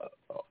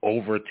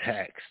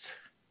overtaxed,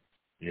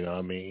 you know what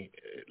I mean?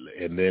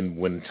 And then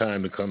when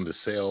time to come to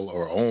sell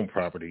or own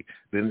property,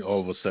 then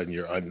all of a sudden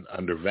you're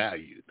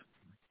undervalued.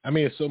 I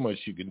mean, there's so much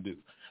you can do.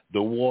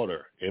 The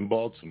water in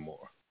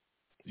Baltimore,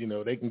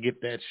 they can get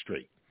that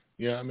straight.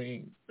 You know what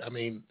I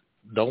mean?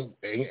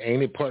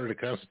 Ain't it part of the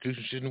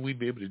Constitution? Shouldn't we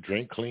be able to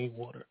drink clean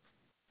water?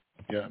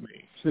 You know what I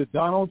mean? Should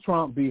Donald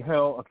Trump be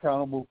held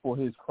accountable for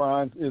his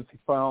crimes if he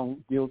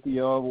found guilty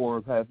of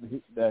or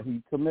that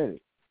he committed?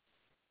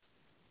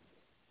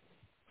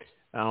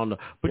 I don't know.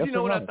 But yes, you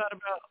know what no? I thought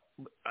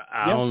about?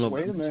 I don't know.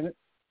 Wait a minute.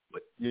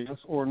 Yes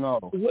or no?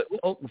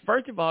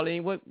 First of all,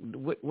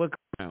 what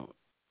count?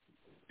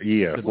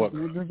 Yeah.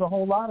 There's a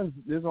whole lot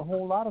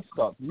of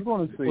stuff you're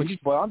going to see.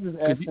 But I'm just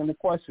asking the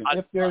question: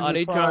 if there's are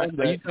a crime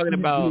are you talking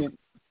about?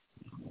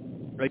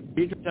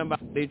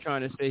 They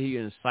trying to say he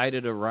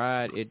incited a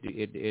riot at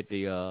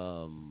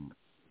the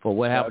for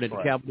what happened at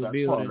the Capitol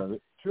building? Part of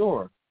it.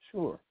 Sure.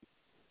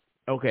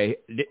 Okay,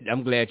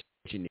 I'm glad you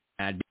mentioned it.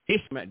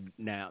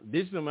 Now,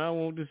 this is what I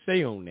want to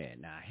say on that.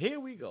 Now,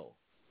 here we go.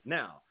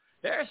 Now,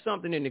 there's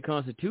something in the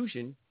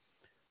Constitution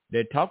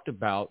that talked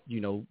about,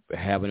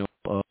 having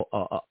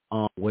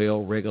a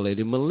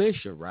well-regulated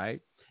militia, right?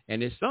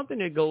 And it's something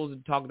that goes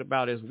and talked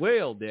about as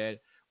well that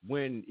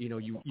when,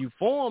 you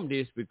form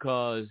this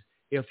because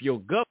if your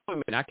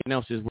government, I can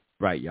announce this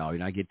right,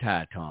 y'all, I get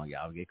tired tongue,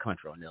 y'all, get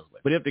country on this way.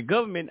 But if the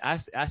government,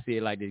 I say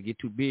it like they get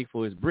too big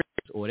for its britches,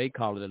 or they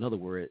call it another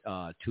word,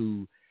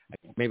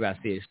 maybe I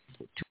say it's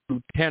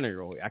too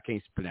tender, or I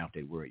can't pronounce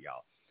that word,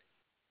 y'all.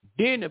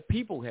 Then the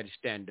people had to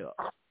stand up.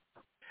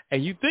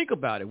 And you think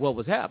about it, what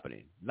was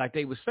happening. Like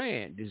they were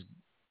saying, this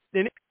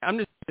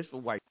for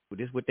white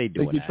people, this is what they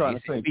do. You're trying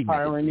to say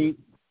tyranny?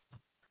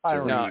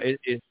 No,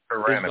 it's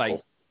tyrannical. It's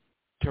like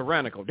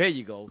tyrannical. There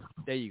you go.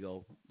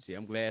 See,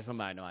 I'm glad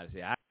somebody know how to say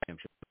it. I am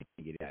sure they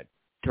can get that.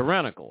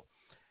 Tyrannical.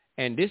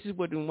 And this is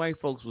what the white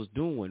folks was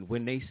doing.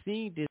 When they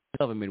seen this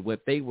government, what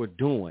they were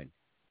doing,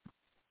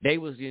 they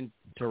was in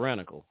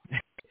tyrannical.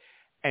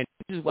 And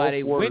this is why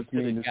they went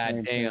to the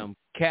goddamn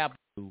Capitol.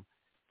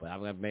 But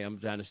I'm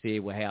trying to say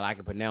what hell I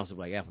can pronounce it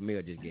like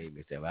Alphamil just gave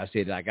me stuff. I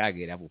said it like I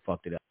get it, I would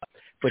fucked it up.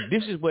 But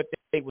this is what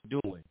they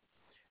were doing.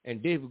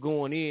 And they were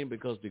going in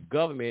because the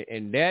government,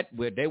 and they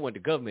weren't the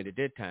government at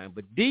that time,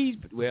 but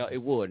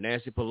it was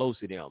Nancy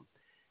Pelosi them.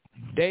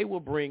 They were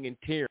bringing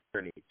tyranny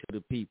to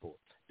the people.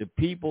 The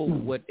people,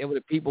 whatever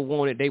the people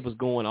wanted, they was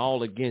going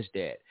all against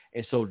that.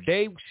 And so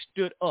they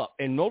stood up.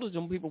 And most of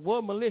them people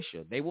were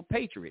militia. They were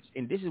patriots.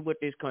 And this is what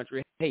this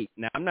country hates.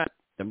 Now,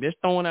 I'm just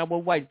throwing out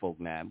what white folk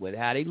now, but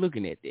how they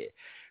looking at that.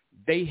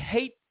 They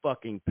hate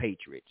fucking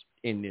patriots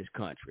in this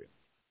country.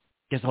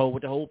 That's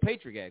what the whole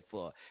Patriot Act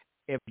for.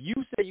 If you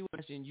say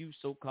you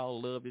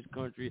so-called love this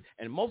country,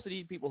 and most of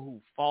these people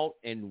who fought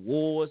in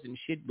wars and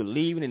shit,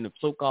 believing in the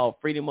so-called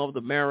freedom of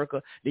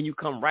America, then you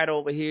come right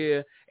over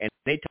here and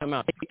they talking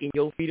about taking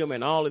your freedom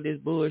and all of this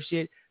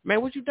bullshit.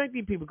 Man, what you think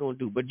these people going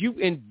to do? But you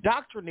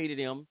indoctrinated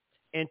them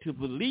into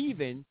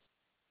believing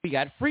we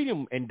got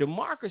freedom and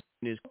democracy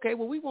in this. Okay,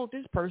 well, we want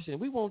this person.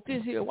 We want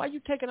this here. Why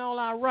you taking all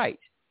our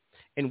rights?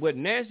 And what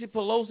Nancy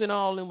Pelosi and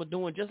all of them were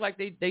doing, just like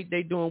they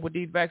doing with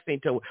these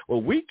vaccines.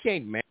 Well, we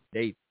can't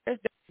mandate.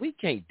 We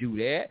can't do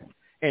that.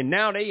 And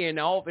now they in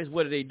the office,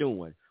 what are they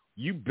doing?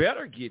 You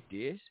better get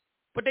this.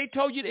 But they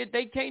told you that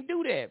they can't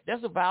do that.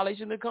 That's a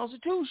violation of the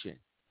Constitution.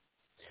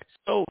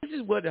 So this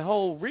is what the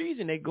whole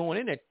reason they going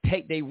in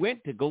there. They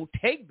went to go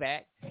take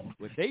back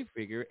what they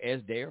figure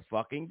as their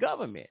fucking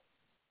government.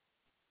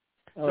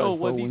 So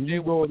what he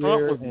said Trump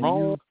was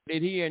wrong.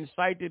 Did he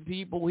incite the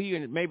people?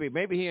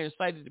 Maybe he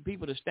incited the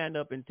people to stand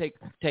up and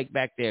take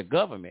back their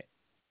government.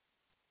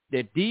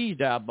 That these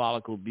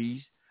diabolical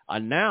beasts are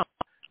now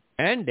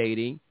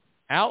mandating,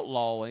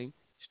 outlawing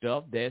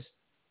stuff that's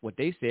what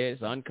they said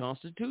is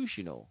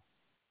unconstitutional.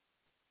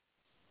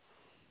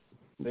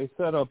 They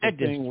set up a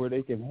thing where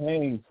they can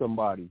hang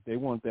somebody. They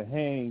want to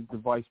hang the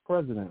vice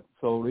president.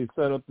 So they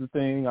set up the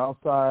thing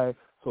outside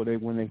so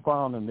that when they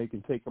found him, they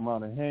can take him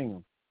out and hang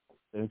him.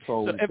 And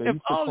so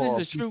if all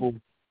this is true,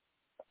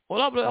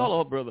 hold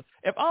on, brother.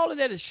 If all of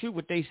that is true,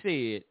 what they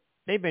said,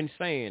 they've been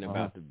saying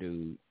about the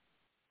dude,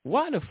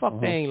 why the fuck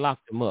they ain't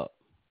locked him up?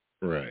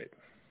 Right.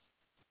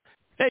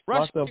 They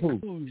rushed the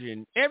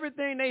conclusion.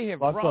 Everything they have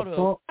brought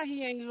up, why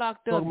he ain't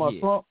locked up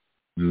yet?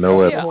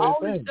 All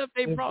the stuff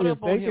they brought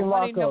up on him,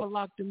 why they never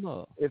locked him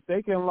up? If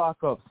they can lock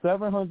up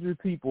 700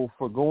 people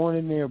for going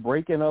in there,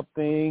 breaking up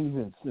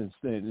things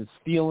and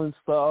stealing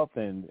stuff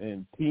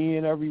and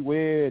peeing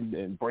everywhere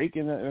and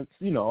breaking,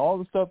 all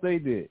the stuff they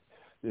did,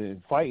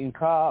 and fighting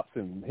cops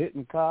and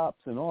hitting cops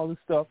and all this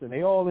stuff, and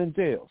they all in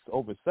jail.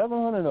 Over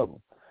 700 of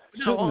them.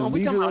 No, Shouldn't the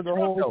leader of the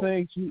whole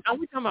thing? No,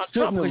 we talking about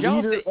Trump.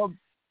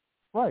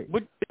 Right.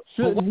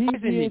 Shouldn't he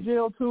be in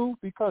jail too?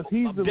 Because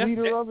he's the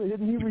leader of it.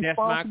 Isn't he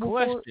responsible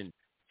for it?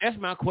 That's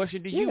my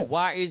question to you. Yeah.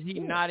 Why is he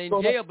not in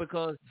jail?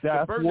 Because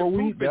the burden of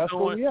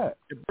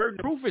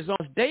proof is on.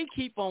 They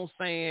keep on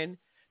saying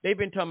they've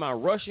been talking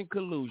about Russian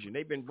collusion.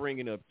 They've been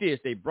bringing up this.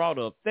 They brought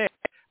up that.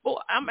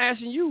 Well, I'm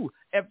asking you,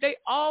 if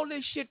all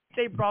this shit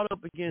they brought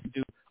up against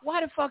dude, why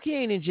the fuck he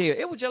ain't in jail?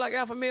 It was just like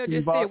Alpha Male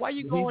just said. Why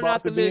you going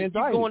out to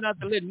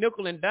let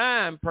nickel and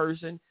dime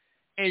person,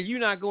 and you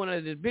not going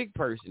after this big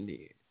person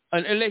then?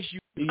 Unless you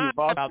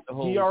about the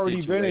whole he already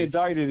situation. been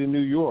indicted in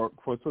New York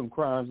for some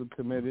crimes he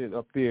committed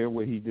up there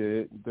where he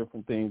did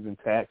different things and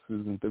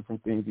taxes and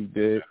different things he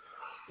did.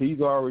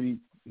 He already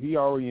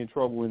in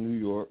trouble in New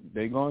York.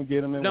 They're gonna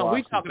get him in Washington.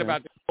 We talking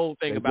about the whole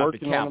thing about the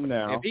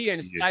Capitol. If he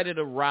incited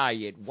a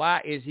riot,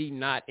 why is he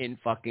not in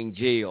fucking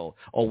jail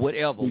or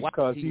whatever?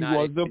 Because he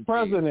was the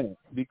president.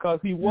 Because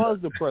he was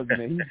the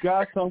president. He's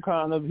got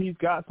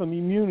some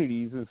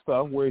immunities and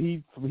stuff where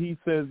he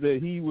says that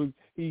he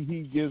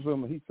gives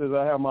them. He says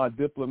I have my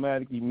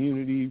diplomatic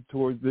immunity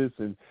towards this,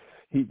 and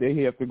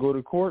they have to go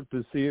to court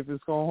to see if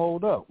it's gonna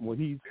hold up. Well,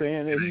 he's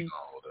saying that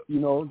he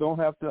don't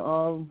have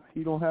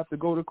to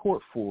go to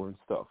court for and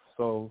stuff.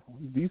 So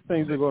these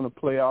things are going to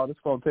play out. It's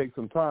going to take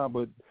some time,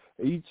 but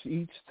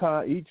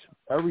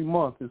every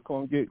month it's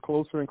going to get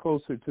closer and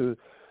closer to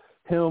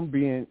him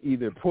being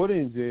either put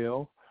in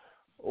jail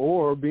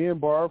or being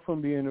barred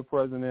from being the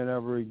president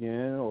ever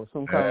again, or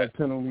some kind of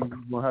penalty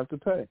he's going to have to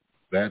pay.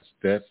 That's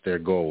their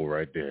goal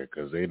right there,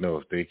 because they know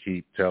if they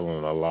keep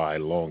telling a lie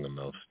long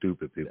enough,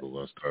 stupid people are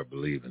going to start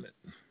believing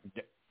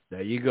it.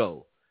 There you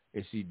go.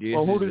 And see,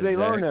 well, who did they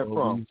learn that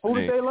from? Who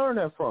did they learn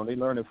that from? They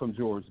learned it from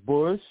George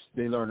Bush.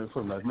 They learned it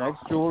from the next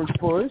George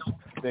Bush.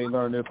 They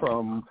learned it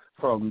from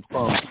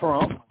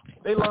Trump.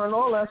 They learned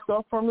all that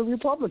stuff from the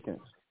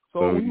Republicans.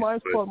 So we might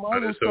as well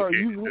start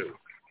using it.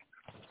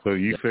 So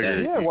you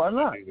figure, why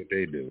not? What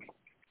they do.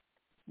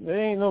 They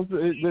ain't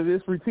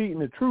it's repeating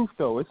the truth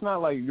though. It's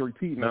not like you're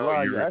repeating a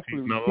lie. You're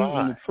actually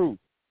repeating the truth.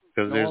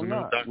 Because there's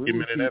no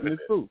documented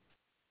evidence.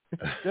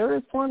 There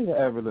is plenty of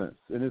evidence,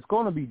 and it's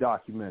going to be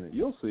documented.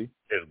 You'll see.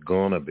 It's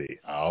going to be.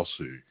 I'll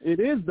see. It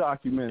is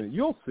documented.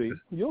 You'll see.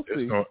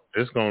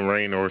 It's going to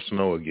rain or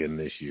snow again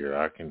this year.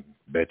 I can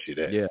bet you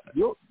that. Yeah.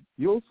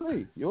 You'll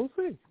see.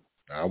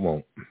 I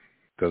won't,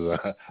 because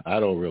I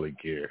don't really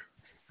care.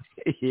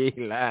 He ain't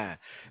lying.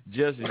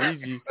 Just as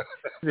easy.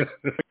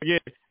 Yeah,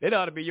 it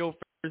ought to be your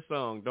favorite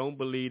song. Don't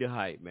believe the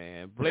hype,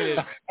 man. Play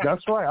that.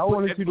 That's right. I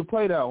wanted you to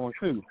play that one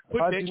too. Put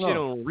that shit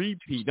on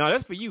repeat. No,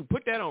 that's for you.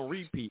 Put that on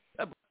repeat.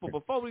 But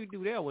before we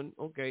do that one,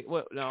 okay.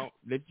 Well, no,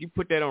 let you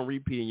put that on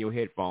repeat in your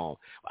headphone.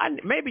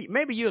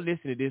 Maybe you'll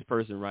listen to this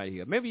person right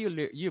here. Maybe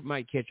you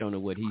might catch on to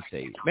what he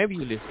says. Maybe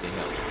you listen to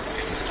him.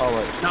 All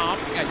right. No, I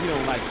forgot you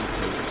don't like this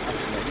person. I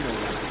forgot you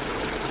don't like this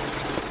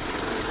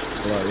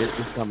person. Well,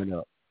 it's coming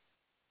up.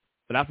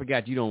 But I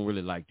forgot you don't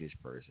really like this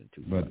person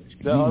too much.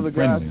 The other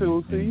guy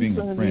too. See, you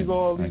saying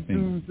all these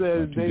dudes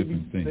that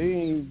they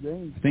ain't.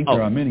 I think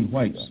there are many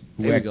whites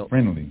who act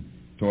friendly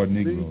toward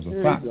Negroes.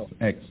 A fox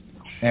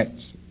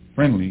acts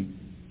friendly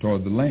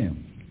toward the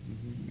lamb.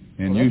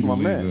 Mm-hmm. And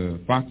usually the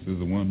fox is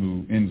the one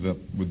who ends up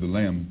with the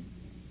lamb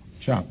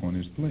chop on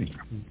his plate.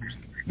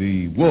 Mm-hmm.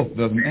 The wolf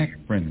doesn't act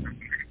friendly,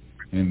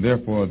 and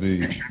therefore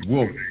the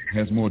wolf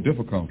has more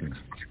difficulty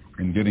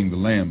in getting the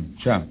lamb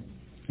chop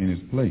in his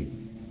plate.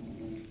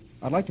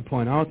 I'd like to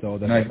point out, though,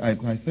 that...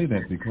 I say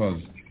that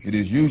because it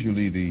is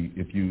usually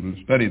if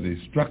you study the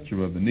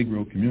structure of the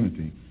Negro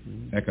community,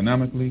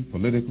 economically,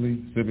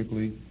 politically,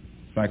 civically,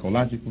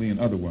 psychologically, and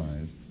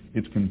otherwise,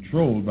 it's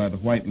controlled by the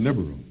white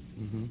liberal,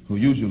 who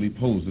usually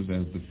poses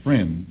as the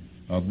friend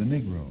of the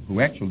Negro, who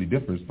actually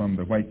differs from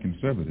the white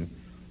conservative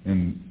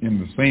in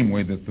the same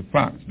way that the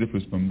fox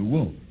differs from the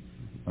wolf.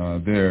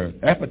 Their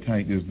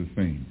appetite is the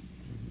same.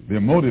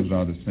 Their motives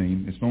are the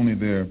same. It's only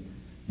their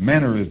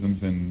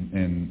mannerisms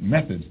and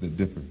methods that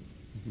differ.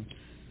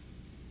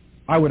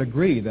 I would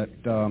agree that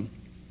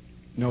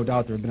no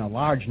doubt there have been a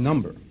large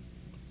number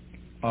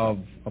of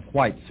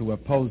whites who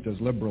have posed as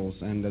liberals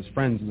and as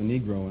friends of the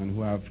Negro and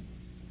who have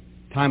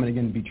time and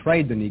again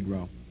betrayed the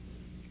Negro.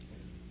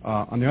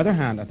 On the other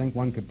hand, I think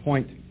one could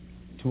point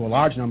to a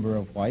large number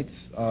of whites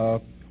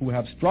who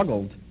have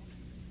struggled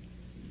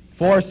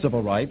for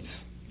civil rights,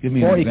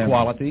 for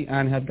equality,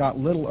 and have got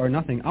little or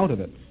nothing out of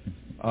it,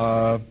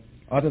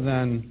 other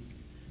than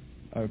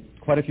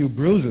quite a few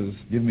bruises.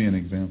 Give me an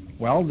example.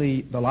 Well,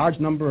 the large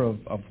number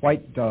of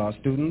white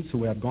students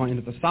who have gone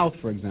into the South,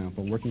 for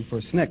example, working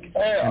for SNCC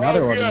and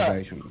other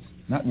organizations.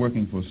 Not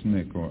working for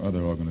SNCC or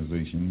other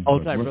organizations,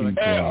 but working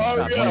for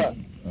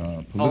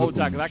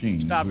political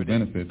machines who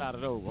benefit by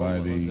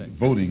the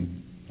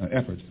voting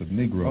efforts of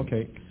Negro.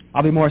 Okay.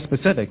 I'll be more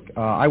specific.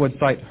 I would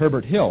cite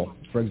Herbert Hill,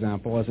 for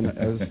example,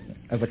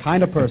 as a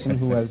kind of person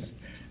who has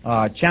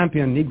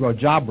championed Negro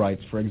job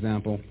rights, for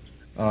example,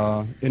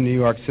 in New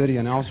York City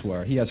and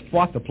elsewhere. He has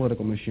fought the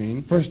political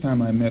machine. First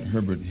time I met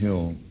Herbert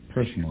Hill,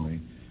 personally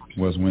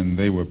was when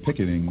they were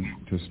picketing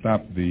to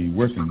stop the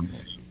working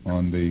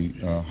on the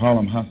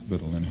Harlem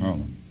Hospital in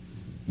Harlem.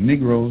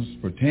 Negroes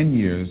for 10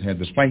 years had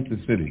to fight the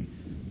city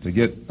to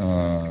get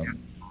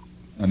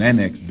an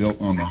annex built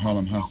on the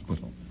Harlem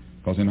Hospital.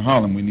 Because in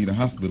Harlem we need a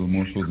hospital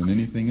more so than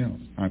anything else.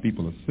 Our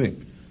people are sick.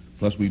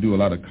 Plus we do a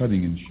lot of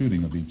cutting and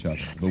shooting of each other,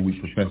 though we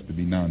profess to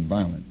be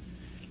nonviolent.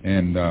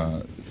 And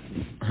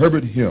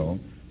Herbert Hill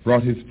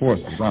brought his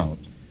forces out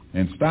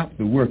and stopped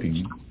the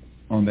working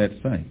on that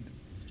site.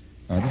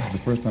 This is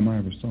the first time I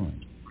ever saw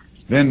it.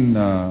 Then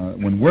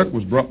when work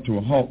was brought to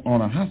a halt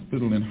on a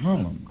hospital in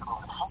Harlem,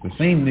 the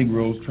same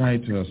Negroes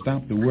tried to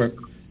stop the work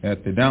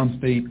at the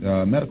Downstate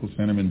Medical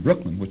Center in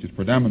Brooklyn, which is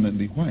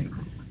predominantly white.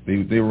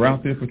 They were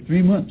out there for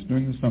 3 months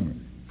during the summer.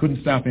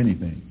 Couldn't stop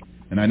anything.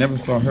 And I never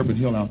saw Herbert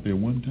Hill out there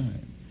one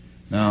time.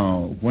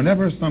 Now,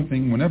 whenever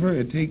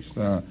it takes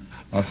a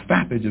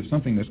stoppage of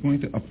something that's going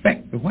to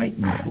affect the white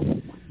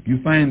man, you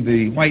find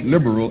the white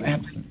liberal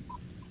absent.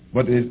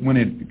 But when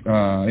it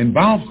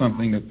involves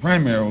something that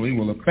primarily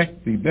will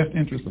affect the best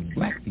interests of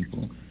black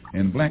people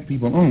and black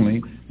people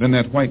only, then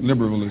that white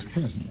liberal is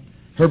present.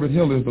 Herbert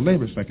Hill is the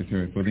labor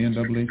secretary for the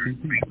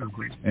NAACP.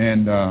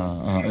 And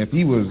if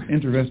he was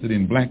interested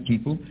in black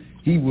people,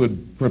 he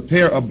would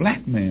prepare a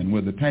black man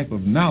with the type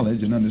of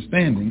knowledge and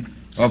understanding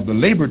of the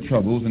labor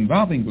troubles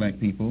involving black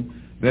people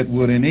that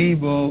would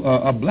enable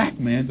a black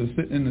man to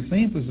sit in the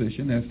same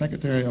position as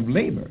Secretary of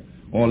Labor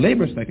or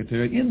Labor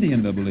Secretary in the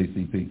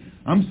NAACP.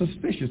 I'm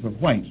suspicious of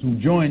whites who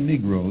join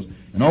Negroes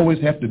and always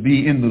have to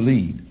be in the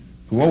lead,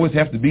 who always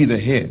have to be the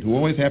head, who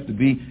always have to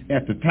be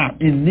at the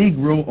top in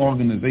Negro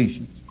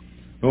organizations.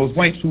 Those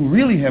whites who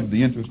really have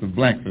the interest of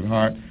blacks at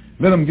heart,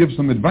 let them give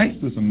some advice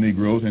to some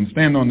Negroes and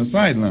stand on the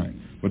sideline.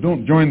 But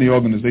don't join the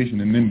organization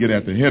and then get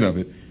at the head of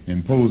it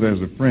and pose as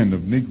a friend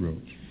of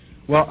Negroes.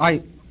 Well,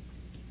 I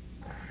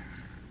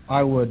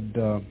would...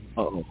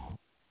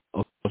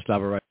 I'll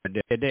stop it right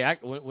there.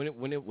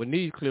 When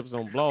these clips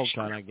on Blog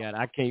Talk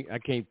I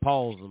can't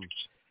pause them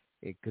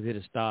because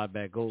it'll start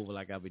back over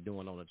like I'll be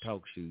doing on a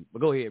talk shoot.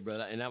 But go ahead,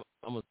 brother, and I'm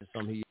going to say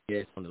something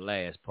here on the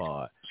last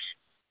part.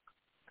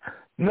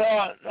 No.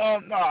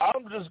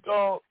 I'm just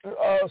going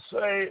to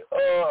say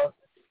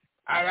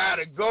I got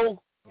to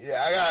go.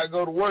 Yeah, I got to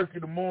go to work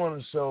in the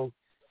morning, so,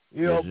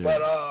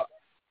 but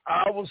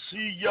I will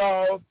see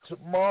y'all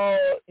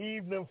tomorrow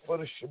evening for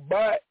the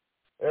Shabbat.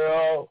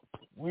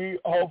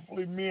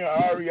 Hopefully me and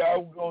Ari,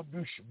 we're going to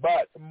do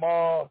Shabbat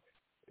tomorrow.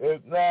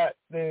 If not,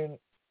 then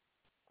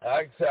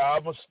like I said,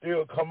 I'm going to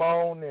still come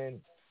on and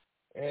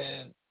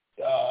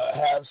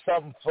have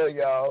something for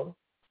y'all.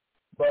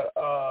 But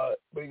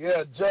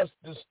yeah, just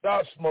to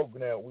stop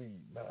smoking that weed,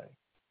 man.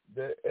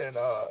 And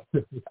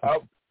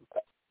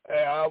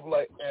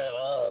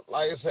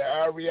like I said,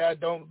 Ari,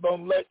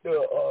 don't let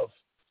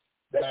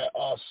that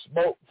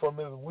smoke from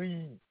his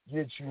weed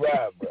get you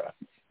out, bro.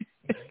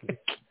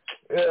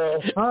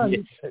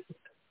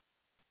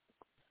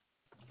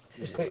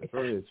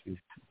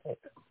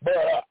 But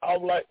I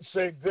would like to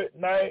say good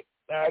night.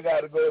 Now I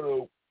got to go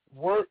to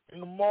work in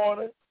the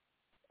morning.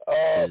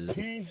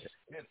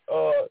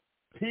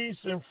 Peace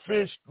and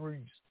fish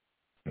grease.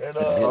 And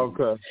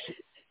okay.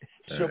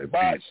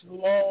 Shabbat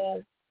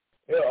Shalom.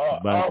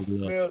 Alpha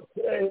Male,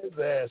 tear his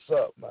ass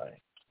up, man.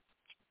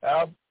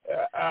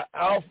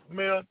 Alpha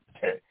Male,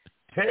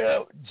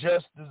 tear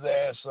Justice's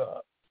ass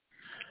up.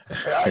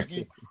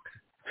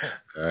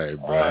 All right,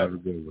 bro. Have a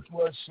good one.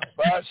 Well,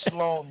 Shabbat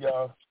Shalom,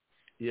 y'all.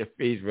 Yeah,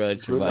 peace, brother.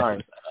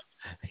 Shabbat.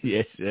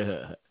 Yes,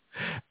 sir.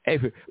 Hey,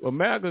 well,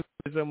 Malcolm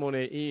said something on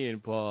that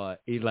end part.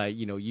 He's like,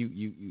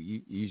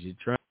 you should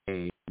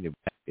train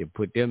and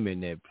put them in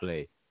that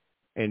play.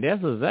 And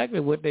that's exactly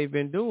what they've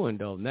been doing,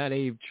 though. Now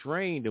they've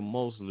trained the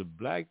mostly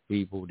black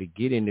people to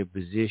get in the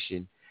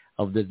position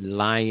of the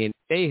lying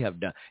they have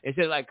done. It's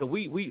just like, cause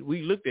we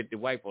looked at the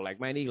white folk like,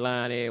 man, these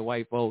lying ass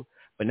white folk.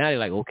 But now they're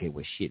like, okay,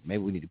 well, shit,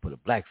 maybe we need to put a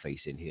black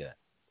face in here.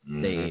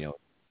 Mm-hmm.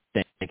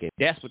 They, thinking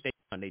that's what they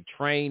done. They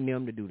train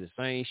them to do the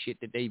same shit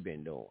that they've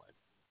been doing.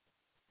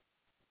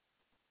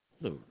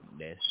 So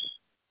they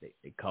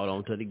caught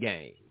on to the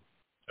game.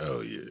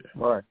 Oh yeah,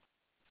 right.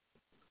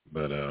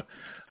 But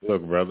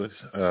look, brothers,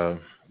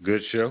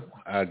 good show.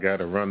 I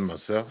gotta run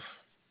myself.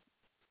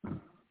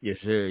 Yes,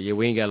 sir. Yeah,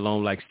 we ain't got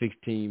long, like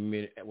 16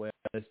 minutes. Well,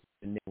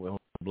 we're on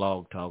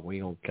Blog Talk. We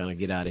gonna kind of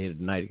get out of here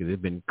tonight because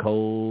it's been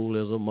cold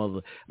as a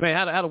mother. Man,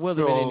 how the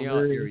weather been in your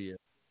area?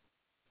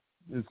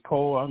 It's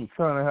cold. I'm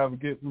trying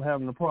to I'm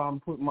having a problem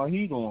putting my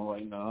heat on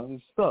right now.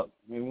 It's stuck.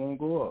 It won't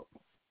go up.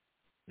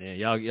 Yeah,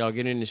 y'all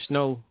get in the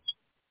snow?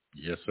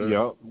 Yes, sir.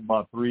 Yep,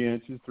 about 3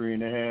 inches,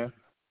 3.5.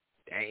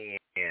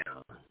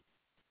 Damn.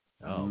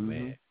 Oh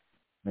man.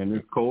 And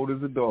it's cold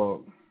as a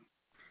dog.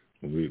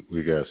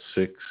 We got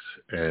 6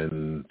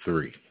 and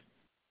 3.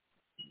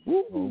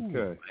 Ooh,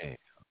 okay. Man.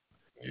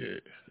 Yeah.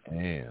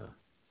 Damn.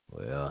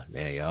 Well,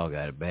 man, y'all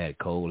got a bad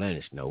cold and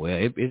it snow. Well,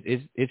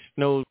 it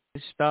snowed.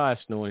 It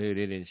started snowing here.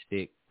 It didn't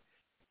stick.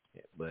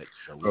 But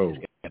so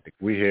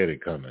we had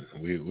it coming.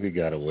 We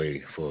got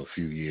away for a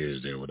few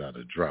years there without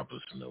a drop of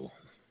snow.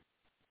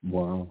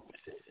 Wow.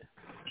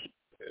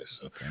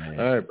 So,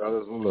 all right,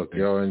 brothers. Well, look,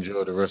 y'all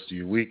enjoy the rest of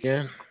your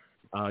weekend.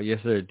 Yes,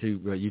 sir. Too,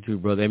 bro. You too,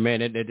 brother. Hey, man,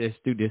 that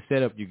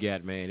setup you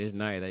got, man, it's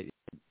nice.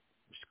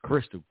 It's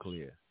crystal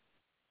clear.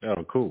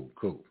 Oh, cool.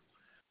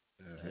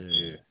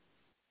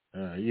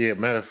 Yeah.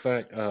 Matter of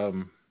fact,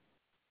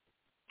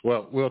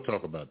 well, we'll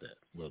talk about that.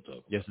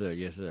 Yes,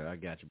 sir. I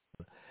got you,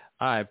 brother.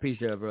 All right,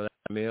 peace out, brother.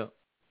 Emil.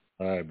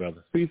 All right,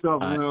 brother. Peace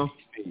out, Emil.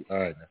 All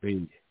right.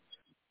 Peace.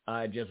 All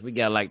right, just we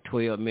got like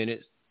 12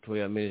 minutes.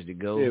 12 minutes to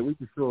go. Yeah, we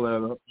can fill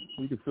that up.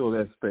 We can fill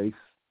that space.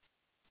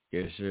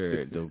 Yes,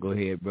 sir. So go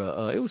ahead,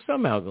 bro. It was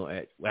somehow going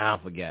to act. Well, I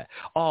forgot.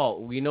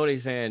 Oh, you know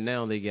they saying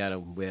now they got to,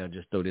 well,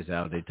 just throw this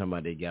out. They talking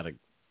about they got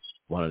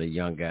one of the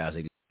young guys,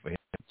 they for him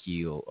to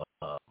kill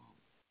a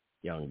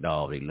young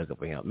dog. They looking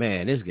for him.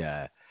 Man, this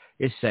guy,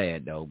 it's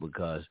sad, though,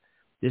 because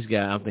this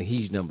guy, I think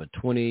he's number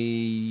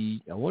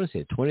 20, I want to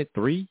say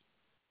 23.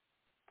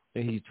 I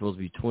think he's supposed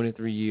to be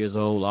 23 years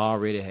old,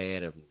 already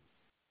had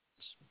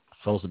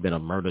supposed to have been a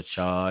murder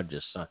charge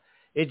or something.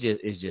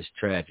 It's just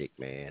tragic,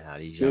 man, how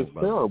these young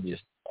brothers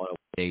just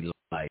they look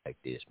like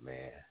this,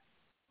 man.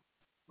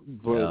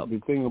 But the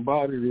thing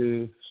about it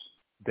is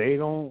they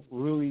don't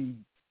really,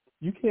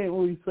 you can't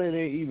really say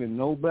they even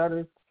know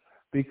better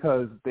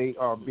because they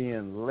are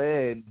being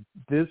led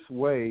this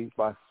way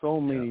by so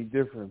many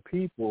different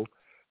people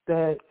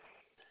that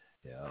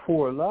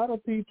for a lot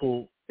of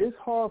people, it's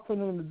hard for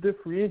them to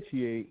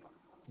differentiate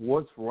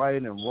what's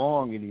right and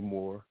wrong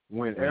anymore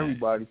when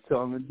everybody's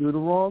telling them to do the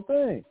wrong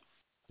thing.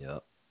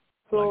 Yep.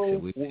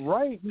 So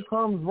right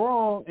becomes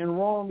wrong and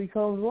wrong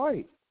becomes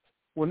right.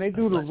 When they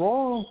do the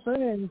wrong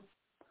thing,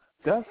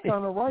 that's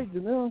kind of right to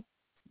them.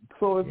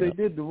 So if they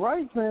did the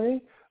right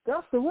thing,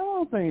 that's the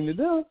wrong thing to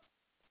do.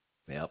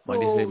 Yep. Like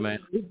they say, man,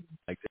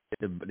 like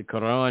the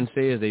Quran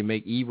says, they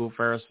make evil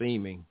fair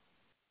seeming.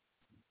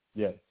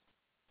 Yes.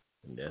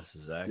 And that's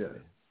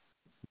exactly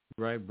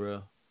right,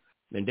 bro.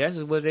 And that's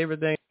what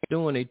everything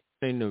doing.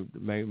 They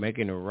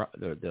making the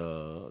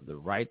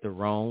right the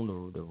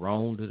wrong, the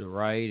wrong to the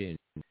right,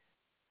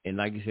 and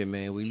like you said,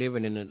 man, we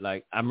living in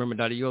I remember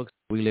Dr. York,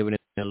 we living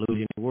in an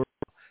illusion world,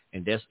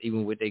 and that's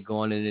even with they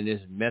going in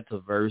this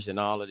metaverse and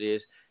all of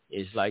this.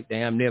 It's like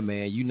damn near,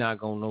 man, you're not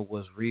gonna know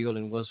what's real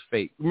and what's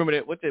fake. Remember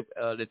that what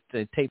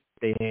the tape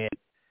they had?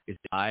 Is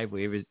it live or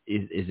is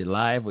it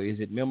live or is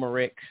it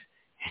Memorex?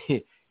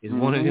 It's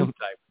one of them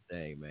type of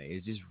thing, man.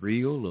 Is this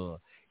real or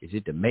is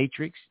it the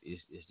Matrix? Is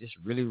this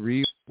really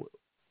real?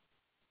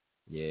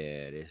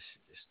 Yeah, this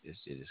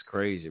is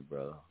crazy,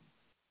 brother.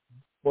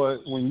 But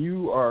when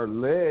you are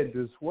led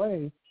this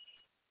way,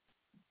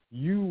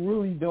 you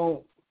really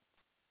don't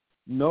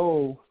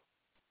know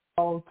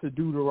how to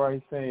do the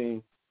right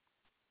thing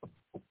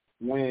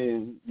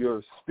when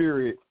your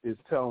spirit is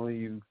telling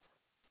you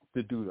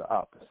to do the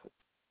opposite.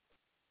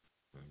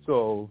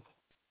 So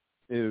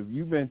if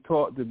you've been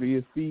taught to be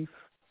a thief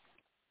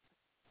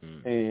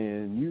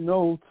and you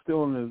know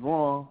stealing is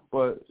wrong,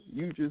 but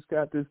you just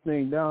got this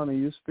thing down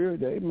in your spirit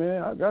that, hey,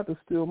 man, I got to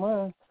steal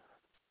mine.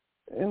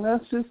 And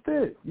that's just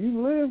it.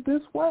 You live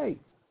this way.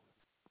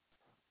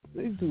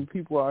 They do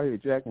people out here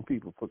jacking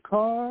people for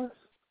cars.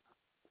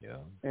 Yeah.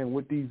 And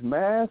with these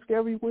masks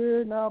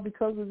everywhere now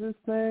because of this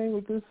thing,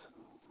 with this,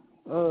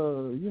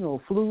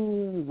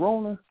 flu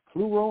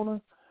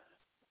Rona,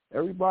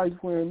 everybody's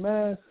wearing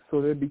masks,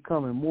 so they're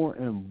becoming more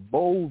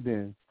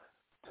emboldened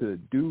to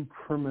do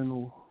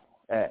criminal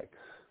acts,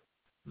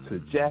 to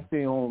jack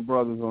their own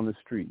brothers on the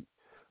street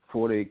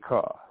for their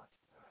car,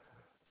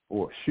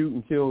 or shoot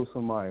and kill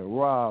somebody,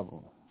 rob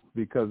them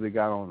because they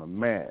got on a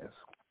mask,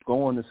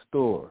 go in the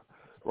store,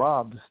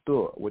 rob the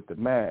store with the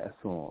mask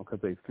on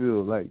because they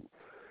feel like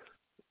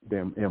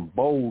they're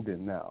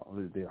emboldened now.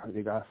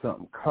 They got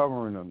something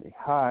covering them. They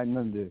hiding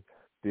under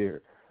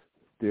their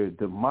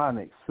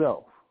demonic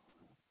self.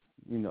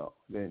 You know,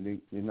 they're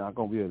not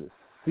going to be able to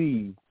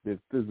see their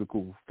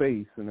physical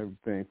face and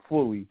everything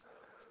fully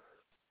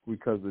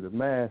because of the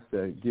mask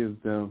that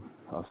gives them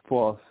a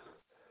false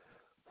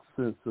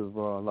sense of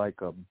like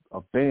a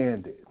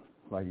bandit.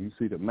 Like you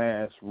see the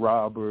masked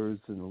robbers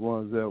and the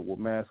ones that will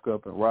mask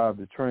up and rob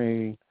the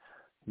train,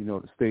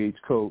 the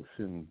stagecoach,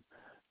 and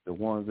the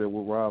ones that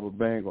will rob a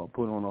bank or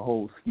put on a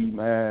whole ski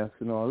mask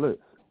and all this.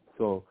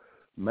 So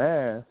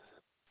masks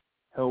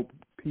help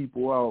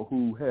people out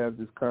who have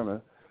this kind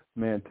of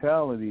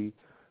mentality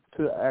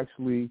to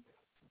actually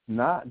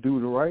not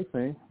do the right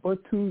thing,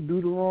 but to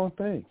do the wrong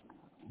thing.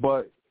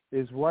 But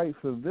it's right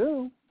for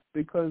them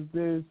because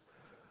there's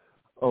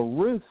a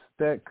risk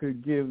that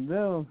could give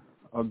them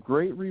a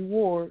great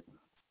reward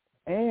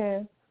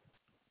and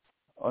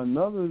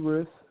another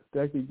risk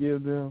that could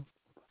give them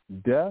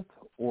death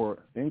or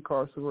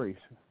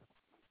incarceration.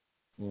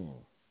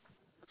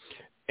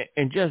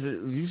 And just,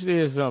 you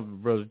said something,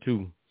 brother,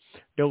 too.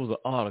 There was an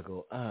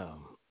article,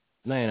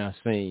 man, I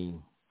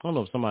seen. I don't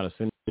know if somebody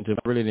sent it to me.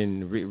 I really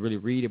didn't really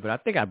read it, but I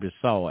think I just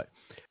saw it.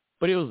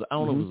 But it was, I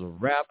don't know if it was a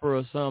rapper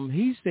or something.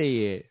 He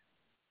said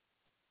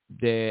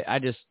that, I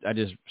just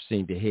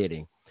seen the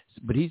heading,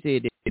 but he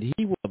said that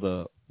he would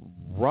rather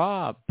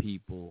rob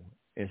people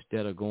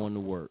instead of going to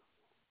work.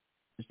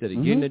 Instead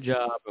of getting a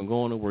job and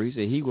going to work, he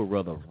said he would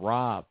rather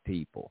rob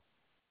people.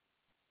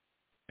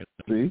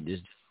 See? This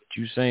is what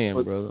you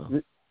saying,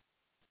 brother.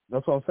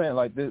 That's what I'm saying.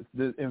 Like this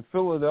in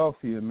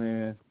Philadelphia,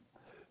 man,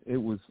 it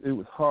was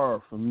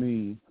hard for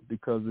me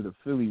because of the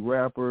Philly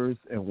rappers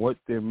and what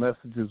their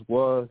messages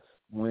was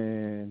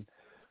when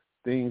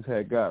things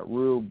had got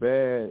real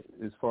bad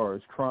as far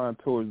as crime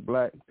towards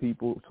black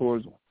people,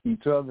 towards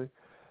each other.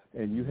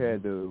 And you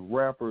had the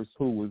rappers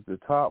who was the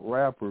top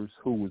rappers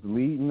who was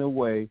leading the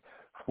way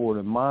for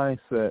the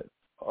mindset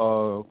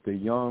of the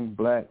young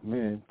black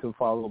men to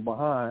follow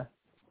behind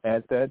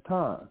at that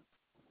time.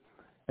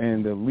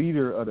 And the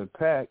leader of the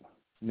pack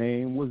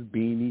name was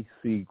Beanie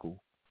Siegel.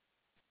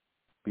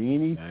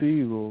 Beanie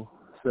Siegel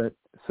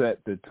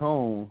set the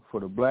tone for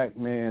the black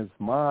man's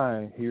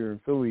mind here in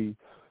Philly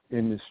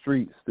in the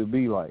streets to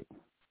be like.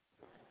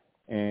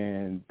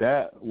 And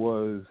that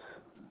was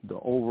the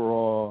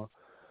overall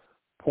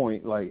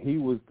point. Like, he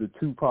was the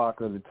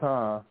Tupac of the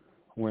time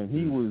when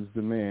he was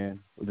the man,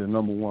 the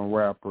number one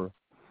rapper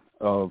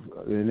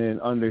and then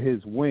under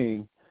his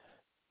wing,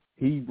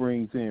 he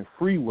brings in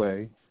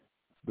Freeway,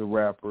 the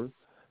rapper,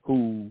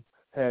 who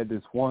had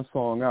this one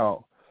song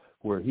out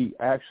where he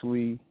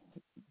actually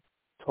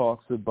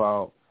talks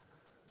about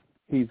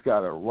he's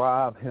got to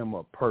rob him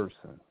a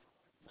person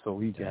so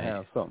he can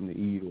have something to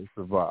eat or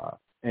survive.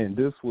 And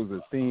this was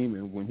a theme,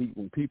 and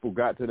when people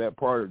got to that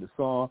part of the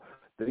song,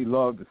 they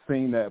loved to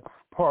sing that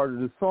part of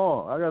the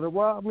song. I got to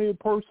rob me a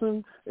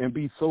person and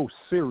be so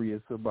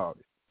serious about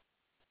it.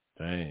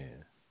 Damn.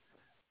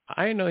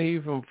 I didn't know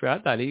I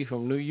thought he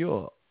from New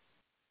York.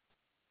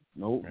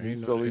 Nope,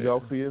 he's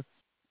Philadelphia,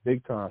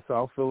 big time.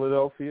 South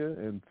Philadelphia,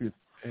 and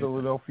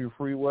Philadelphia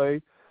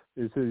Freeway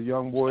is his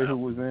young boy who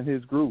was in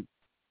his group.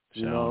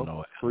 You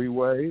know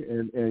Freeway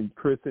and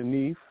Chris and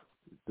Neef,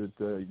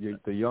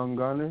 the young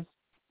gunners.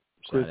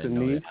 Chris and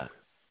Neef.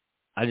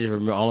 I just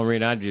remember, only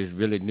reason I just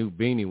really knew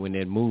Beanie when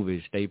that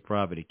movie State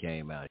Property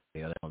came out.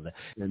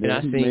 And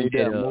I seen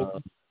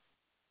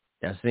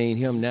I seen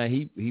him now.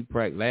 He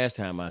practiced last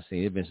time I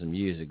seen it. Been some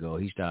years ago.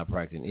 He started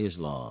practicing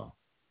Islam.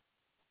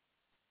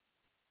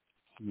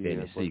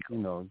 Yeah,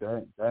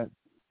 but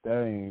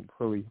that ain't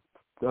really.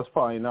 That's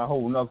probably not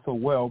holding up so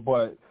well.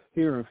 But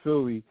here in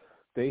Philly,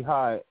 they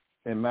hide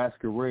and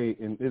masquerade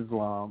in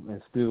Islam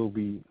and still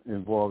be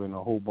involved in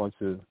a whole bunch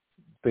of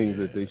things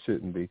that they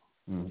shouldn't be.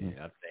 Mm-hmm.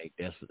 Yeah, I think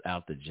that's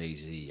out the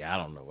Jay-Z. I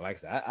don't know. Like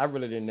I said, I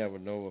really didn't never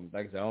know him.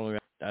 Like I said, only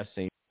I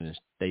seen him in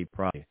State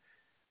Property,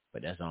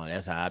 but that's how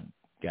I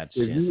got.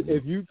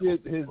 If you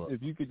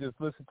could just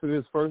listen to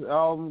his first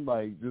album,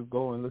 like just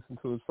go and listen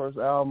to his first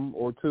album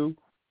or two,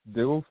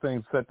 those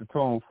things set the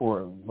tone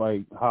for him.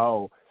 Like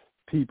how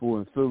people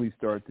in Philly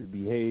start to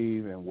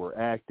behave and were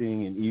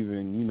acting and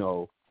even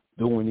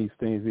doing these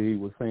things that he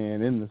was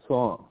saying in the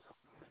songs.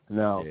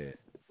 Now,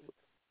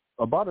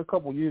 about a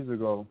couple years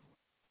ago,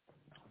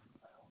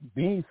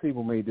 Beanie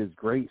Siegel made this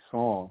great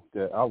song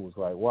that I was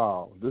like,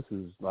 wow, this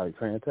is like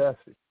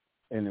fantastic.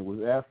 And it was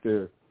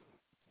after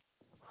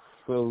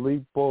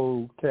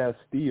Filippo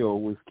Castillo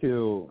was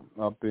killed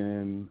up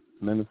in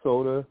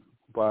Minnesota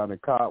by the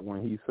cop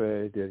when he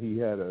said that he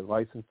had a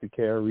license to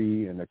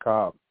carry, and the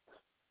cop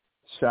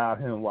shot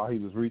him while he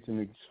was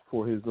reaching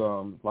for his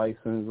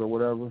license or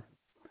whatever.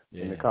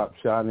 Yeah. And the cop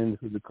shot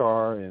into the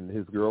car, and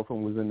his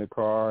girlfriend was in the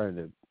car, and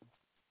the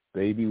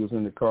baby was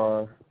in the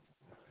car.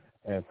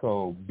 And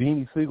so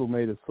Beanie Siegel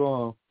made a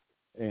song,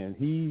 and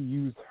he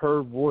used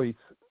her voice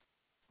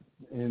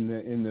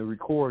in the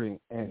recording,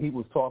 and he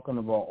was talking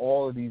about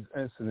all of these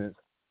incidents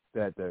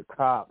that the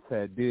cops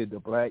had did to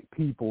black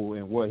people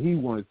and what he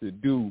wanted to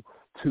do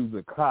to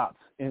the cops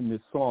in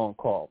this song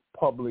called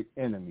Public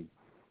Enemy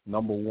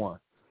Number One.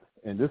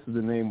 And this is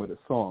the name of the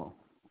song,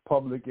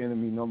 Public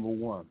Enemy Number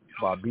One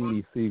by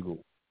Beanie Siegel.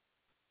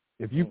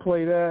 If you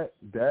play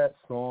that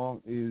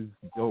song is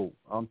dope.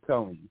 I'm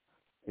telling you.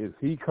 Is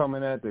he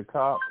coming at the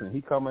cops and he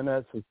coming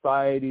at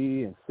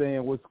society and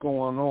saying what's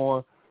going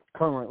on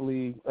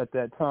currently at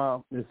that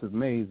time? It's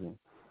amazing.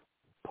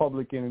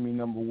 Public Enemy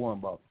Number One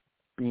by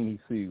Beanie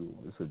Siegel.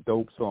 It's a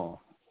dope song.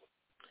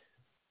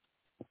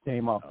 It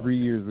came out 3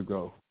 years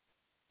ago.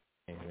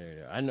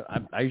 I know.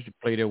 I used to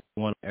play that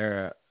one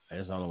era.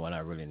 That's the only one I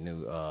really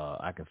knew.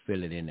 I could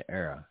feel it in the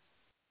era.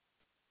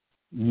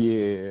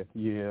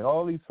 Yeah.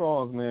 All these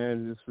songs,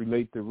 man, just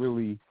relate to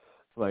really,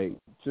 like,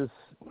 just,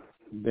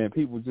 man,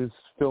 people just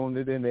feeling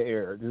it in the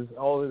air. Just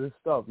all of this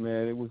stuff,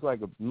 man. It was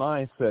like a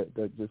mindset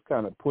that just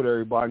kind of put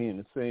everybody in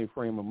the same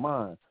frame of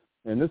mind.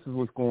 And this is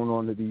what's going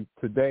on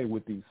today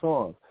with these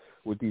songs,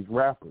 with these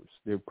rappers.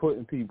 They're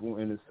putting people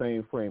in the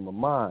same frame of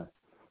mind.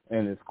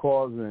 And it's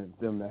causing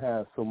them to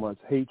have so much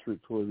hatred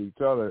towards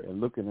each other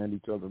and looking at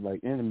each other like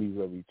enemies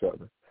of each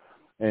other.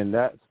 And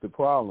that's the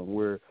problem,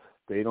 where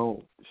they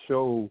don't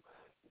show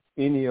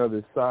any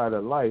other side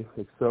of life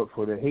except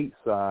for the hate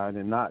side,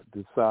 and not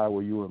the side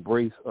where you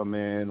embrace a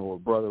man or a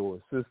brother or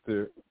a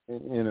sister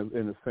in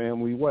a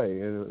family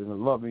way, in a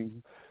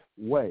loving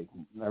way.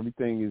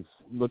 Everything is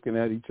looking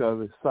at each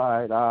other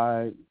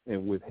side-eyed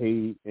and with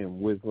hate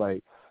and with,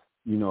 like,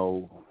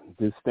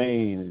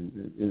 disdain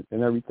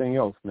and everything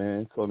else,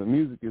 man. So the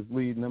music is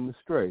leading them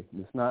astray.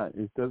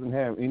 It doesn't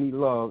have any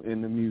love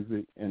in the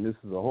music, and this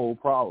is a whole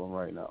problem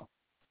right now.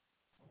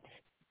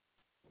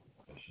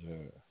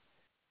 Sure.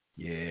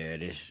 Yeah,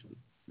 this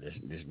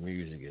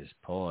music is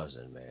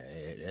poison,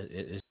 man.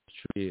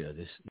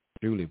 It's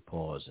truly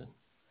poison.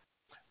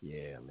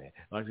 Yeah, man.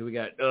 Like we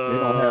got. They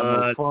don't have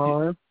no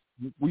fun.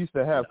 We used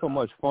to have so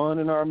much fun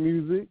in our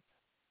music.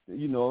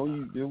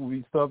 There would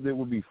be stuff that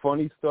would be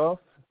funny stuff,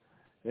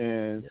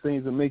 and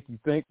things that make you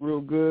think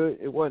real good.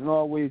 It wasn't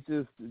always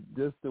just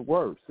the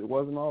worst. It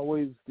wasn't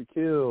always the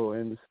kill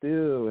and the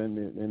steal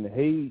and the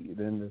hate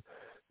and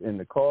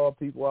the call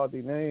people out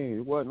their name.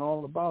 It wasn't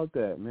all about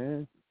that,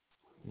 man.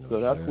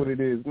 So that's what it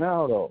is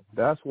now, though.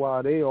 That's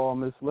why they all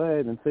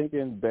misled and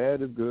thinking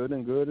bad is good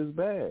and good is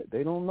bad.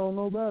 They don't know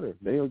no better.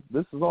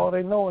 This is all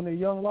they know in their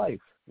young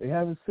life. They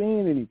haven't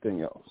seen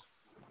anything else.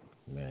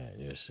 Man,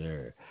 yes,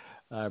 sir.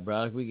 All right,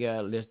 brother, we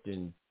got less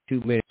than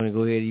 2 minutes.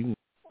 Go ahead. You can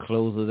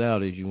close us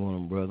out as you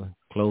want, brother.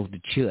 Close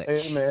the church.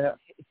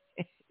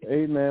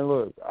 Hey, man,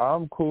 look,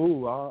 I'm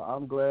cool.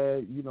 I'm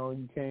glad,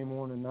 you came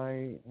on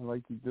tonight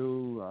like you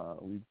do.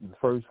 We the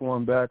first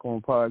one back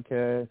on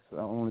podcast.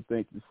 I want to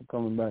thank you for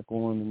coming back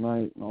on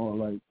tonight and all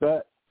like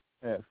that.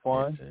 Had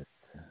fun.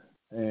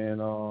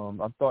 And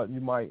I thought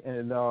you might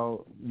end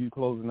out, you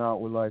closing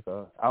out with like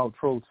a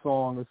outro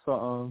song or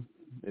something,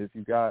 if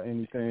you got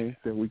anything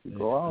that we could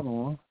go out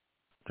on.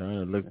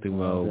 Trying to look through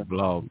my old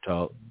blog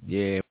talk.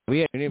 Yeah, we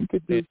had an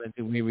input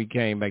until we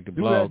came back to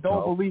blog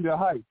talk. Don't believe the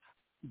hype.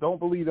 Don't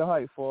believe the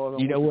hype for them.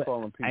 You know what?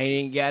 I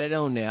ain't got it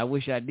on there. I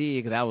wish I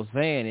did because I was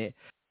saying it.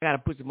 I got to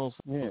put some more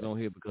songs on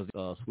here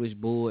because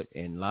Switchboard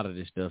and a lot of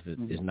this stuff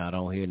is not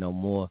on here no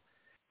more.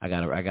 I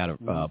gotta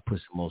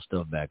put some more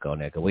stuff back on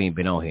there because we ain't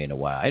been on here in a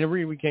while. And the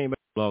reason we came back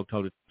to blog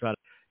talk to try to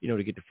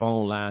to get the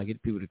phone line,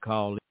 get people to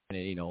call in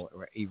and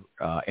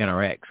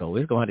interact. So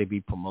it's gonna have to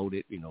be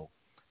promoted.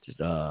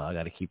 Just I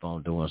got to keep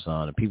on doing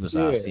something. And people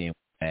start seeing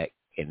back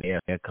and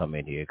they'll come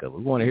in here because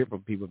we want to hear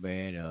from people,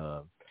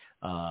 man.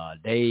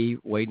 Dave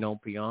waiting on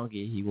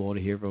Bianchi. He want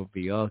to hear from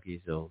Bianchi,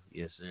 so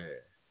yes, sir.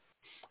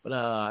 But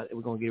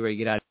we're going to get ready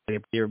to get out of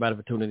here. Everybody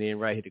for tuning in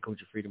right here to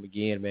Coach of Freedom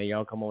again, man.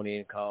 Y'all come on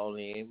in, call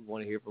in. We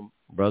want to hear from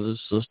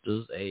brothers,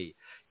 sisters. Hey,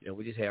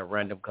 we just have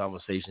random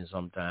conversations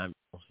sometimes.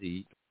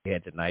 See, we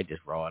had tonight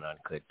just raw and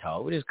uncut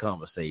talk. We just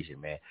conversation,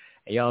 man.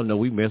 And y'all know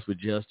we mess with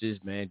Justice,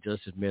 man.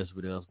 Justice mess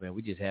with us, man.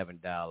 We just having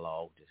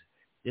dialogue,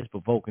 just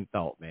provoking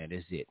thought, man.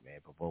 That's it, man,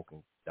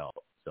 provoking thought.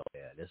 So,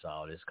 yeah, that's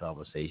all this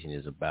conversation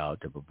is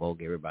about, to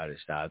provoke everybody to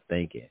start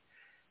thinking.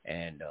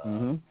 And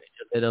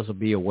just let us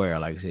be aware,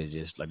 like I said,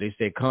 just like they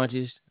said,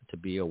 conscious, to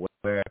be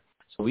aware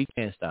so we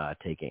can start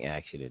taking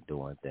action and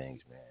doing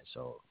things, man.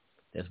 So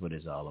that's what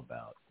it's all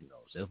about.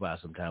 So that's why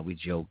sometimes we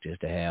joke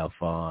just to have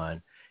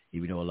fun.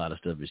 Even though a lot of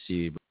stuff is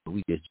serious, but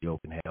we just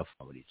joke and have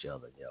fun with each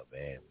other,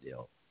 man.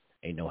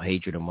 Ain't no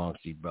hatred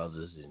amongst these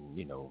brothers and,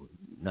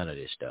 none of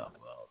this stuff.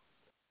 Well,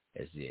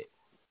 that's it.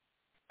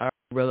 All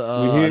right, brother.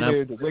 We're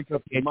here to wake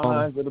up the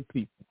minds of the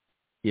people.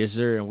 Yes,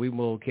 sir. And we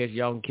will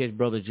y'all can catch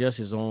Brother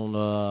Justice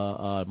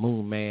on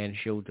Moon Man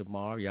show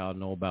tomorrow. Y'all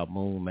know about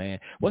Moon Man.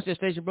 What's that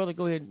station, brother?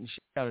 Go ahead and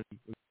shout out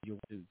if you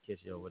want to catch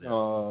you over there.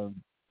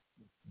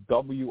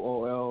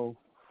 WOL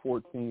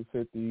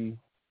 1450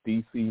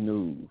 DC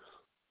News.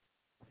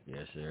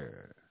 Yes,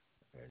 sir.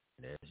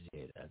 That's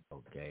it. That's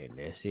okay. And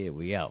that's it.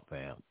 We out,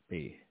 fam.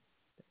 Peace.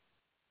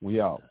 We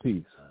out.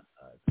 Peace.